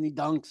fun and he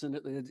dunks and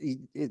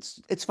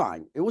it's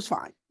fine. It was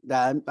fine.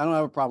 I don't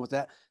have a problem with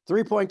that.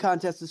 3-point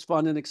contest is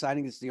fun and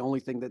exciting. It's the only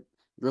thing that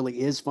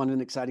really is fun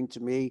and exciting to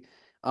me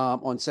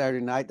on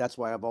Saturday night. That's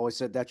why I've always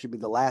said that should be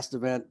the last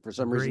event. For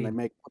some reason, they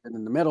make it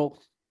in the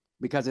middle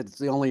because it's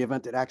the only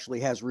event that actually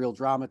has real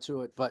drama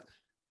to it. But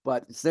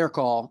it's their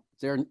call.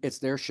 It's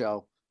their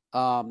show.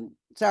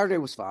 Saturday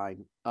was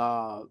fine,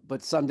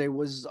 but Sunday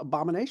was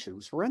abomination. It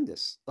was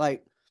horrendous.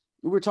 Like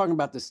we were talking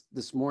about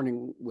this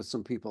morning with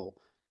some people.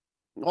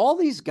 All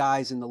these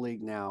guys in the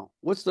league now,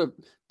 what's the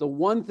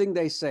one thing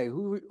they say?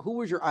 Who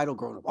was your idol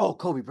growing up? Oh,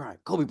 Kobe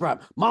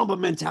Bryant, Mamba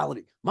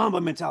mentality.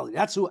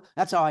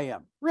 That's how I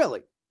am.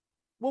 Really?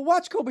 Well,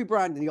 watch Kobe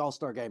Bryant in the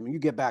All-Star game and you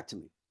get back to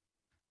me.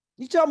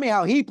 You tell me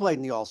how he played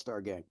in the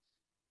All-Star game,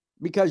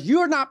 because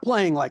you're not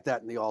playing like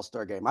that in the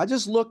All-Star game. I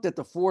just looked at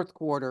the fourth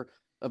quarter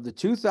of the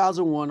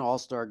 2001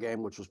 All-Star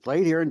game, which was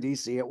played here in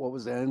D.C. at what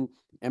was then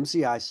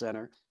MCI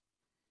Center.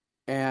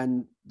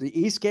 And the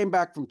East came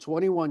back from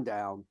 21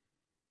 down.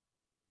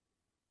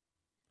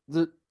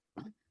 The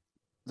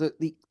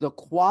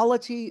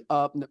quality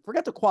of,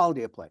 forget the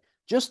quality of play,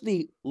 just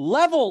the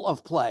level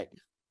of play,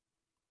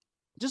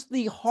 just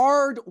the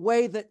hard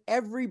way that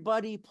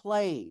everybody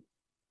played.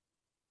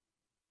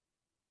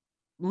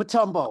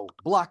 Mutombo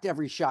blocked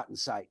every shot in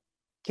sight.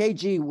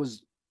 KG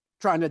was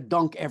trying to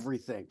dunk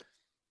everything.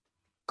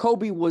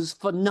 Kobe was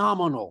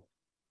phenomenal.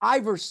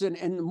 Iverson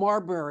and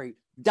Marbury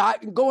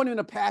going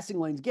into passing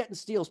lanes, getting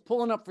steals,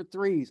 pulling up for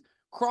threes,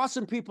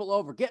 crossing people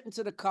over, getting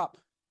to the cup.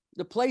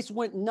 The place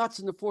went nuts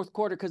in the fourth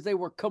quarter because they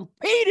were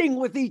competing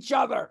with each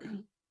other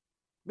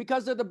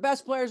because they're the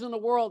best players in the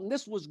world. And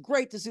this was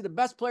great to see the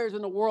best players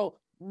in the world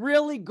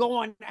really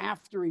going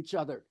after each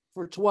other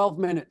for 12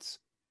 minutes.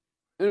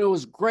 And it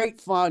was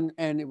great fun,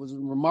 and it was a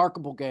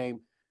remarkable game.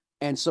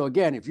 And so,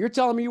 again, if you're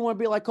telling me you want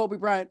to be like Kobe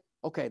Bryant,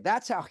 okay,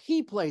 that's how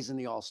he plays in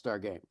the All-Star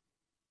game.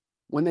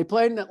 When they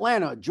played in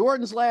Atlanta,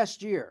 Jordan's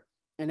last year,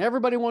 and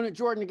everybody wanted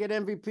Jordan to get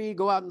MVP,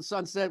 go out in the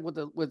sunset with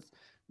the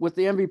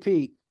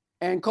MVP.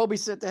 And Kobe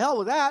said, to hell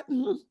with that.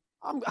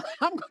 I'm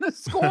going to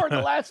score in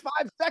the last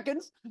 5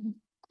 seconds,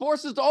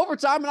 forces to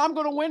overtime, and I'm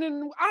going to win,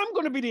 and I'm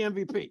going to be the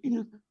MVP.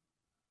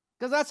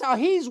 Because that's how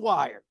he's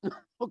wired.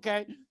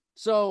 Okay?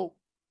 So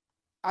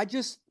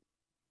it's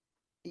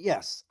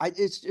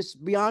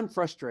beyond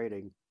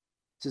frustrating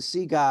to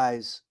see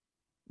guys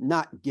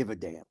not give a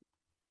damn.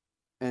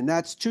 And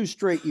that's 2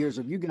 straight years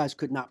of you guys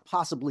could not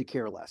possibly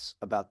care less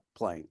about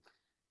playing.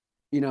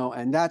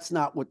 And that's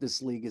not what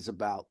this league is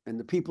about. And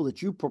the people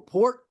that you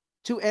purport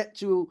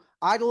to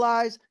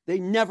idolize, they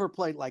never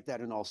played like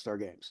that in All-Star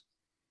games.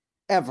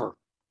 Ever.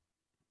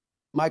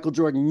 Michael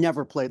Jordan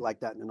never played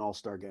like that in an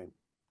All-Star game.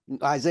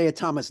 Isaiah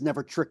Thomas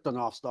never tricked an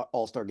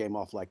All-Star game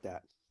off like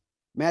that.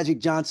 Magic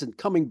Johnson,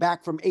 coming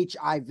back from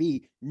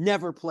HIV,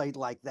 never played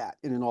like that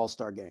in an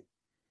All-Star game.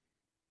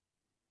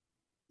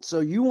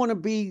 So you want to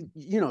be,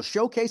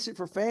 showcase it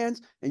for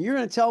fans, and you're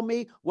going to tell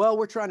me, well,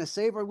 we're trying to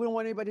save her. We don't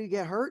want anybody to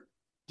get hurt.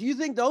 Do you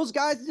think those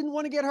guys didn't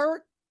want to get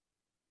hurt?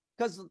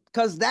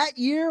 Because that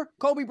year,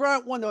 Kobe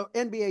Bryant won the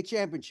NBA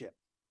championship.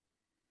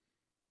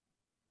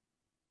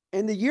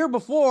 And the year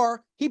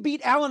before, he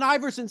beat Allen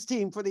Iverson's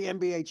team for the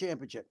NBA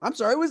championship. I'm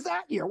sorry, it was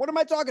that year. What am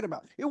I talking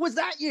about? It was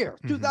that year,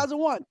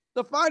 2001.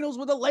 The finals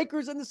were the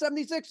Lakers and the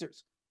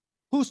 76ers,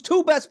 whose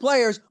two best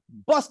players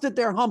busted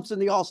their humps in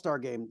the All-Star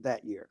game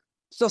that year.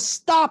 So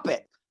stop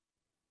it.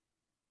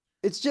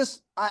 It's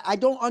just, I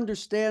don't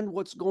understand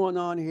what's going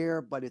on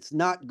here, but it's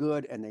not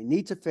good, and they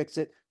need to fix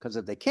it, because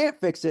if they can't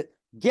fix it,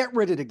 get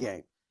rid of the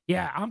game.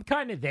 Yeah, I'm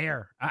kind of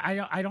there.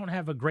 I don't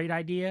have a great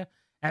idea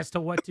as to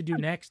what to do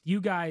next.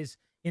 You guys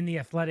in The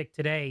Athletic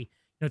today,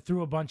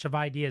 threw a bunch of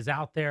ideas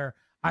out there.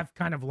 I've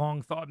kind of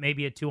long thought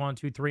maybe a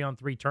 2-on-2,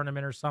 3-on-3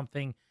 tournament or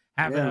something,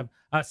 having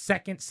a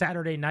second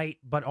Saturday night,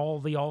 but all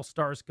the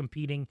All-Stars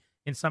competing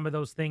in some of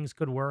those things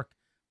could work.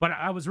 But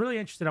I was really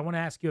interested. I want to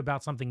ask you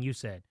about something you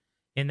said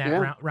in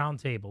that round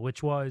table,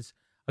 which was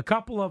a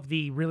couple of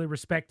the really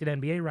respected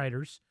NBA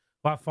writers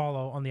who I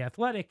follow on The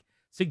Athletic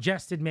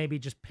suggested maybe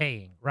just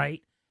paying,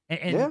 right?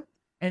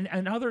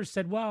 And others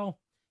said, well,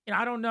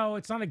 I don't know.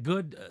 It's not a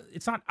good,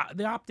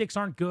 the optics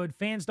aren't good.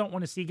 Fans don't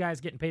want to see guys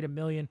getting paid $1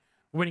 million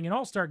for winning an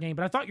All-Star game.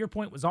 But I thought your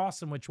point was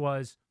awesome, which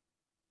was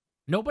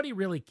nobody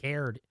really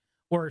cared,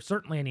 or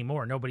certainly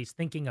anymore, nobody's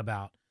thinking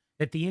about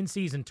that the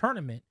in-season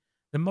tournament,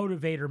 the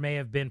motivator may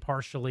have been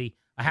partially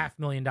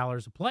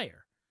 $500,000 a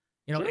player.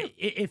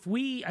 If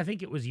we, I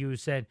think it was you who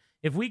said,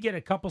 if we get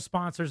a couple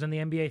sponsors and the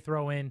NBA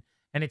throw in,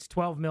 and it's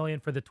 $12 million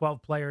for the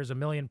 12 players, $1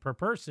 million per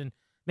person,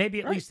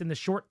 maybe at least in the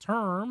short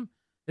term,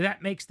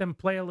 that makes them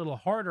play a little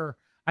harder.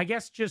 I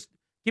guess just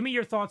give me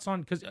your thoughts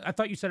on, because I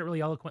thought you said it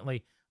really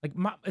eloquently. Like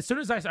as soon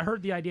as I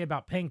heard the idea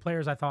about paying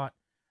players, I thought,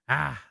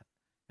 that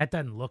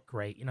doesn't look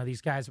great.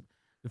 These guys,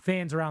 the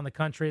fans around the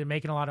country, they're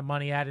making a lot of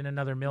money, adding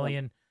another $1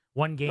 million,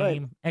 one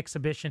game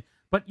exhibition.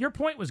 But your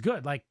point was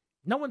good. Like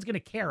no one's going to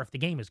care if the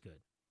game is good.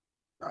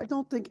 I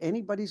don't think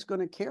anybody's going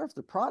to care if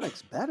the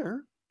product's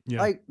better. Yeah.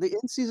 Like the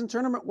in-season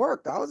tournament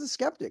worked. I was a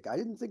skeptic. I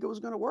didn't think it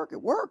was going to work.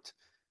 It worked.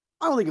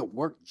 I don't think it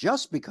worked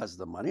just because of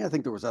the money. I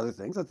think there was other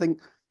things. I think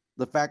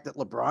the fact that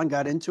LeBron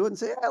got into it and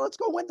said, "Hey, let's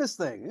go win this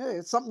thing. Hey,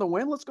 it's something to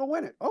win. Let's go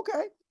win it."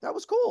 Okay, that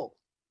was cool.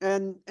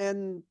 And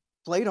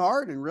played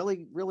hard and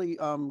really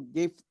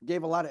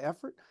gave a lot of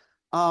effort.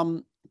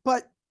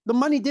 But the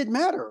money did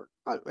matter.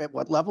 At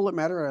what level it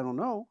mattered, I don't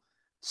know.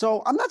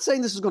 So I'm not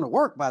saying this is going to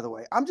work, by the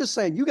way. I'm just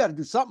saying you got to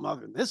do something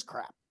other than this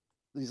crap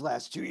these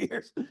last 2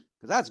 years, because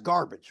that's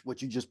garbage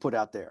what you just put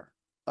out there.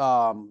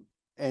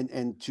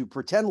 And to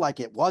pretend like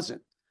it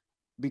wasn't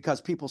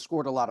because people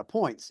scored a lot of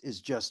points is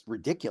just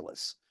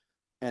ridiculous.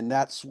 And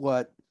that's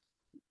what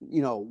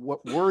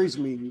worries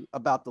me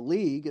about the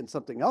league. And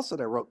something else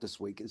that I wrote this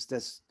week is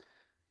this: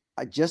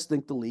 I just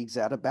think the league's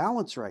out of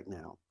balance right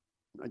now.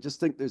 I just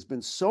think there's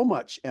been so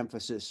much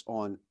emphasis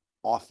on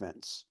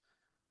offense,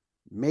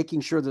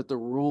 making sure that the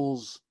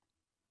rules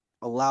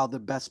allow the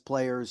best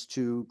players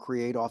to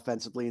create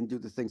offensively and do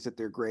the things that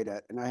they're great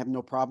at. And I have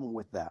no problem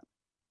with that.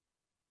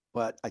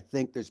 But I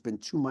think there's been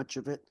too much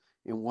of it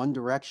in one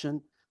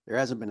direction. There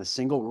hasn't been a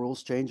single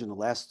rules change in the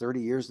last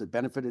 30 years that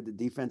benefited the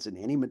defense in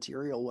any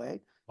material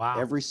way. Wow.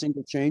 Every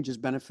single change has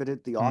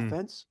benefited the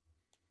offense.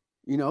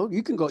 You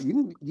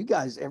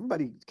guys,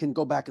 everybody can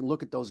go back and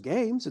look at those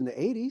games in the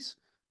 80s.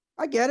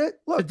 I get it.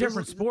 Look, it's a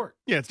different sport.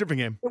 Yeah, it's a different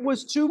game. It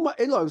was too much.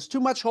 It was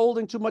too much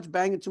holding, too much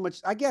banging, too much.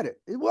 I get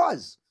it. It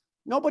was.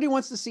 Nobody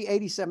wants to see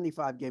 80,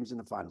 75 games in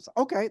the finals.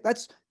 Okay,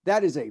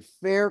 that is a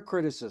fair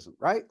criticism,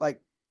 right?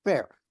 Like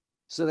fair.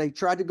 So they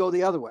tried to go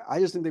the other way. I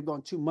just think they've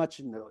gone too much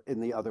in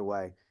the other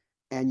way.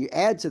 And you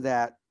add to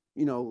that,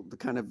 the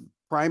kind of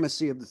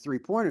primacy of the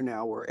three-pointer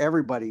now, where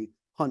everybody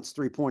hunts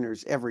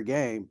three-pointers every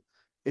game.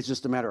 It's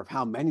just a matter of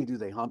how many do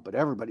they hunt, but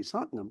everybody's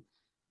hunting them.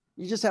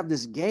 You just have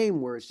this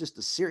game where it's just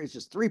a series,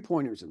 just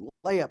three-pointers and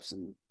layups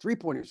and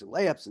three-pointers and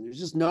layups, and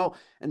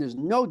there's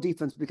no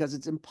defense because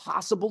it's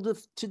impossible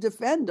to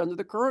defend under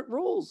the current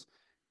rules.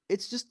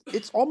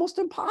 It's almost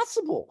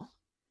impossible.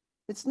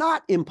 It's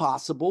not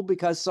impossible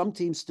because some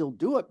teams still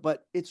do it,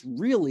 but it's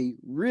really,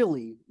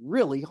 really,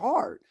 really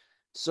hard.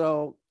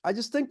 So I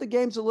just think the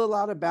game's a little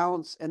out of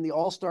balance, and the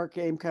All-Star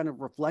game kind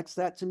of reflects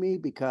that to me,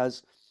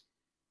 because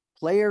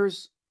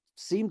players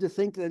seem to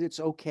think that it's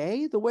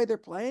okay the way they're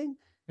playing.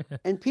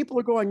 And people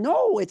are going,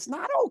 no, it's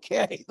not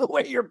okay the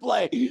way you're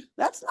playing.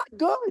 That's not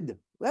good.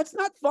 That's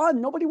not fun.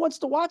 Nobody wants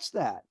to watch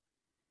that,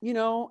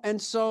 And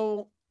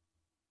so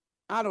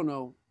I don't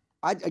know.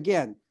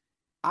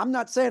 I'm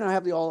not saying I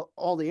have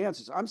all the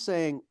answers. I'm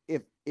saying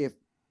if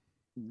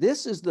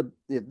this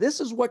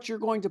is what you're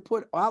going to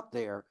put out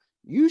there,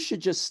 you should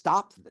just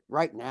stop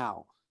right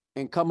now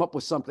and come up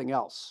with something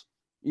else.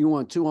 You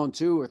want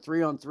 2-on-2 or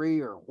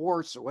 3-on-3 or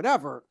horse or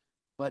whatever,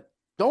 but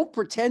don't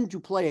pretend to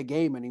play a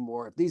game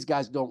anymore if these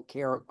guys don't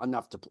care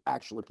enough to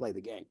actually play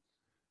the game.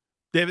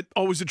 David,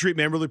 always a treat,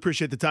 man. Really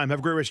appreciate the time. Have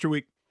a great rest of your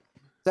week.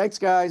 Thanks,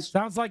 guys.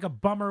 Sounds like a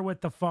bummer with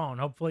the phone.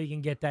 Hopefully you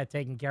can get that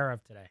taken care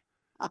of today.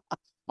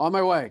 On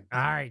my way. All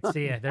right,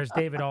 see ya. There's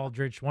David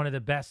Aldridge, one of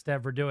the best to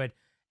ever do it,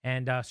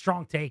 and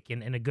strong take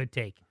and a good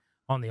take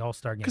on the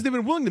All-Star game. Because they've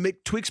been willing to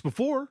make tweaks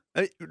before.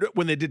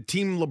 When they did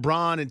Team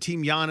LeBron and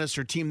Team Giannis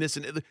or Team this,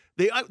 and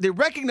they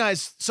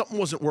recognized something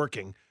wasn't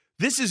working.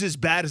 This is as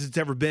bad as it's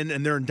ever been,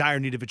 and they're in dire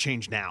need of a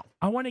change now.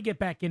 I want to get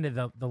back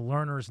into the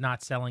learners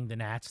not selling the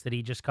Nats that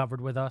he just covered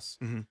with us.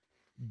 Mm-hmm.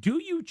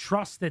 Do you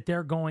trust that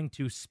they're going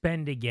to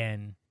spend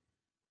again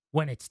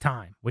when it's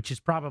time, which is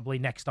probably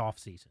next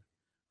offseason?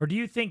 Or do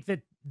you think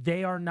that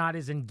they are not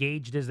as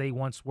engaged as they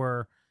once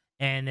were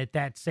and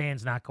that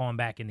sand's not going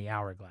back in the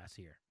hourglass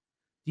here?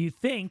 Do you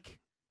think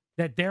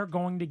that they're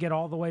going to get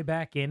all the way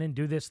back in and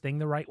do this thing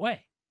the right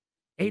way?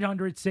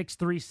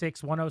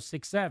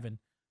 800-636-1067.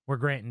 We're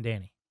Grant and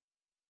Danny.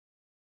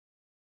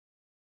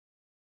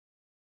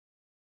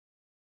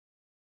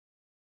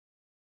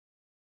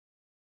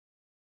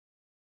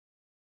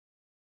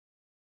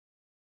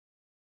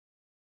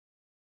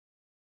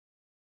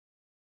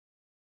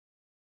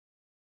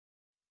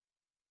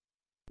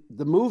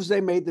 The moves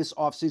they made this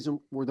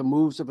offseason were the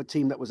moves of a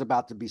team that was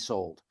about to be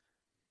sold.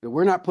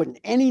 We're not putting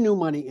any new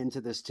money into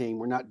this team.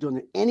 We're not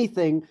doing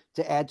anything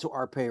to add to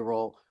our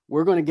payroll.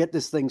 We're going to get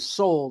this thing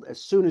sold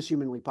as soon as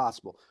humanly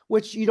possible,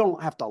 which you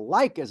don't have to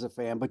like as a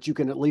fan, but you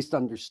can at least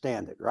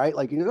understand it, right?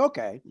 Like, you know,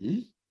 okay,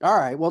 all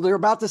right, well, they're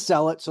about to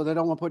sell it, so they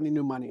don't want to put any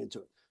new money into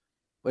it.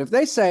 But if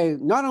they say,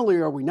 not only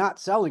are we not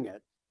selling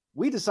it,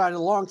 we decided a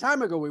long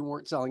time ago we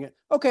weren't selling it.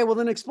 Okay, well,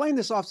 then explain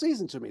this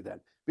offseason to me then.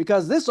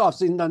 Because this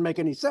offseason doesn't make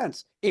any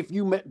sense if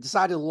you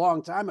decided a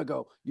long time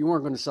ago you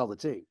weren't going to sell the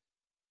team.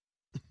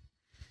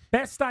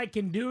 Best I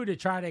can do to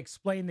try to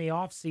explain the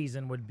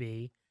offseason would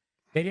be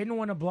they didn't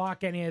want to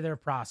block any of their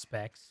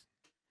prospects,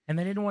 and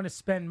they didn't want to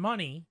spend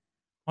money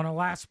on a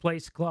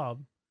last-place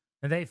club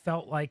that they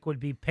felt like would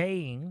be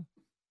paying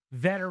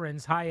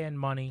veterans high-end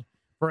money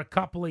for a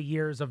couple of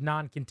years of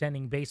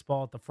non-contending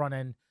baseball at the front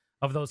end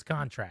of those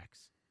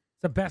contracts.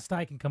 It's the best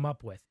I can come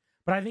up with.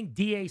 But I think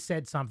DA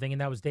said something,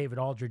 and that was David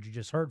Aldridge you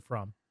just heard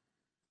from,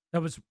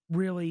 that was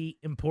really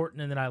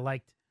important and that I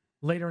liked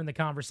later in the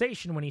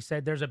conversation when he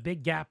said there's a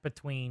big gap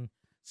between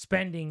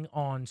spending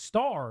on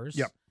stars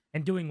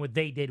and doing what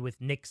they did with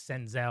Nick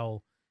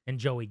Senzel and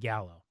Joey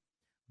Gallo.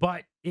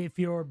 But if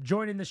you're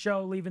joining the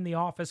show, leaving the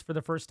office for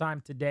the first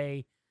time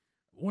today,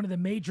 one of the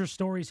major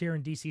stories here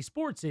in DC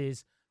sports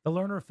is the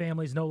Lerner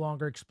family is no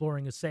longer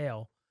exploring a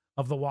sale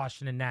of the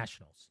Washington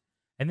Nationals.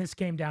 And this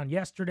came down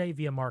yesterday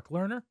via Mark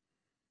Lerner,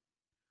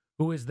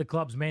 who is the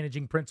club's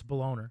managing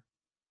principal owner.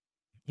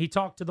 He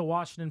talked to the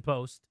Washington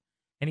Post,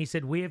 and he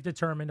said,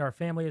 our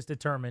family has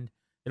determined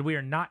that we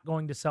are not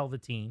going to sell the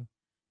team.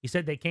 He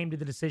said they came to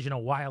the decision a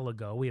while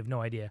ago. We have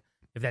no idea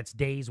if that's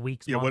days,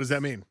 weeks, months. What does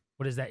that mean?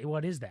 What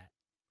is that?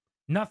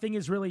 Nothing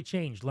has really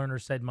changed, Lerner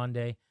said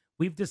Monday.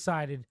 We've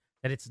decided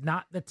that it's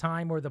not the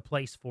time or the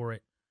place for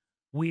it.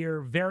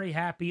 We're very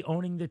happy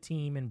owning the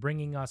team and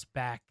bringing us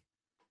back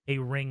a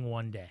ring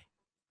one day.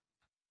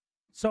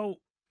 So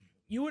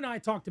you and I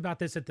talked about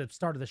this at the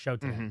start of the show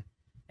today. Mm-hmm.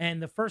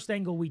 And the first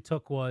angle we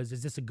took was,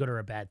 is this a good or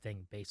a bad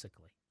thing,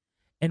 basically?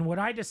 And what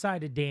I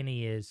decided,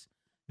 Danny, is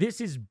this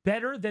is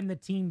better than the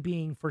team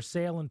being for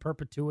sale in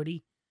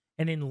perpetuity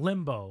and in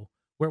limbo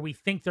where we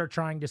think they're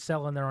trying to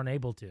sell and they're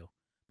unable to,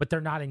 but they're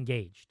not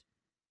engaged.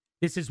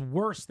 This is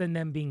worse than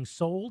them being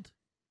sold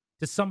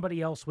to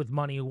somebody else with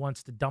money who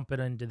wants to dump it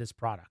into this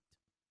product.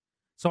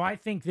 So I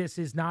think this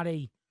is not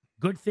a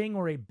good thing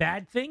or a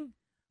bad thing,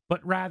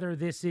 but rather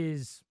this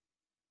is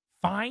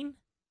fine.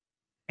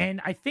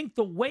 And I think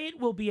the way it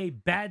will be a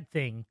bad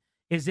thing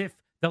is if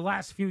the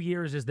last few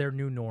years is their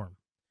new norm.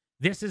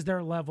 This is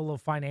their level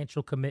of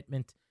financial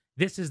commitment.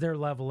 This is their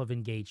level of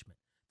engagement.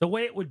 The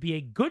way it would be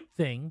a good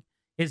thing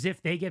is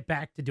if they get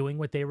back to doing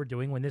what they were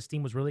doing when this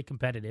team was really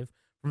competitive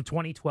from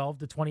 2012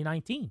 to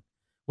 2019,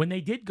 when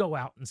they did go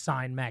out and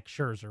sign Max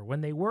Scherzer,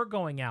 when they were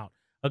going out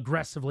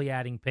aggressively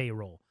adding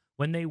payroll,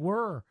 when they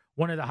were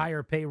one of the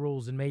higher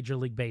payrolls in Major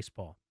League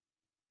Baseball.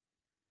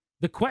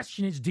 The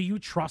question is, do you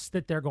trust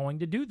that they're going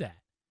to do that?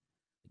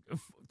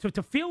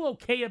 To feel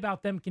okay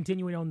about them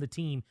continuing on the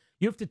team,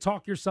 you have to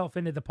talk yourself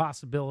into the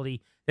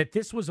possibility that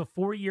this was a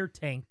 4-year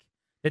tank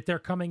that they're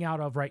coming out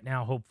of right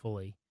now,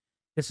 hopefully.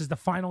 This is the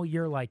final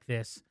year like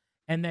this,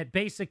 and that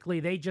basically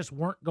they just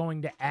weren't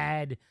going to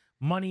add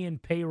money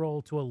and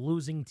payroll to a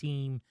losing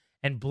team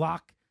and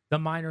block the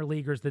minor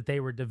leaguers that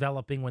they were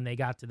developing when they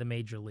got to the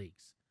major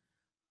leagues.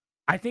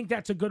 I think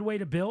that's a good way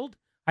to build.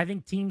 I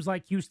think teams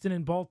like Houston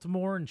and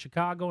Baltimore and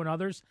Chicago and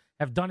others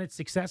have done it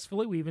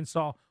successfully. We even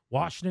saw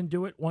Washington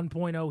do it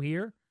 1.0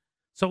 here.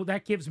 So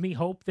that gives me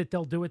hope that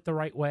they'll do it the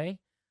right way.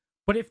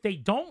 But if they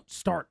don't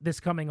start this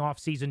coming off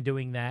season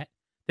doing that,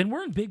 then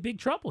we're in big, big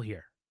trouble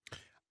here.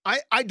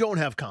 I don't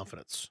have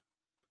confidence.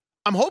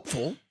 I'm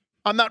hopeful.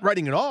 I'm not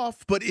writing it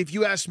off. But if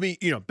you ask me,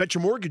 bet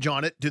your mortgage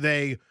on it, do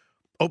they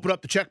open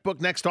up the checkbook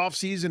next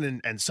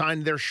offseason and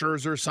sign their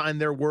Scherzer, sign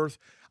their Worth?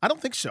 I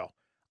don't think so.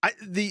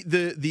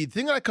 The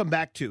thing that I come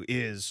back to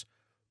is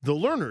the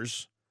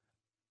Lerners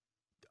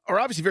are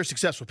obviously very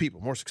successful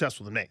people, more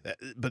successful than me,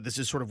 but this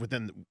is sort of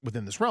within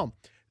this realm.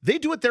 They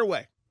do it their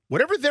way.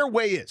 Whatever their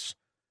way is,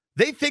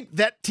 they think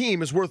that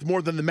team is worth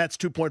more than the Mets'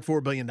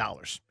 $2.4 billion.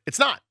 It's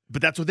not.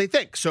 But that's what they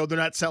think. So they're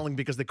not selling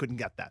because they couldn't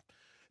get that.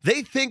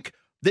 They think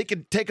they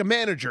could take a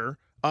manager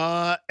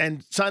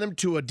and sign him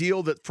to a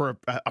deal that for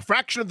a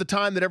fraction of the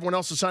time that everyone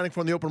else is signing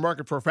for in the open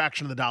market for a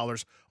fraction of the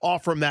dollars,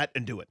 offer him that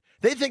and do it.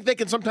 They think they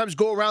can sometimes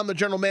go around the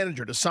general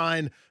manager to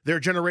sign their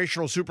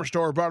generational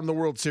superstar or brought him the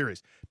World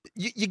Series.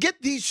 You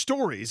get these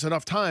stories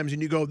enough times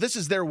and you go, this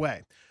is their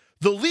way.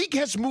 The league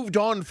has moved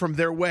on from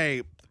their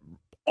way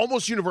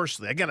almost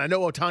universally. Again, I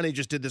know Ohtani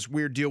just did this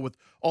weird deal with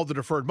all the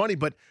deferred money,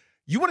 but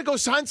you want to go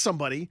sign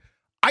somebody,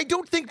 I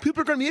don't think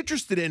people are going to be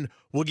interested in,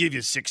 we'll give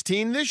you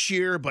 16 this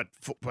year, but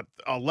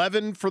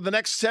 11 for the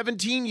next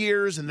 17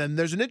 years, and then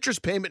there's an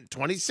interest payment in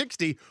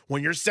 2060.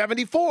 When you're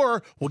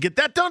 74, we'll get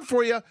that done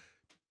for you.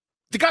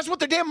 The guys want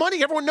their damn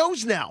money. Everyone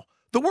knows now.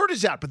 The word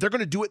is out, but they're going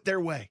to do it their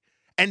way.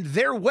 And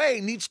their way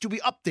needs to be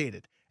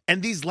updated.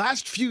 And these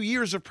last few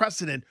years of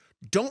precedent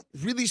don't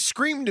really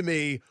scream to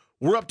me,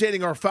 we're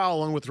updating our file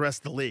along with the rest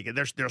of the league. And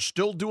they're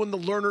still doing the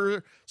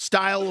learner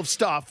style of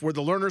stuff where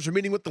the learners are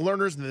meeting with the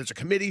learners and there's a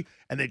committee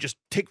and they just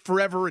take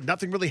forever and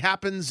nothing really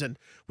happens. And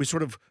we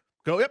sort of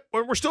go, yep,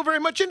 we're still very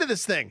much into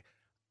this thing.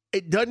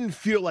 It doesn't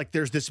feel like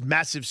there's this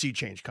massive sea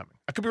change coming.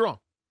 I could be wrong.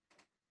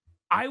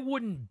 I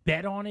wouldn't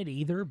bet on it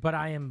either, but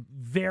I am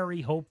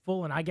very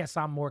hopeful, and I guess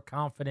I'm more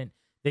confident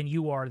than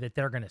you are that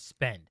they're going to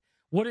spend.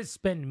 What does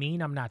spend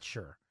mean? I'm not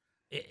sure.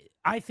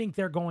 I think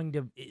they're going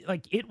to,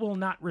 it will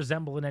not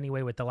resemble in any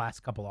way what the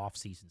last couple off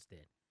seasons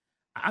did.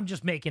 I'm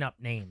just making up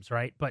names,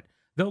 right? But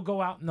they'll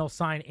go out and they'll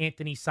sign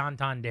Anthony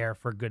Santander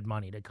for good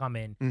money to come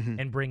in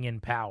and bring in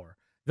power.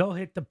 They'll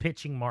hit the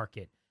pitching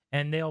market,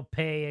 and they'll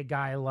pay a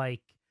guy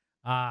like,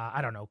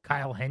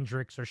 Kyle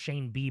Hendricks or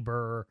Shane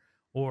Bieber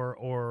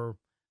or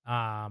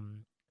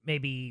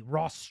maybe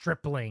Ross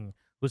Stripling,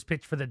 who's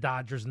pitched for the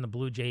Dodgers and the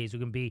Blue Jays, who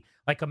can be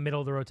like a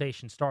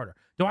middle-of-the-rotation starter.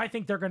 Do I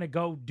think they're going to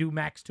go do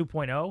Max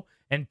 2.0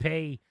 and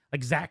pay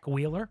like Zach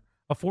Wheeler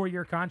a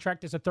 4-year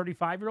contract as a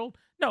 35-year-old?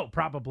 No,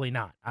 probably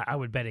not. I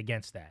would bet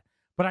against that.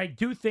 But I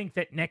do think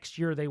that next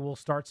year they will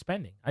start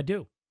spending. I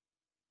do.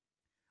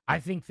 I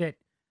think that,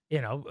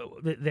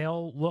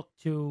 they'll look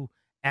to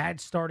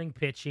add starting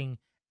pitching,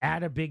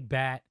 add a big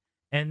bat,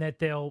 and that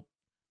they'll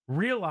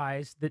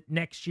realize that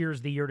next year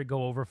is the year to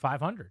go over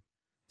 500,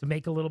 to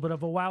make a little bit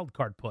of a wild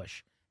card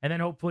push. And then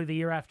hopefully the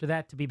year after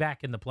that to be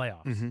back in the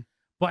playoffs.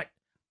 But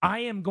I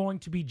am going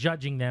to be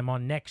judging them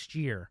on next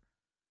year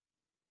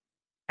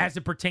as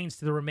it pertains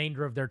to the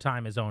remainder of their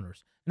time as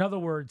owners. In other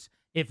words,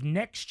 if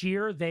next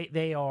year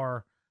they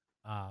are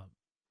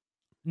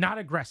not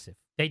aggressive,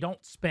 they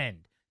don't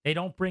spend, they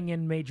don't bring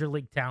in major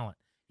league talent,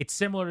 it's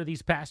similar to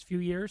these past few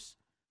years,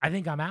 I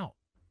think I'm out.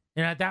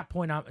 And at that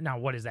point, now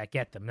what does that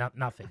get them?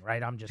 Nothing,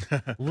 right? I'm just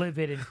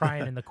livid and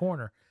crying in the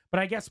corner.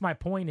 But I guess my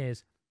point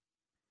is,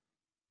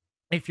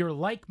 if you're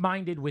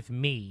like-minded with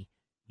me,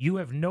 you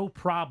have no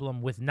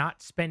problem with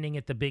not spending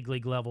at the big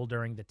league level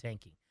during the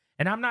tanking.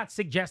 And I'm not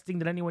suggesting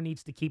that anyone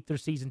needs to keep their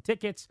season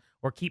tickets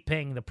or keep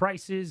paying the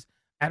prices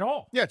at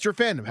all. Yeah, it's your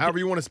fandom, however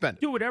you want to spend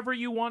it. Do whatever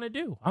you want to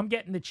do. I'm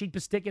getting the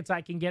cheapest tickets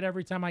I can get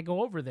every time I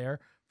go over there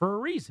for a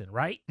reason,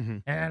 right?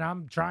 And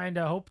I'm trying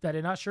to hope that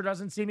an usher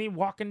doesn't see me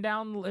walking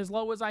down as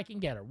low as I can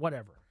get or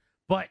whatever.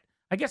 But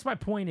I guess my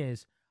point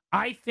is,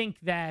 I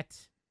think that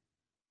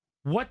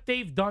what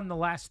they've done the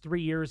last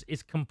 3 years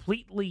is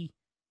completely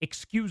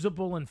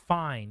excusable and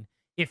fine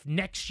if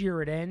next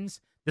year it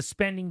ends, the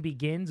spending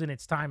begins, and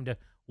it's time to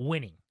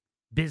winning.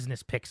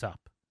 Business picks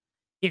up.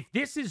 If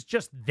this is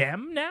just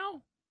them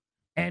now,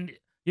 and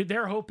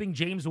they're hoping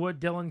James Wood,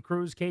 Dylan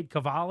Cruz, Cade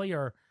Cavalli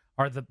are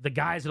the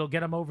guys that'll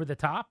get them over the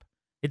top,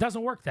 it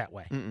doesn't work that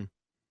way.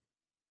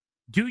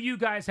 Do you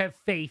guys have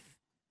faith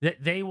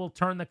that they will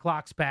turn the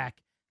clocks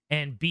back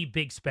and be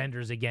big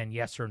spenders again,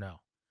 yes or no?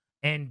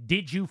 And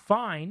did you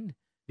find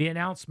the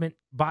announcement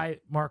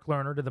by Mark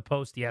Lerner to the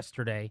Post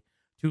yesterday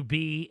to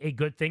be a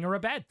good thing or a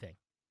bad thing?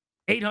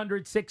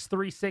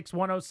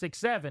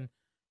 800-636-1067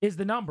 is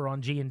the number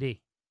on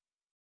G&D.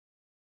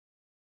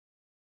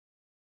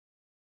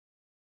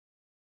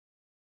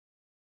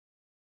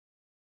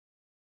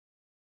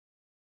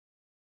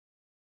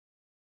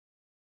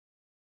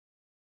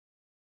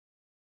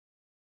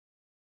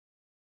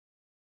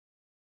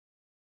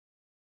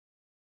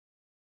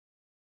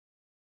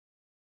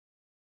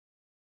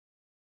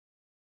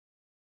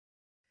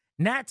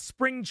 Nats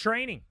spring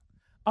training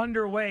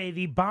underway.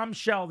 The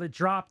bombshell that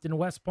dropped in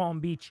West Palm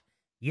Beach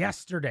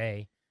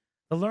yesterday.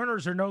 The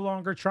Lerners are no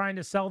longer trying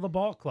to sell the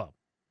ball club.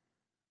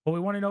 What we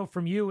want to know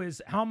from you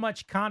is, how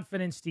much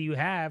confidence do you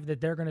have that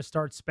they're going to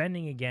start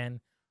spending again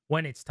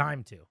when it's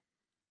time to?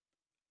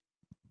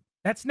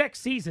 That's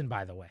next season,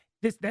 by the way.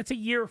 That's a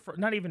year,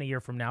 not even a year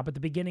from now, but the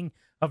beginning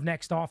of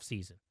next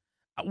offseason.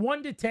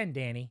 1 to 10,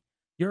 Danny,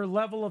 your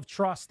level of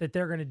trust that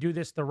they're going to do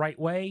this the right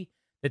way,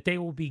 that they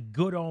will be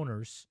good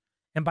owners.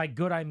 And by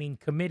good, I mean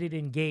committed,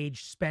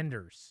 engaged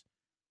spenders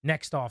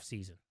next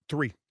offseason.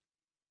 3.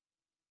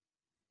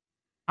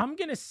 I'm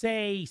going to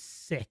say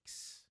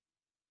 6.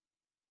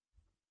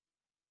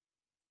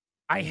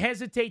 I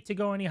hesitate to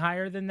go any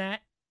higher than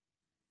that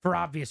for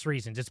obvious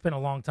reasons. It's been a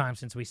long time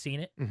since we've seen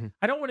it.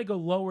 I don't want to go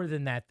lower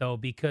than that, though,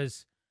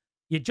 because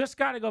You just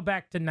got to go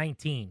back to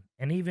 19.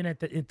 And even at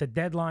the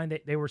deadline,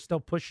 they were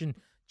still pushing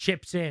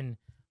chips in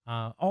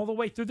all the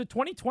way through the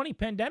 2020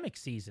 pandemic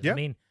season. Yep. I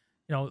mean,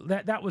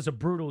 that was a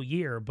brutal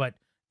year, but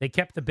they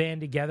kept the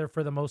band together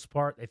for the most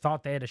part. They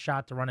thought they had a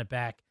shot to run it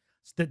back.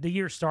 The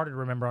year started,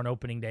 remember, on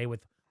opening day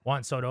with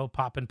Juan Soto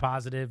popping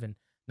positive and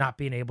not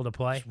being able to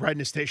play. Just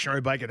riding a stationary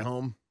bike at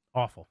home.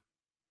 Awful.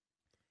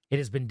 It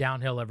has been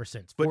downhill ever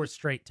since. 4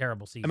 straight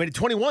terrible seasons. I mean, in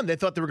 21, they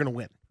thought they were going to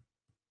win.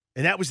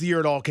 And that was the year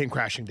it all came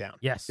crashing down.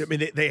 Yes. I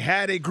mean, they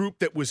had a group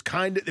that was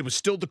it was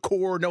still the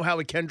core, no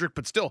Howie Kendrick,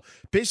 but still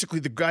basically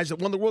the guys that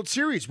won the World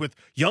Series with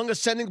young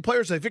ascending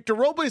players like Victor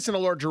Robles in a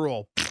larger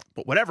role.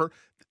 But whatever.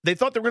 They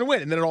thought they were going to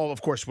win. And then it all,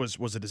 of course,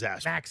 was a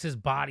disaster. Max's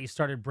body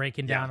started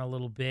breaking down a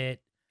little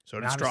bit.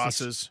 So did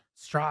Stras's.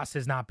 Strauss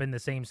has not been the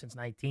same since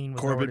 19.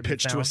 Corbin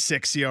pitched to a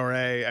 6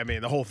 ERA. I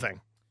mean, the whole thing.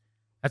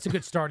 That's a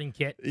good starting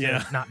kit.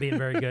 Yeah. Not being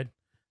very good.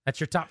 That's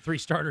your top 3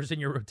 starters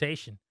in your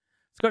rotation.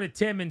 Let's go to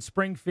Tim in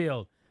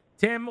Springfield.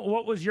 Tim,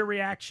 what was your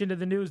reaction to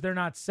the news they're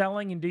not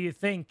selling, and do you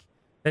think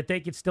that they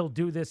could still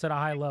do this at a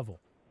high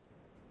level?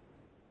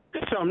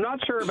 So I'm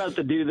not sure about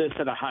to do this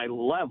at a high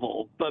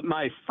level, but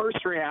my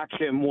first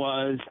reaction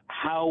was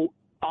how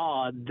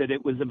odd that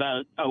it was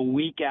about a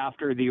week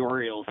after the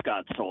Orioles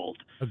got sold.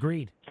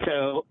 Agreed.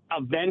 So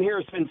I've been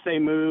here since they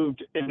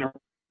moved in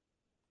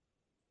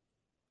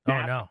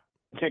a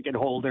ticket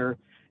holder.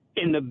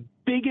 And the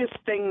biggest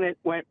thing that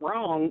went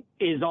wrong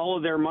is all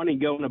of their money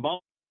going to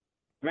Los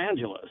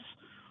Angeles.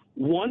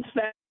 Once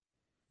that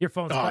your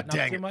phone's cutting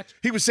up too much.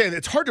 He was saying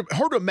it's hard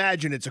to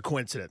imagine it's a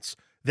coincidence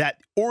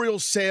that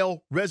Orioles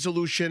sale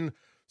resolution,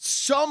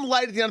 some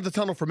light at the end of the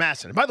tunnel for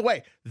Masson. And by the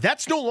way,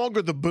 that's no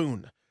longer the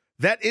boon.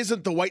 That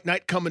isn't the white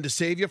knight coming to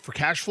save you for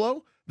cash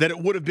flow that it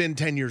would have been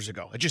 10 years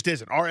ago. It just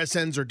isn't.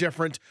 RSNs are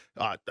different.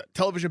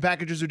 Television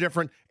packages are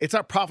different. It's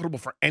not profitable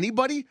for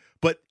anybody,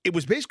 but it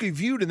was basically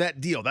viewed in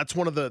that deal. That's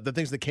one of the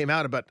things that came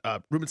out about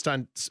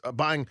Rubenstein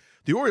buying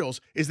the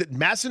Orioles is that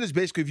Masson is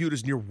basically viewed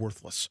as near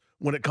worthless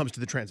when it comes to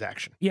the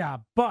transaction. Yeah,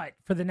 but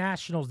for the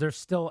Nationals, there's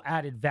still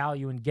added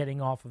value in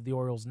getting off of the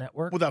Orioles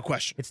network. Without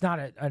question. It's not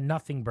a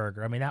nothing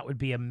burger. I mean, that would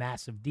be a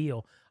massive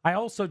deal. I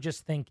also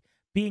just think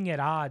being at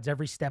odds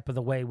every step of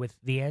the way with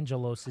the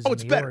Angeloses and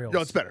it's the better. Orioles.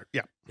 No, it's better.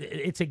 Yeah.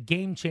 It's a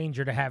game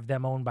changer to have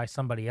them owned by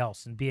somebody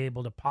else and be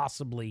able to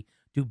possibly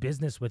do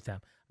business with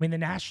them. I mean, the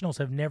Nationals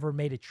have never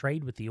made a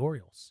trade with the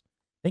Orioles.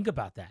 Think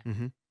about that.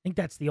 Mm-hmm. I think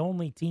that's the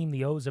only team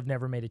the O's have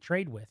never made a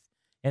trade with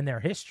in their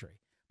history.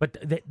 But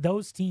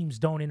those teams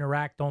don't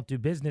interact, don't do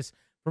business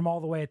from all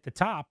the way at the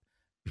top.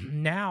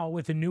 Now,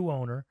 with a new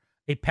owner,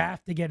 a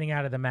path to getting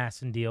out of the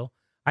Masson deal,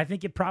 I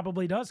think it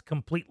probably does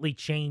completely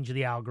change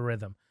the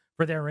algorithm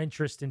for their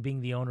interest in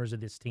being the owners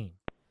of this team.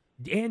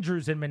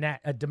 Andrew's in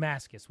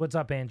Damascus. What's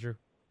up, Andrew?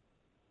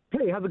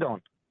 Hey, how's it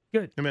going?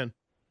 Good. Hey, man.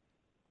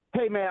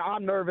 Hey, man,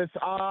 I'm nervous.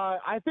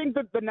 I think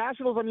that the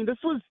Nationals, I mean, this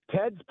was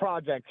Ted's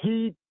project.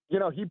 He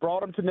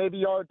brought him to Navy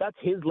Yard. That's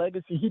his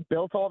legacy. He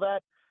built all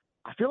that.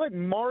 I feel like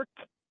Mark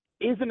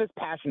isn't as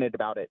passionate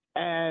about it,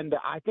 and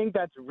I think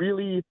that's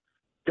really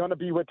going to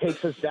be what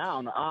takes us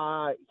down.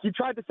 He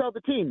tried to sell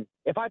the team.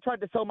 If I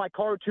tried to sell my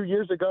car 2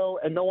 years ago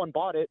and no one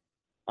bought it,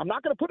 I'm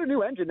not going to put a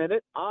new engine in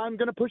it. I'm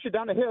going to push it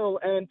down a hill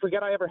and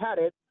forget I ever had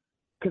it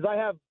because I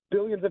have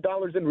billions of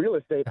dollars in real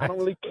estate. I don't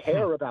really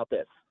care about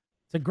this.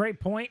 It's a great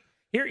point.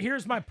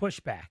 Here's my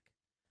pushback,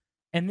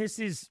 and this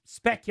is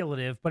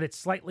speculative, but it's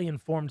slightly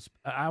informed.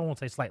 I won't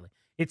say slightly.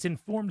 It's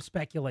informed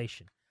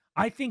speculation.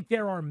 I think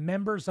there are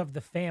members of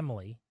the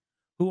family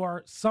who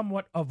are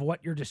somewhat of what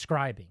you're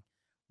describing.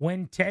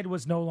 When Ted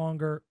was no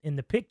longer in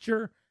the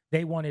picture,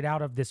 they wanted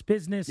out of this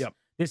business. Yep.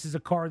 This is a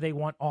car they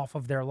want off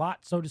of their lot,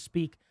 so to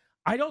speak.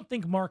 I don't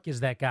think Mark is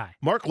that guy.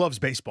 Mark loves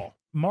baseball.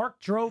 Mark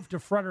drove to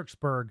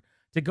Fredericksburg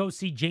to go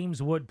see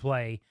James Wood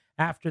play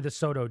after the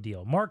Soto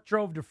deal. Mark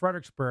drove to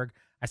Fredericksburg.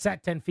 I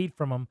sat 10 feet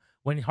from him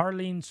when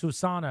Jarlin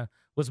Susana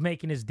was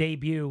making his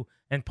debut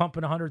and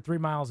pumping 103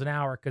 miles an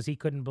hour because he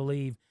couldn't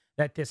believe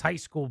that this high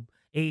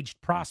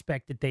school-aged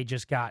prospect that they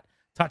just got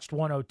touched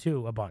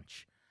 102 a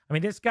bunch. I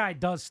mean, this guy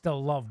does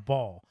still love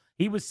ball.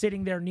 He was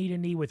sitting there knee to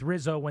knee with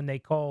Rizzo when they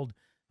called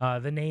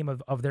the name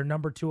of their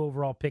number 2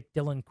 overall pick,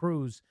 Dylan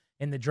Cruz,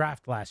 in the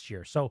draft last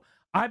year. So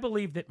I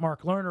believe that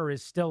Mark Lerner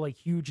is still a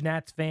huge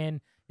Nats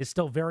fan, is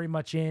still very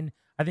much in.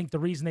 I think the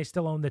reason they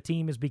still own the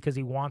team is because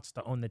he wants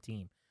to own the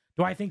team.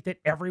 Do I think that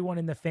everyone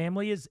in the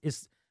family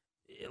is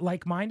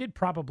like-minded?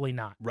 Probably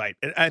not. Right.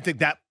 And I think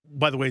that,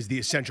 by the way, is the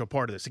essential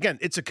part of this. Again,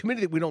 it's a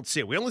committee that we don't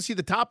see. We only see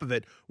the top of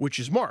it, which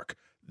is Mark.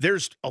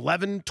 There's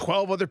 11,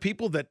 12 other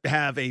people that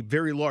have a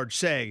very large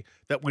say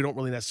that we don't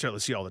really necessarily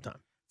see all the time.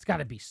 It's got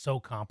to be so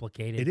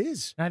complicated. It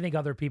is. And I think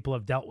other people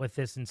have dealt with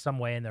this in some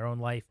way in their own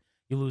life.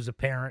 You lose a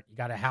parent, you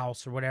got a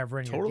house or whatever,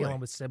 and you're dealing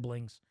with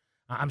siblings.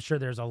 I'm sure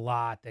there's a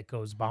lot that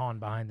goes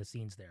behind the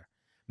scenes there.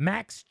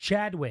 Max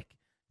Chadwick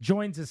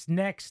joins us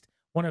next,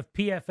 one of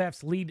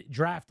PFF's lead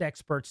draft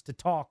experts, to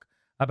talk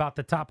about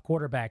the top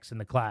quarterbacks in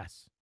the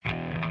class.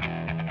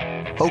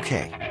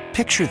 Okay,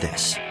 picture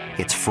this.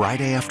 It's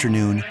Friday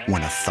afternoon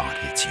when a thought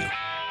hits you.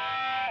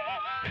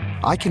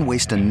 I can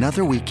waste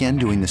another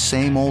weekend doing the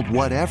same old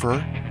whatever,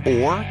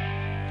 or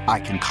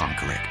I can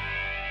conquer it.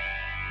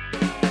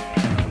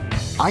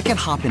 I can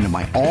hop into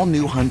my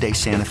all-new Hyundai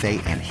Santa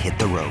Fe and hit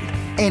the road.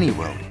 Any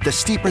road. The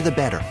steeper, the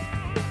better.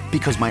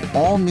 Because my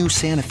all-new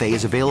Santa Fe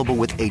is available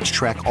with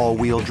H-Track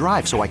all-wheel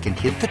drive, so I can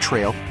hit the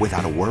trail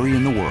without a worry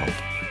in the world.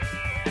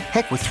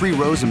 Heck, with 3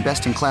 rows and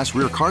best-in-class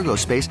rear cargo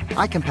space,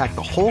 I can pack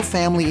the whole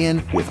family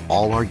in with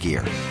all our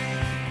gear.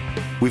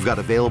 We've got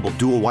available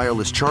dual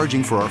wireless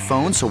charging for our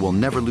phones, so we'll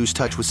never lose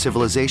touch with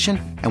civilization,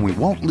 and we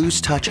won't lose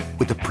touch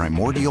with the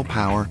primordial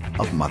power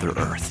of Mother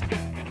Earth.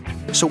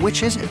 So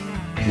which is it?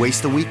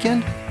 Waste the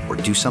weekend or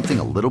do something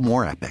a little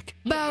more epic?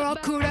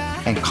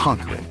 And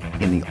conquer it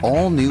in the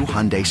all-new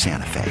Hyundai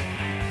Santa Fe.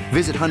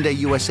 Visit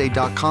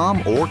HyundaiUSA.com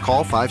or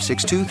call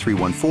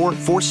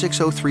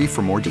 562-314-4603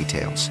 for more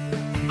details.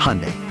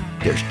 Hyundai,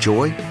 there's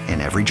joy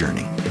in every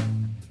journey.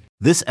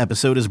 This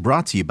episode is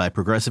brought to you by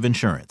Progressive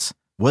Insurance.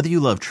 Whether you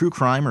love true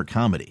crime or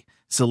comedy,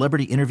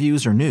 celebrity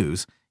interviews or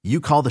news, you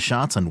call the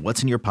shots on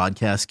what's in your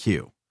podcast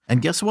queue.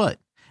 And guess what?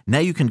 Now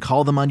you can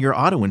call them on your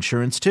auto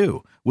insurance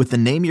too with the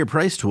Name Your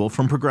Price tool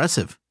from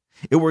Progressive.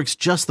 It works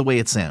just the way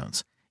it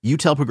sounds. You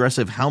tell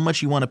Progressive how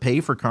much you want to pay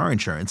for car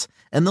insurance,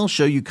 and they'll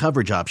show you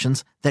coverage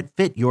options that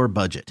fit your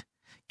budget.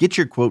 Get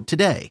your quote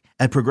today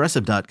at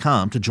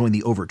Progressive.com to join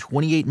the over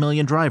 28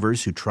 million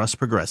drivers who trust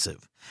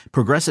Progressive.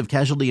 Progressive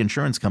Casualty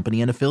Insurance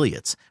Company and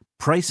Affiliates.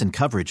 Price and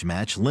coverage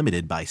match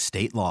limited by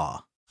state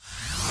law.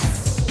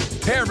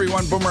 Hey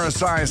everyone, Boomer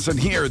Esiason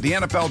here. The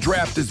NFL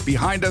Draft is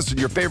behind us and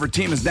your favorite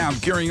team is now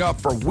gearing up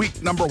for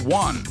week number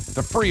 1.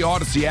 The free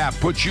Odyssey app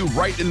puts you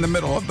right in the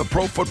middle of the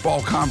pro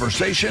football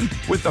conversation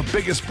with the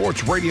biggest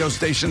sports radio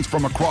stations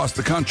from across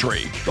the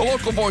country. The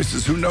local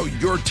voices who know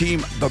your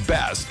team the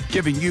best,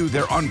 giving you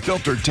their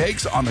unfiltered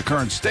takes on the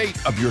current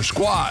state of your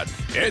squad.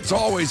 It's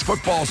always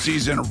football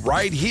season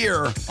right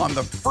here on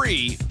the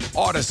free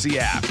Odyssey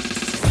app.